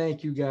Mark,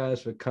 thank you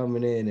guys for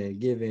coming in and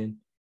giving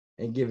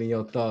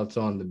your thoughts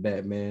on the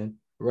Batman.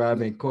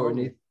 Rob and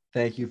Courtney,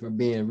 thank you for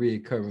being a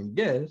recurring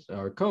guest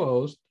or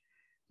co-host.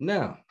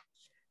 Now,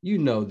 you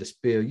know the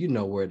spiel. You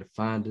know where to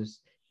find us.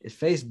 It's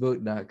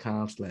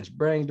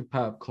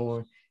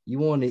facebook.com/bringthepopcorn. You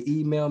want to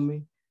email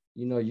me?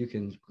 You know, you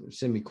can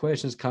send me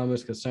questions,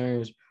 comments,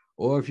 concerns,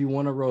 or if you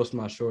want to roast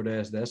my short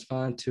ass, that's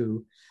fine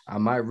too. I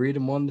might read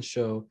them on the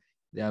show.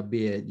 That'll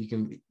be it. You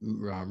can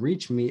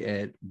reach me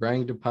at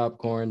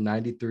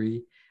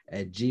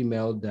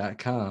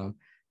bringthepopcorn93@gmail.com.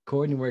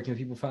 Courtney, where can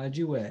people find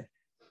you at?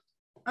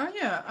 Oh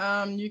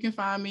yeah, you can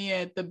find me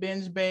at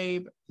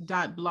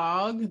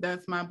thebengebabe.blog.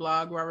 That's my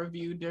blog where I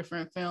review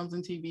different films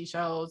and TV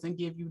shows and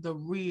give you the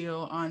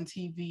real on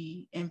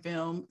TV and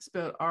film,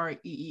 spelled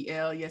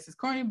REEL. Yes, it's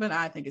corny, but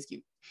I think it's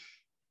cute.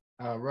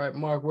 All right,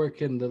 Mark, where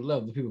can the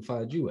lovely people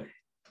find you at?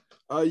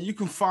 You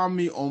can find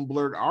me on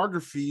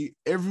Blurredography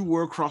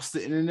everywhere across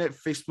the internet,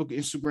 Facebook,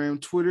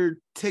 Instagram, Twitter,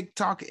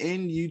 TikTok,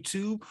 and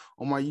YouTube.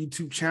 On my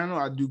YouTube channel,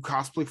 I do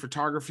cosplay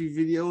photography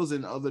videos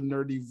and other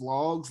nerdy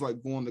vlogs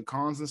like going to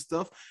cons and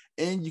stuff.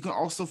 And you can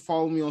also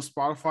follow me on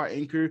Spotify,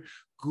 Anchor,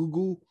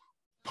 Google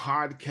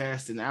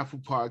Podcast, and Apple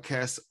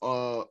Podcasts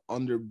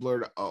under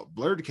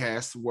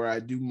Blurredcast, where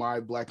I do my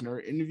Black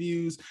Nerd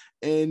interviews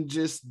and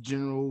just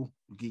general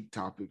geek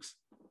topics.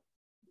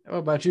 How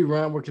about you,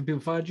 Ryan? Where can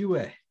people find you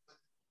at?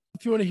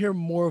 If you want to hear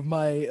more of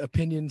my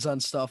opinions on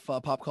stuff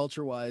pop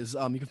culture wise,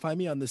 you can find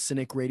me on the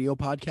Cynic Radio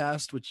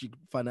podcast, which you can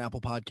find on Apple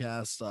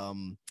Podcasts,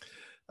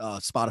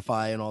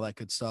 Spotify, and all that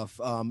good stuff.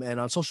 And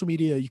on social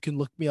media, you can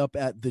look me up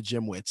at the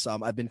Jimwits.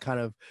 I've been kind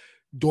of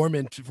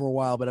dormant for a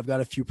while, but I've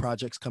got a few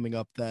projects coming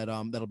up that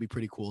that'll be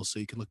pretty cool. So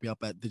you can look me up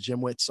at the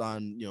Jimwits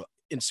on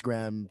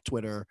Instagram,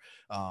 Twitter,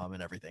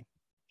 and everything.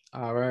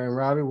 All right, and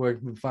Robbie, where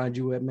can we find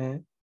you at,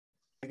 man?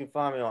 You can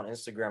find me on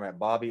Instagram at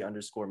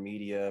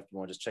Bobby_media. If you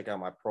want to just check out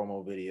my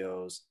promo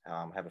videos,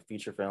 I have a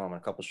feature film and a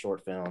couple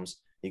short films.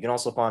 You can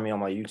also find me on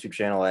my YouTube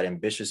channel at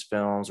Ambitious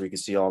Films, where you can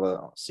see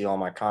all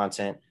my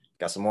content.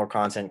 Got some more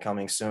content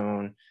coming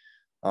soon.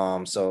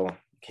 So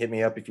hit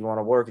me up if you want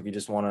to work. If you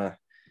just want to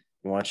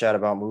chat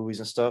about movies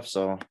and stuff.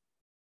 So,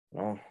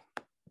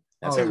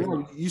 that's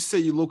everything. You say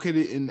you're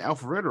located in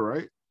Alpharetta,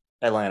 right?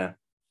 Atlanta.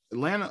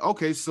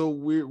 Okay, so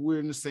we're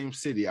in the same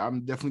city.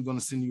 I'm definitely going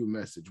to send you a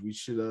message. We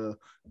should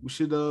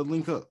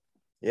link up.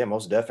 Yeah,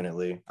 most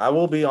definitely. I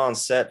will be on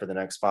set for the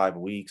next 5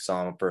 weeks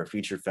for a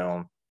feature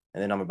film,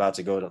 and then I'm about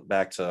to go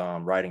back to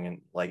writing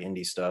and like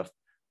indie stuff.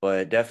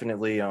 But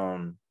definitely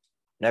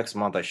next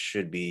month I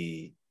should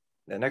be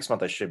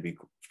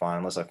fine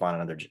unless I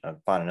find another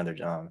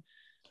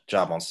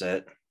job on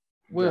set.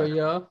 Well,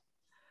 y'all.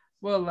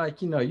 Well,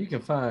 you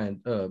can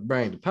find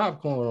Bring the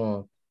Popcorn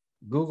on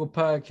Google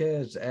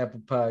Podcasts,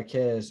 Apple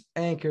Podcasts,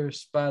 Anchor,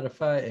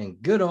 Spotify,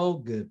 and good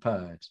old Good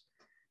Pods.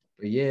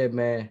 But yeah,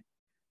 man,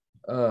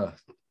 we're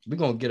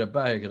going to get up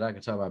out here because I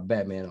can talk about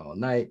Batman all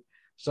night.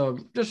 So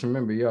just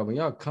remember, y'all, when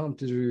y'all come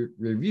to the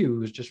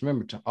reviews, just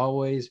remember to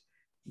always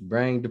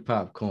bring the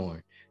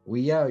popcorn.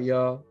 We out,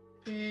 y'all.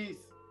 Peace.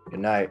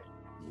 Good night.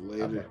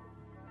 Later.